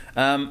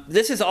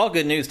 This is all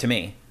good news to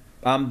me.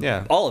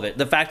 All of it.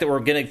 The fact that we're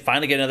going to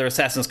finally get another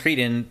Assassin's Creed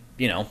in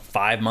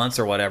 5 months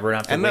or whatever,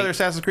 and another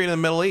Assassin's Creed in the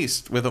Middle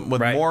East with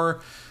more.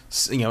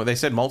 They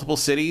said multiple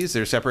cities.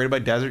 They're separated by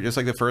desert, just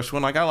like the first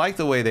one. Like, I like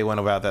the way they went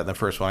about that in the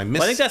first one. I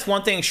think that's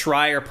one thing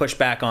Schreier pushed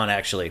back on,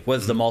 actually,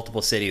 was the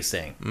multiple cities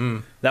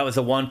thing. That was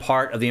the one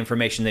part of the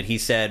information that he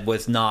said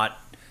was not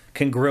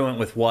congruent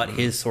with what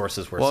his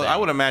sources were saying. Well, I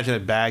would imagine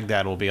that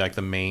Baghdad will be like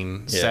the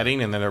main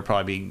setting, and then there'll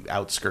probably be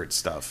outskirt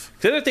stuff.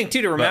 The other thing,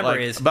 too, to remember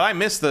is... But I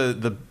miss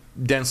the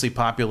densely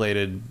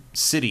populated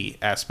city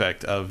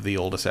aspect of the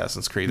old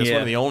Assassin's Creed. That's one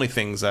of the only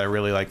things I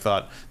really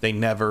thought they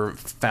never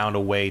found a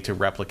way to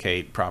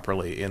replicate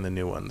properly in the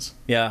new ones.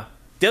 Yeah.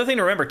 The other thing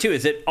to remember, too,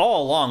 is that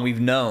all along we've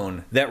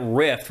known that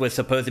Rift was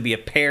supposed to be a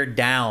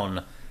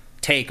pared-down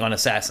take on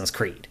Assassin's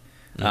Creed.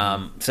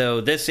 So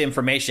this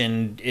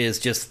information is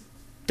just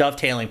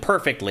dovetailing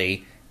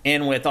perfectly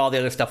in with all the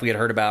other stuff we had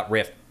heard about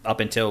Rift up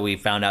until we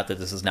found out that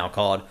this is now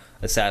called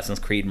Assassin's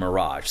Creed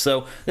Mirage.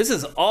 So this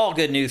is all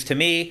good news to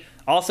me.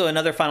 Also,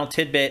 another final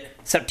tidbit,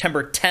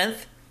 September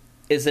 10th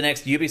is the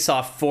next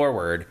Ubisoft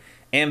Forward,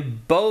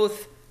 and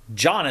both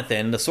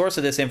Jonathan, the source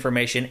of this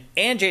information,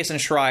 and Jason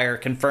Schreier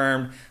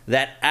confirmed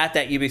that at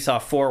that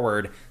Ubisoft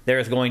Forward, there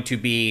is going to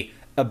be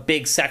a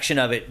big section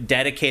of it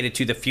dedicated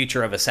to the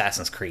future of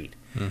Assassin's Creed.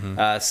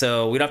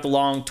 So we don't have to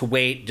long to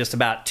wait just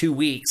about 2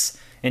 weeks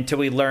until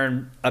we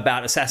learn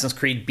about Assassin's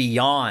Creed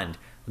beyond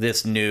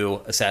this new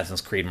Assassin's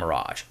Creed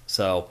Mirage.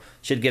 So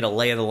should get a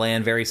lay of the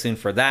land very soon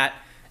for that.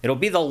 It'll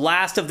be the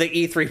last of the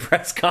E3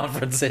 press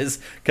conferences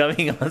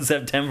coming on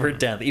September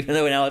 10th, even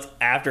though now it's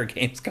after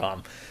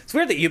Gamescom. It's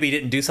weird that Ubi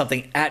didn't do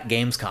something at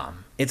Gamescom.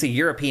 It's a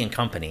European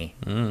company.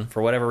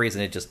 For whatever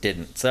reason, it just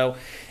didn't. So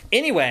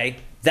anyway,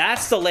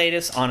 that's the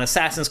latest on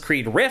Assassin's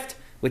Creed Rift,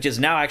 which is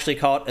now actually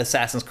called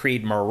Assassin's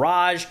Creed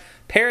Mirage.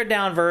 Pared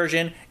down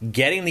version,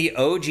 getting the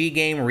OG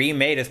game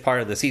remade as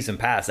part of the Season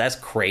Pass. That's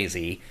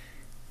crazy.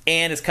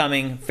 And it's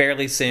coming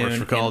fairly soon. Worked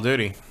for Call of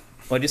Duty.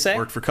 What'd you say?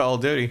 Worked for Call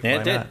of Duty.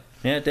 Yeah, it did.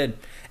 Yeah, it did.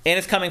 And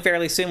it's coming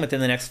fairly soon, within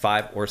the next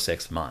 5 or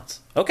 6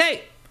 months.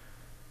 Okay.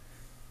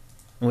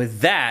 With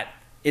that,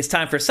 it's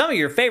time for some of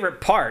your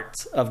favorite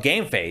parts of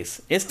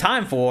GameFace. It's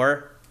time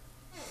for...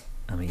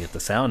 Let me get the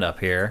sound up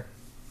here.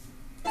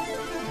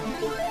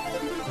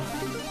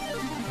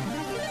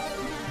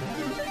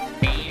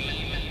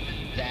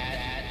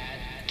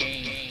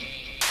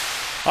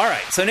 All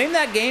right, so Name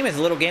That Game is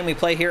a little game we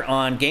play here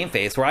on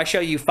GameFace where I show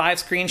you 5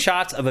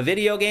 screenshots of a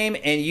video game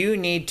and you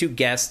need to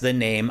guess the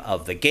name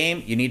of the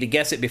game. You need to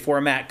guess it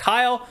before Matt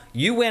Kyle.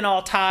 You win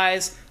all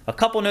ties. A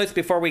couple notes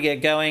before we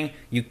get going.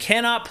 You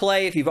cannot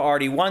play if you've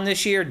already won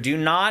this year. Do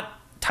not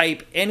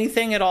type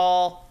anything at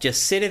all.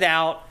 Just sit it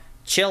out,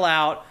 chill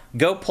out,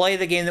 go play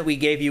the game that we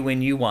gave you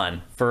when you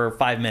won for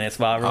 5 minutes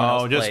while everyone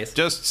else plays.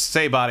 Just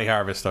say Body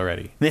Harvest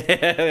already.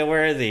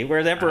 Where is he?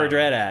 Where's Emperor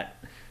Dread at?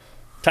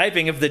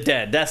 Typing of the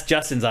Dead. That's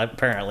Justin's,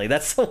 apparently.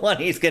 That's the one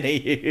he's going to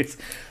use.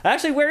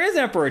 Actually, where is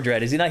Emperor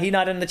Dread? Is he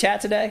not in the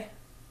chat today?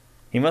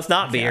 He must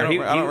not be. I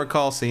don't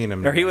recall seeing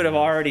him. Or he would have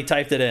already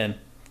typed it in.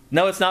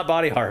 No, it's not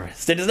Body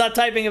Harvest. It is not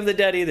Typing of the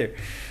Dead either.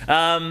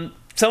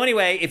 So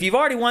anyway, if you've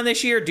already won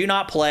this year, do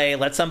not play.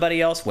 Let somebody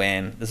else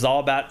win. This is all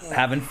about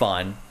having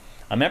fun.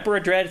 Emperor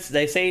Dread,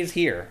 they say he's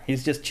here.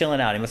 He's just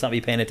chilling out. He must not be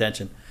paying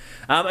attention.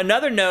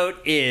 Another note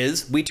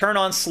is we turn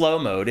on slow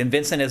mode, and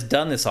Vincent has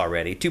done this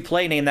already, to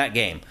play Name That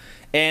Game.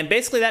 And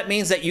basically that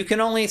means that you can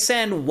only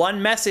send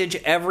one message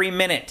every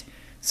minute.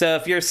 So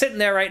if you're sitting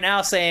there right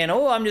now saying,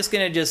 oh, I'm just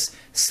going to just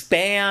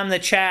spam the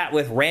chat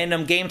with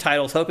random game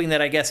titles hoping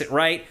that I guess it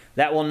right,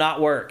 that will not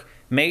work.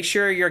 Make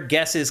sure your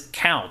guesses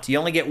count. You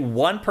only get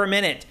one per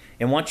minute.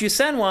 And once you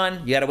send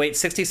one, you got to wait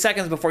 60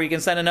 seconds before you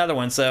can send another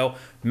one. So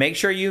make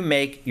sure you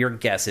make your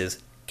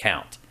guesses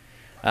count.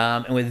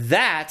 And with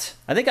that,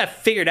 I think I've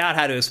figured out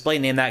how to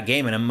explain Name That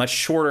Game in a much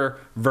shorter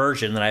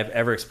version than I've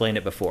ever explained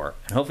it before.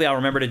 And hopefully I'll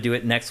remember to do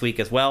it next week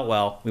as well.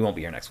 Well, we won't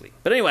be here next week.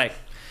 But anyway,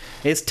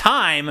 it's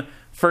time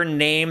for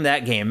Name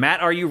That Game.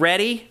 Matt, are you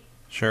ready?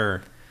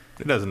 Sure.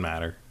 It doesn't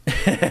matter. I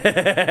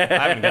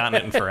haven't gotten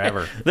it in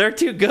forever. They're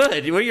too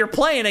good. Well, you're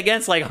playing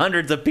against like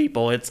hundreds of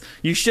people.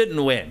 You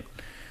shouldn't win.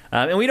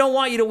 And we don't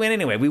want you to win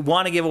anyway. We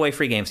want to give away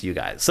free games to you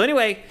guys. So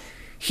anyway,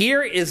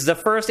 here is the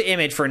first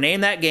image for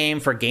Name That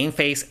Game for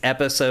GameFace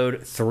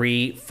episode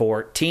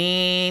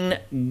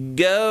 314.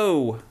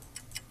 Go!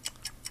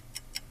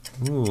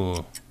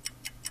 Ooh.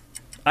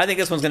 I think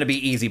this one's going to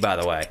be easy, by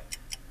the way.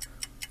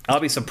 I'll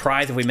be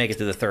surprised if we make it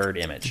to the third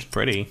image. It's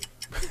pretty.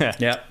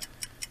 Yep.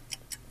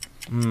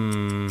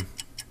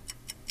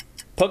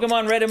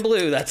 Pokemon Red and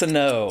Blue, that's a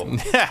no.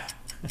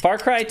 Far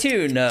Cry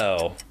 2,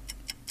 no.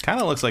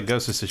 Kind of looks like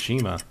Ghost of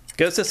Tsushima.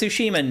 Ghost of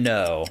Tsushima,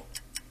 no.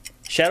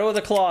 Shadow of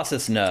the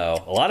Colossus,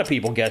 no. A lot of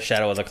people guess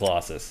Shadow of the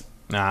Colossus.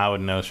 Nah, I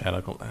wouldn't know Shadow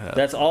of the Colossus.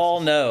 That's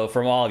all no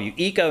from all of you.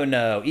 Eco,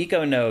 no.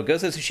 Eco, no.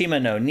 Ghost of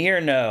Tsushima, no. Nier,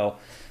 no.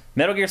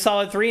 Metal Gear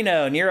Solid 3,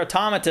 no. Nier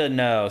Automata,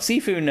 no.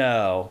 Sifu,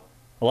 no.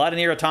 A lot of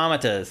Nier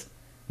Automatas.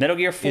 Metal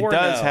Gear 4, no. It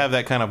does have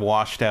that kind of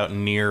washed out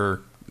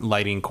Nier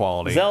lighting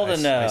quality. Zelda,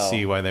 no. I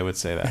see why they would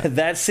say that.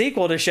 That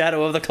sequel to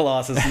Shadow of the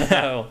Colossus,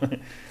 no.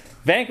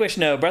 Vanquish,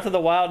 no. Breath of the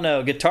Wild,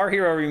 no. Guitar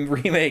Hero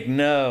Remake,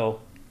 no.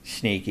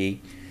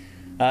 Sneaky.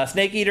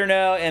 Snake Eater,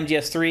 no.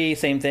 MGS3,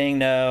 same thing,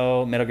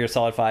 no. Metal Gear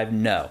Solid 5,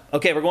 no.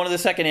 Okay, we're going to the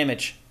second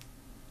image.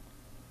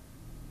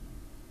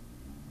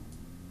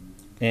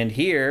 And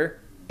here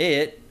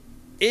it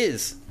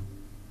is.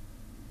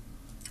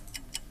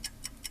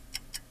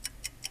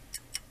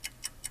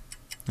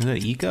 Is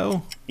it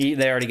Eco?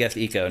 They already guessed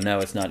Eco. No,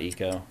 it's not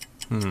Eco.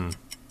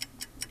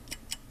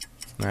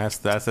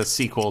 That's a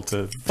sequel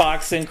to...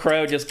 Fox and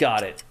Crow just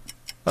got it.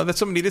 Oh, that's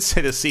somebody did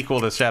say the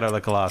sequel to Shadow of the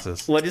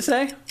Colossus. What'd you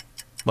say?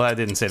 Well, I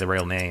didn't say the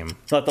real name.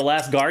 What, The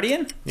Last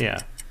Guardian? Yeah.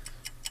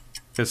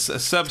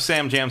 Because Sub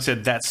Sam Jam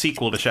said that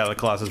sequel to Shadow of the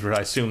Colossus, but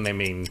I assume they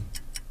mean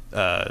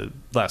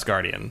Last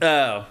Guardian.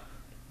 Oh.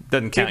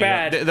 Doesn't count. Too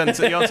bad.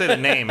 You don't say the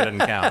name, it doesn't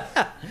count.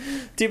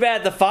 Too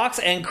bad. The Fox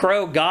and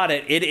Crow got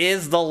it. It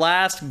is The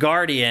Last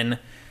Guardian.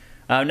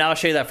 Now I'll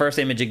show you that first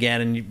image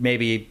again, and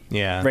maybe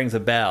rings a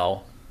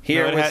bell.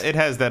 Here no, it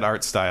has that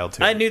art style,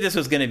 too. I knew this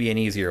was going to be an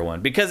easier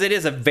one, because it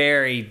is a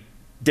very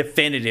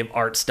definitive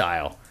art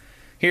style.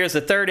 Here's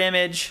the third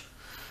image.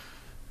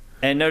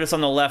 And notice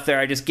on the left there,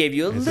 I just gave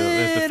you a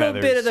little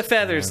bit of the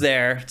feathers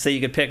there so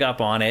you could pick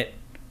up on it.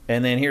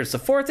 And then here's the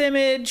fourth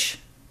image.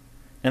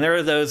 And there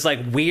are those like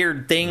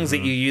weird things that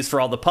you use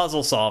for all the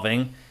puzzle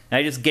solving. And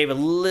I just gave a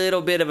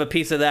little bit of a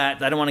piece of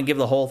that. I don't want to give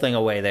the whole thing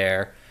away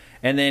there.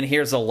 And then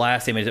here's the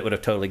last image that would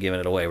have totally given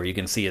it away, where you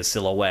can see his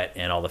silhouette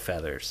and all the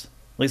feathers.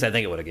 At least I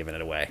think it would have given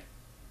it away.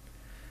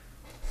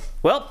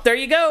 Well, there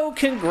you go.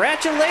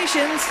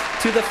 Congratulations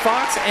to the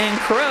Fox and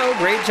Crow.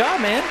 Great job,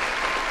 man.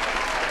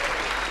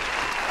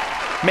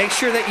 Make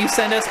sure that you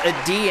send us a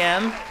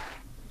DM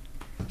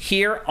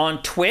here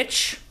on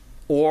Twitch,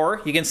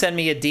 or you can send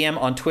me a DM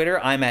on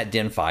Twitter. I'm at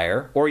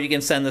Dinfire. Or you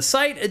can send the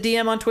site a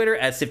DM on Twitter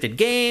at Sifted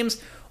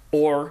Games,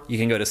 or you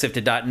can go to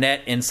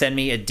sifted.net and send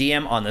me a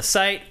DM on the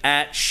site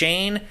at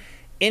Shane.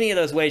 Any of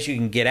those ways you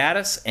can get at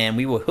us, and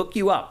we will hook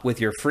you up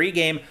with your free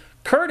game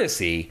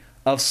courtesy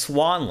of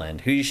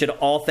Swanland, who you should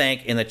all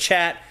thank in the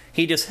chat.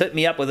 He just hit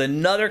me up with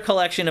another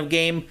collection of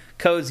game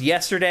codes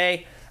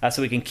yesterday,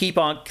 so we can keep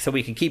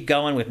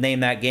going with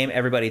Name That Game.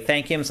 Everybody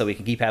thank him so we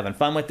can keep having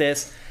fun with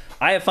this.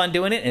 I have fun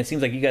doing it, and it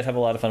seems like you guys have a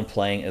lot of fun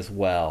playing as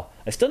well.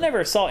 I still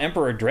never saw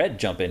Emperor Dread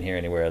jump in here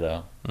anywhere,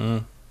 though.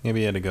 Maybe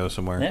he had to go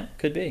somewhere. Yeah,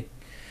 could be.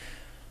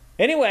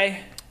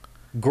 Anyway,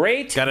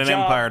 Great Got an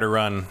job. empire to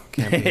run.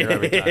 Can't be here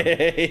every time.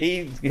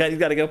 He's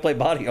got to go play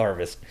Body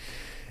Harvest.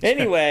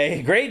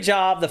 Anyway, great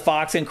job, the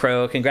Fox and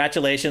Crow.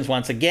 Congratulations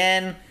once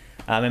again.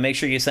 And make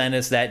sure you send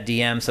us that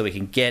DM so we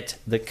can get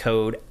the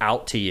code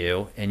out to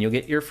you, and you'll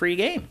get your free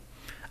game.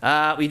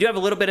 We do have a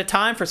little bit of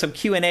time for some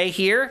Q&A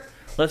here.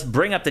 Let's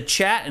bring up the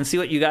chat and see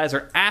what you guys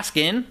are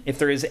asking, if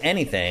there is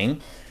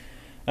anything.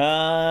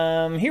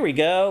 Here we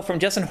go. From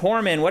Justin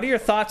Horman, what are your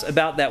thoughts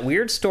about that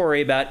weird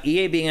story about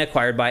EA being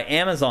acquired by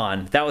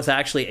Amazon? That was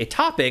actually a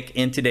topic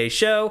in today's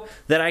show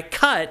that I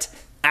cut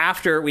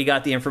after we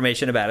got the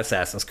information about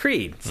Assassin's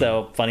Creed.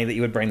 So funny that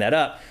you would bring that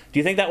up. Do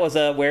you think that was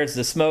a where's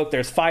the smoke,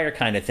 there's fire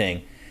kind of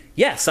thing?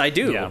 Yes, I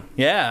do.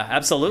 Yeah,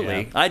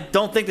 absolutely. Yeah. I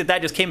don't think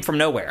that just came from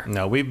nowhere.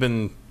 No, we've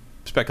been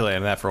speculating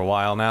on that for a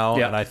while now,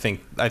 yeah. And I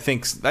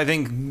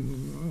think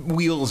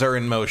wheels are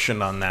in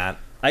motion on that.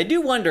 I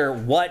do wonder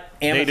what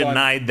Amazon... They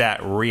denied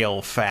that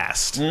real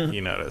fast,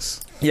 you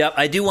notice. Yep,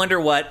 I do wonder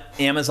what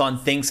Amazon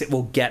thinks it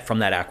will get from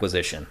that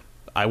acquisition.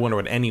 I wonder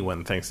what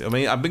anyone thinks. I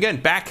mean,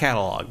 again, back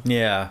catalog.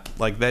 Yeah.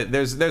 Like,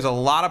 there's a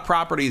lot of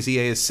properties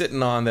EA is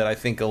sitting on that I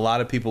think a lot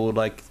of people would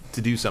like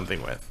to do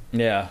something with.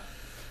 Yeah.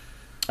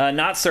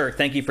 Not Sir,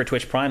 thank you for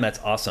Twitch Prime. That's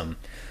awesome.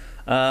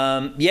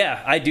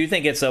 Yeah, I do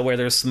think it's where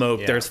there's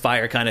smoke, there's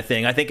fire kind of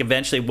thing. I think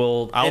eventually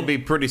I'll be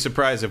pretty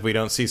surprised if we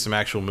don't see some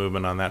actual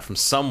movement on that from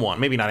someone.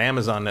 Maybe not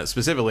Amazon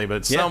specifically,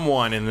 but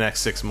someone in the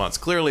next 6 months.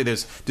 Clearly,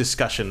 there's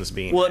discussions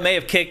being. Well, it may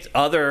have kicked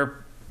other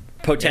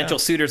potential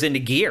suitors into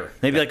gear.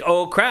 They'd be like,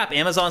 oh crap,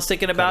 Amazon's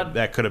thinking about...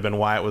 That could have been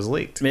why it was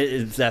leaked.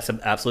 That's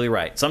absolutely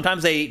right.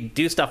 Sometimes they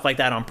do stuff like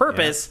that on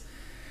purpose. Yeah.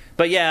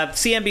 But yeah,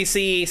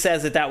 CNBC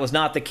says that was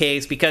not the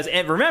case because,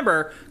 and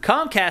remember,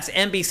 Comcast,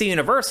 NBC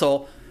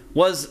Universal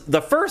was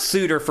the first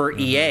suitor for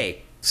EA.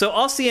 So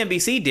all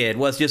CNBC did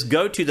was just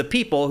go to the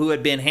people who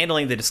had been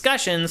handling the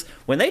discussions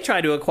when they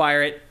tried to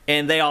acquire it,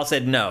 and they all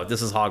said, no,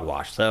 this is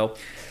hogwash. So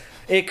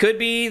it could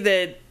be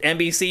that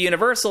NBC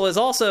Universal is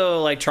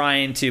also like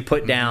trying to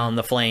put down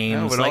the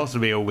flames. That would also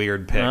be a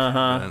weird pick.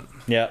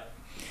 Yep.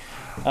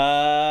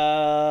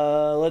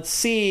 Let's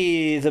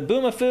see. The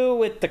Boomafoo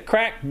with the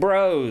Crack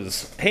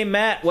Bros. Hey,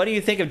 Matt, what do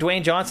you think of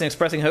Dwayne Johnson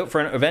expressing hope for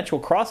an eventual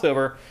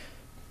crossover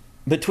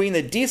between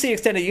the DC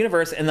Extended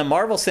Universe and the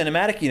Marvel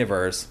Cinematic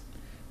Universe?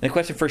 And the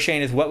question for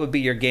Shane is, what would be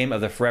your game of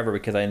the forever?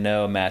 Because I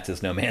know Matt's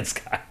is No Man's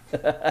Sky.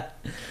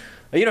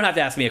 You don't have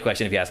to ask me a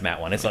question if you ask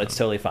Matt one. It's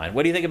totally fine.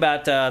 What do you think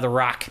about The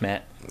Rock,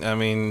 Matt? I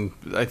mean,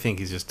 I think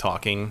he's just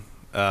talking.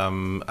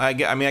 I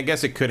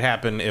guess it could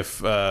happen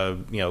if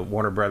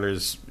Warner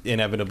Brothers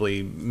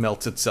inevitably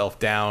melts itself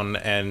down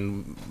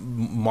and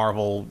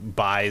Marvel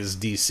buys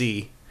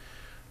DC,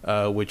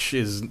 which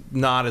is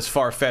not as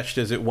far-fetched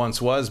as it once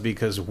was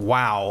because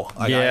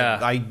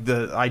I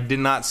did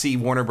not see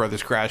Warner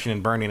Brothers crashing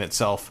and burning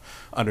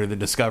itself under the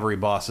Discovery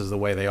bosses the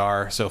way they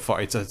are so far.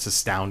 It's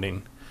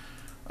astounding.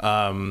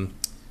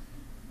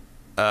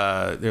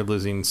 They're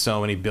losing so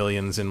many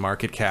billions in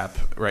market cap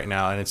right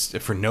now, and it's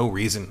for no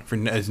reason.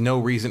 There's no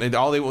reason. They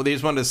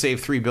just wanted to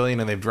save $3 billion,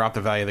 and they've dropped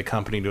the value of the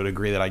company to a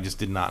degree that I just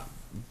did not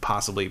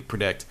possibly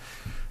predict.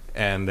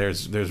 And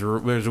there's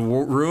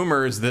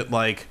rumors that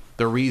like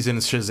the reason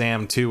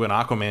Shazam 2 and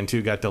Aquaman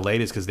 2 got delayed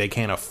is because they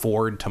can't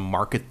afford to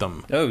market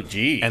them. Oh,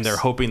 geez. And they're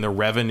hoping the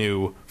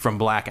revenue from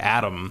Black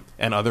Adam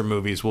and other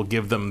movies will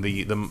give them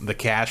the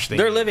cash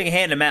they're living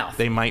hand to mouth.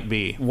 They might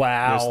be.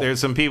 Wow. There's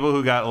some people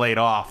who got laid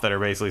off that are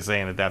basically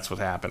saying that that's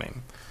what's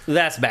happening.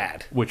 That's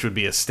bad. Which would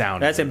be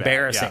astounding. That's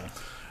embarrassing. Yeah.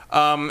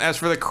 As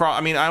for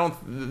the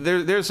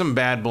there's some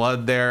bad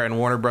blood there, and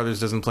Warner Brothers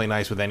doesn't play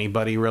nice with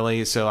anybody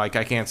really, so like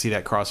I can't see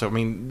that crossover. I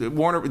mean,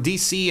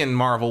 DC and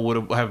Marvel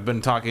would have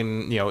been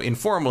talking,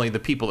 informally. The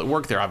people that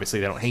work there, obviously,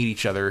 they don't hate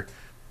each other.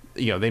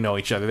 They know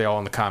each other. They're all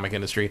in the comic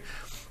industry.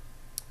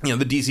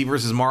 The DC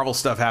versus Marvel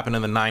stuff happened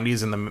in the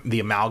 90s in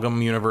the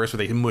Amalgam universe where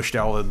they mushed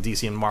all the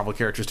DC and Marvel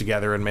characters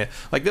together, and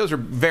like those are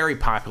very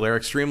popular,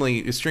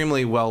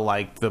 extremely well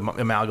liked, the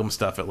Amalgam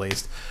stuff at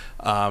least.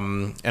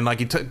 And like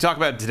you talk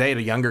about today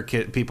to younger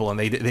people, and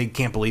they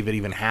can't believe it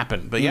even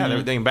happened. But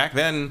yeah, back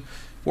then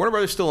Warner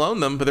Brothers still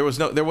owned them, but there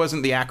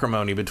wasn't the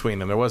acrimony between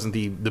them. There wasn't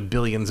the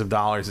billions of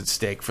dollars at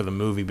stake for the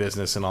movie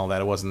business and all that.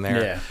 It wasn't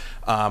there.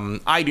 Yeah.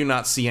 I do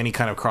not see any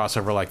kind of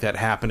crossover like that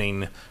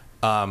happening.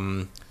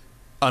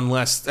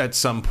 Unless at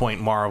some point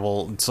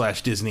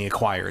Marvel/Disney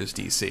acquires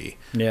DC.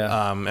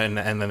 Yeah. And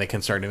then they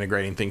can start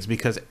integrating things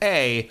because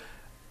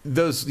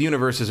those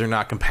universes are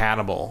not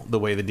compatible the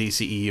way the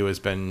DCEU has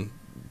been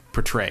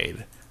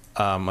portrayed.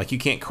 Like you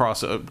can't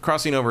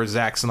crossing over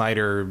Zack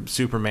Snyder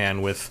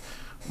Superman with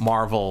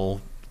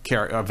Marvel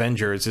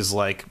Avengers is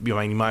like, you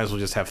might as well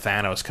just have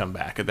Thanos come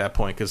back at that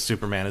point because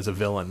Superman is a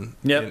villain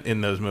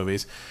in those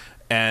movies.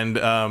 And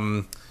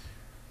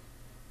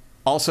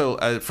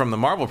also, from the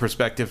Marvel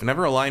perspective,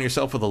 never align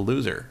yourself with a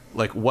loser.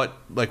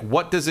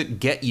 What does it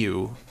get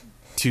you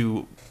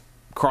to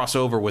cross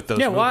over with those.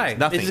 Yeah, movies. why?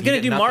 Nothing. It's going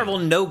to do nothing. Marvel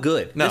no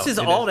good. No, this is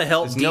all to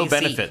help There's DC. no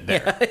benefit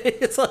there. Yeah,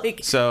 it's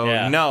like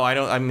No, I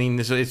don't. I mean,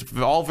 it's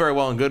all very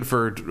well and good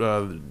for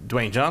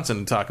Dwayne Johnson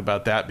to talk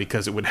about that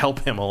because it would help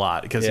him a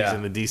lot because he's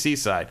in the DC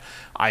side.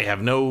 I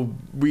have no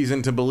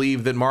reason to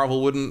believe that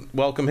Marvel wouldn't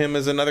welcome him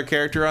as another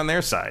character on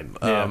their side.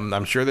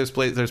 I'm sure there's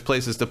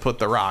places to put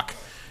The Rock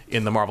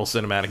in the Marvel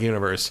Cinematic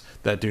Universe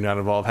that do not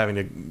involve having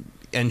to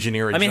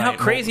engineer a how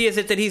crazy is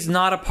it that he's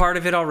not a part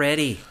of it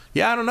already?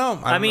 Yeah, I don't know.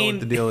 I don't know what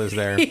the deal is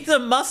there. He's a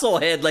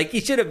musclehead. Like, he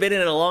should have been in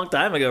it a long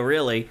time ago,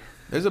 really.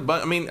 There's a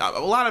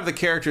lot of the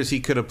characters he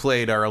could have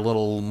played are a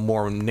little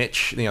more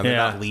niche. They're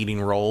not leading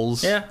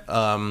roles. Yeah.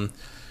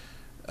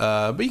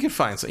 But you could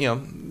find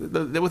some,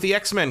 with the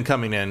X-Men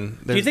coming in.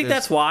 Do you think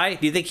that's why?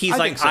 Do you think he's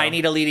think so. I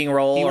need a leading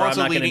role, or I'm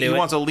not going to do it? He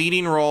wants a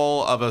leading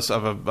role of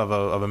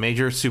a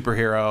major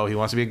superhero. He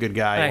wants to be a good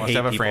guy. He wants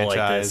to have a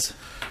franchise.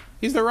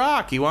 He's The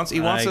Rock. He wants a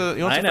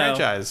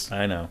franchise.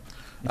 I know.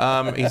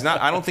 He's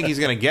not. I don't think he's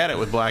going to get it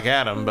with Black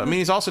Adam. But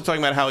he's also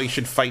talking about how he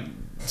should fight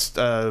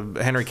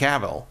Henry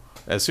Cavill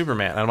as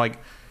Superman. And I'm like,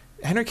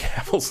 Henry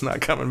Cavill's not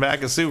coming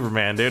back as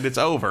Superman, dude. It's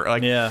over.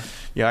 Like, I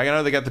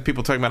know they got the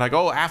people talking about like,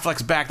 oh,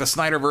 Affleck's back. The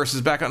Snyderverse is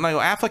back. No,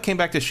 Affleck came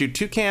back to shoot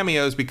 2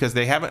 cameos because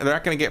they're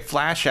not going to get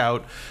Flash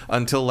out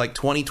until like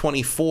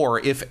 2024,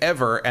 if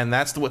ever. And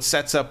that's what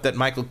sets up that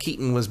Michael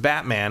Keaton was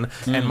Batman,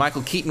 and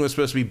Michael Keaton was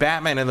supposed to be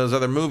Batman in those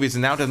other movies,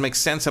 and now it doesn't make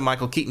sense that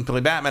Michael Keaton play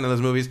Batman in those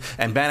movies.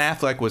 And Ben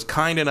Affleck was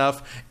kind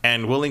enough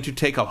and willing to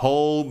take a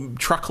whole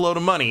truckload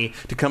of money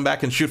to come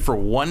back and shoot for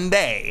one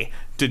day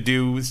to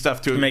do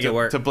stuff to make it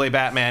work, to play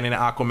Batman and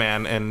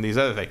Aquaman and these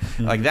other things.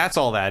 Like, that's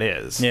all that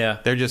is. Yeah,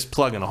 they're just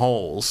plugging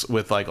holes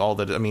with like all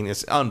the.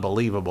 It's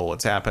unbelievable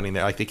what's happening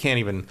there. Like, they can't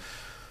even.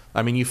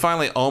 You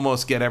finally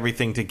almost get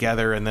everything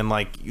together, and then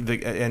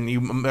and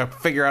you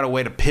figure out a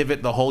way to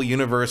pivot the whole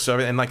universe.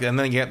 And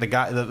then you get the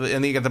guy, and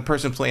then you get the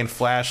person playing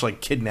Flash,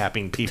 like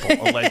kidnapping people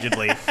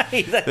allegedly.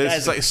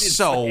 It's like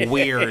so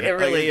weird. It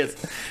really is.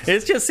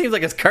 It just seems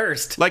like it's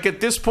cursed. Like, at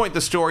this point, the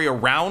story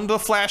around the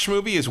Flash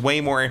movie is way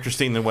more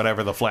interesting than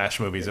whatever the Flash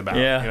movie's about.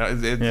 Yeah,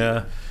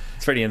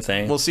 it's pretty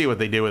insane. We'll see what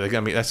they do with it.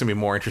 That's gonna be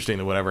more interesting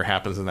than whatever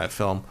happens in that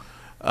film.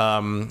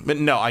 But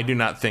no, I do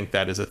not think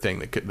that is a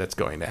thing that's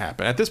going to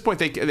happen. At this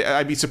point,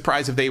 I'd be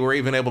surprised if they were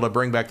even able to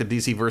bring back the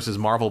DC versus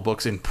Marvel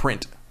books in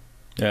print.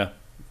 Yeah.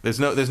 There's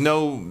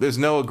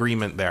no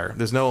agreement there.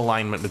 There's no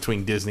alignment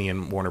between Disney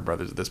and Warner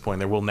Brothers at this point.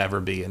 There will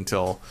never be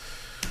until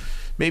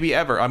maybe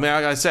ever. Like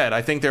I said,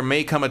 I think there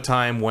may come a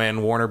time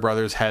when Warner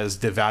Brothers has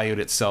devalued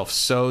itself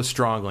so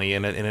strongly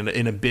in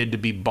a bid to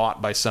be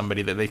bought by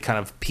somebody that they kind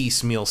of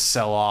piecemeal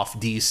sell off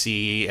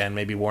DC and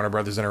maybe Warner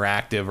Brothers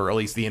Interactive, or at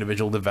least the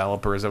individual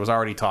developers. There was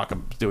already talk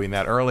of doing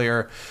that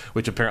earlier,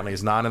 which apparently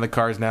is not in the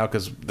cards now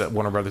because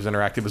Warner Brothers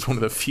Interactive is one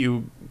of the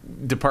few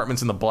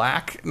departments in the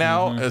black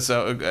now.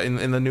 So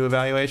in the new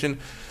evaluation,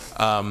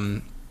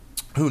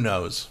 who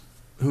knows?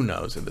 Who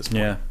knows at this point?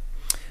 Yeah.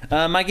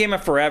 My game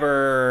of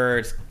forever,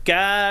 it's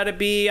gotta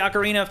be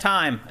Ocarina of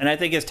Time. And I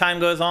think as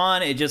time goes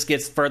on, it just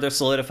gets further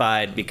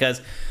solidified,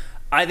 because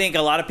I think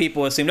a lot of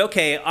people assumed,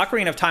 okay,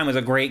 Ocarina of Time was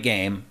a great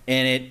game,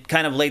 and it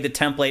kind of laid the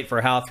template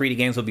for how 3D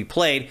games would be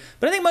played.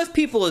 But I think most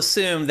people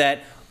assumed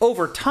that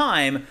over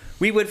time,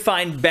 we would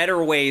find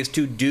better ways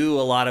to do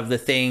a lot of the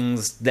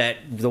things that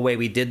the way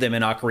we did them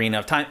in Ocarina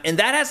of Time. And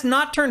that has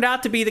not turned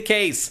out to be the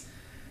case.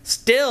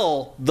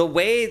 Still, the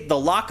way the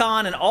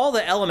lock-on and all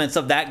the elements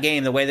of that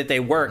game, the way that they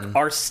work,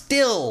 are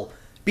still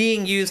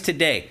being used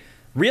today.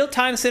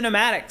 Real-time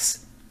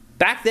cinematics.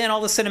 Back then, all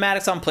the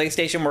cinematics on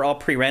PlayStation were all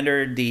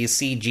pre-rendered, these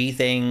CG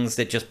things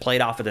that just played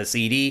off of the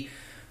CD.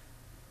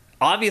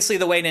 Obviously,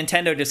 the way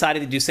Nintendo decided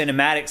to do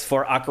cinematics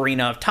for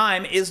Ocarina of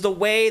Time is the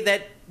way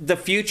that the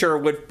future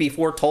would be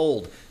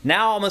foretold.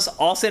 Now, almost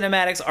all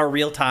cinematics are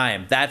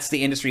real-time. That's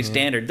the industry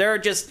standard. There are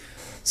just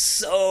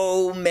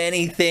so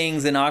many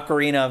things in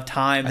Ocarina of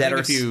Time that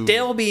are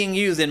still being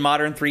used in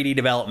modern 3D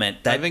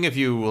development. I think if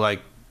you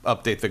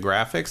update the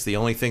graphics, the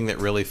only thing that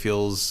really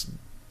feels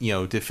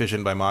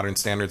deficient by modern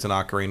standards in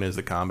Ocarina is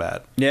the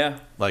combat. Yeah,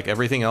 like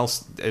everything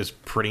else is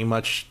pretty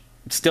much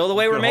still the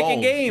way we're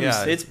making games.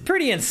 Yeah. It's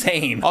pretty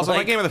insane. Also,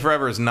 my game of the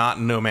forever is not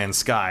No Man's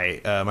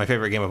Sky. My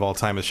favorite game of all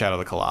time is Shadow of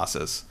the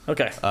Colossus.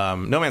 Okay.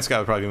 No Man's Sky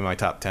would probably be my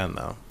top 10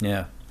 though.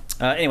 Yeah.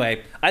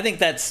 Anyway, I think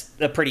that's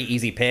a pretty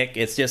easy pick.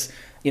 It's just,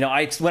 when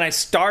I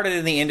started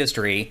in the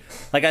industry,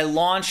 I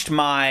launched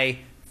my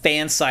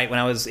fan site when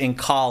I was in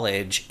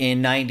college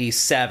in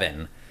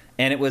 97,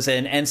 and it was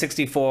an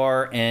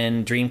N64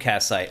 and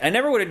Dreamcast site. I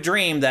never would have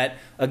dreamed that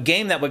a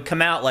game that would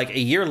come out a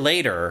year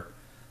later,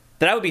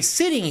 that I would be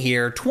sitting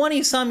here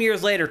 20-some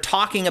years later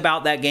talking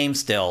about that game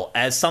still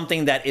as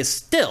something that is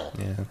still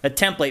a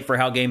template for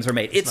how games are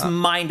made. It's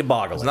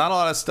mind-boggling. There's not a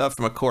lot of stuff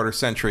from a quarter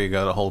century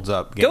ago that holds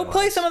up. Go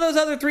play some of those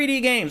other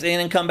 3D games and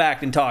then come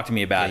back and talk to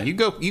me about it. You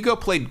go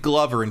play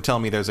Glover and tell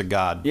me there's a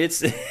god. It's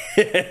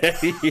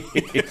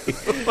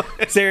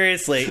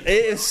seriously, it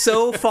is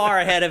so far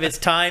ahead of its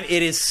time.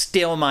 It is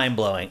still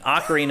mind-blowing.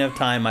 Ocarina of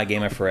Time, my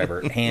game of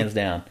forever, hands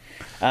down.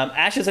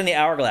 Ashes in the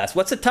Hourglass.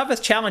 What's the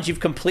toughest challenge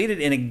you've completed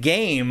in a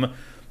game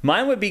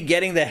Mine would be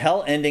getting the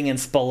hell ending in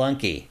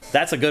Spelunky.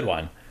 That's a good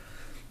one.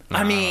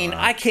 I mean,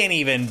 I can't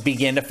even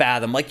begin to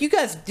fathom. Like, you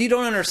guys, you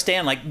don't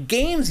understand. Like,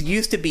 games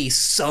used to be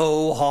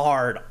so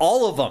hard.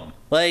 All of them.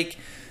 Like,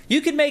 you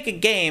could make a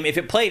game, if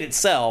it played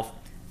itself,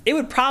 it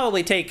would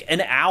probably take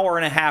an hour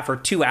and a half or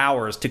 2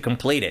 hours to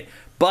complete it.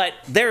 But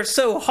they're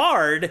so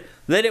hard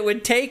that it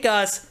would take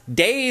us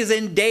days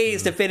and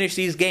days to finish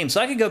these games.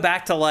 So I could go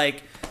back to,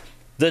 like,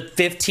 the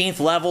 15th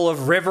level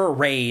of River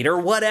Raid or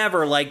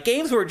whatever. Like,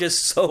 games were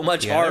just so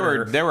much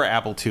harder. There were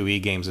Apple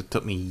IIe games that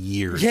took me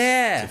years to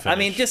finish. I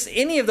mean, just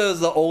any of those,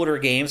 the older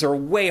games are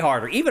way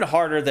harder. Even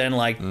harder than,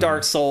 like,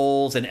 Dark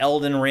Souls and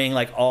Elden Ring,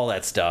 like, all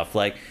that stuff.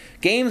 Like,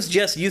 games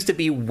just used to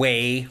be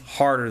way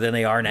harder than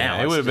they are now.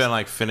 Yeah, it would have been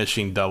like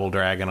finishing Double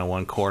Dragon on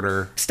 1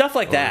 quarter. Stuff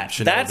like that.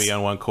 Shinobi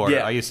on 1 quarter.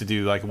 Yeah. I used to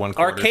do like 1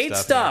 quarter arcade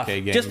stuff.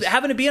 Arcade games. Just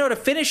having to be able to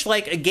finish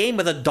like a game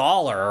with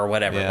 $1 or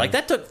whatever. Yeah. Like,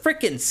 that took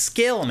freaking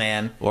skill,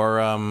 man. Or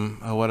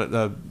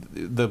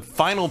the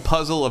final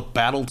puzzle of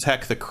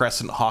BattleTech: The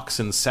Crescent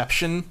Hawk's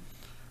Inception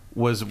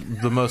was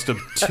the most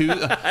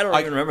obtuse. I don't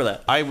even remember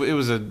that. It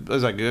was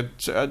like a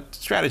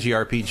strategy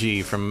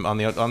RPG from on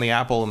the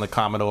Apple and the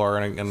Commodore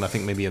and I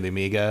think maybe on the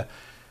Amiga.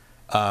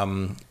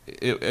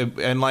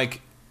 It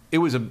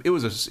was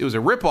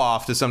a rip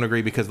off to some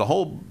degree because the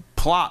whole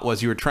plot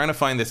was you were trying to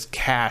find this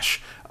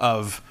cache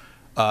of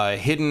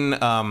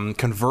hidden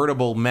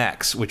convertible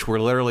mechs, which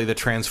were literally the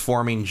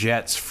transforming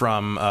jets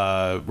from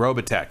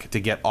Robotech to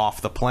get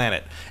off the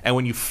planet. And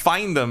when you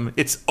find them,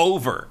 it's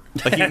over.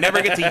 Like, you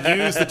never get to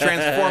use the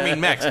transforming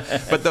mechs.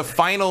 But the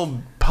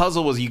final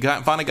puzzle was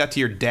finally got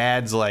to your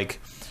dad's like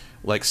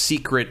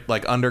secret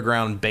like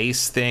underground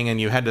base thing,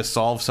 and you had to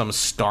solve some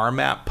star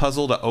map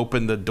puzzle to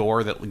open the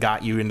door that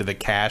got you into the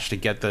cache to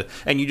get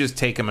and you just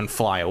take them and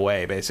fly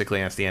away. Basically,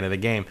 that's the end of the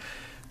game.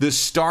 The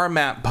star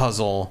map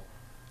puzzle,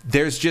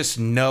 there's just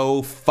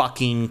no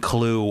fucking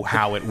clue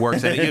how it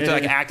works. And you have to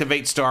like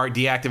activate star,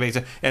 deactivate,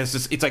 and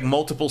it's like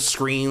multiple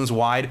screens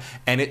wide.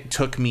 And it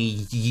took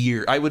me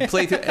years. I would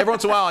play through every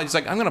once in a while. I was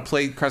like, I'm gonna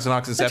play Crescent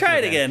Hawk's Inception. Try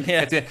it again.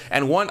 Yeah.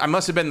 And I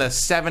must have been the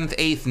 7th,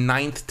 8th,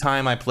 9th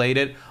time I played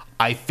it.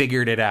 I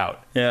figured it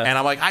out. Yeah. And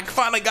I'm like, I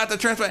finally got the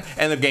transfer,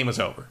 and the game was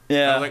over.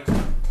 Yeah. I was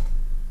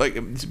like,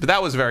 but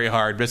that was very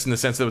hard, just in the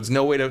sense that there was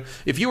no way to.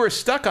 If you were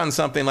stuck on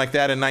something like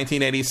that in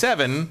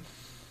 1987.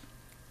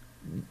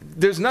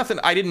 There's nothing.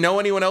 I didn't know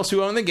anyone else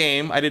who owned the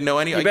game. I didn't know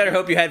any. You better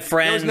hope you had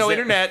friends. There was no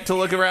internet to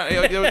look around.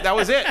 That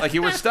was it. Like,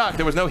 you were stuck.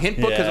 There was no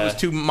hint book because it was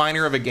too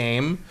minor of a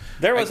game.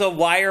 There was a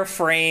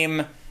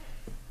wireframe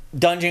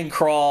dungeon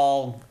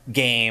crawl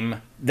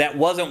game that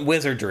wasn't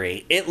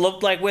wizardry. It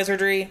looked like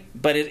wizardry,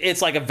 but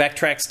it's like a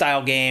Vectrex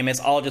style game. It's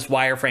all just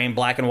wireframe,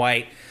 black and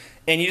white,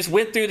 and you just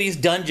went through these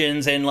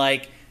dungeons and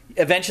like.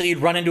 Eventually, you'd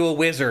run into a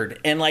wizard,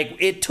 and like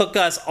it took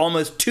us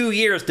almost 2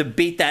 years to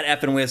beat that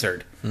effing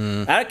wizard.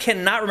 I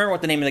cannot remember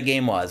what the name of the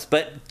game was,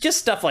 but just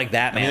stuff like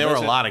that, man. I mean, there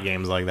were a lot of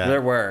games like that.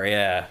 There were,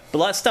 yeah, but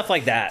a lot of stuff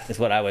like that is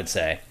what I would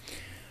say.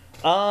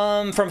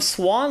 From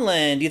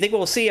Swanland, do you think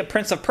we'll see a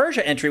Prince of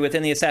Persia entry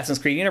within the Assassin's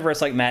Creed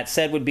universe, like Matt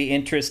said, would be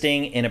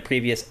interesting in a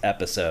previous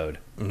episode?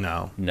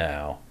 No.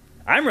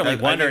 I'm really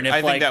wondering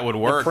if think that would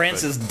work, the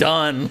Prince is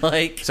done.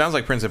 Like, sounds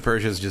like Prince of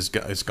Persia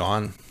is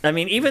gone. I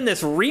mean, even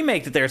this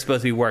remake that they're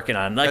supposed to be working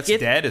on, like, that's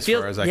dead as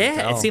far as I can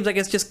tell. Yeah, it seems like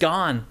it's just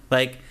gone.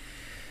 Like,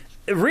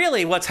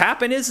 really, what's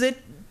happened is that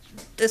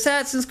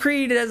Assassin's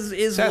Creed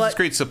Assassin's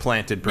Creed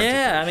supplanted Prince of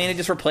Persia. Yeah, I mean, it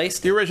just replaced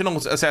it. The original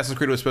Assassin's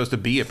Creed was supposed to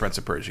be a Prince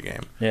of Persia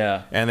game.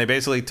 Yeah. And they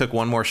basically took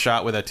one more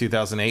shot with that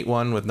 2008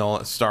 one with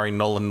starring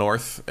Nolan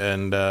North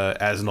and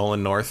as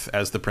Nolan North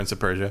as the Prince of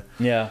Persia.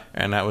 Yeah.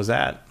 And that was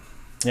that.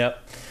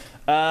 Yep.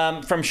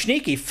 From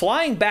Sneaky,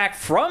 flying back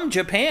from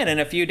Japan in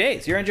a few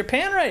days. You're in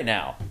Japan right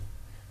now.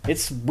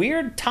 It's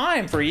weird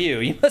time for you.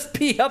 You must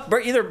be up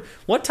either.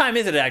 What time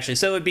is it actually?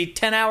 So it would be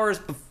 10 hours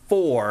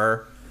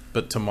before.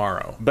 But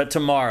tomorrow.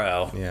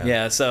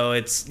 Yeah.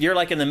 So you're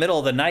like in the middle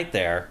of the night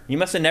there. You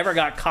must have never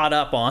got caught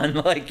up on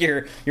like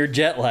your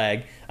jet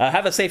lag.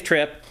 Have a safe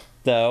trip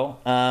though.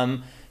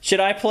 Should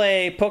I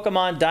play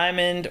Pokemon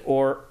Diamond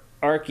or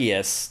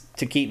Arceus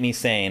to keep me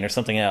sane, or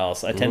something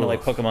else? I tend to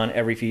like Pokemon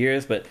every few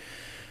years, but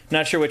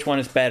not sure which one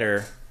is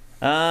better.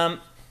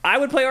 I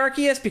would play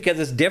Arceus because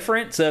it's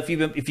different. So if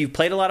you've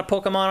played a lot of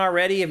Pokemon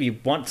already, if you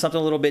want something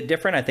a little bit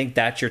different, I think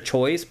that's your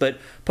choice. But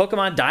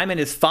Pokemon Diamond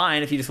is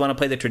fine if you just want to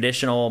play the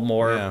traditional,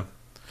 more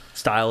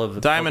style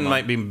of Diamond Pokemon.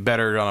 might be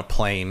better on a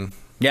plane.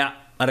 Yeah,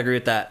 I'd agree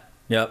with that.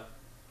 Yep.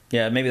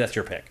 Yeah, maybe that's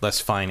your pick.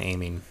 Less fine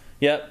aiming.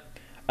 Yep.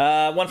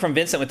 One from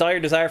Vincent. With all your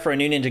desire for a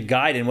new Ninja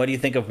Gaiden, what do you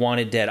think of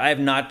Wanted Dead? I have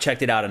not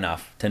checked it out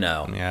enough to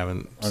know. Yeah, I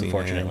haven't seen it.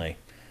 Unfortunately.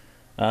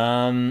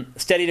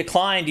 Steady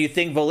decline. Do you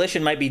think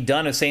Volition might be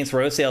done if Saints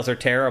Row sales are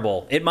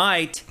terrible? It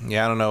might.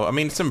 Yeah, I don't know. I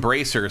mean, it's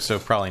Embracer, so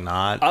probably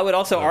not. I would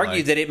also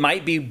argue that it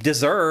might be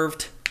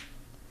deserved.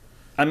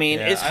 I mean,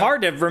 it's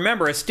hard to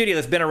remember a studio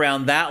that's been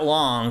around that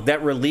long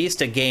that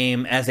released a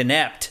game as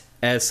inept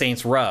as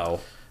Saints Row.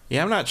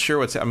 Yeah, I'm not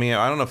sure I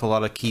don't know if a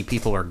lot of key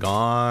people are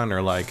gone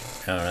or like.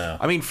 I don't know.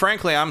 I mean,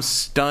 frankly, I'm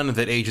stunned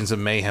that Agents of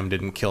Mayhem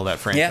didn't kill that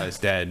franchise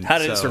dead. How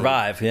did it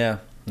survive? Yeah.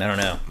 I don't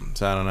know.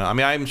 So I don't know. I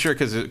mean, I'm sure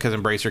because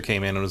Embracer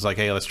came in and was like,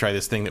 hey, let's try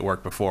this thing that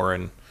worked before,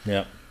 and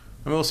Yep.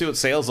 I mean, we'll see what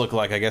sales look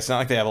like. I guess not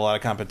like they have a lot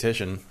of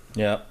competition.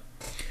 Yep.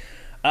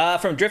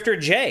 From Drifter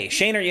J,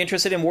 Shane, are you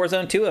interested in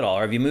Warzone 2 at all,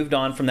 or have you moved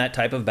on from that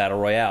type of battle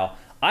royale?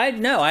 I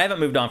haven't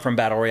moved on from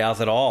battle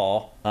royales at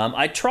all.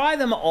 I try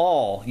them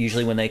all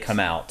usually when they come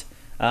out,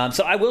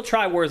 so I will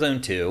try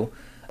Warzone 2.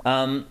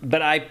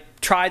 But I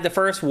tried the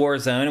first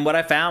Warzone, and what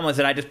I found was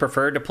that I just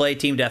preferred to play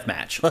Team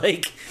Deathmatch.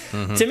 Like,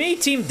 to me,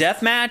 Team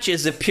Deathmatch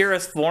is the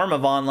purest form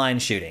of online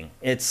shooting.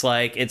 It's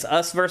like, it's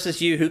us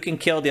versus you, who can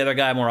kill the other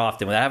guy more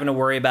often without having to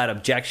worry about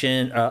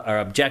or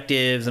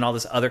objectives and all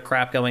this other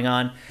crap going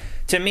on.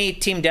 To me,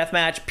 Team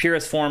Deathmatch,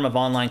 purest form of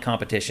online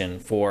competition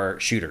for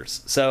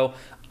shooters. So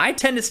I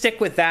tend to stick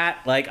with that.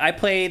 Like, I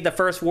played the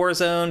first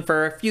Warzone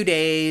for a few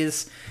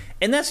days,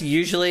 and that's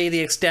usually the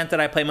extent that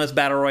I play most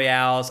battle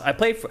royales.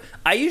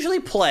 I usually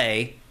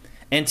play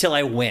until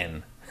I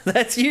win.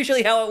 That's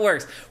usually how it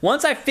works.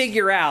 Once I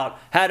figure out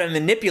how to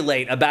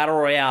manipulate a battle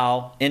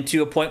royale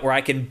into a point where I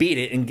can beat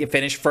it and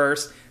finish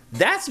first,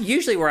 that's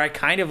usually where I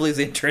kind of lose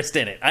interest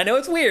in it. I know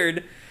it's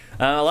weird.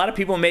 A lot of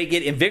people may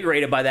get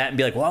invigorated by that and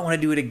be like, well, I want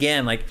to do it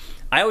again. Like,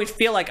 I always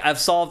feel like I've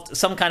solved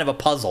some kind of a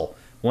puzzle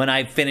when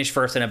I finish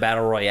first in a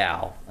battle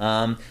royale.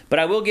 But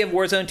I will give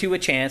Warzone 2 a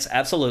chance,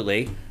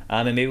 absolutely.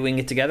 And maybe we can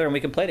get together and we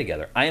can play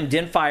together. I am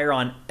Dinfire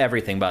on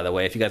everything, by the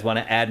way. If you guys want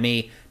to add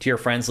me to your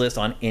friends list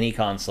on any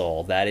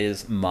console, that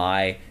is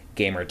my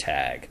gamer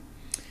tag.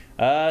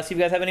 See if you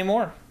guys have any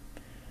more.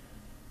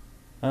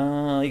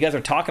 You guys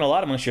are talking a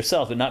lot amongst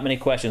yourselves, but not many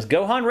questions.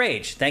 Gohan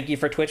Rage, thank you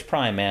for Twitch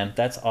Prime, man.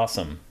 That's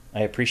awesome.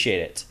 I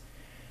appreciate it.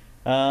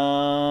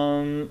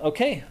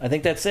 Okay, I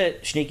think that's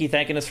it. Sneaky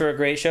thanking us for a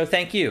great show.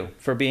 Thank you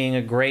for being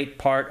a great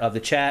part of the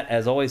chat,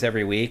 as always,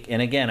 every week.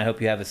 And again, I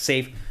hope you have a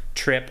safe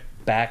trip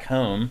back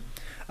home.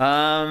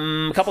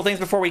 A couple things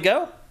before we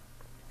go.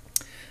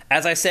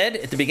 As I said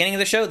at the beginning of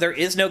the show, there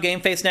is no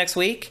GameFace next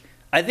week.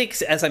 I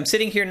think as I'm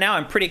sitting here now,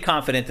 I'm pretty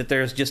confident that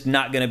there's just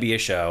not going to be a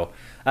show.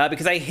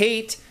 Because I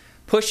hate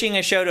pushing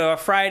a show to a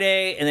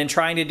Friday and then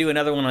trying to do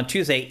another one on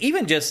Tuesday.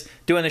 Even just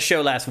doing the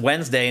show last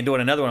Wednesday and doing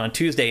another one on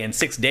Tuesday in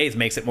 6 days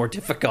makes it more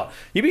difficult.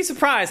 You'd be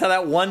surprised how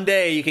that one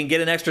day you can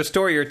get an extra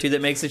story or two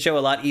that makes the show a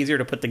lot easier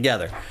to put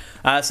together.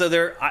 So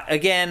there,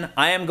 again,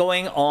 I am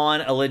going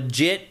on a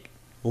legit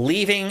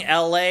leaving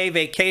LA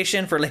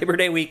vacation for Labor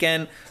Day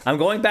weekend. I'm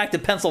going back to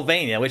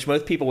Pennsylvania, which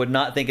most people would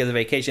not think is a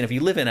vacation if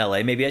you live in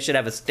LA. Maybe I should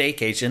have a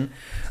staycation.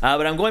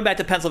 But I'm going back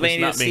to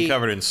Pennsylvania. Not being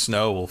covered in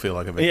snow will feel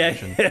like a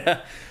vacation.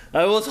 Yeah.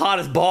 Well, it's hot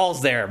as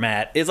balls there,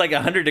 Matt. It's like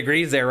 100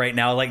 degrees there right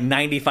now, like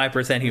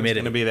 95% humidity. It's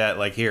going to be that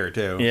like here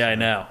too. Yeah, I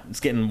know. It's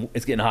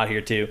getting hot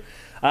here too.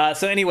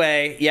 So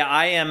anyway, yeah,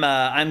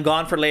 I'm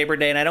gone for Labor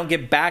Day, and I don't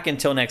get back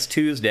until next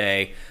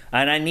Tuesday.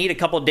 And I need a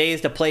couple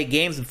days to play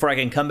games before I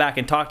can come back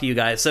and talk to you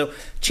guys. So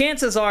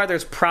chances are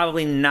there's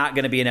probably not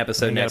going to be an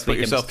episode next week.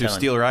 You got to put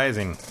yourself through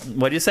Steelrising.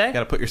 What'd you say? You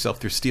got to put yourself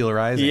through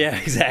Steelrising. Yeah,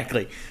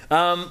 exactly.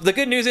 The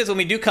good news is when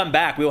we do come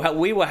back,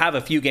 we will have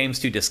a few games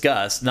to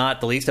discuss,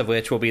 not the least of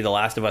which will be The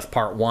Last of Us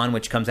Part 1,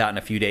 which comes out in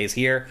a few days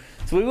here.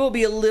 So we will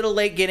be a little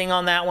late getting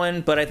on that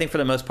one, but I think for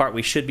the most part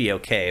we should be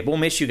okay. We'll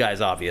miss you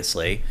guys,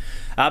 obviously.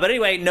 But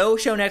anyway, no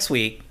show next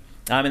week,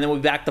 and then we'll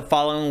be back the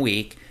following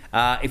week.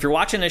 If you're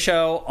watching the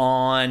show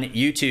on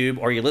YouTube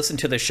or you listen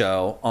to the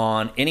show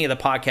on any of the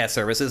podcast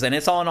services, and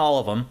it's on all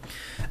of them,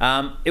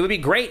 it would be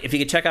great if you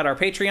could check out our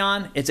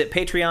Patreon. It's at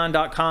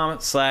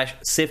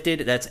patreon.com/sifted.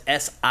 That's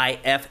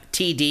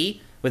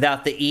SIFTD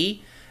without the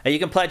E. You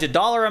can pledge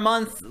 $1 a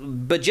month,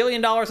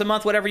 bajillion dollars a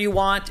month, whatever you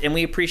want, and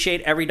we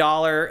appreciate every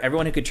dollar,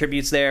 everyone who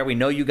contributes there. We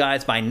know you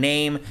guys by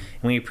name, and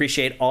we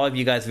appreciate all of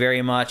you guys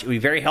very much. It would be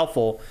very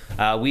helpful.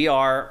 We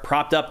are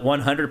propped up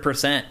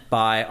 100%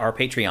 by our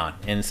Patreon,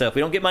 and so if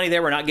we don't get money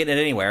there, we're not getting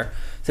it anywhere.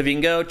 So if you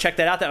can go check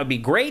that out, that would be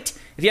great.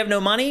 If you have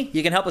no money,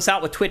 you can help us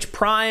out with Twitch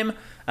Prime.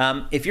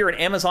 If you're an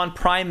Amazon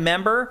Prime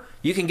member,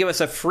 you can give us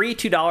a free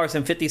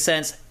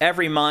 $2.50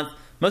 every month.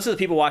 Most of the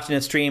people watching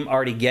this stream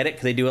already get it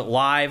because they do it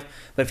live.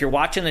 But if you're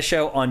watching the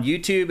show on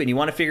YouTube and you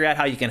want to figure out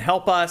how you can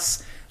help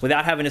us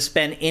without having to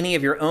spend any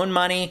of your own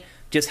money,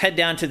 just head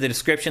down to the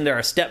description. There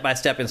are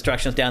step-by-step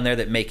instructions down there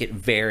that make it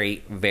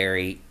very,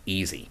 very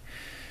easy.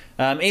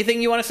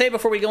 Anything you want to say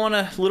before we go on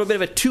a little bit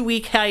of a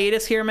 2-week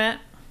hiatus here,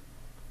 Matt?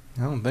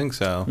 I don't think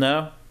so.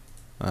 No?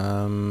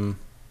 Nah.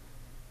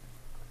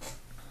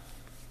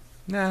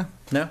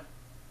 No?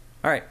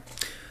 All right.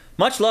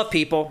 Much love,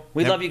 people.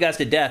 We love you guys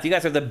to death. You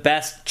guys are the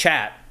best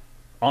chat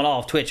on all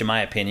of Twitch, in my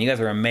opinion. You guys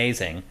are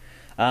amazing.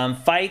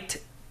 Fight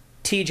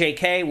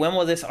TJK. When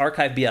will this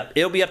archive be up?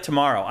 It'll be up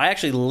tomorrow. I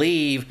actually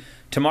leave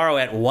tomorrow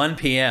at 1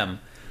 p.m.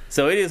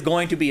 So it is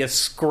going to be a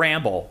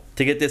scramble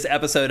to get this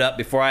episode up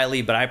before I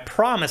leave. But I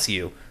promise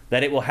you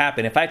that it will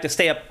happen. If I have to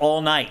stay up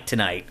all night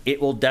tonight, it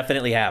will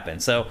definitely happen.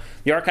 So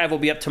the archive will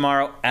be up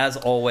tomorrow, as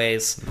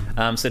always.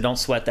 So don't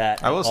sweat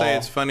that. I will say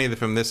it's funny that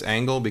from this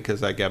angle,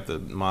 because I got the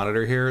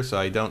monitor here, so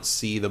I don't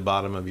see the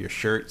bottom of your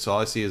shirt. So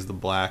all I see is the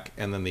black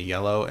and then the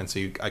yellow. And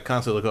so I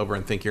constantly look over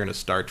and think you're in a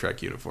Star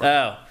Trek uniform.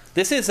 Oh,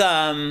 This is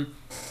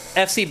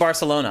FC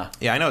Barcelona.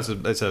 Yeah, I know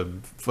it's a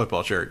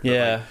football shirt.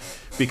 Yeah.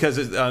 Because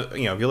if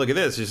you look at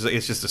this,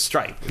 it's just a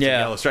stripe. It's a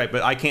yellow stripe,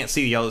 but I can't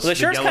see the yellow. Well, the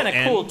shirt's kind of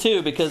cool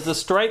too because the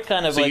stripe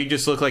kind of. So you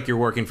just look like you're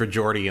working for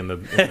Jordy in the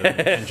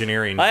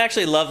engineering. I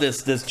actually love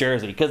this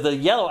jersey because the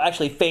yellow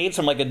actually fades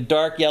from like a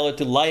dark yellow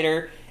to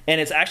lighter,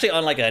 and it's actually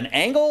on like an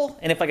angle.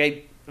 And if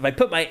I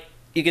put my,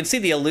 you can see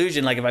the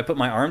illusion. Like if I put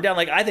my arm down,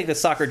 like I think the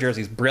soccer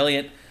jersey is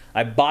brilliant.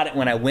 I bought it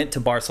when I went to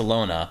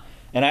Barcelona,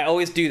 and I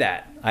always do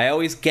that. I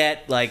always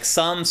get like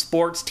some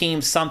sports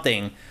team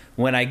something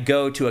when I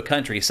go to a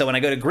country. So when I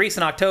go to Greece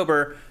in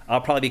October,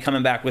 I'll probably be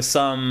coming back with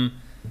some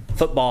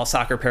football,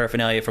 soccer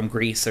paraphernalia from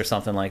Greece or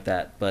something like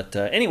that. But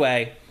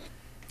anyway,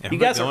 you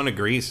guys are going to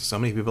Greece. So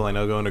many people I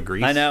know going to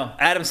Greece. I know.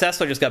 Adam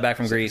Sessler just got back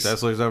from Greece.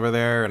 Sessler's over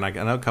there, and I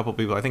know a couple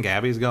people. I think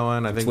Abby's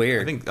going. It's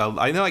weird.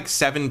 I know like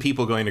 7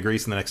 people going to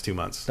Greece in the next 2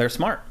 months. They're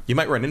smart. You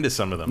might run into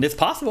some of them. It's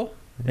possible.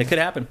 It could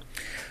happen.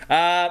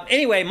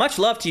 Anyway, much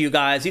love to you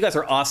guys. You guys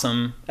are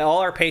awesome. All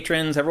our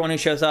patrons, everyone who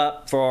shows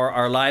up for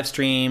our live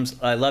streams,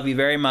 I love you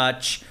very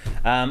much.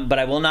 But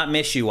I will not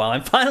miss you while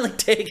I'm finally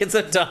taking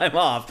some time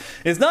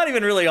off. It's not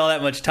even really all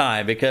that much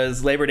time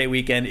because Labor Day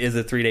weekend is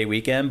a 3-day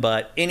weekend,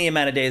 but any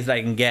amount of days that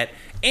I can get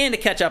and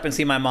to catch up and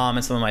see my mom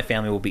and some of my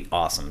family will be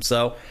awesome.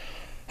 So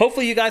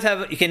hopefully you guys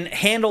you can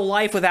handle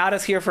life without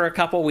us here for a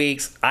couple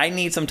weeks. I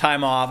need some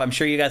time off. I'm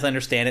sure you guys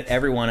understand it.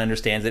 Everyone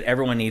understands it.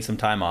 Everyone needs some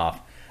time off.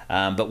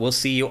 But we'll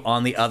see you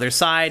on the other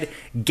side.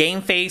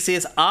 GameFace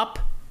is up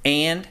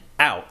and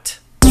out.